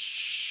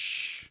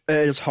 Shh.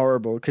 It is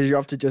horrible because you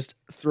have to just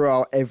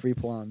throw out every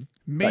plan.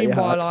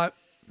 Meanwhile,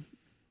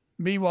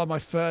 my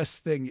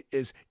first thing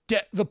is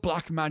get the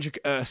Black Magic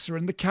Ursa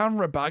in the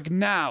camera bag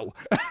now.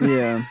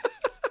 Yeah.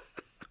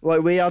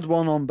 Like we had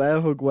one on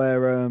Bear Hug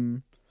where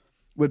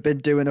we'd been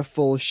doing a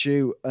full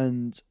shoot,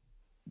 and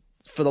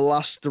for the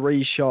last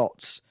 3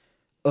 shots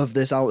of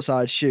this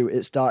outside shoot,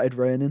 it started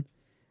raining.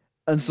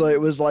 And so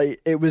it was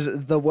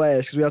the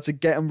worst because we had to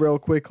get them real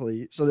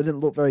quickly, so they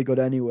didn't look very good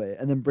anyway,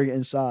 and then bring it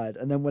inside.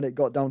 And then when it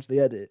got down to the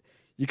edit,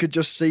 you could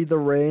just see the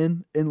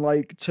rain in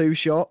like 2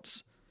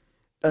 shots,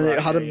 and it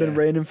hadn't been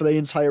raining for the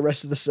entire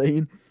rest of the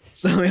scene.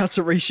 So we had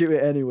to reshoot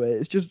it anyway.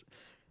 It's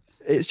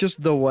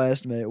just the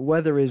worst, mate.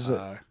 Weather is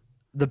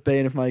the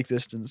bane of my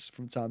existence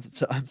from time to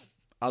time.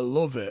 I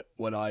love it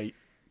when I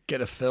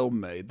get a film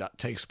made that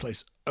takes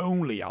place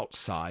only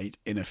outside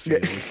in a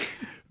field,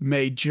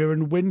 made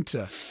during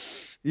winter.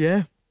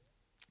 Yeah.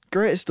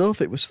 Great stuff.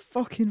 It was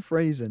fucking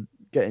freezing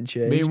getting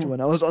changed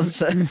when I was on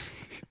set.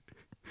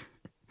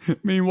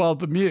 Meanwhile,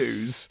 The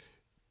Muse,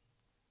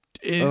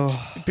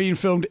 being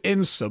filmed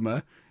in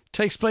summer,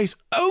 takes place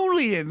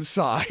only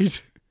inside.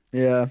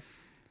 Yeah.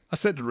 I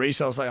said to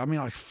Reese, I was like, I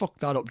mean, I fucked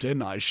that up,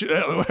 didn't I?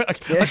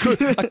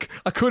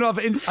 I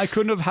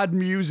couldn't have had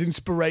Muse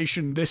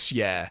inspiration this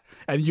year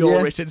and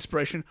Your It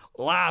inspiration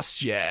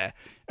last year,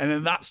 and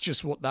then that's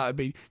just what that would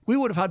be. We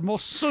would have had more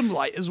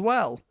sunlight as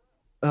well.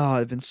 Oh,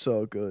 it'd been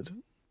so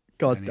good.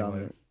 God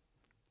damn it.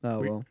 Oh,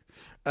 well.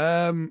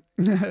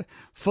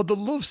 For the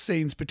love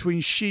scenes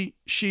between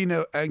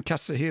Shino and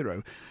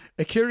Katsuhiro,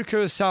 Akira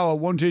Kurosawa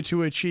wanted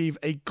to achieve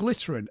a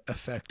glittering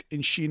effect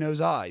in Shino's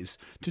eyes.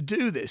 To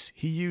do this,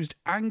 he used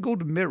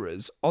angled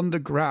mirrors on the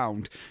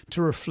ground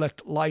to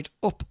reflect light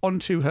up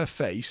onto her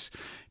face.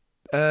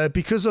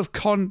 Because of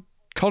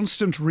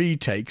constant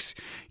retakes,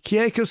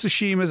 Keiko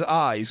Tsushima's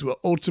eyes were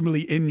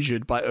ultimately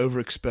injured by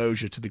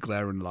overexposure to the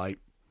glaring light.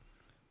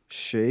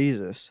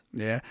 Jesus.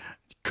 Yeah.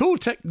 Cool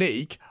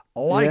technique.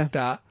 Like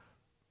that.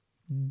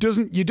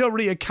 You don't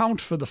really account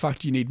for the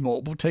fact you need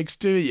multiple takes,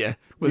 do you?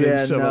 Like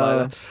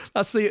that.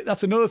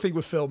 That's another thing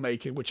with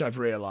filmmaking, which I've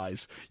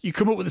realised. You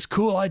come up with this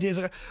cool idea,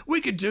 like, we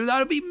could do that,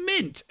 it'd be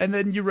mint. And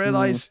then you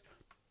realise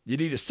you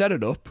need to set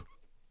it up.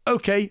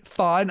 Okay,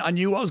 fine. I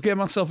knew what I was getting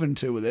myself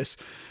into with this.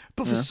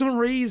 But for some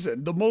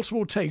reason, the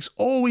multiple takes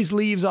always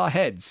leaves our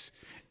heads.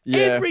 Yeah.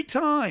 Every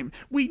time.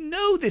 We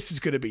know this is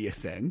going to be a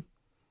thing.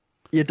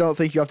 You don't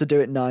think you have to do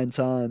it 9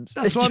 times.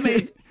 That's what I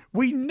mean.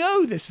 We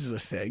know this is a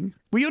thing.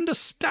 We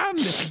understand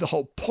this is the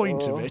whole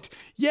point of it.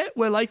 Yet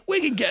we're like,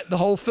 we can get the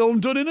whole film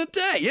done in a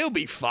day. It'll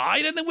be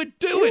fine. And then we're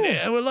doing it.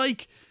 And we're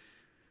like,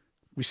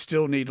 we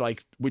still need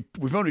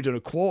we've only done a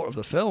quarter of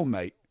the film,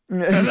 mate.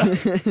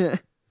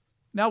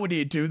 Now we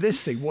need to do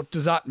this thing. What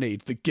does that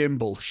need? The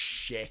gimbal.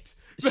 Shit.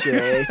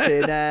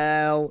 Shit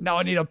now. Now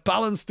I need to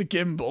balance the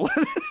gimbal.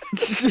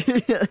 It's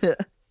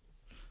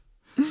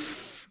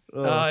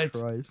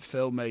Christ.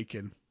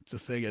 Filmmaking. It's a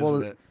thing,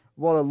 isn't it?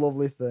 What a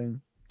lovely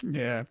thing.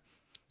 Yeah.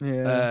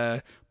 Yeah.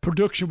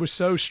 Production was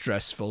so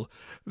stressful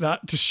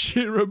that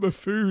Toshiro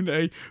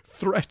Mifune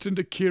threatened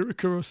Akira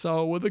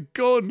Kurosawa with a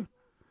gun.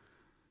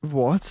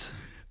 What?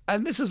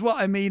 And this is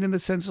what I mean in the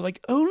sense of like,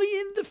 only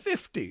in the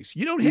 50s.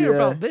 You don't hear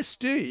about this,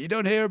 do you? You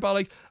don't hear about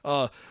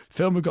like,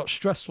 film got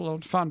stressful on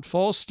Fan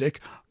 4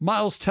 stick.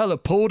 Miles Teller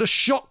pulled a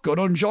shotgun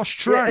on Josh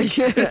Trank.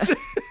 Yeah.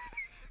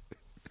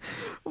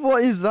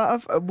 What is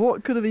that?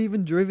 What could have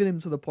even driven him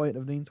to the point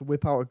of needing to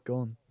whip out a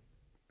gun?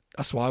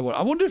 That's why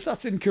I wonder if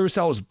that's in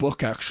Kurosawa's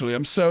book, actually.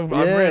 Please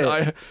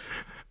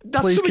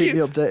keep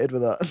me updated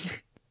with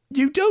that.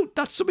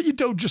 That's something you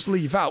don't just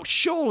leave out.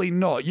 Surely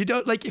not. You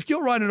don't, like, if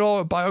you're writing an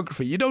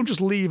autobiography, you don't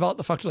just leave out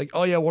the fact, like,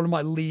 oh yeah, one of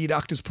my lead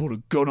actors pulled a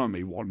gun on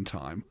me one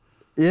time.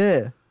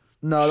 Yeah.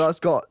 No,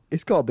 it's got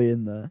to be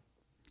in there.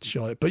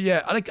 Sure. But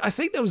yeah, I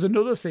think there was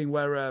another thing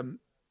where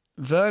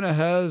Werner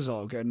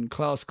Herzog and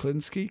Klaus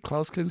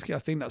Kinski, I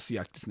think that's the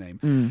actor's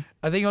name.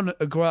 I think on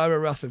Aguirre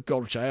Wrath of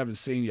God, which I haven't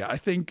seen yet, I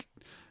think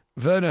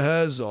Werner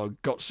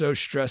Herzog got so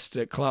stressed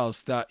at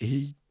Klaus that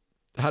he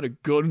had a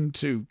gun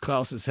to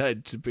Klaus's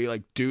head to be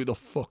like, do the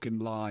fucking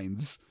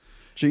lines.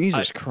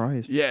 Jesus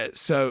Christ. Yeah,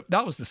 so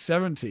that was the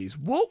 70s.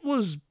 What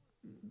was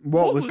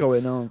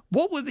going on?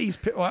 What were these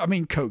people? I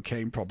mean,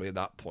 cocaine probably at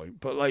that point,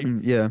 but like,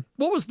 yeah.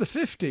 What was the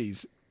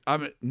 50s? I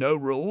mean, no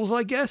rules,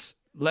 I guess.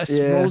 less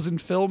Yeah. roles in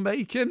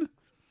filmmaking.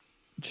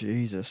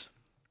 Jesus.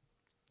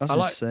 That's I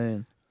like-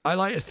 insane. I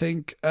like to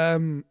think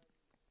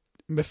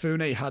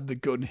Mifune had the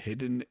gun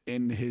hidden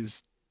in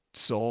his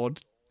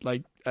sword.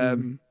 Like,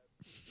 I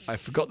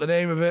forgot the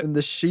name of it. In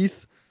the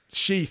sheath.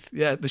 Sheath,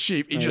 yeah, the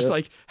sheath. He Oh, just yeah.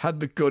 like had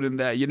the gun in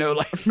there,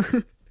 like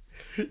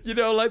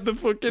like the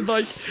fucking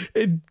like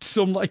in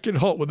some like in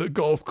Hot with the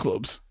golf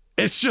clubs.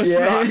 It's just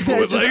Yeah, that,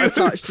 but it's with, just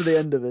like, attached to the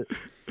end of it.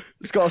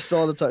 It's got a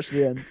sword attached to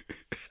the end.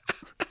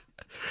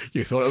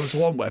 you thought it was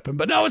one weapon,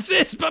 but now it's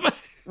this. But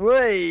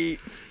Wait.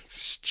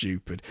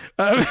 stupid.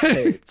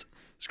 Taped.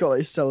 It's got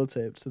like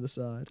sellotaped to the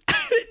side.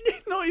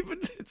 Not even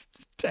it's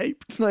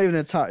taped. It's not even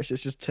attached,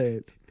 it's just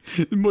taped.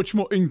 Much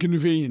more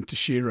inconvenient to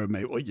Shiro,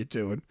 mate. What you're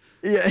doing?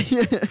 Yeah,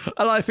 yeah.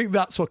 And I think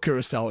that's what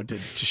Kurosawa did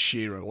to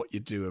Shiro. What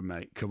you're doing,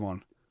 mate? Come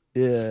on.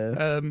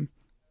 Yeah.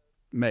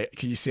 Mate,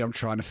 can you see I'm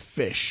trying to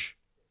fish?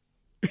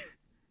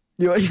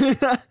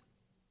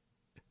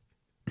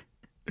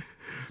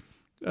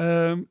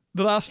 The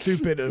last two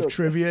bit of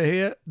trivia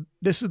here.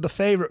 This is the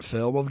favourite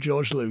film of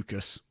George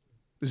Lucas.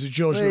 This is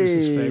George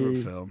Lucas's favourite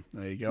film.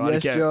 There you go.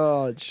 Yes,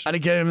 George. Had to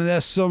get him in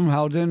there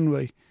somehow, didn't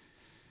we?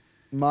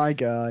 My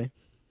guy.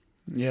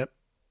 Yep.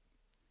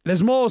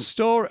 There's more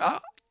story.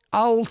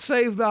 I'll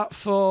save that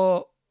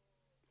for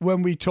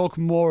when we talk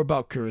more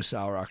about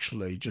Kurosawa,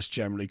 actually, just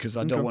generally, because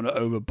I don't want to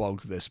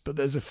overbog this. But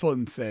there's a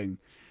fun thing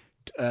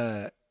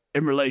in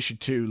relation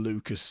to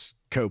Lucas,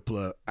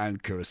 Coppola,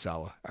 and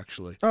Kurosawa,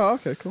 actually. Oh,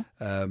 okay, cool.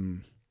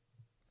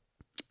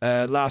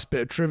 Last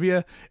bit of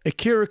trivia.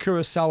 Akira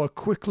Kurosawa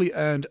quickly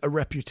earned a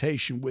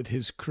reputation with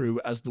his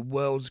crew as the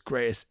world's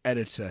greatest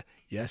editor.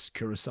 Yes,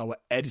 Kurosawa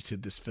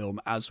edited this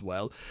film as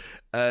well.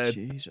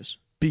 Jesus.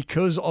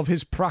 Because of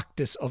his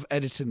practice of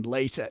editing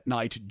late at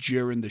night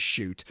during the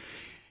shoot.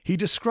 He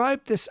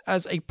described this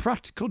as a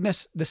practical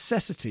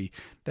necessity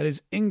that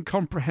is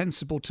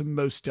incomprehensible to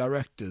most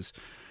directors,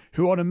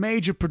 who on a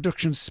major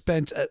production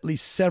spent at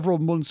least several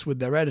months with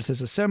their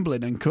editors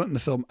assembling and cutting the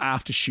film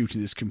after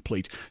shooting is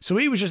complete. So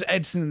he was just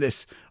editing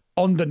this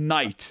on the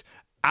night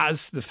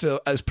as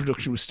as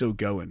production was still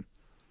going.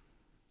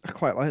 I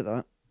quite like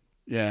that.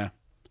 Yeah.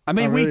 I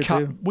mean,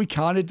 really we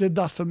kind of did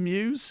that for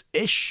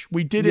Muse-ish.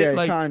 We did it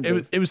like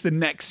it was the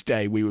next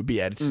day we would be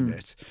editing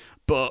it,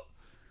 but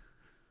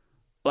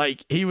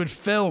like he would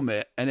film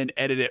it and then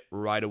edit it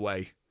right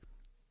away.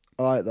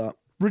 I like that.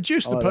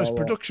 Reduce the like that a lot.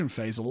 post-production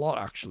phase a lot,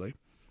 actually.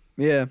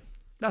 Yeah.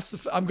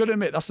 I'm going to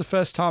admit that's the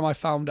first time I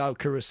found out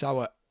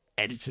Kurosawa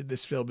edited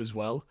this film as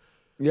well.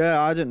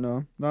 Yeah, I didn't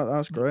know.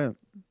 That's great.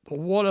 But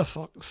what a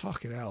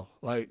fucking hell!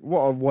 Like,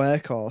 What a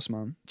workhorse,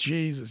 man.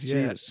 Jesus,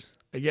 yeah. Jeez.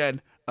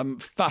 Again, I'm a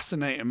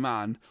fascinating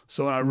man,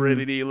 someone I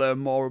really need to learn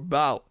more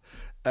about.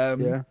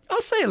 Yeah.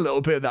 I'll say a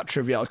little bit of that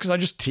triviality because I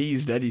just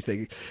teased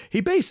anything.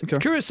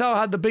 Kurosawa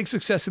had the big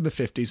success in the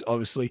 50s,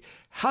 obviously,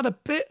 had a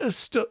bit of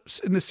stuff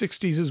in the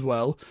 60s as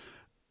well,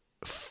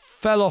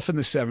 fell off in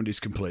the 70s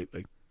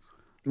completely.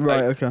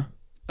 Right, Like-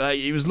 okay.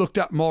 He was looked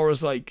at more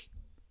as like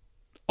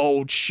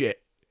old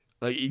shit.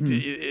 Like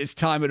his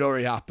time had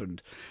already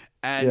happened,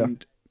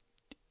 and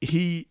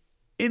he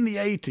in the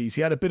 80s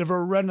he had a bit of a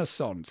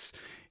renaissance.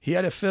 He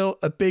had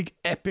a big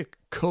epic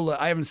color.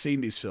 I haven't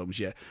seen these films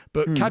yet,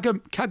 but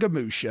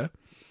Kagamusha,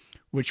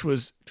 which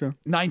was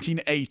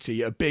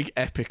 1980, a big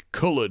epic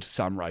colored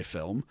samurai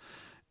film,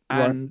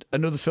 and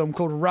another film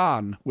called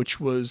Ran, which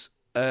was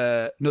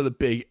another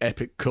big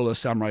epic color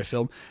samurai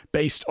film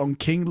based on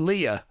King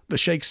Lear, the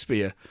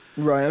Shakespeare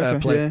Right, okay.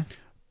 play. Yeah.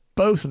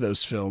 Both of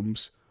those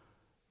films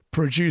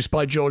produced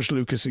by George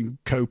Lucas and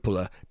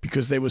Coppola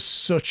because they were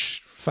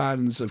such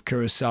fans of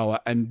Kurosawa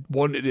and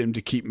wanted him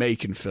to keep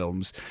making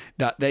films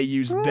that they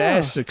used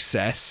their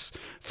success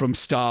from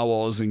Star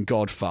Wars and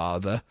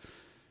Godfather,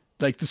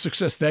 like the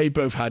success they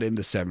both had in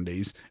the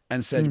 70s,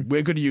 and said,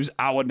 we're going to use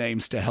our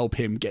names to help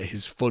him get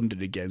his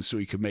funding again so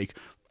he could make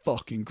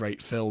fucking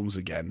great films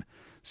again.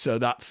 So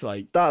that's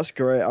like That's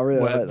great. I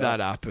really where like that. that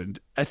happened.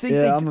 I think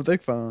I'm a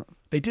big fan of that.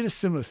 they did a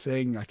similar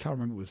thing. I can't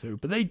remember with who,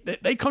 but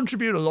they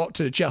contributed a lot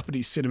to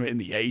Japanese cinema in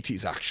the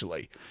 80s,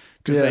 actually,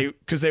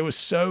 because they were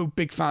so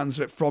big fans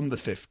of it from the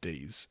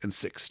 50s and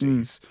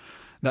 60s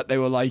that they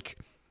were like,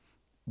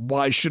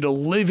 why should a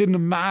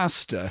living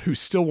master who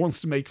still wants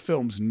to make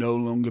films no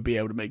longer be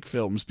able to make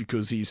films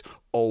because he's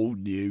old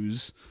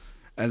news?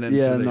 And then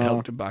so they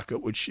helped him back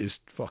up, which is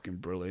fucking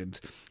brilliant.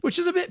 Which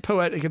is a bit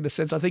poetic in the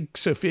sense, I think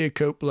Sofia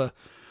Coppola,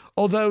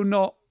 although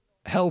not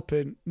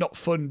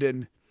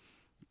funding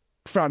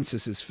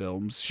Francis's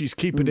films, she's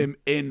keeping him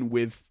in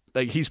with,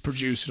 like, he's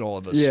producing all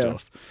of her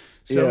stuff.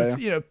 So,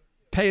 it's,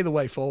 pay the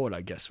way forward,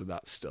 I guess, with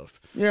that stuff.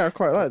 Yeah, I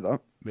quite like that.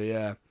 But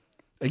yeah.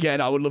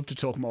 Again, I would love to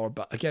talk more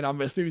about. Again, I'm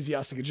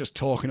enthusiastic of just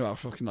talking about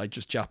fucking like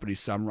just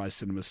Japanese samurai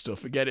cinema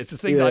stuff. Again, it's a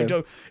thing that I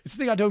don't. It's a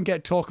thing I don't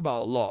get talk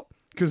about a lot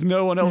because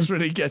no one else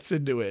really gets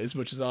into it as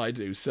much as I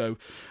do. So,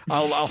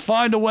 I'll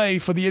find a way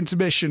for the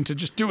intermission to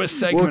just do a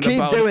segment.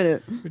 We'll keep doing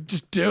it.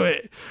 Just do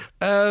it.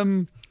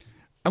 And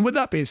with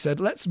that being said,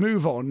 let's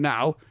move on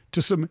now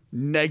to some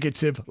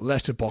negative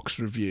letterbox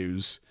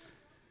reviews.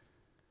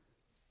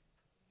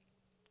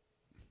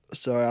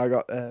 Sorry, I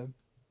got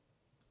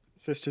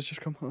Sister's just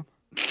come home.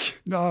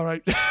 All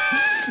right.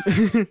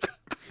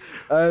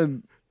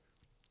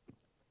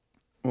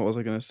 What was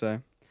I going to say?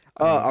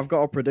 I've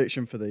got a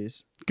prediction for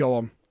these. Go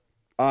on.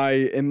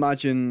 I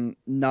imagine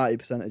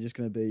 90% are just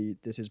going to be,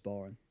 this is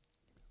boring.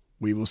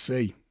 We will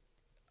see.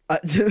 I-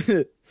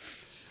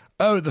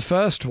 Oh, the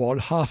first one,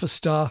 half a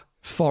star,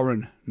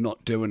 foreign,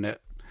 not doing it.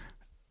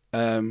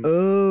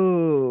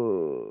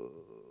 Oh,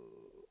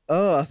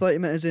 I thought you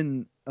meant as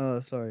in. Oh,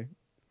 sorry.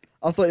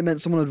 I thought you meant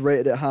someone had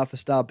rated it half a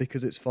star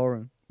because it's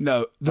foreign.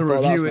 No, the I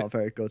thought that's review. not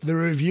very good. The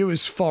review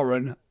is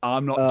foreign.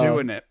 I'm not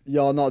doing it.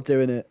 You're not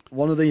doing it.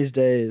 One of these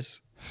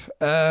days.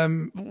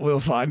 We'll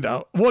find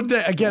out. One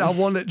day, again, I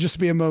want it just to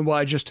be a moment where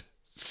I just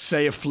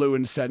say a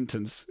fluent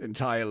sentence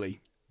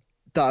entirely.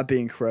 That'd be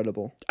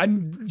incredible.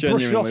 And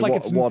Genuinely, brush it off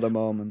like what a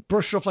moment.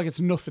 brush it off like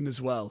it's nothing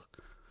as well.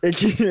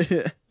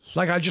 Yeah.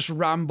 Like I just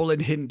ramble in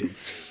Hindi.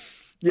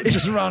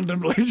 Just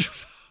randomly.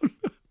 Just...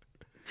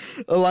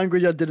 A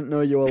language I didn't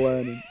know you were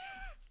learning.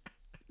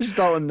 Just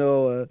out of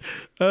nowhere.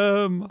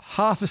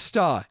 Half a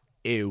star.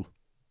 Ew.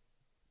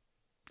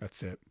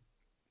 That's it.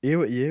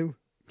 You at you.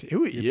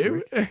 Ew at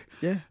you?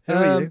 Yeah. Who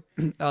are you?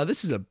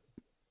 This is a...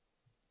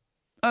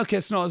 Okay,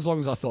 it's not as long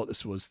as I thought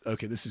this was.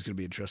 Okay, this is going to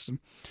be interesting.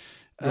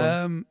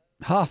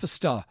 Half a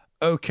star.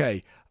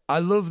 Okay, I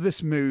love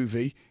this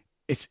movie.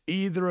 It's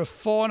either a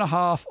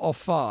 4.5 or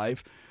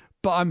 5,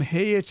 but I'm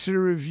here to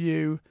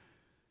review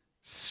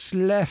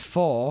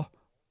Slefo,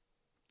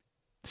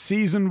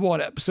 Season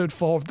 1, Episode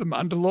 4 of The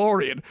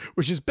Mandalorian,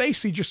 which is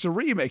basically just a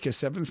remake of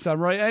Seven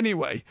Samurai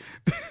anyway.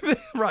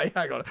 Right,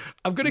 hang on.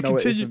 I'm going to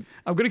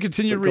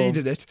continue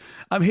reading it.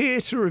 I'm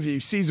here to review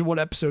Season 1,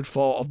 Episode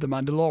 4 of The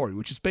Mandalorian,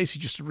 which is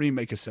basically just a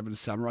remake of Seven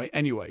Samurai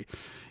anyway.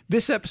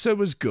 This episode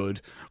was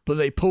good, but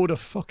they pulled a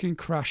fucking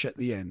crash at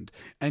the end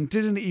and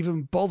didn't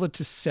even bother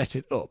to set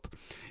it up.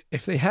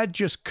 If they had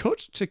just cut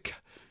to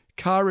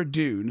Cara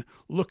Dune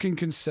looking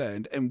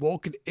concerned and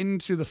walking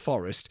into the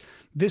forest,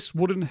 this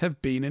wouldn't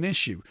have been an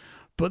issue.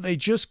 But they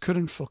just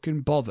couldn't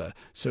fucking bother.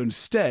 So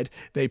instead,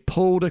 they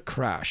pulled a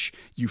crash.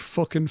 You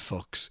fucking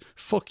fucks.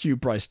 Fuck you,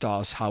 Bryce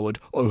Dallas Howard,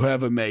 or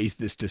whoever made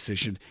this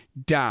decision.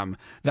 Damn,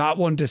 that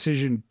one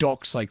decision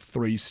docks like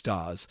 3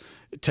 stars.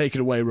 Take it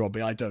away,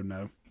 Robbie. I don't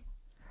know.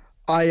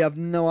 I have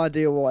no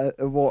idea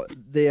what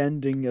the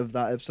ending of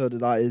that episode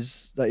of that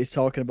he's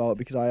talking about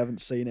because I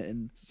haven't seen it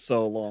in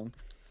so long.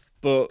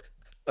 But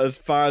as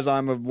far as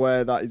I'm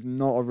aware, that is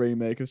not a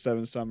remake of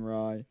Seven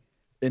Samurai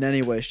in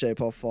any way, shape,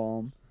 or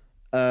form.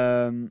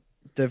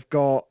 They've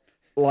got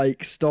like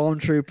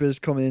stormtroopers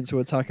coming in to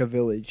attack a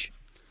village.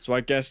 So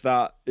I guess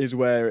that is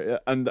where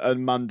and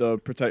Mando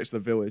protects the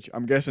village.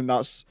 I'm guessing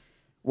that's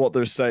what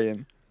they're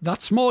saying.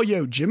 That's more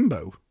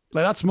Yojimbo.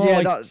 Like that's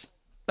more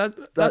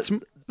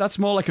that's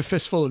more like a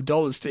fistful of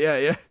dollars to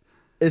yeah.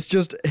 It's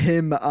just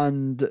him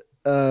and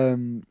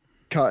Gina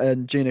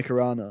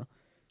Carano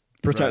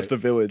protect the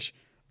village,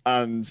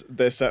 and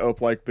they set up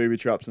like booby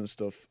traps and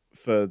stuff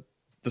for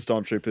the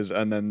stormtroopers,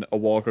 and then a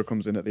walker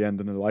comes in at the end,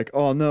 and they're like,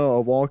 "Oh no,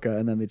 a walker!"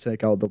 And then they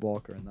take out the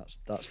walker, and that's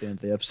the end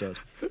of the episode,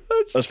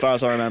 as far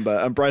as I remember.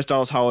 And Bryce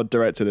Dallas Howard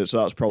directed it, so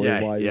that's probably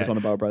why he was on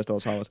about Bryce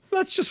Dallas Howard.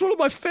 That's just one of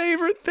my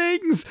favorite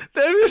things.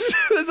 There's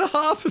a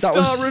half a star review. That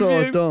was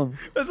so dumb.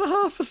 There's a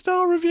half a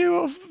star review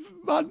of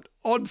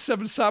on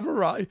Seven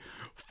Samurai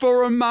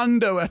for a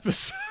Mando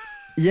episode.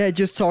 Yeah,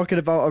 just talking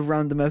about a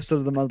random episode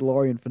of The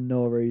Mandalorian for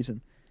no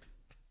reason.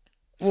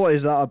 What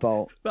is that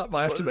about? That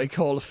might have to make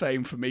Hall of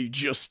Fame for me.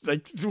 Just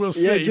like we'll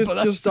see. Yeah,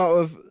 just out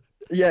of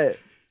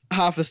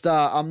half a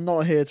star. I'm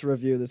not here to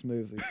review this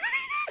movie.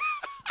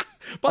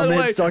 I'm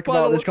here to talk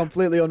about this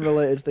completely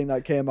unrelated thing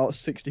that came out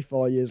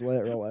 64 years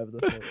later or whatever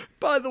the fuck.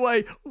 By the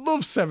way,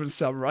 love Seven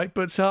Samurai,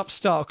 but it's half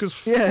star because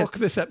fuck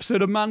this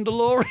episode of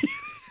Mandalorian.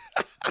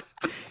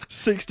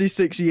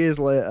 66 years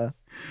later.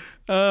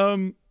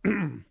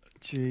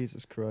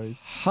 Jesus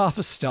Christ. Half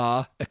a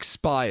star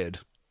expired.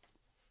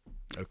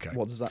 Okay.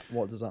 What does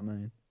that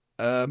mean?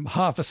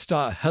 Half a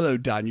star. Hello,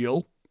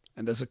 Daniel.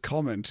 And there's a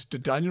comment.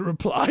 Did Daniel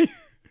reply?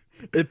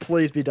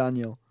 Please be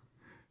Daniel.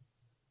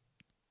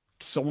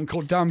 Someone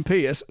called Dan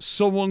Pierce.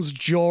 Someone's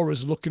jaw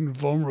is looking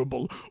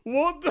vulnerable.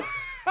 What the?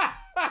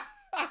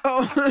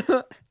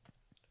 Oh.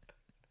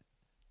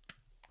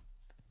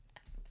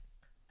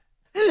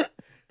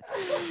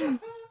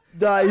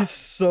 That is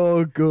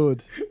so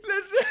good.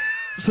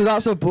 So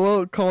that's a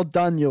bloke called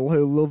Daniel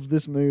who loved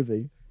this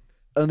movie,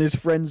 and his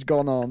friend's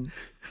gone on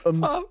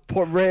and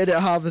rated it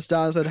half a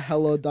star and said,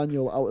 "Hello,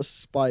 Daniel," out of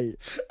spite.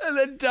 And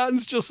then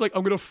Dan's just like,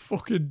 "I'm gonna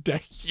fucking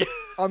deck you.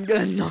 I'm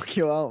gonna knock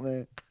you out,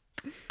 mate."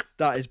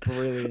 That is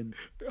brilliant.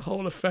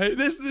 Hall of Fame.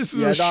 This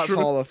is that's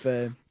Hall of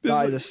Fame.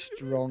 That is a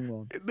strong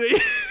one.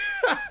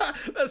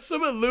 That's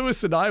something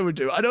Lewis and I would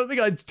do. I don't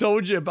think I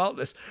told you about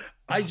this.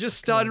 I just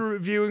started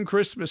reviewing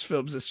Christmas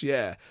films this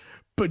year,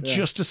 but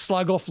just to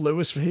slag off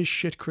Lewis for his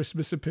shit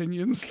Christmas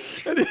opinions.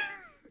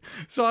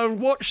 So I would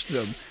watch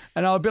them,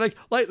 and I would be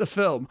like the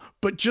film,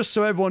 but just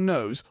so everyone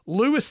knows,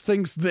 Lewis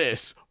thinks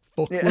this,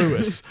 fuck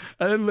Lewis.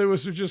 And then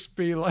Lewis would just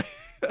be like...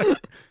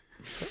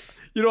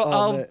 You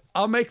know, mate.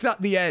 I'll make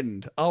that the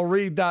end. I'll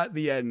read that at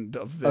the end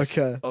of this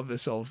of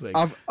this whole thing.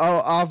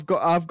 I've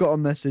got a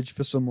message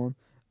for someone.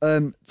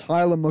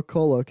 Tyler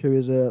McCulloch, who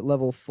is a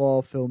level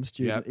 4 film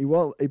student.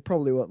 Yep. He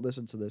probably won't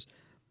listen to this,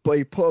 but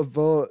he put a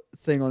vote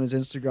thing on his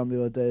Instagram the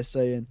other day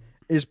saying,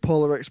 "Is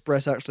Polar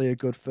Express actually a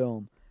good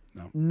film?"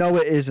 No,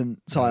 it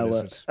isn't,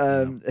 Tyler.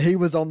 He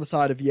was on the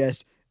side of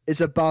yes. It's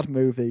a bad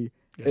movie.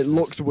 Yes, it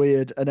looks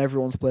weird, and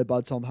everyone's played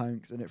by Tom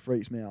Hanks, and it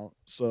freaks me out.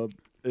 So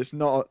it's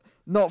not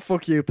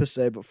fuck you per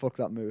se, but fuck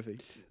that movie.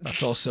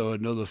 That's also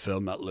another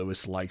film that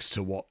Lewis likes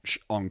to watch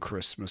on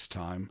Christmas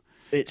time.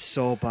 It's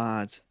so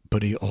bad.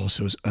 But he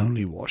also has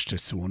only watched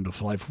It's a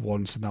Wonderful Life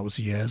once, and that was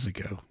years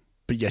ago.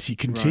 But yet he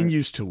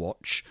continues to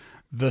watch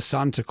The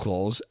Santa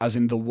Claus, as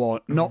in the one,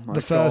 not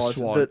the first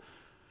one.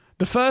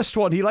 The first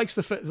one, he likes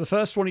the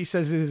first one. He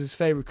says is his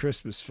favorite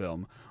Christmas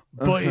film,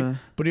 but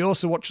he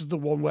also watches the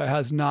one where it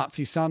has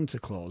Nazi Santa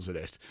Claus in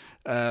it.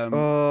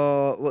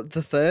 What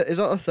the third? Is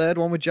that the third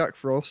one with Jack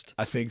Frost?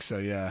 I think so.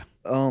 Yeah.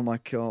 Oh my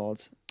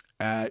god.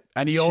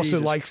 And he also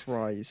likes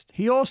Christ.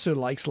 He also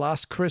likes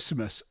Last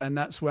Christmas, and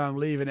that's where I'm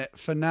leaving it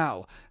for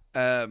now.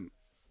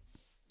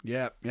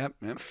 Yep.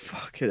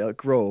 Fuck it,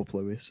 grow up,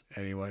 Lewis.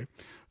 Anyway,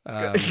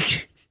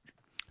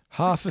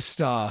 half a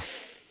star.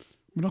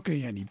 We're not going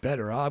to get any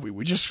better, are we?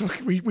 We just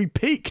we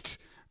peaked.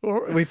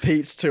 We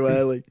peaked too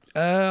early.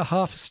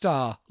 Half a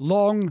star.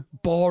 Long,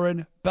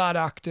 boring, bad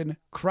acting,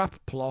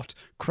 crap plot,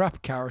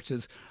 crap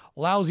characters,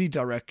 lousy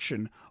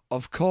direction.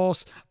 Of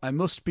course, I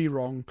must be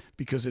wrong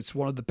because it's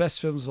one of the best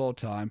films of all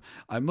time.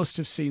 I must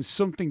have seen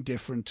something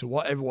different to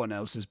what everyone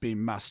else has been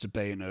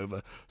masturbating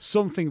over.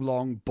 Something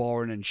long,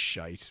 boring, and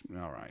shite.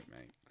 All right,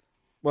 mate.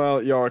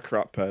 Well, you're a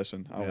crap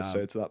person, I would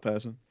say to that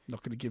person.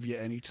 Not going to give you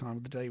any time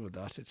of the day with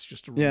that. It's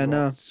just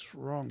It's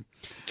wrong.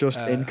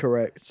 Just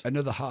incorrect.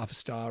 Another half a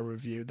star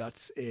review.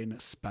 That's in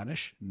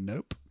Spanish.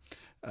 Nope.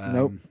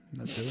 Nope.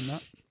 Not doing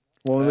that.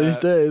 One of these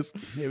days.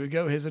 Here we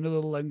go. Here's another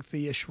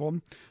lengthy-ish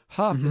one.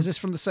 Is this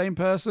from the same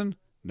person?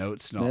 No,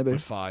 it's not. Maybe. We're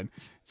fine.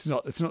 It's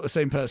not the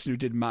same person who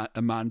did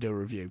a Mando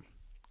review.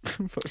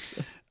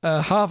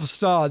 Half a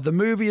star. The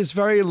movie is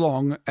very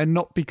long, and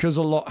not because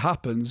a lot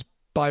happens,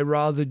 but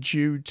rather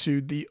due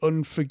to the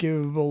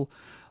unforgivable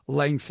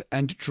length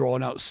and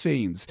drawn-out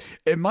scenes.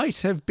 It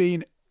might have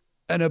been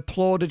an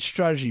applauded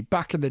strategy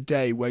back in the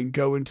day when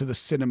going to the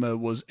cinema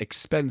was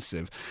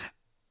expensive. ?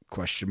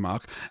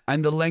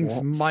 And the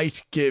length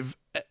might give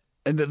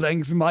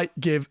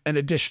an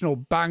additional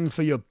bang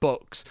for your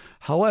bucks.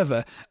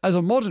 However, as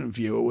a modern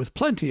viewer with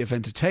plenty of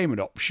entertainment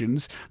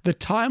options, the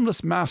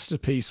timeless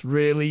masterpiece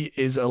really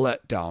is a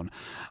letdown.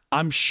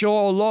 I'm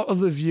sure a lot of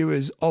the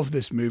viewers of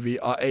this movie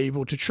are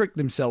able to trick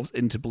themselves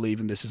into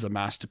believing this is a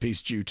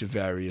masterpiece due to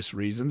various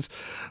reasons,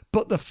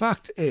 but the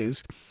fact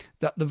is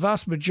that the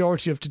vast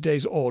majority of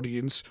today's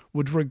audience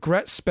would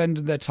regret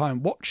spending their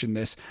time watching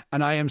this,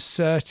 and I am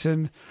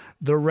certain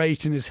the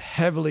rating is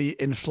heavily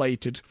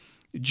inflated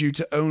due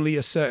to only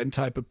a certain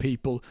type of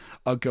people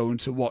are going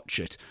to watch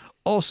it.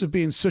 Also,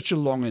 being such a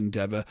long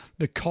endeavour,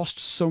 the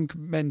cost-sunk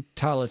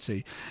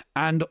mentality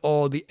and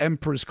or the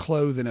Emperor's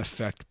clothing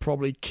effect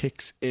probably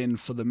kicks in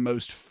for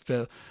most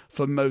film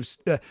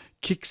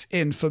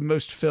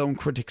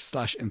critics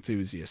 /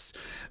 enthusiasts.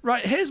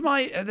 Right, here's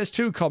my. There's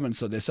 2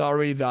 comments on this. I'll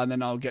read that and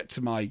then I'll get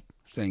to my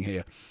thing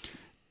here.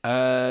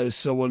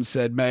 Someone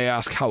said, may I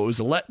ask how it was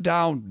a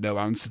letdown? No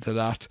answer to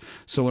that.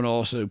 Someone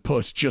also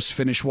put, just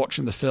finished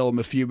watching the film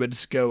a few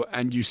minutes ago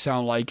and you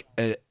sound like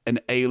an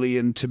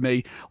alien to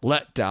me.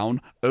 Letdown,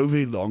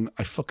 overly long.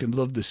 I fucking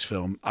love this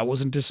film. I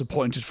wasn't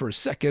disappointed for a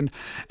second,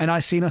 and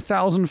I've seen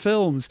 1,000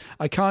 films.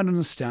 I can't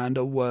understand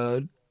a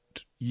word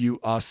you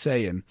are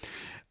saying.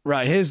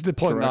 Right, here's the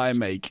point that I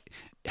make.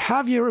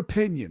 Have your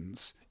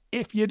opinions.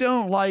 If you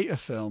don't like a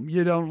film,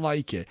 you don't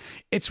like it.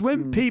 It's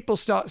when people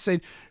start saying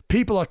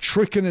people are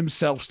tricking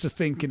themselves to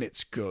thinking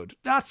it's good.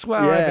 That's where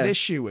I have an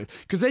issue with.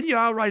 Because then you're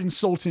outright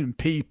insulting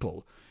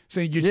people,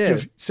 saying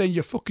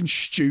you're fucking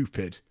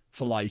stupid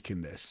for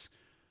liking this.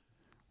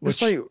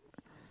 It's like,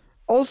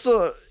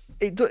 also,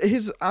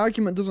 his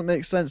argument doesn't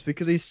make sense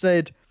because he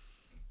said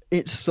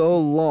it's so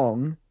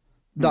long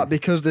that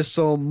because there's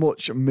so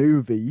much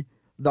movie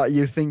that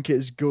you think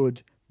it's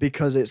good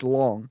because it's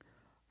long.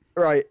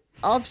 Right.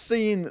 I've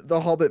seen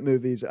the Hobbit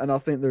movies and I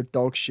think they're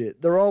dog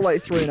shit. They're all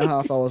like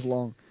 3.5 hours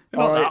long.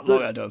 Not that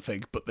long, I don't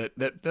think, but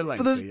they're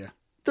lengthy, yeah.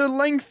 They're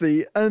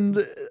lengthy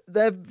and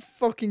they're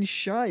fucking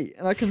shite.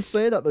 And I can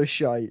say that they're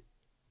shite.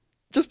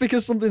 Just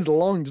because something's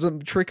long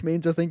doesn't trick me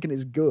into thinking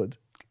it's good.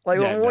 Like,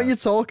 what are you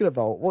talking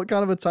about? What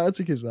kind of a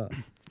tactic is that?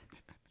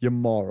 You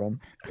moron.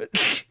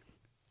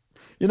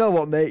 You know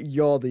what, mate?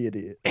 You're the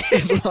idiot.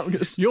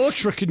 You're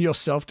tricking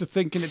yourself to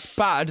thinking it's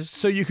bad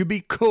so you could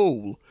be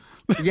cool.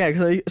 Yeah,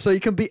 so you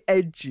can be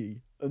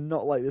edgy and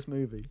not like this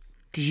movie.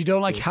 Because you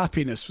don't like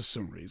happiness for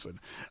some reason.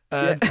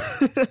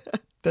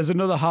 There's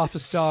another half a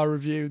star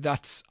review.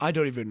 I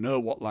don't even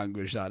know what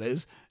language that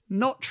is.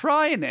 Not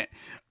trying it.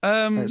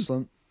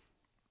 Excellent.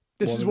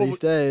 This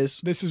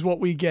is what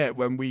we get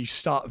when we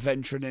start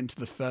venturing into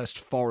the first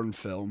foreign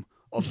film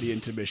of the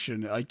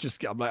intermission.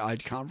 I'm like, I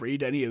can't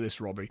read any of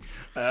this, Robbie.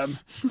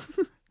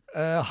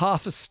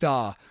 Half a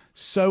star.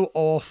 So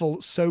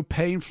awful, so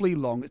painfully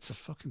long. It's a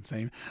fucking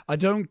thing. I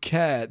don't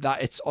care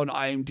that it's on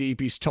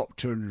IMDb's top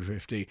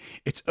 250.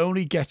 It's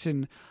only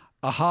getting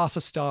a half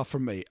a star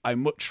from me. I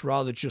much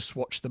rather just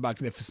watch The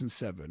Magnificent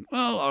Seven.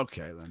 Well,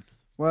 okay then.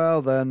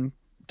 Well then,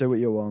 do what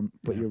you want,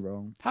 but you're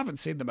wrong. Haven't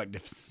seen The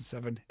Magnificent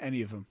Seven,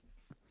 any of them.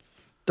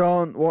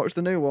 Don't watch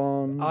the new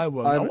one. I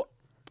will.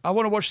 I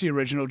want to watch the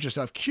original just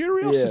out of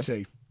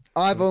curiosity.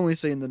 Yeah. I've only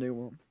seen the new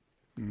one,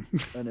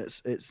 and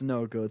it's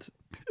no good.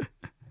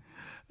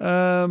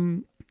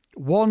 1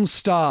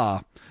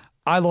 star.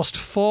 I lost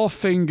 4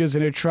 fingers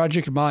in a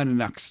tragic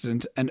mining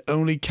accident and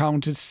only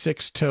counted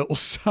 6 turtle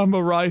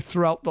samurai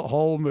throughout the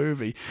whole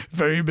movie.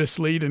 Very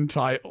misleading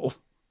title.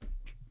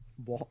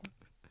 What?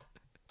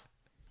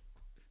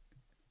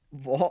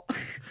 What? I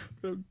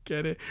don't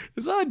get it.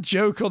 Is that a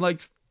joke on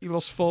like he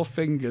lost 4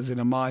 fingers in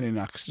a mining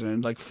accident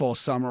and like 4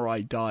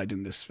 samurai died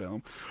in this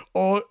film?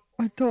 Or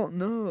I don't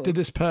know. did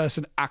this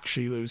person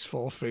actually lose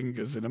 4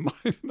 fingers in a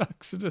mining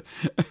accident?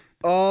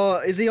 Oh,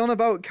 is he on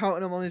about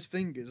counting them on his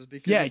fingers?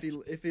 Because Yeah. if he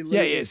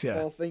loses he is,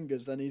 4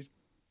 fingers, then he's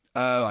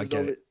Oh, I there's get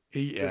only,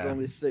 it. there's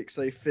only 6,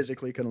 so he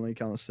physically can only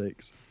count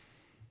 6.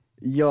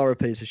 You're a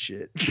piece of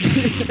shit.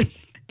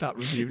 That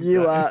review.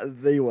 You are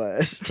the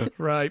worst.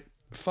 Right.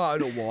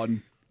 Final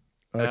one.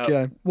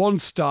 Okay. 1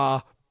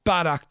 star.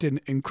 Bad acting.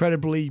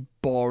 Incredibly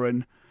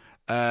boring.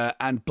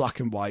 And black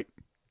and white.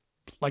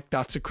 Like,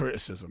 that's a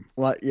criticism.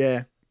 Like,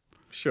 yeah.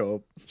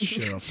 Sure.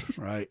 Shut up.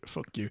 Right.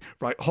 Fuck you.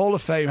 Right. Hall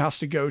of Fame has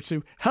to go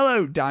to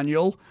Hello,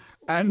 Daniel.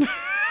 And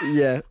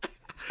Yeah.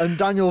 And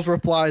Daniel's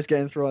reply is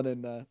getting thrown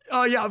in there.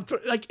 oh yeah,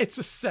 like it's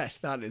a set.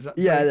 That is.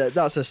 Yeah,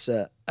 that's a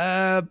set.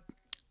 The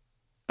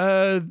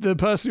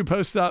person who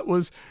posted that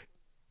was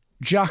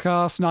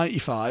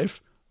Jackass95,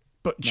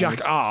 but Nice.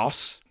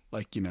 Jackass,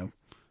 like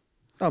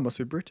That must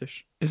be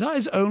British. is that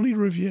his only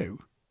review?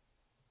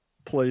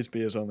 Please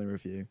be his only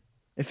review.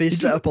 If he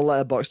set up a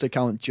letterboxd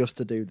account just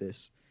to do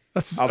this.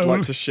 That's his I'd only,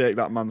 like to shake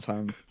that man's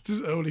hand. it's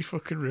his only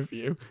fucking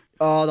review.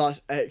 Oh,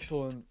 that's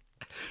excellent.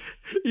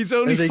 He's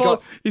only Has he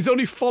got- he's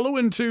only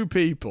following 2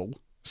 people,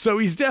 so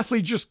he's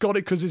definitely just got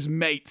it because his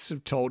mates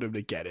have told him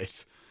to get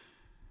it.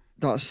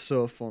 That's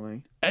so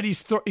funny. And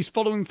he's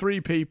following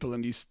 3 people,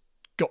 and he's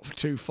got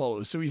 2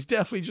 followers, so he's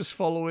definitely just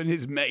following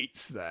his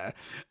mates there.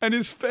 And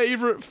his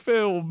favourite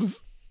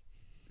films: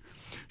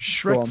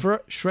 Go on.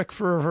 Shrek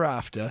Forever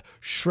After,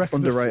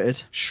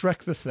 Underrated. Shrek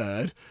the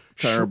Third,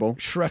 Terrible.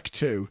 Shrek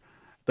 2,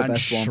 The and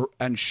best one.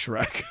 and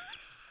Shrek.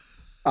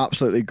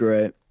 Absolutely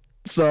great.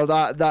 So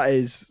that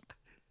is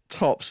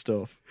top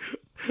stuff.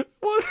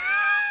 What?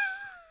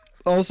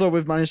 Also,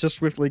 we've managed to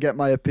swiftly get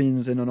my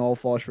opinions in on all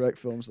 4 Shrek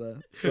films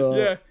there. So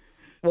Yeah,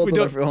 well we done,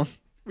 don't- everyone.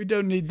 we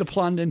don't need the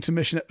planned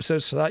intermission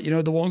episodes for that. You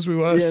know, the ones we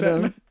were Yeah,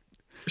 setting. no.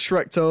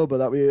 Shrektober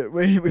that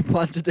we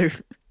plan to do.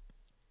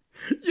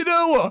 You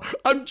know what?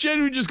 I'm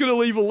genuinely just going to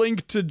leave a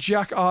link to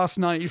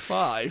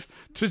Jackass95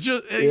 to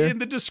just Yeah. in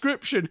the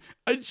description.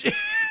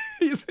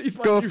 He's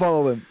my Go new-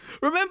 follow him.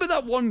 Remember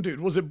that one dude?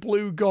 Was it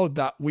Blue God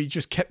that we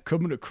just kept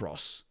coming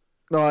across?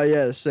 Oh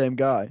yeah, the same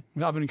guy.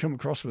 We haven't come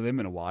across with him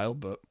in a while,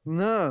 but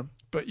No,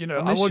 you know,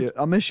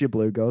 I miss you,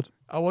 Blue God.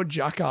 I want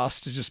Jackass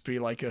to just be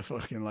like a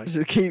fucking like.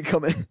 Just keep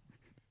coming.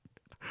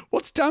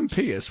 What's Dan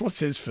Pierce? What's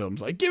his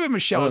films like? Give him a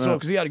shout I as don't well know.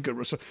 because he had a good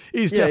response.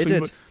 He's Yeah, he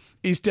definitely did.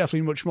 he's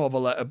definitely much more of a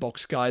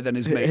letterbox guy than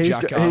his mate He's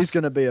Jackass.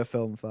 gonna be a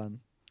film fan.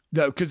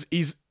 No, because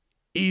he's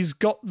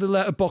got the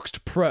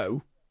Letterboxd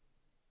Pro,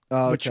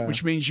 Oh, okay.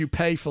 which means you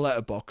pay for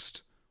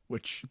Letterboxd.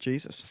 Which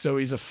Jesus. so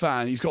he's a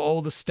fan. He's got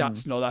all the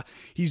stats and all that.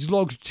 He's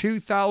logged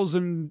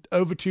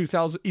over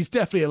 2,000. He's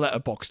definitely a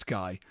Letterboxd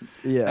guy.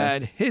 Yeah.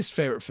 And his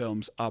favorite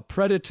films are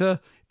Predator,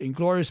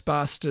 Inglourious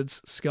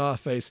Bastards,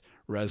 Scarface,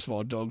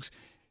 Reservoir Dogs.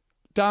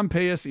 Dan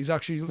Pierce, he's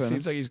actually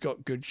seems like he's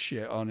got good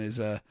shit on his.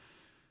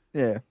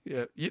 Yeah.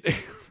 Yeah,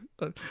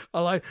 I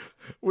like.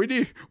 We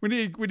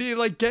need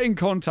like get in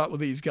contact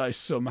with these guys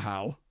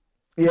somehow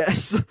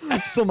Yes.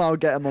 Somehow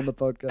get him on the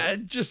podcast.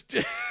 and just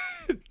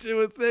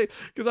do a thing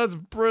because that's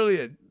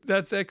brilliant.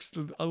 That's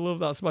excellent. I love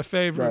that. It's my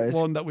favorite That is-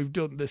 one that we've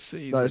done this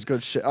season. That is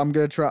good shit. I'm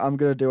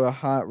gonna do a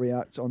heart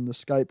react on the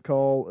Skype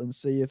call and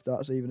see if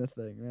that's even a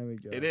thing. There we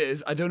go. It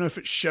is. I don't know if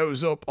it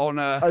shows up on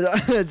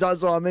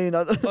That's what I mean.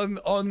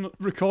 on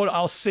record.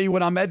 I'll see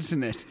when I'm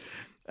editing it.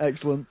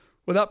 Excellent.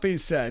 With that being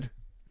said,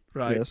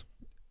 right, Yes.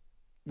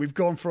 we've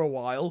gone for a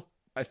while.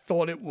 I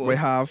thought it would. We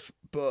have.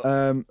 but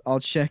I'll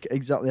check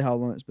exactly how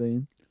long it's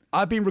been.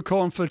 I've been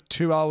recording for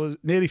 2 hours,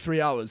 nearly 3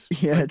 hours.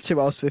 Yeah, 2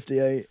 hours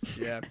 58.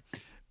 Yeah.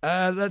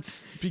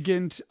 Let's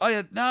begin. Oh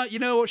yeah. Now you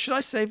know what? Should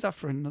I save that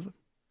for another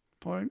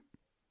point?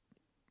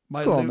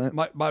 Go on,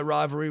 mate. My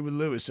rivalry with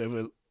Lewis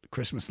over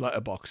Christmas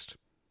Letterboxd.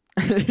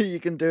 You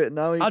can do it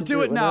now. I'll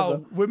do it now.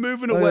 whenever. We're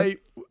moving Oh, yeah. away.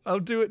 I'll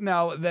do it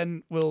now.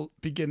 Then we'll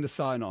begin to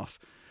sign off.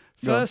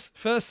 Go on.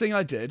 First thing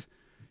I did,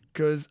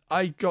 because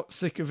I got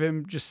sick of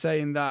him just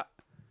saying that.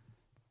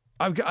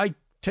 I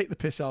take the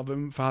piss out of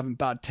him for having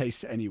bad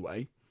taste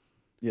anyway.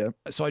 Yeah.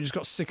 So I just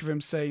got sick of him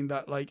saying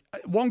that. Like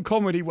one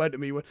comedy went to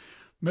me,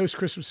 most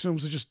Christmas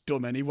films are just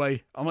dumb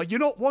anyway. I'm like, you're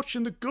not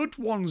watching the good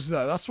ones,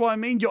 though. That's what I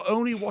mean. You're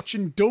only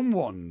watching dumb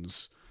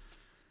ones.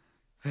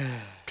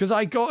 Because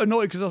I got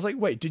annoyed because I was like,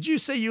 wait, did you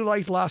say you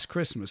liked Last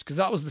Christmas? Because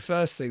that was the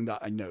first thing that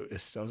I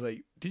noticed. I was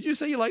like, did you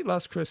say you liked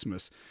Last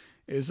Christmas?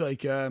 It was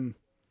like, yeah,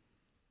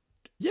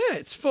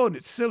 it's fun.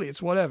 It's silly.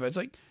 It's whatever. It's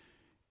like,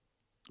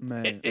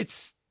 Man.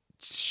 it's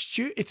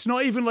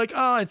not even like,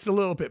 it's a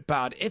little bit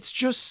bad. It's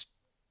just,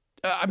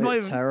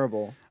 It's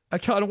terrible. I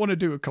kind of want to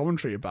do a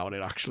commentary about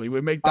it. Actually, we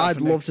make that.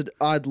 I'd love to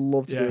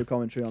do a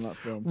commentary on that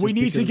film. We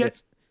need to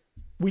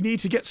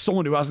get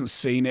someone who hasn't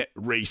seen it,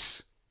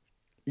 Reese.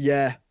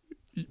 Yeah,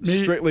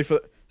 strictly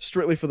for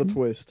the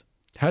twist.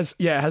 Has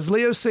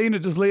Leo seen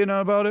it? Does Leo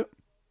know about it?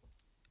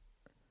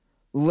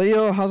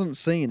 Leo hasn't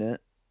seen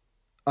it.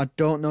 I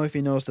don't know if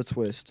he knows the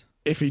twist.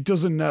 If he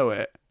doesn't know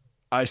it,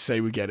 I say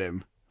we get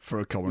him for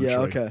a commentary. Yeah,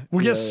 okay.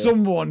 We get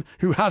someone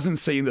who hasn't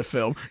seen the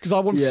film because I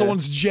want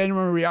someone's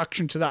genuine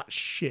reaction to that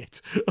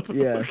shit.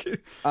 Yeah,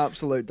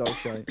 absolute dog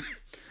shit.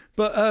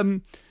 But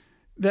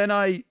then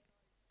I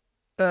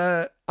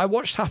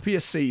watched Happier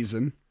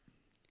Season.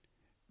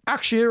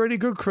 Actually, a really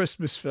good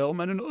Christmas film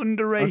and an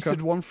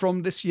underrated one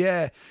from this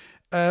year.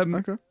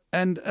 And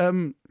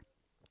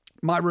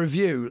my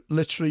review,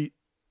 literally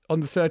on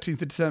the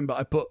 13th of December,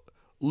 I put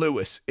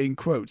Lewis in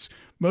quotes.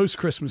 Most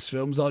Christmas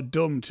films are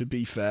dumb, to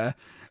be fair.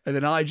 And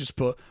then I just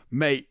put,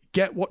 mate,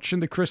 get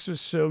watching the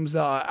Christmas films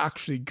that are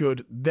actually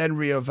good, then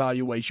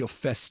reevaluate your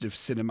festive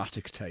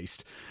cinematic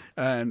taste.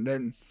 And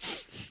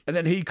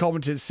then he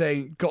commented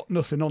saying, got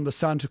nothing on the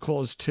Santa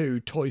Claus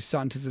 2, Toy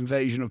Santa's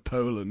Invasion of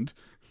Poland.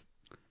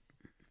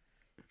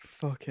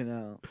 Fucking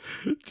hell.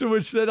 To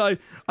which then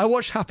I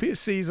watched Happier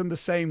Season the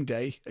same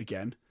day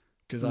again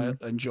because I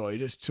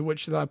enjoyed it. To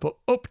which then I put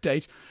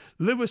update.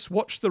 Lewis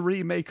watched the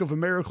remake of A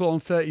Miracle on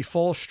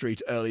 34th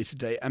Street earlier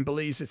today and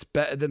believes it's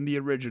better than the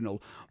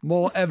original.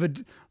 More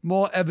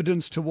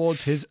evidence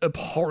towards his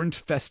abhorrent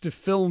festive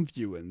film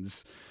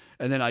viewings.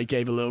 And then I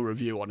gave a little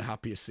review on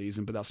Happier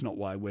Season, but that's not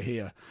why we're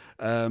here.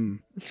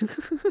 And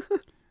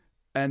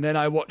then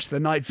I watched the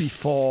night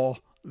before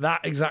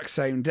that exact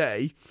same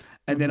day.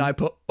 And then I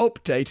put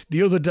update.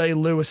 The other day,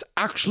 Lewis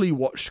actually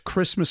watched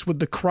Christmas with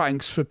the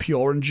Cranks for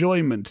pure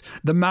enjoyment.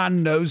 The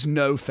man knows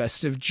no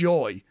festive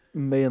joy.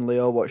 Me and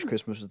Leo watched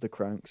Christmas with the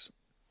Cranks.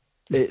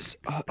 It's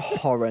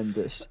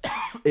horrendous.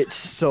 It's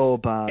so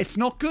bad. It's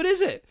not good,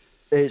 is it?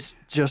 It's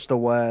just the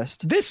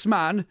worst. This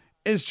man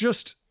is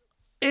just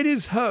in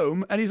his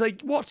home and he's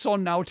like, what's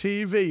on now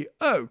TV?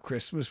 Oh,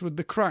 Christmas with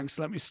the Cranks.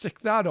 Let me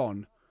stick that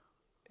on.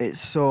 It's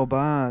so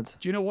bad.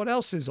 Do you know what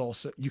else is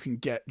also you can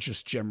get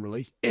just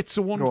generally? It's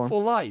a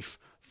Wonderful Life.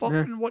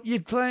 Fucking what you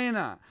playing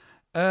at?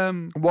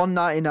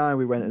 $1.99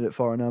 we rented it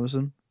for on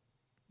Amazon.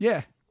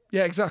 Yeah,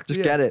 exactly.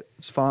 Just get it.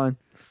 It's fine.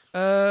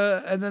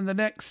 And then the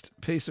next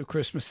piece of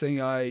Christmas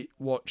thing I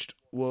watched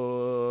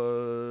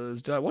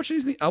was... Did I watch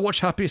anything? I watched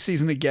Happier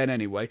Season again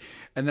anyway.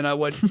 And then I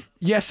went,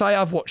 yes, I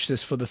have watched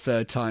this for the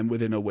third time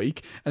within a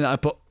week. And then I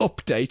put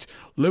update.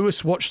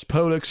 Lewis watched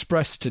Polar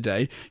Express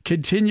today,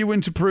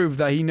 continuing to prove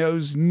that he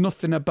knows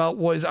nothing about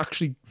what is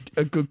actually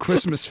a good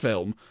Christmas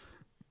film.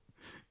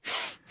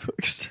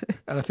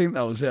 And I think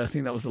that was it. I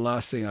think that was the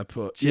last thing I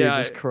put.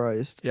 Jesus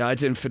Christ. Yeah, I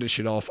didn't finish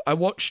it off. I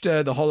watched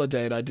The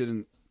Holiday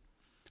and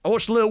I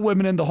watched Little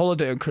Women in the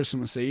Holiday on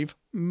Christmas Eve.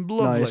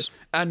 Lovely. Nice.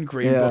 And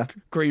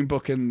Green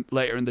Book and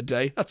later in the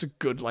day. That's a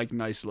good,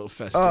 nice little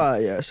festive.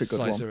 Yeah, it's a good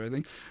slice one. Of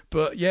everything.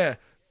 But yeah.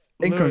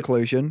 In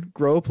conclusion,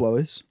 grow up,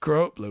 Lewis.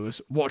 Grow up,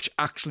 Lewis. Watch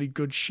actually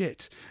good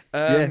shit.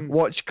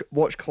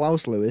 Watch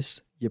Klaus,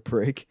 Lewis, you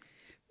prick.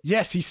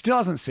 Yes, he still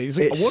hasn't seen it. He's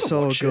like, it's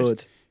so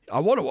good. I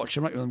want to watch it.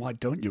 I'm like, well, why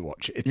don't you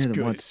watch it? It's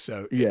good.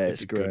 So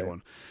it's a great.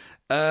 Good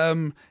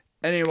one.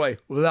 Anyway,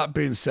 with that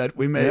being said,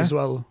 we may as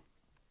well...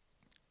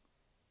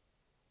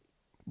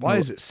 Why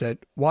is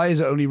it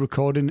only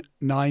recording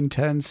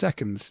 9-10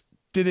 seconds?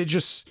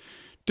 Does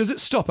it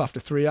stop after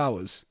 3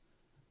 hours?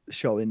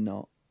 Surely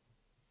not.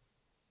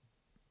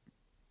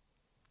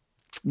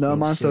 No,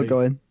 mine's still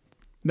going.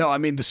 No, I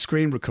mean the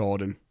screen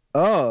recording.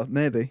 Oh,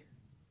 maybe.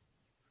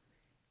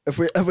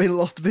 Have we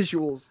lost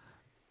visuals?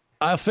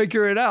 I'll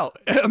figure it out.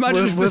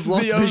 Imagine we've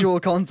lost visual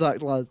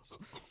contact, lads.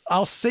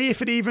 I'll see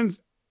if it even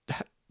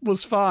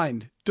was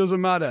fine. Doesn't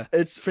matter.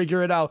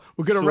 Figure it out.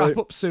 We're gonna wrap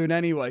up soon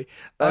anyway.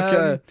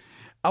 Okay.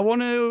 I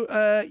want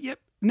to,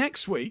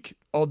 next week,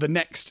 or the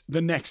next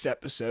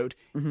episode,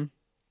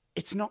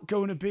 it's not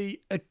going to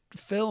be a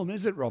film,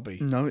 is it, Robbie?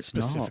 No, it's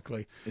specifically.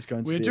 Not. It's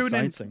going to be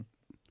exciting.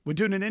 We're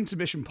doing an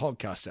intermission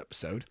podcast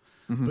episode,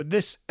 but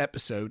this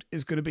episode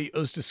is going to be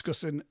us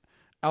discussing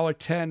our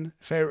 10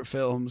 favourite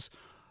films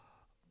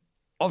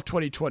of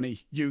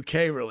 2020 UK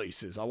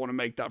releases. I want to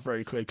make that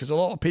very clear, because a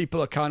lot of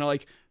people are kind of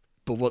like,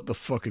 but what the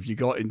fuck have you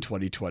got in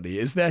 2020?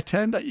 Is there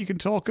 10 that you can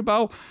talk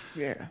about?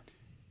 Yeah.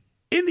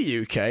 In the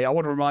UK, I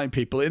want to remind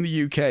people, in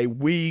the UK,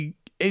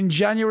 in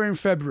January and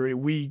February,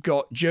 we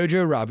got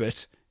Jojo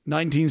Rabbit,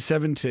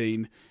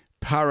 1917,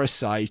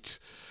 Parasite,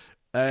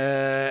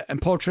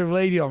 and Portrait of a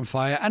Lady on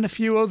Fire, and a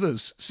few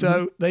others.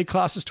 So they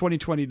class as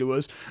 2020 to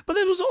us. But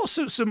there was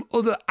also some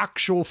other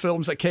actual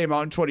films that came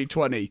out in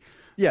 2020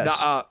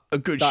 that are a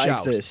good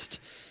shout. Exist.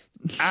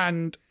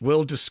 And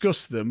we'll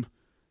discuss them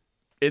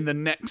in the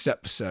next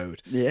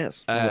episode.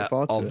 Yes, I look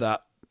forward to of it.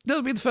 that.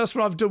 That'll be the first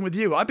one I've done with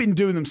you. I've been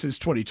doing them since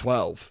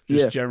 2012,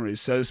 generally.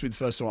 So this will be the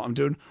first one I'm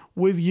doing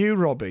with you,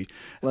 Robbie.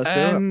 Let's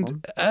do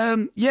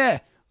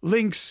it.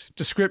 Links,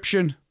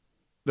 description,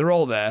 they're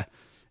all there.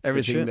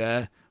 Everything shit.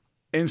 there.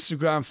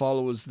 Instagram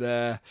followers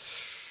there.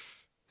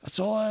 That's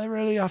all I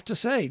really have to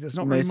say. There's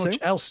not really much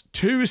else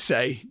to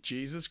say.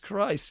 Jesus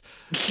Christ.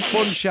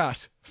 Fun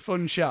chat.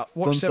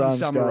 Watch Seven times,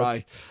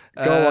 Samurai.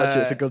 Go watch it.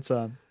 It's a good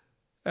time.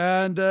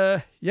 And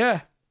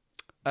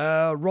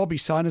Robbie,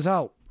 sign us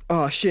out.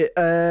 Oh shit.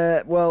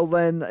 Well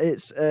then,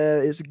 it's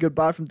a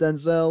goodbye from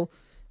Denzel.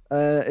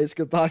 It's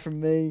goodbye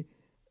from me.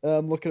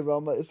 I'm looking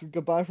around, but it's a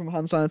goodbye from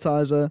hand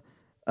sanitizer.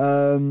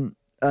 And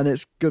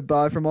it's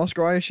goodbye from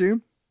Oscar, I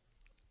assume.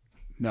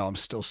 No, I'm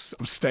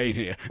staying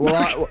here.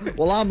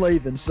 Well, I'm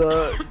leaving.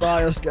 So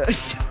bye, Oscar.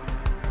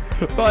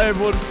 Bye,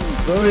 everyone.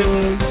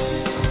 Bye.